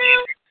 What the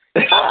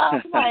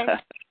hell?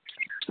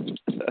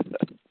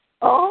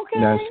 Oh, okay.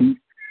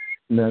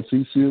 Now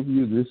see,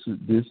 Sylvia, this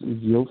is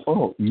your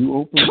fault. You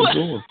opened the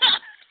door.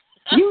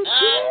 You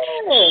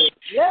did.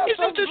 Yes,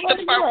 Isn't this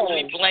the part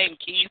where we blame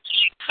Keith?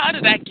 How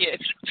did I get?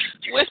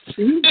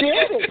 You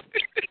did it.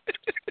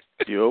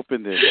 You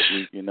opened it,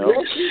 you know.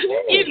 Yes, you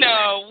did. You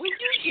know, when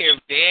you hear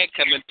Van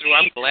coming through,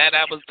 I'm glad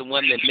I was the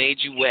one that made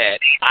you wet.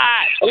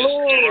 I just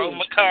throw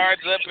my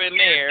cards up in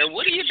there.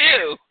 What do you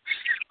do?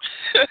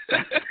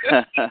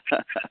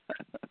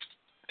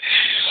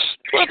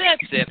 Well,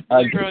 that's it.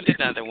 We ruined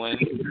another one.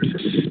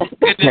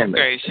 Goodness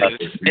gracious.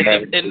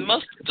 In the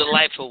most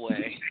delightful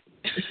way.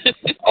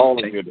 All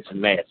of it is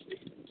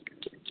nasty.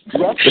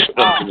 Yes,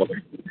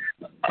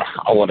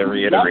 I want to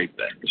reiterate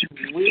that.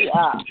 we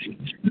are.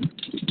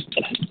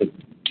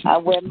 I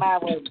wear mine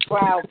with a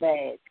brown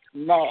bag.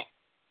 Nasty.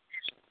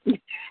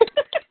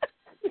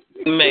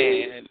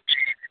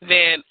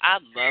 Man, I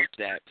loved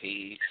that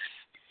piece.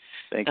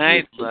 Thank you.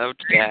 I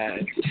loved that.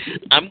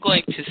 I'm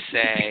going to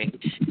say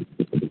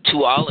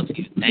to all of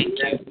you, thank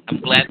you. I'm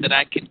glad that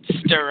I could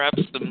stir up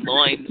some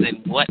loins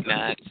and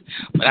whatnot,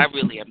 but I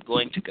really am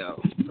going to go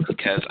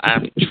because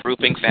I'm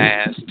drooping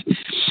fast,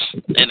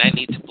 and I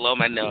need to blow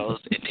my nose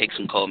and take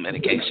some cold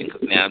medication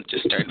because now I'm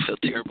just starting to feel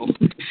terrible.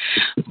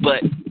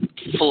 But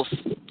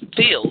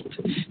fulfilled,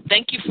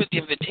 thank you for the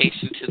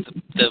invitation to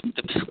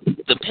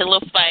the pillow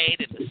fight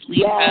and the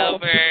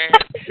sleepover.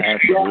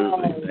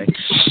 Absolutely. Thank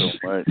you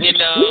so much. You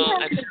know,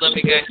 I just love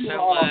you guys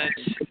so much.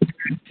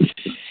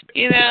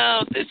 You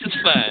know, this is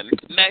fun.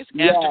 Nice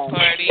after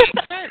party.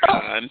 Right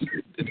on.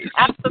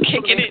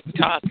 Kicking it and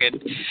talking.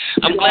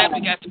 I'm glad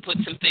we got to put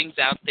some things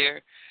out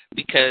there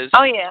because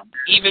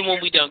even when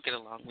we don't get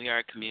along, we are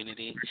a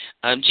community.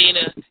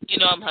 Gina, you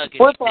know I'm hugging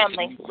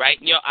you right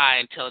in your eye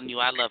and telling you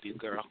I love you,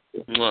 girl.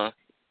 Mwah.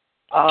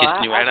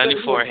 Kissing you right on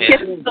your forehead.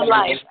 Kisses for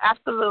life.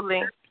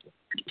 Absolutely.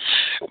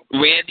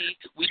 Randy,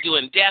 we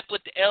doing dap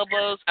with the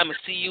elbows. I'm going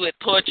to see you at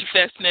Poetry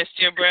Fest next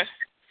year, bruh.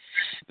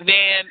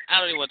 Van, I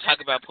don't even want to talk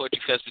about Poetry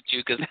Fest with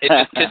you because it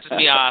just pisses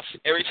me off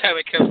every time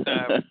it comes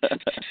up.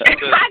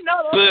 I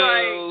know that's boo.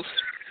 right.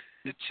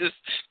 It's just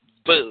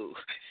boo.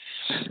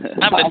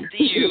 I'm going to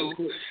see you.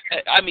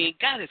 I mean,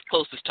 God is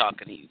closest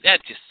talking to you. That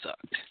just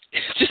sucked.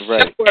 It's just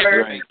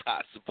everything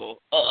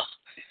possible.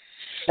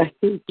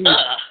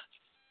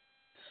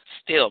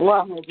 Still.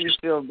 Well, I hope you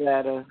feel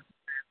better.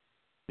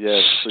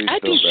 Yes, please I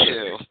feel do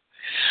better. too.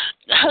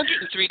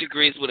 103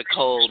 degrees with a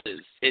cold is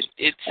it's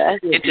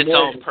its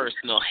own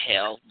personal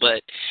hell,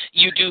 but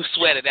you do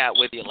sweat it out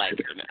whether you like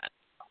it or not.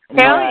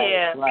 Hell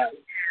yeah. Right.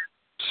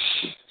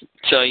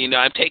 So, you know,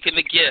 I'm taking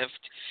the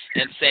gift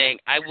and saying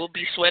I will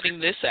be sweating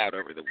this out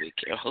over the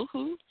weekend.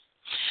 Hoo-hoo.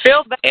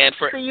 Feel better. And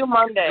See you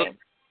Monday.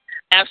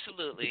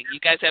 Absolutely. You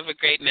guys have a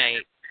great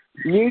night.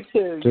 You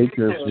too. Take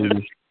care,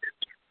 sweetie.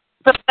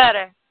 Feel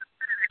better.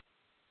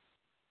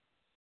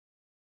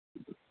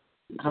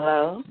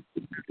 Hello?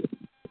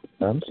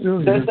 I'm still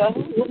here.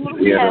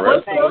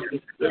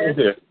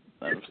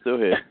 I'm still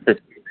here.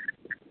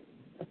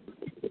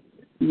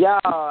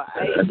 Y'all,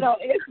 you know,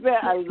 it's been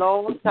a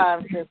long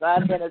time since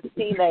I've been a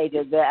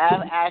teenager that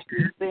I've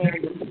actually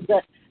seen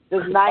the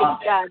night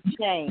sky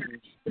change.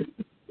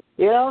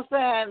 You know what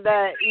I'm saying?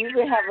 That you've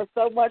been having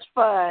so much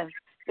fun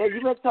that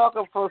you've been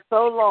talking for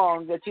so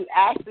long that you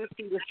actually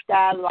see the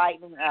sky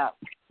lighting up.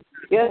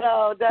 You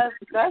know, that's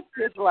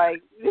just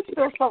like, it's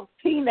still so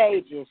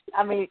teenagers.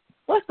 I mean,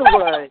 what's the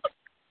word?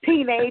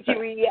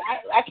 Teenagery.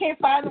 I can't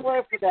find the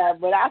word for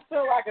that, but I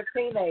feel like a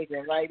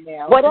teenager right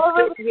now.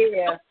 Whatever.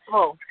 Yeah.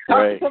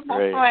 Right, to my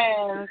right.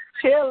 friends,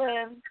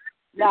 chilling.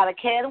 Not a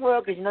care in the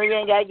world because you know you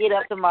ain't got to get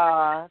up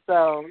tomorrow.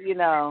 So, you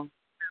know,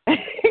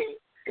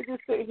 it's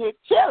just sitting here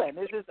chilling.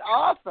 This is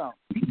awesome.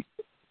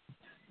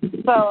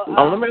 So,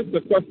 let me ask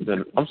the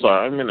question. I'm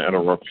sorry, I'm going to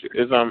interrupt you.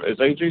 Is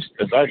IG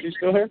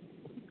still here?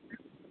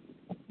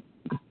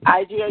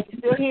 IG, are you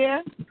still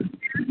here?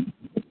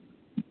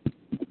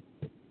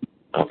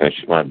 Okay,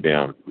 she might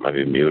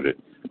be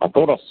muted. I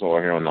thought I saw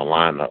her here on the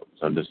lineup,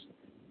 so I'm just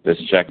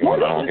checking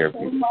when I don't hear so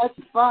people. much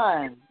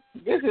fun.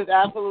 This is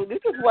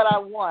what I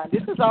want.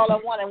 This is all I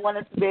want. I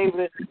wanted to be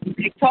able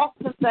to talk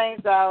some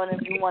things out,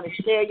 and if you want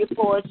to share your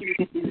poetry,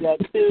 you can do that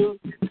too.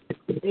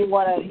 you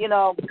want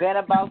to, vent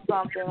about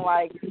something,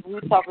 like we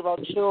talked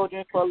about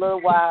children for a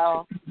little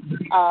while,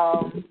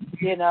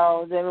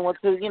 then we went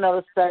to,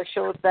 the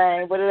sexual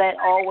thing, but it ain't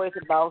always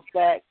about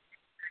sex.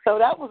 So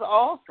that was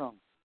awesome.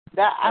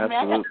 I got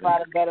to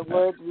find a better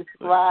word to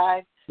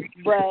describe,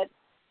 but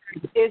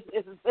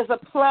it's a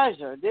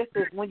pleasure. This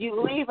is when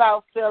you leave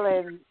out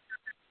feeling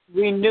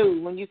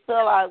renewed, when you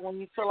feel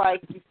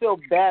like you feel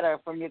better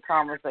from your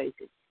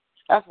conversation.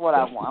 That's what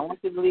I want. I want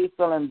you to leave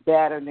feeling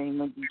better than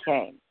when you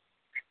came.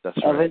 That's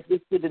right. If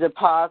it's just to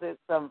deposit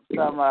some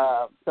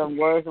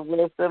words of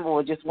wisdom,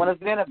 or just want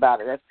to vent about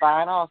it, that's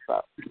fine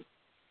also.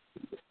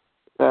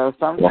 So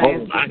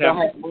sometimes I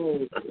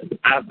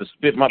have to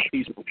spit my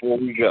piece before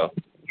we go.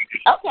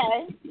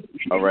 Okay.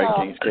 All right,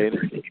 King's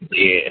Katie.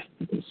 Yeah.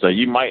 So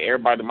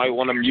everybody might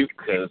want to mute,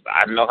 because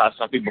I know how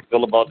some people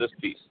feel about this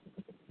piece.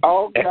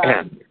 Oh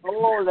God!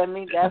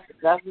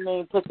 That's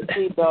me. Put the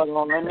seatbelt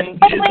on. Let me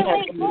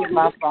get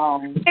my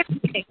phone. We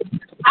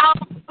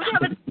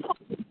have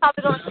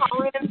a going to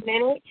call in a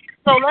minute,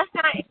 so let's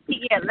have a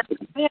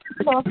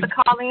chance to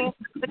call in.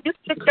 But just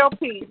get your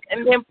piece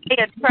and then play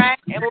a track,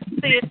 and we'll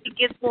see if he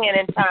gets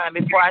in time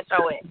before I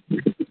show it.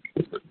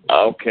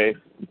 Okay.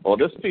 Well,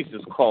 this piece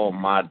is called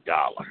My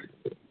Dollar.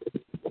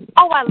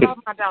 Oh, I love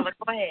My Dollar.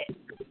 Go ahead.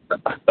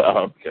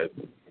 Okay.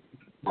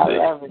 I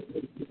love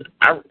it.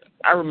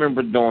 I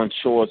remember doing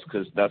chores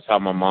because that's how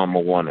my mama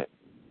wanted.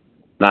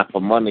 Not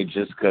for money,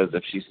 just because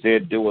if she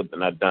said do it,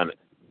 then I done it.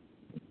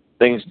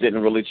 Things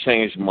didn't really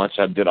change much.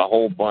 I did a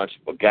whole bunch,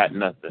 but got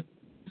nothing.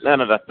 Now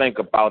that I think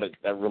about it,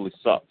 that really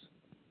sucks.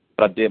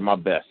 But I did my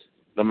best.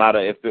 No matter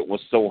if it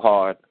was so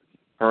hard,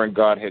 her and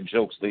God had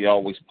jokes. They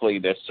always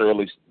played that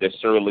Shirley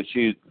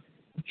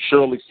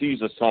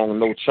Caesar song,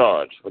 No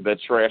Charge. With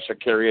that trash I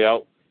carry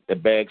out, the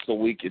bag so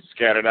weak it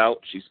scattered out,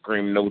 she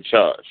screamed no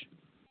charge.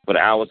 For the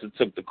hours it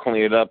took to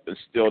clean it up and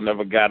still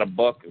never got a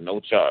buck and no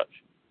charge.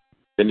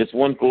 Then this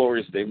one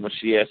glorious day when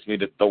she asked me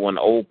to throw an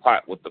old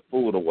pot with the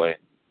food away,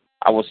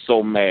 I was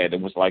so mad. It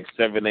was like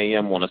 7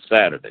 a.m. on a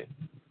Saturday.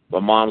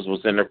 But Mom's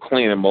was in her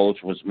cleaning mode,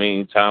 which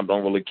means time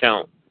don't really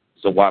count.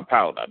 So why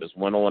pout? I just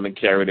went on and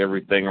carried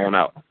everything on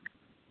out.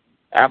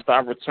 After I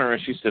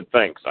returned, she said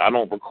thanks. I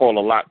don't recall a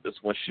lot. This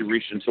when she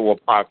reached into her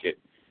pocket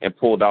and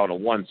pulled out a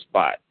one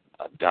spot,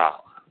 $1.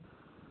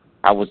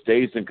 I was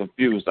dazed and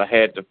confused. I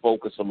had to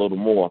focus a little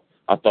more.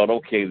 I thought,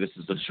 okay, this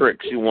is a trick.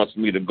 She wants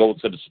me to go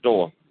to the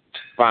store.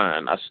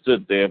 Fine. I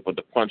stood there, but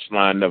the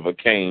punchline never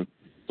came.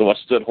 So I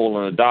stood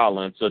holding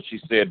 $1 until she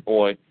said,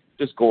 boy,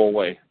 just go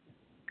away.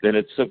 Then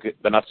I took it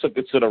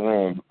to the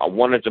room. I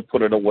wanted to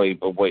put it away,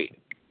 but wait.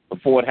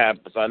 Before it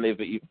happens, I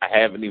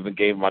haven't even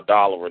gave my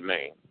dollar a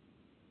name.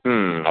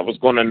 I was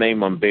going to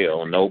name him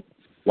Bill. Nope.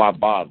 Why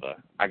bother?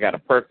 I got a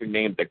perfect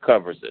name that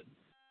covers it.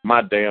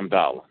 My damn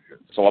dollar.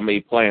 So I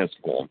made plans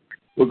for him.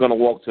 We're going to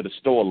walk to the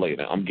store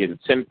later. I'm getting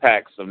 10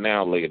 packs of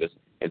Now Laters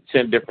in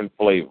 10 different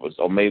flavors,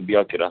 or maybe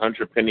I'll get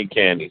 100 penny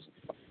candies.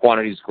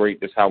 Quantity's great.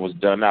 That's how it's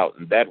done out.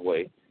 And that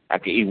way, I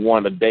can eat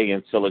one a day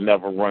until it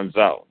never runs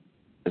out.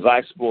 As I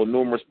explored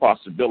numerous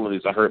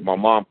possibilities, I heard my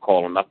mom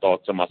calling. I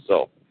thought to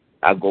myself,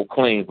 I'll go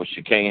clean, but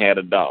she can't have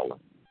 $1.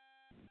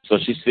 So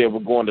she said, we're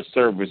going to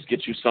Service.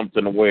 Get you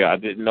something to wear. I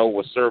didn't know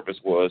what Service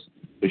was,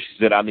 but she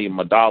said, I need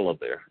my $1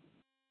 there.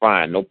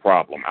 Fine, no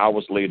problem.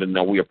 Hours later,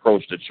 now we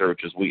approached the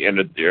church. As we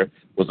entered, there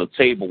was a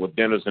table with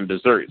dinners and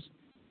desserts.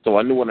 So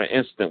I knew in an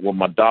instant what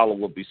my $1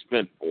 would be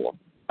spent for.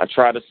 I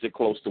tried to sit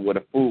close to where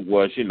the food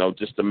was,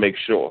 just to make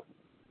sure.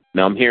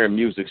 Now I'm hearing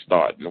music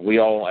starting. We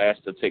all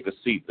asked to take a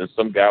seat. Then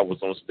some guy was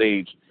on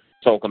stage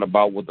talking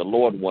about what the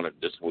Lord wanted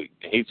this week.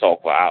 And he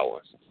talked for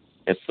hours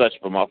and such,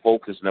 but my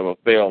focus never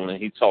failed.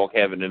 And he talked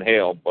heaven and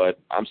hell, but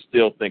I'm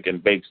still thinking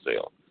bake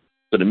sale.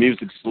 So the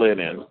music slid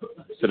in.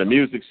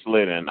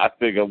 I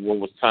figured what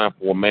was time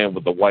for a man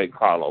with a white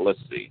collar. Let's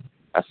see.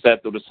 I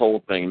sat through this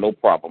whole thing, no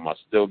problem. I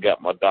still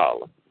got my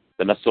 $1.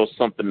 Then I saw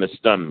something that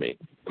stunned me,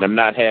 and I'm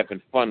not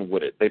having fun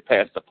with it. They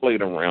passed the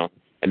plate around,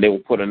 and they were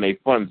putting their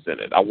funds in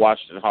it. I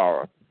watched in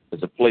horror as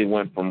the plate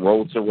went from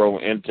row to row,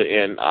 end to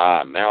end.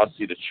 Now I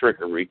see the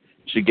trickery.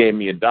 She gave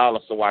me $1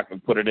 so I can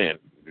put it in.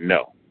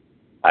 No.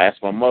 I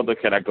asked my mother,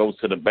 can I go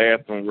to the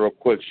bathroom real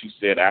quick? She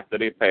said after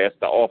they passed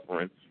the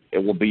offering, it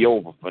will be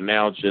over. For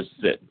now, just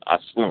sit. I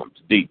slumped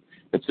deep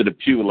into the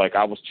pew like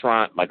I was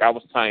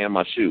tying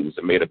my shoes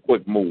and made a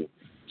quick move.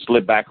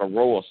 Slid back a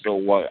row or so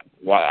while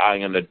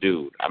eyeing the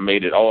dude. I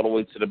made it all the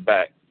way to the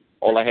back.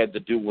 All I had to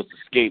do was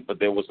escape, but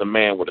there was a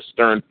man with a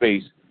stern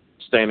face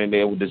standing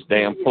there with his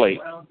damn plate.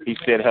 He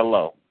said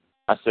hello.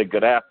 I said,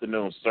 good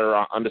afternoon, sir.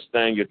 I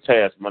understand your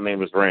task. My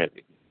name is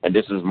Randy, and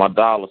this is my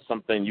 $1,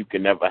 something you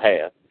can never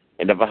have.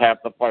 And if I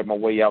have to fight my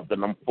way out,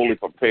 then I'm fully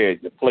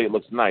prepared. Your plate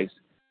looks nice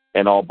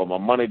and all, but my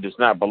money does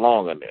not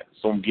belong in there.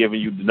 So I'm giving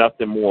you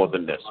nothing more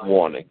than this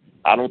warning.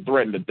 I don't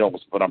threaten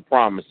adults, but I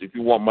promise if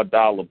you want my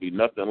 $1, it'll be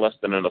nothing less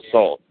than an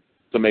assault.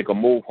 To make a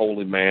move,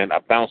 holy man, I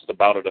bounced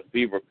about at a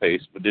fever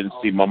pace, but didn't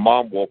see my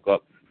mom woke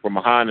up from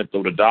behind and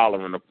threw the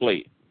 $1 in the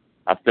plate.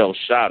 I felt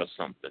shot or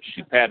something.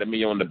 She patted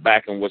me on the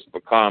back and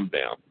whispered, calm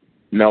down.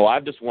 No, I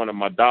just wanted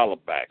my dollar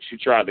back. She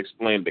tried to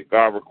explain that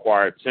God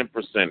required 10%.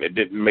 It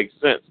didn't make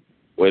sense.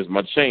 Where's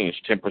my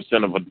change? 10%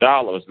 of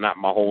 $1 is not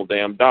my whole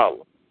damn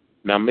dollar.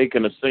 Now I'm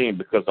making a scene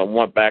because I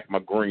want back my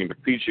green. The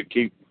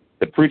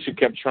preacher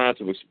kept trying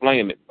to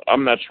explain it.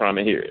 I'm not trying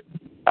to hear it.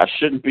 I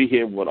shouldn't be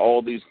here with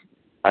all these.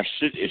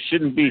 It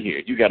shouldn't be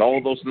here. You got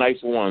all those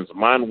nice ones.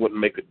 Mine wouldn't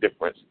make a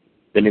difference.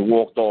 Then he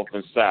walked off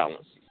in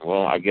silence.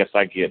 Well, I guess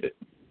I get it.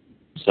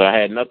 So I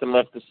had nothing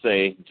left to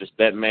say. Just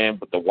that man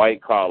with the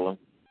white collar,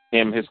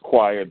 him, his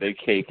choir, they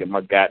cake, and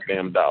my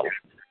goddamn dollar.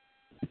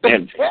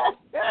 And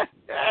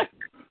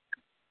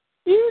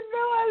you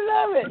know I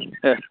love it.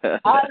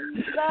 I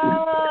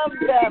love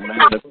that.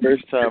 Man, the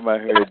first time I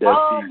heard that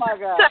oh piece. my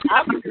God!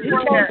 You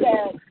wrote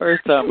that.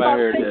 First time I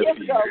heard 10 that years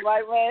piece. ago,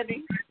 right,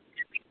 Randy?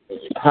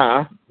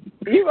 Huh?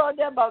 You wrote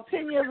that about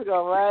 10 years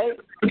ago, right?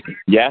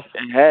 Yes.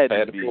 It had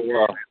to be.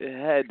 It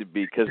had to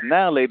be, because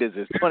now, ladies,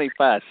 it's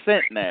 25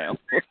 cents now.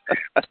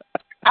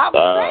 I'm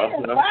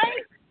saying,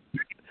 right?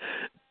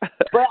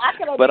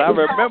 But I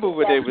remember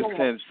when it was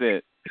 10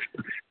 cents.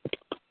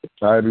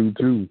 I do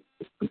too.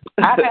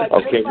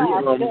 Okay,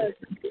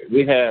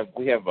 we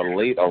have a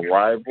late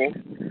arrival.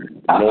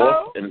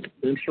 North and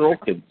Central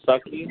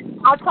Kentucky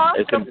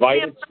is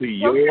invited to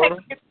your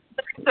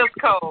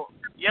code.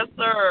 Yes,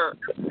 sir.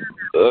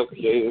 Okay,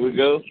 here we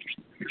go.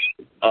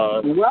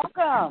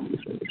 Welcome.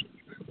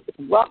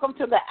 Welcome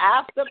to the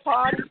after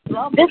party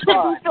slumber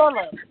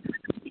party.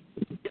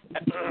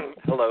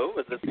 Hello,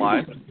 is this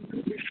live?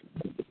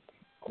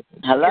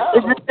 Hello.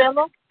 Is this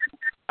Philip?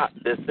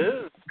 This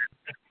is.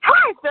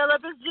 Hi,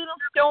 Philip. It's Gina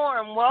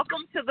Storm.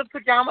 Welcome to the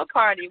pajama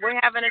party. We're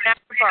having an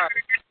after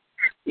party.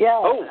 Yeah.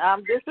 Oh.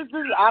 I'm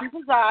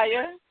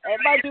Desire.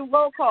 Everybody do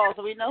roll call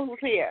so we know who's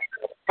here.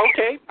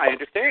 Okay, I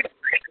understand.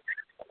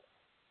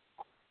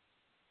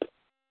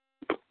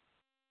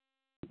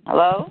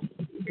 Hello?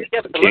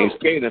 Yes, King's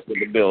Cadence in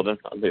the building.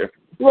 I'm here.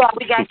 Yeah,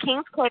 we got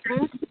King's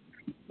Cadence.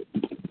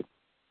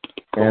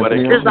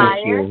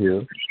 Desire.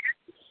 Here.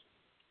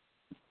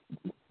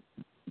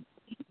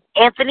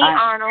 Anthony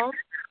Arnold.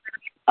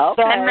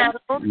 Okay. Ben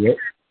Meadows. Yep.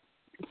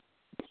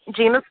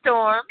 Gina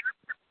Storm.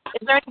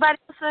 Is there anybody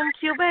else in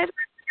queue, baby?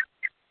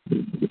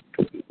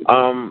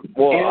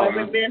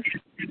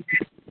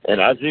 And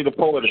IG the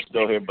poet is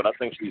still here, but I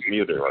think she's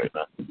muted right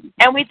now.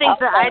 And we think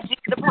that IG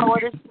the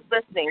poet is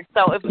listening.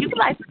 So if you'd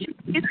like to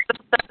choose,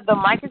 the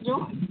mic is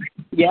yours.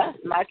 Yes,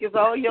 mic is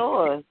all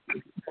yours.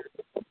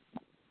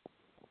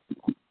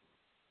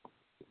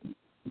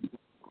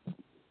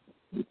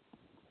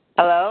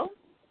 Hello?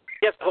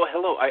 Yes. Oh,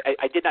 hello.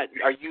 I did not.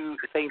 Are you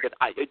saying that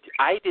I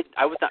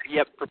was not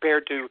yet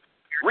prepared to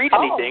read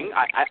anything?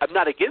 I'm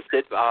not against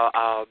it.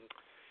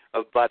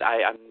 But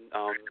I'm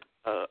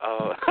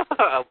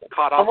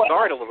caught off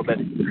guard a little bit.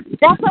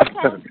 That's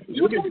okay.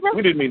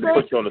 We didn't mean to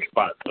put you on the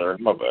spot, sir.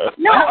 My bad.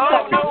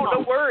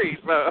 No worries.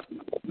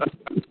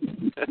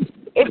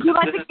 If you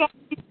like to get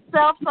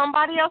yourself,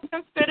 somebody else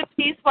can spit a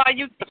piece while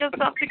you get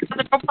yourself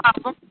together. No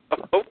problem.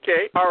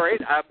 Okay, all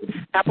right.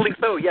 Happily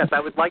so. Yes, I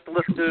would like to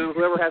listen to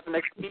whoever has the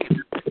next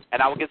piece,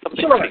 and I will get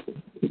something ready.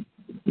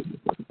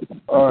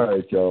 All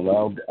right,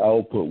 y'all.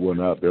 I'll put one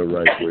out there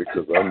right quick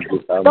because I'm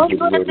getting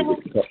ready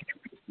to.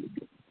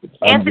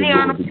 Anthony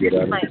Arnold. To get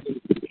out of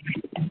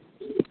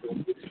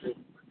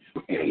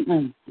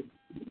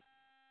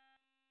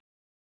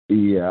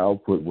Yeah, I'll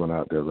put one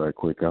out there right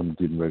quick. I'm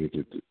getting ready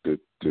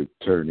to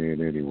turn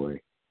in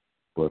anyway.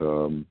 But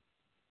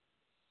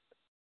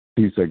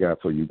piece I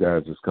got for you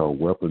guys is called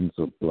Weapons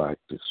of Black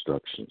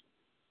Destruction.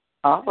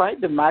 All right,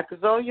 the mic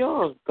is all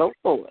yours. Go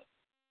for it.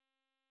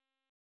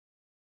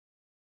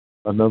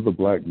 Another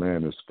black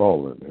man has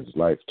fallen, his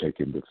life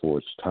taken before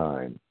its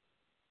time.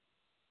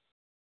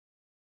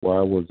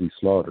 Why was he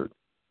slaughtered?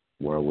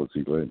 Why was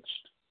he lynched?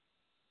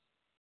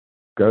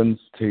 Guns,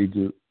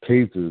 tasers,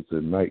 in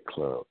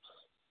nightclubs.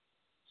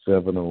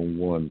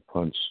 7-on-1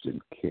 punched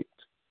and kicked.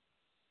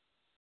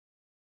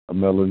 A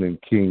melanin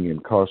king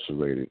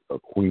incarcerated, a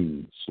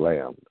queen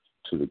slammed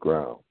to the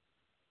ground.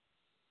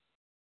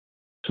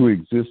 To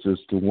exist is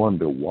to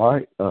wonder,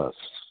 why us?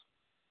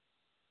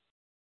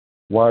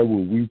 Why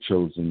were we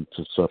chosen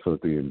to suffer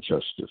the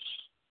injustice?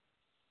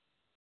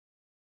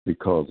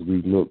 Because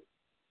we look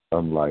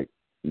unlike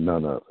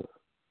none other.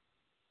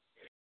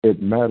 It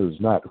matters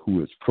not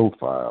who is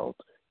profiled.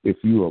 If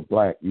you are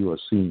black, you are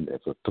seen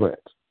as a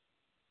threat.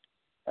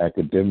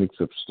 Academics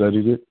have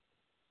studied it.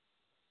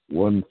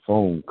 One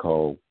phone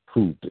call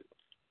proved it.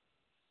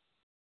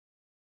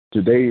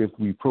 Today, if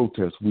we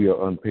protest, we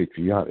are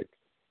unpatriotic.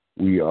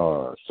 We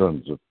are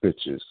sons of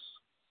bitches,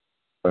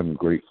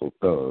 ungrateful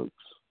thugs.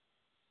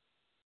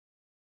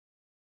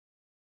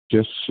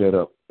 Just shut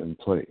up and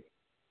play.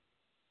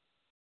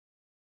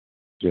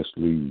 Just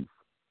leave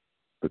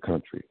the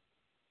country.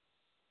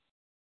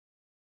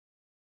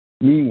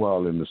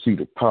 Meanwhile, in the seat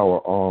of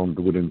power, armed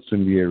with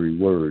incendiary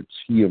words,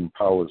 he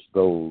empowers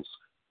those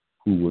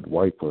who would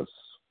wipe us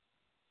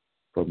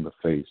from the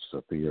face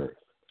of the earth.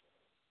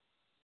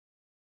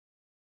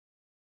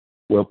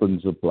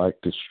 Weapons of black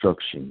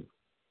destruction,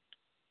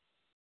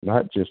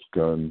 not just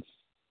guns,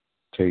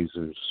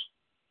 tasers,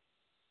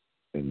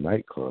 in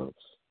nightclubs,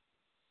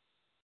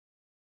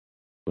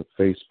 with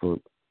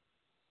Facebook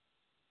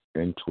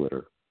and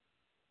Twitter,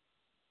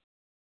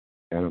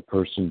 and a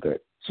person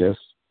that just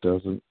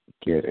doesn't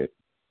get it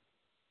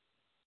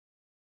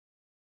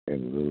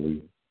and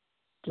really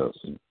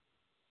doesn't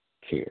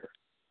care.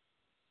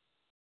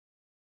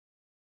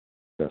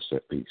 That's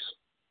that piece.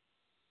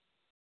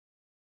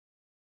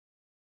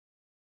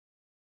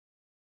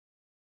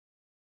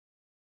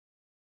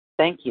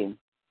 Thank you.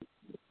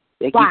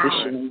 Thank Wow. you for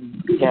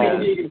sharing. Yeah.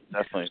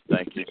 Definitely.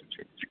 Thank you.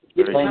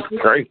 Thank you.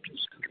 Great.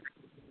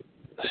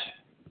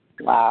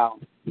 Wow.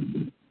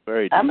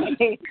 Very I mean,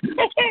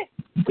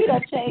 we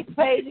done changed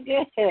page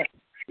again.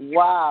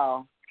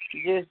 Wow.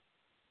 Just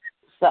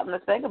something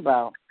to think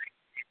about.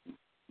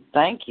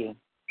 Thank you.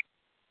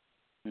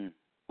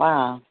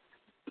 Wow.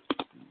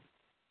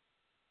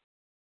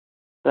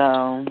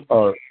 So.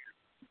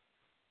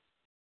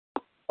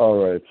 All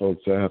right,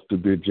 folks. I have to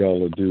bid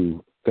y'all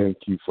adieu. Thank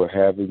you for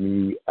having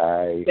me.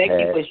 I Thank you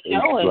had for a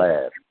showing.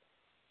 blast.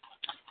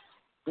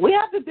 We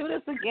have to do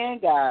this again,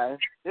 guys.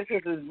 This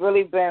has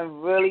really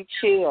been really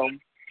chill.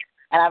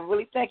 And I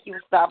really thank you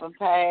for stopping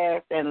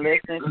past and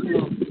listening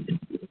to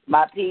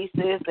my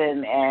pieces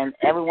and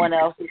everyone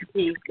else's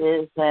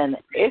pieces. And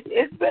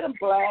it's been a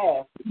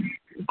blast.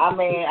 I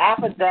mean, I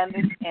haven't done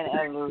this in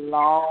a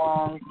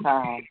long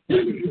time.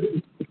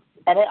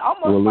 And it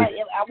almost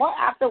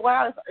after a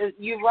while,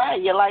 you're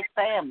right, you're like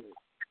family.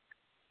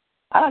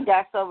 I done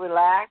got so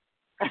relaxed.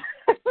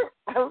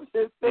 I was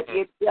just sitting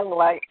here feeling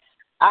like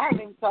I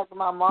haven't even talked to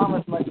my mom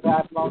as much as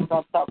I've long as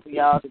I've talked to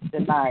y'all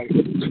tonight.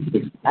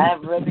 I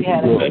have really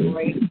had a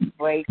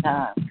great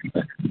time.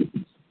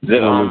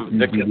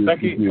 The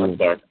Kentucky, I'm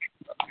sorry.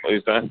 What are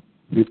you saying?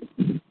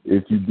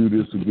 If you do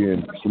this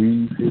again,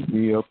 please hit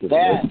me up and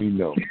let me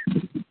know.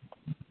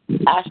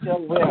 I sure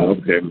will.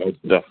 Okay,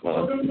 most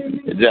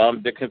definitely.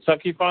 Did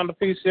Kentucky find the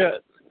piece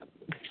yet?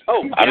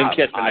 Oh, I didn't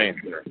catch the name.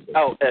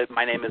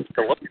 My name is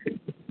Philip.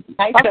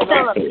 Hi,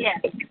 Philip. Yes.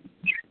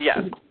 Yes.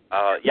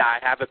 I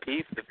have a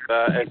piece.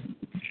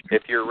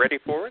 If you're ready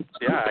for it,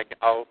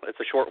 it's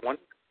a short one.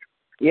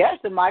 Yes,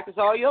 the mic is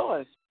all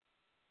yours.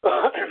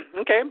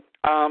 Okay.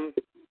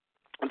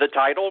 The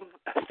title: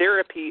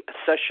 Therapy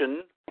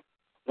Session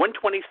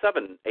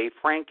 127. A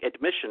frank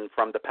admission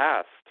from the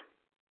past.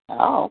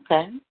 Oh,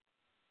 okay.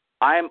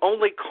 I am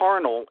only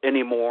carnal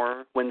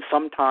anymore when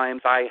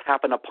sometimes I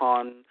happen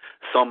upon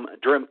some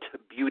dreamt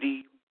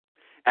beauty,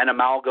 an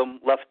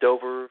amalgam left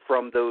over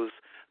from those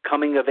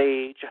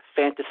coming-of-age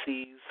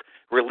fantasies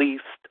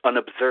released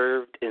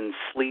unobserved in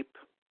sleep.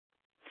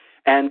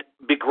 And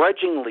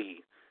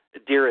begrudgingly,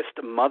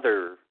 dearest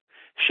mother,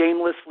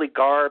 shamelessly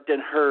garbed in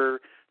her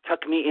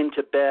tuck me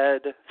into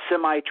bed,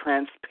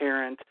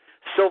 semi-transparent,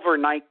 silver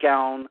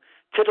nightgown,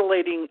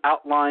 titillating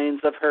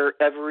outlines of her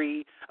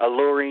every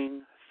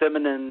alluring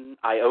feminine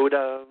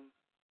iota,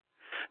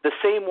 the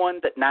same one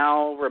that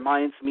now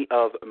reminds me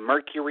of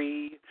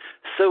Mercury,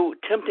 so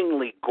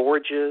temptingly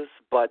gorgeous,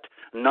 but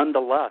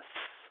nonetheless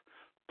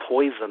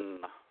poison.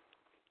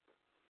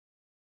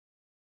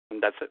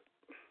 And that's it.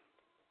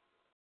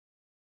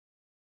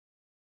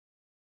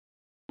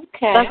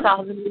 Okay. That's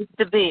all it needs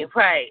to be.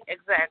 Right,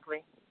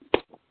 exactly.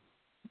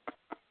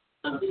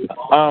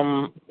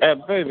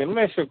 Baby, let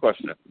me ask you a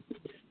question.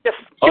 Yes.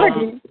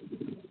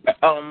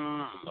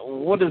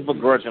 What does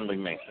begrudgingly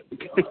mean?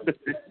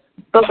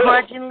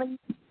 Begrudgingly?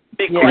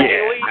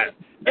 Begrudgingly?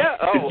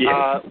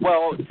 Yeah.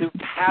 Well, to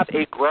have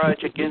a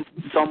grudge against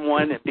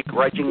someone,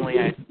 begrudgingly,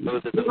 I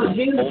suppose, is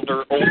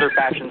an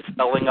older-fashioned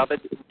spelling of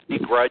it.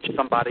 Begrudge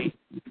somebody.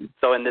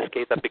 So in this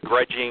case, I'm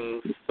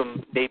begrudging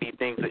some maybe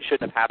things that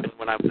shouldn't have happened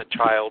when I was a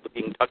child,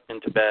 being tucked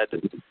into bed,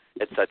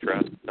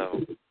 etc.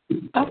 So.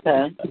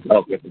 Okay.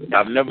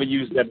 I've never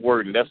used that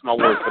word, and that's my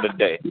word for the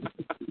day.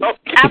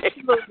 Okay.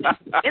 Absolutely.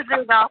 Isn't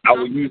it awesome? I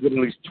will use it at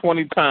least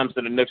 20 times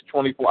in the next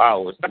 24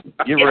 hours.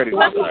 Get ready for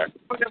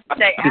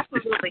that.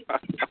 Absolutely.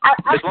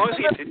 As long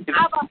as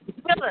How about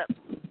Philip?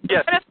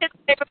 Yes. One of his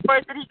favorite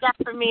words that he got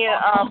from me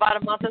about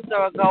a month or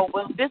so ago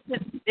was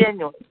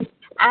disingenuous.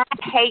 I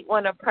hate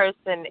when a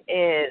person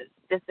is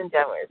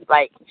disingenuous.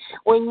 Like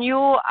when you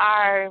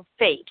are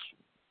fake.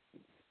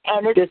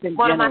 And it's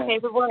one of my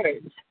favorite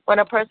words. When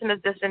a person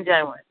is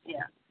disingenuous.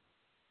 Yeah.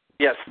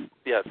 Yes.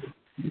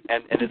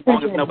 And as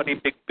long as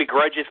nobody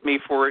begrudges me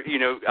for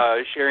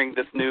sharing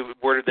this new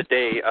word of the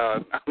day,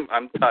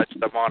 I'm touched.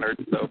 I'm honored.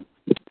 So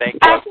thank you.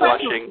 I'm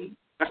blushing.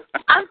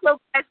 I'm so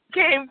glad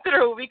he came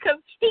through because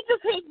he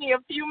just hit me a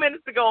few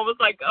minutes ago and was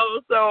like,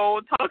 "Oh,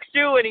 so talk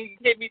shoe," and he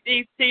gave me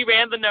he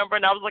ran the number,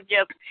 and I was like,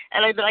 "Yes,"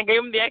 and then I gave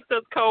him the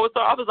access code,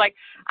 so I was like,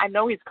 "I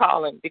know he's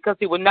calling because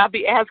he would not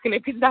be asking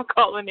if he's not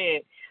calling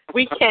in."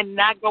 We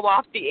cannot go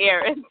off the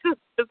air until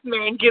this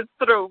man gets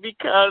through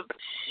because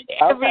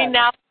every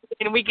now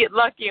and then we get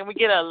lucky and we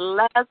get a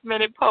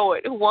last-minute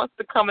poet who wants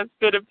to come and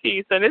spit a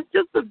piece, and it's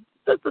just a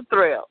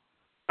thrill.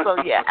 So,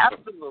 yeah,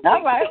 absolutely.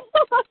 All right.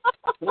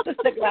 We'll just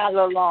stick around a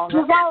little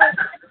longer.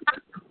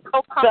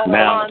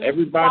 Now,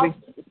 everybody,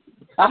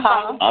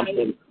 Uh-huh.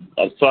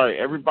 I'm sorry,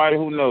 everybody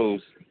who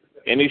knows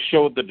any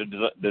show that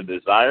the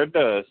Desire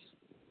does,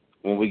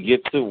 when we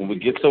get to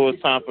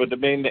it's time for the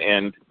meeting to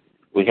end,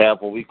 we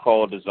have what we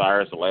call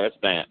Desire's Last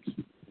Dance.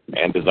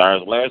 And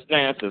Desire's Last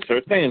Dance is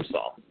her theme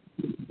song.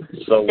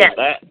 So with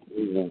that,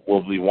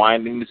 we'll be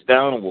winding this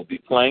down and we'll be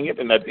playing it.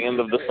 And at the end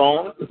of the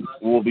song,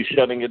 we'll be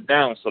shutting it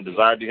down. So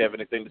Desire, do you have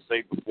anything to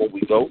say before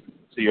we go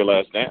to your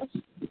last dance?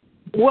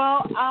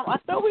 Well, I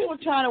thought we were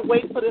trying to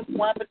wait for this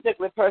one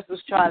particular person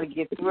who's trying to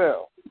get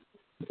through.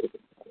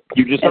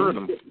 You just heard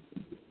him.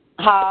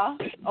 Huh?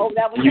 Oh,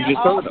 that was you just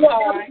heard him.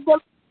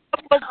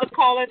 That was the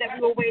caller that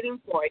we were waiting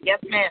for. Yes,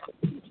 ma'am.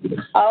 Okay.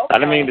 I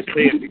didn't mean to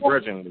say it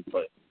begrudgingly,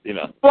 but, you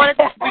know.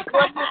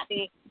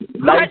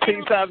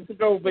 19 times to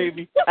go,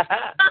 baby.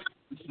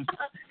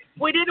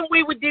 We didn't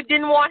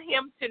want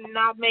him to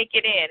not make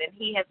it in, and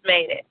he has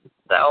made it.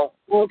 So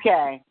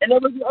okay, and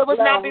it was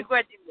not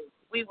begrudgingly.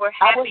 We were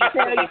happy. I will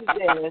tell you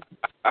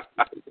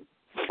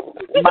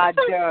this, my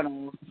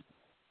journal,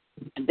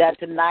 that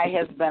tonight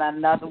has been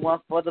another one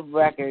for the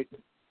record.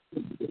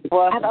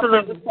 For something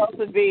was supposed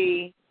to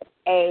be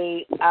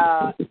a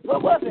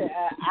what was it?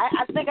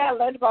 I think I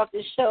learned about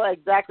this show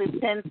exactly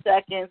 10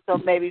 seconds, or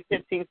maybe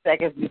 15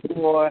 seconds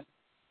before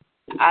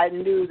I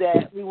knew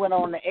that we went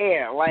on the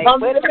air. Like,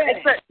 wait a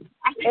minute.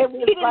 It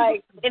was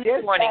like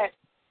just warning.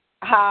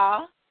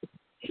 Huh?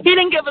 He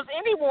didn't give us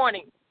any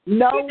warning.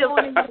 No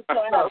warning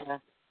whatsoever.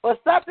 For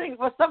something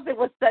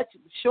with such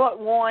short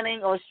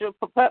warning or short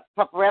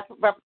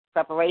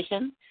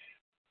preparation,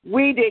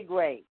 we did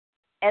great,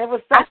 and it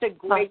was such a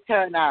great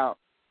turnout.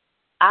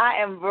 I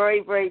am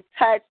very, very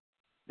touched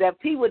that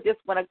people just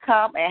want to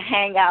come and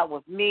hang out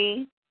with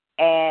me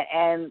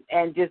and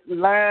just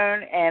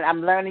learn. And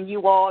I'm learning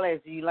you all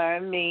as you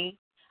learn me.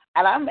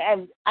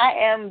 And I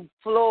am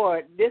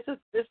floored. This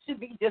should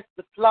be just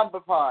the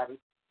slumber party.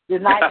 The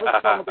night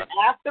was the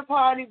after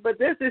party, but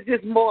this is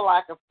just more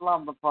like a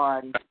slumber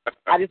party.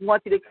 I just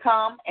want you to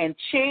come and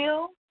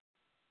chill,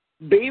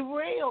 be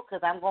real,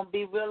 because I'm going to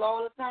be real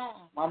all the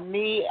time. I'm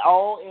me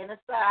all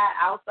inside,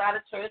 outside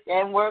of church,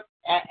 and work,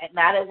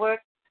 not at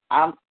work.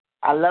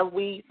 I love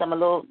weed, so I'm a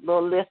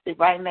little listed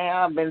right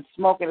now. I've been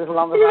smoking as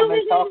long as I've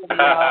been talking to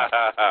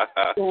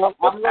y'all. So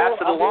pass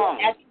it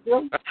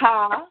along.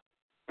 Huh?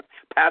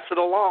 Pass it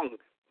along.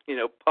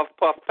 Puff,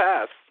 puff,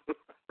 pass.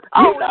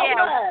 Oh,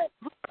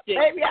 yeah.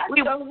 Maybe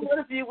I would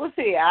if you was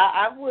here.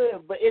 I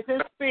would, but it's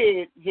in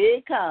spirit. Here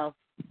it comes.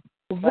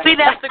 See,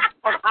 that's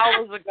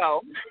hours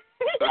ago.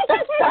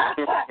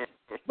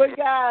 But,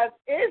 guys,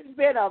 it's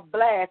been a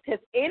blast. Has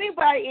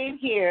anybody in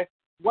here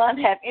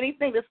have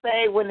anything to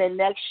say when the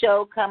next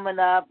show coming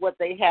up, what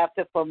they have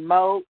to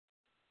promote?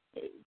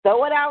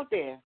 Throw it out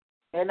there.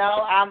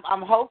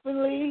 I'm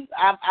hopefully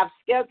I'm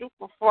scheduled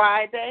for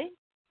Friday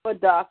for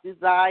Dark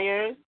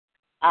Desires.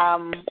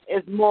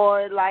 It's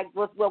more like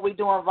what we're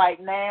doing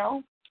right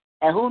now.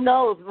 And who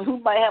knows, who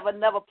might have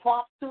another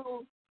prompt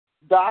to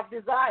Dark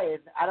Desires.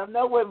 I don't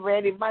know when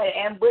Randy might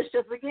ambush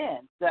us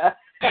again. So,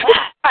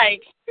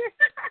 right.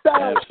 So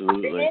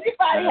absolutely. If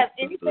anybody has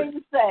anything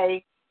to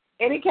say,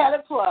 any kind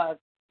of plug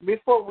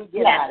before we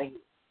get out of here?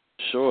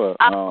 Sure.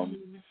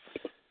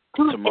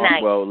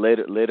 Tomorrow, well,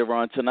 later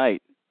on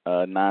tonight,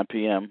 9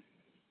 p.m.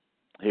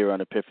 here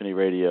on Epiphany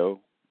Radio,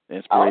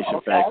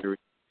 Inspiration Factory.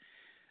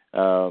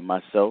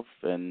 Myself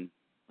and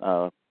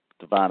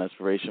Divine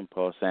Inspiration,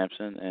 Paul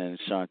Sampson, and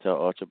Chantel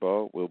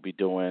Archibald will be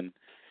doing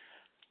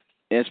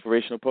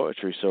inspirational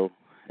poetry. So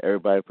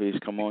everybody, please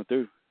come on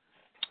through.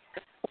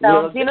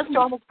 So, Gina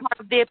Storm is part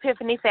of the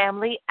Epiphany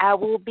family. I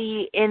will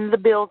be in the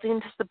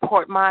building to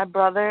support my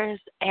brothers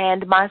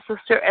and my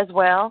sister as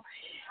well.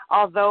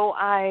 Although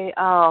I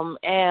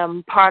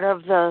am part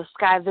of the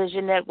Sky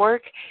Vision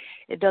Network,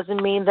 it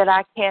doesn't mean that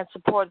I can't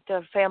support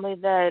the family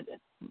that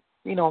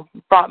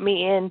brought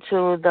me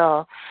into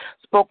the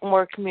spoken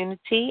word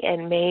community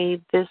and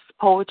made this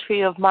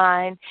poetry of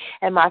mine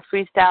and my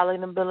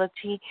freestyling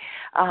ability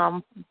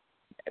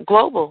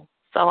global.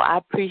 So I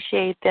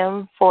appreciate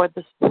them for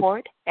the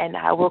support, and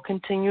I will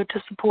continue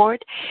to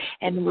support,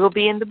 and we'll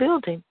be in the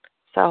building.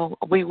 So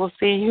we will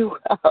see you,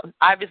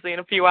 obviously, in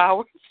a few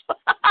hours.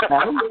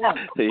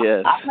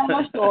 Yes.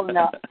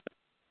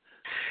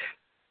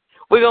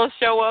 We're going to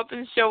show up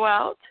and show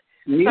out.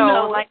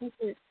 Like I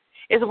said,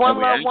 it's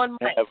one love, one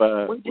mic.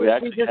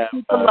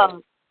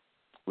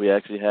 We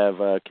actually have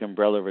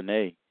Kimbrella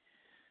Renee.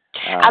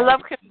 I love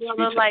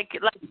Kimbrella like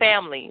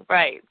family,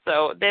 right?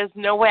 So there's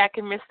no way I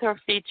can miss her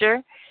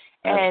feature.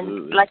 Absolutely.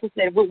 And like I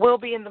said, we'll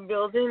be in the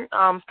building.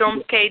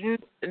 Storm's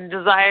Cadence and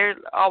Desire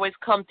always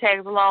comes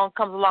along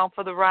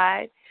for the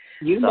ride.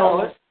 You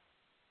know it.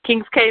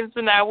 King's Cadence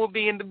and I will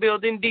be in the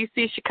building.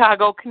 DC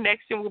Chicago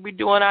Connection will be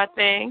doing our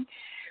thing.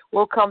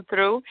 We'll come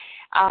through.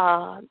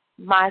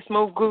 My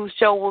Smooth Groove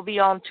show will be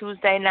on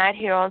Tuesday night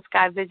here on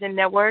Sky Vision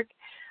Network.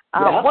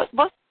 What's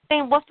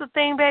the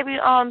thing, baby?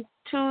 On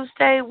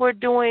Tuesday we're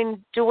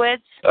doing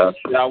duets.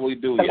 Shall we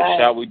do it?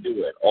 Shall we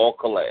do it? All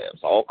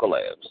collabs.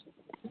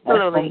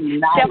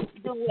 Absolutely. Shall we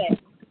do it?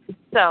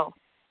 So,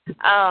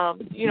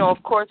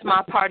 of course,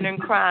 my partner in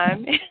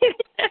crime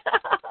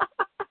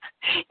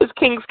is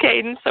King's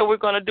Cadence. So we're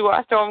going to do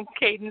our Storm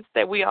Cadence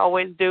that we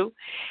always do,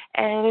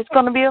 and it's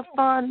going to be a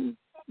fun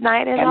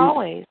night as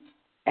always.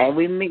 And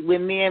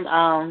me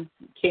and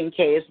King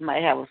Case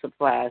might have a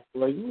surprise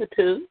for you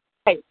too.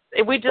 Hey,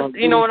 we just,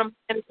 you know what I'm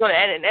saying?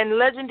 And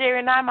Legendary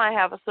and I might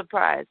have a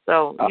surprise.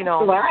 So, you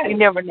know, you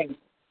never know.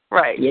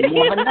 Right. You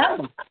never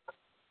know.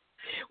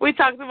 We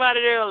talked about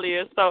it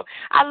earlier. So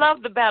I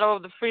love the battle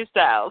of the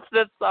freestyles.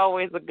 That's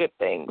always a good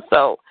thing.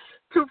 So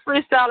two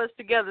freestylers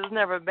together is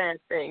never a bad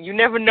thing. You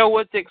never know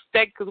what to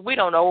expect because we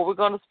don't know what we're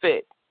going to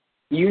spit.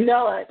 You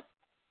know it.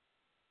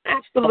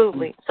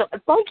 Absolutely. So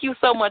thank you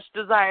so much,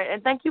 Desire.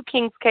 And thank you,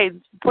 King's Case,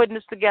 for putting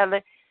this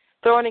together,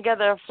 throwing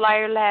together a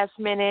flyer last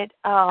minute.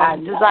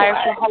 Desire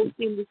for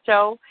hosting the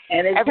show.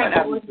 And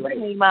everyone who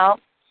came out.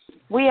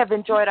 We have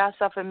enjoyed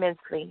ourselves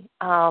immensely.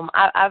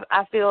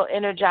 I feel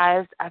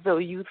energized. I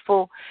feel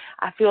youthful.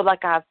 I feel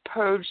like I've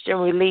purged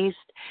and released.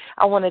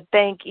 I want to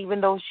thank, even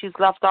though she's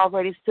left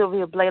already,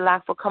 Sylvia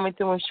Blaylock for coming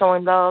through and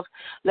showing love.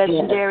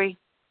 Legendary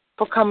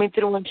for coming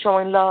through and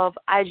showing love.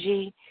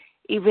 IG,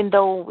 even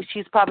though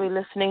she's probably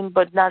listening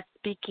but not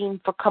speaking,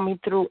 for coming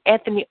through.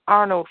 Anthony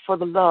Arnold for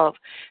the love.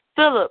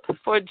 Philip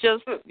for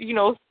just, you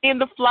know, seeing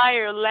the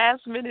flyer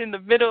last minute in the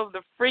middle of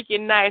the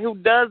freaking night. Who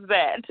does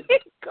that?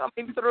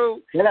 Coming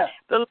through. The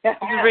love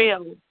is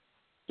real.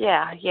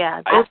 Yeah.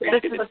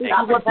 This is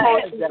what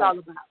poetry is all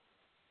about.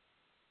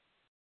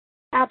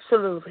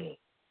 Absolutely.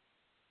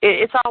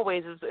 It's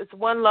always, it's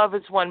one love,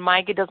 it's one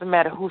mic. It doesn't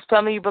matter whose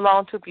family you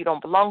belong to, if you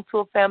don't belong to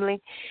a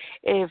family,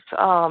 if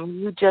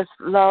you just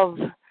love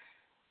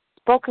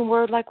spoken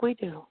word like we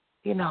do.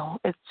 You know,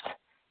 that's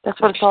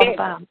what it's all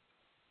about.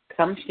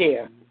 Come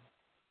share.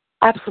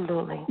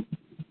 Absolutely.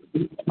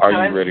 Are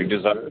you ready,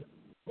 Desire?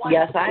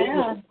 Yes, I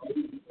am.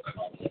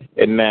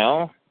 And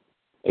now,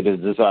 it is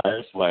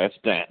Desire's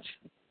last dance.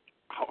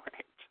 All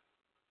right.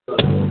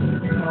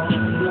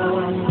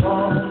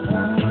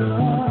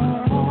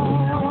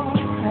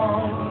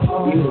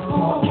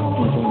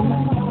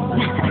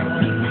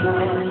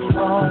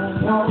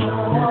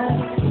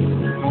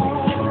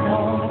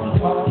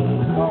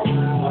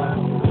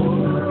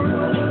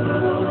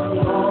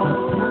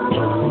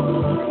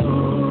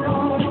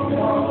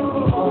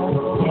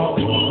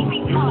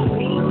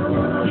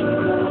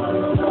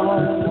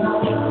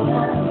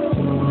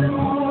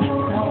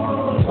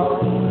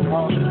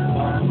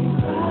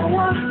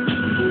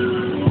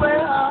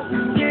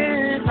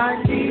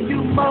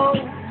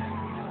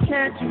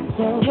 Can't you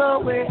tell the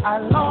way I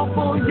long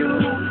for you?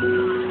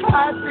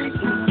 I think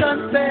you've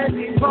done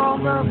fairly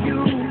wrong of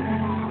you.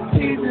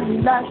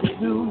 Even like you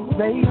do,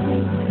 baby.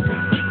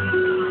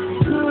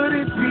 Could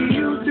it be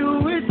you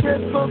do it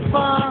just for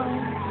fun?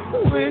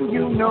 When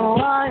you know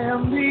I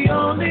am the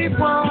only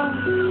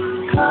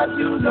one. 'Cause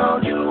you know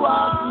you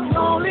are the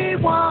only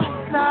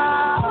one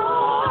now.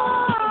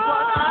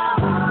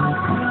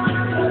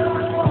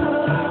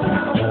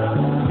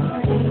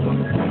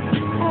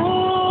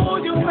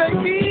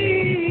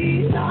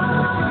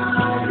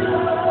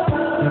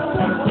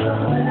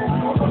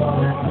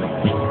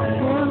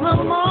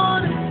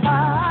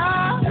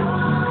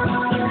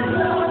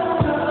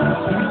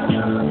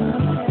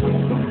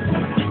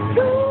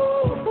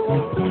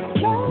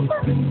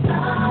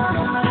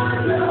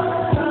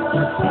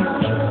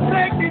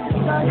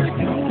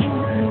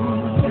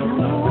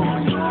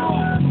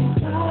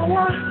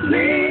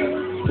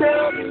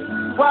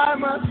 Why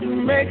must you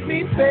make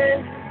me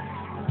fail?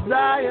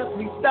 Desire,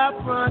 please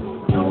stop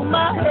running through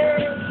my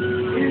head.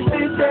 Is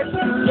it that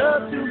you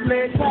love to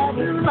play cat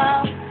and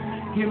mouse?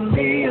 Give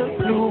me a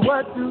clue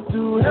what to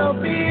do, help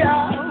me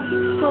out.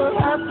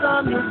 Perhaps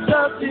on the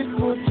subject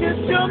will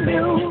just your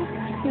muse.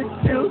 It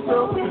feels so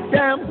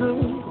damn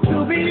good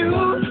to be you.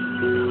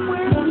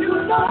 When you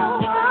know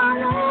I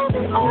am the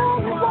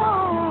only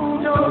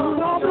one. You're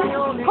the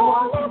only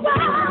one.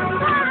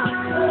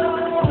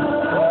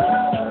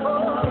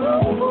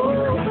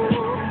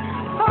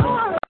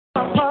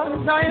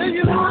 Desire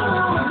you, I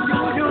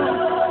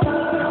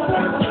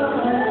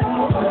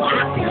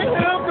can't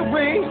help the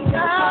way I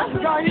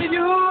desire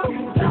you.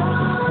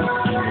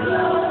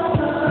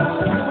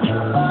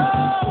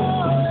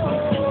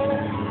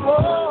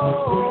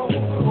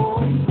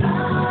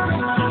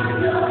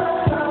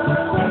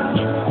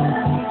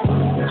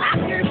 I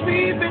can't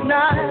sleep at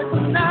night.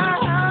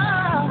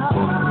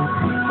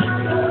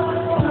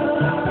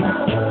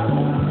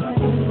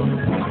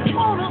 I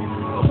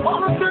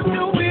wanna trip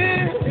you in.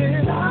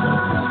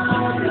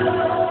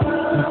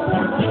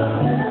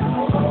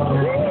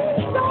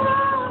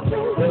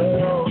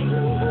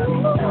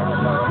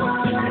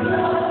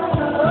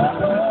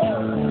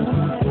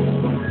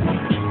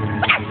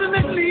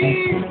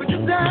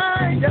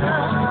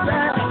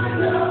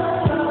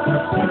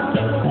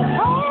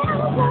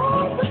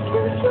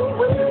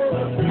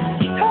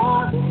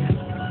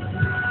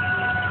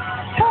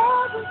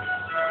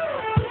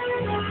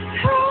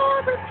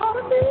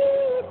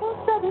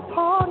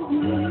 Part of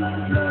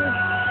you.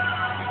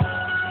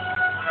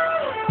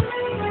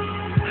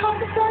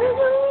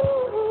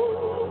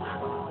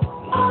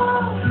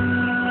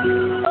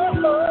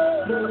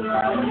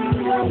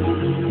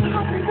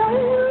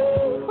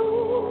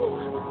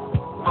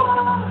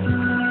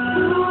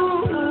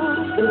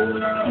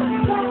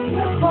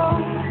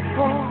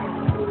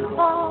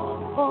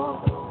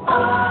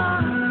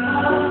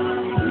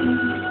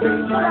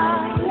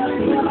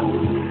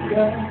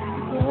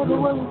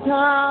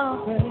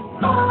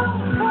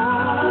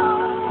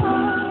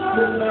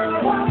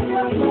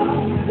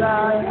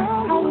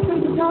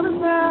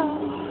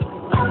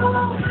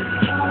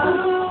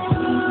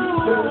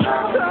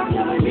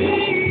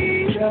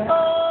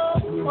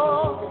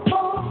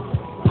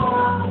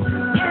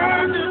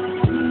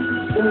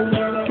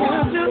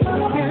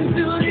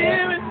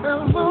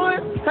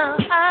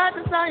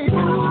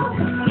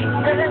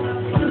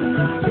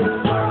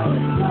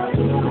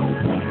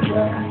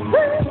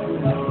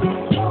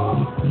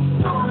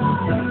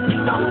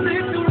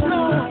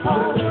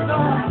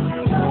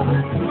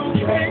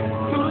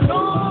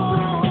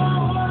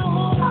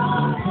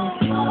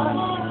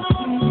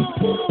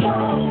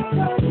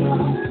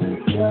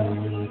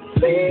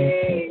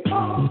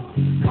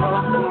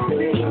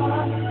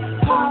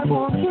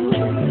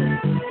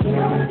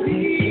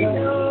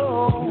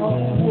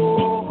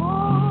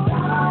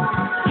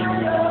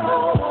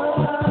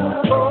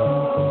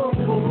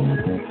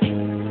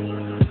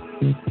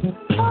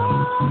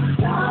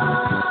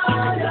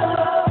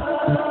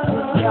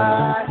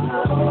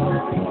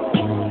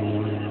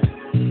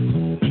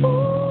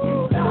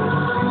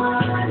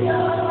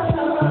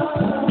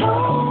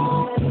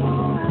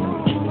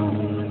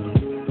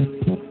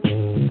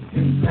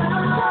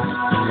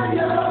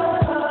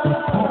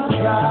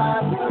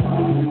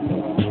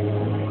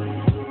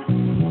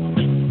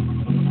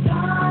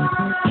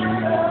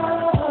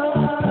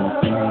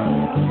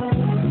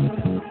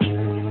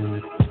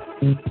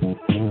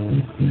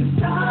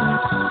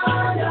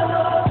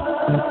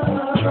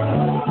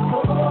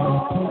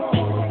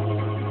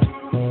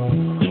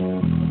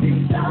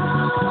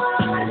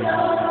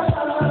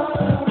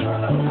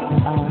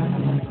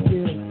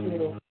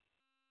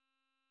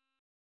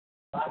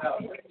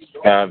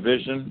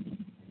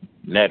 Vision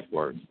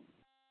Network.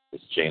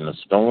 It's Jana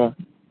Storm.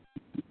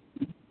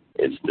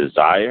 It's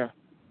Desire.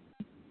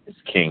 It's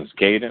King's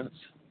Cadence.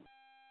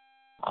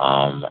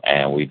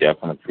 And we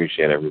definitely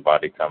appreciate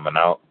everybody coming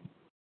out.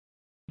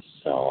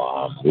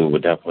 So we will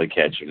definitely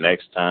catch you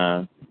next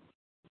time.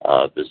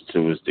 This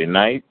Tuesday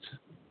night.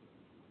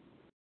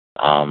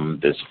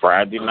 This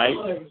Friday night.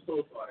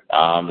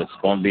 It's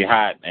going to be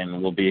hot,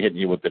 and we'll be hitting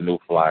you with the new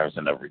flyers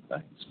and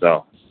everything.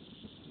 So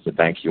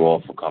thank you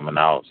all for coming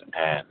out,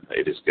 and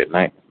it is good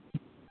night.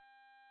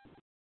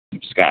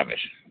 Sky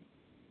Mission.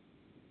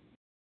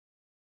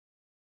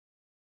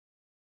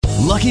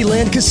 Lucky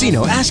Land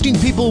Casino, asking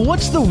people,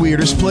 what's the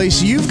weirdest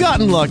place you've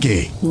gotten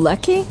lucky?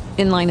 Lucky?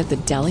 In line at the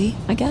deli,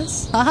 I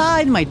guess?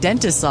 Aha, in my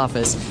dentist's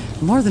office.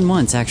 More than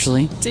once,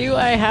 actually. Do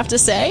I have to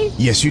say?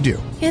 Yes, you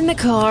do. In the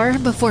car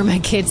before my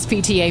kids'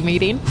 PTA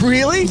meeting.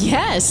 Really?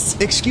 Yes.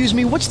 Excuse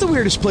me, what's the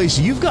weirdest place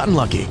you've gotten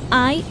lucky?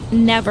 I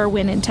never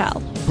win and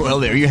tell.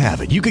 Well, there you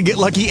have it. You can get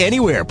lucky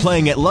anywhere,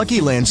 playing at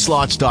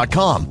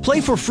LuckyLandSlots.com.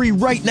 Play for free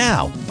right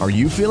now. Are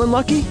you feeling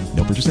lucky?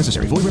 No purchase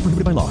necessary. Void where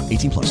prohibited by law.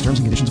 18+. Terms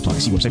and conditions apply.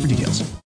 See website for details.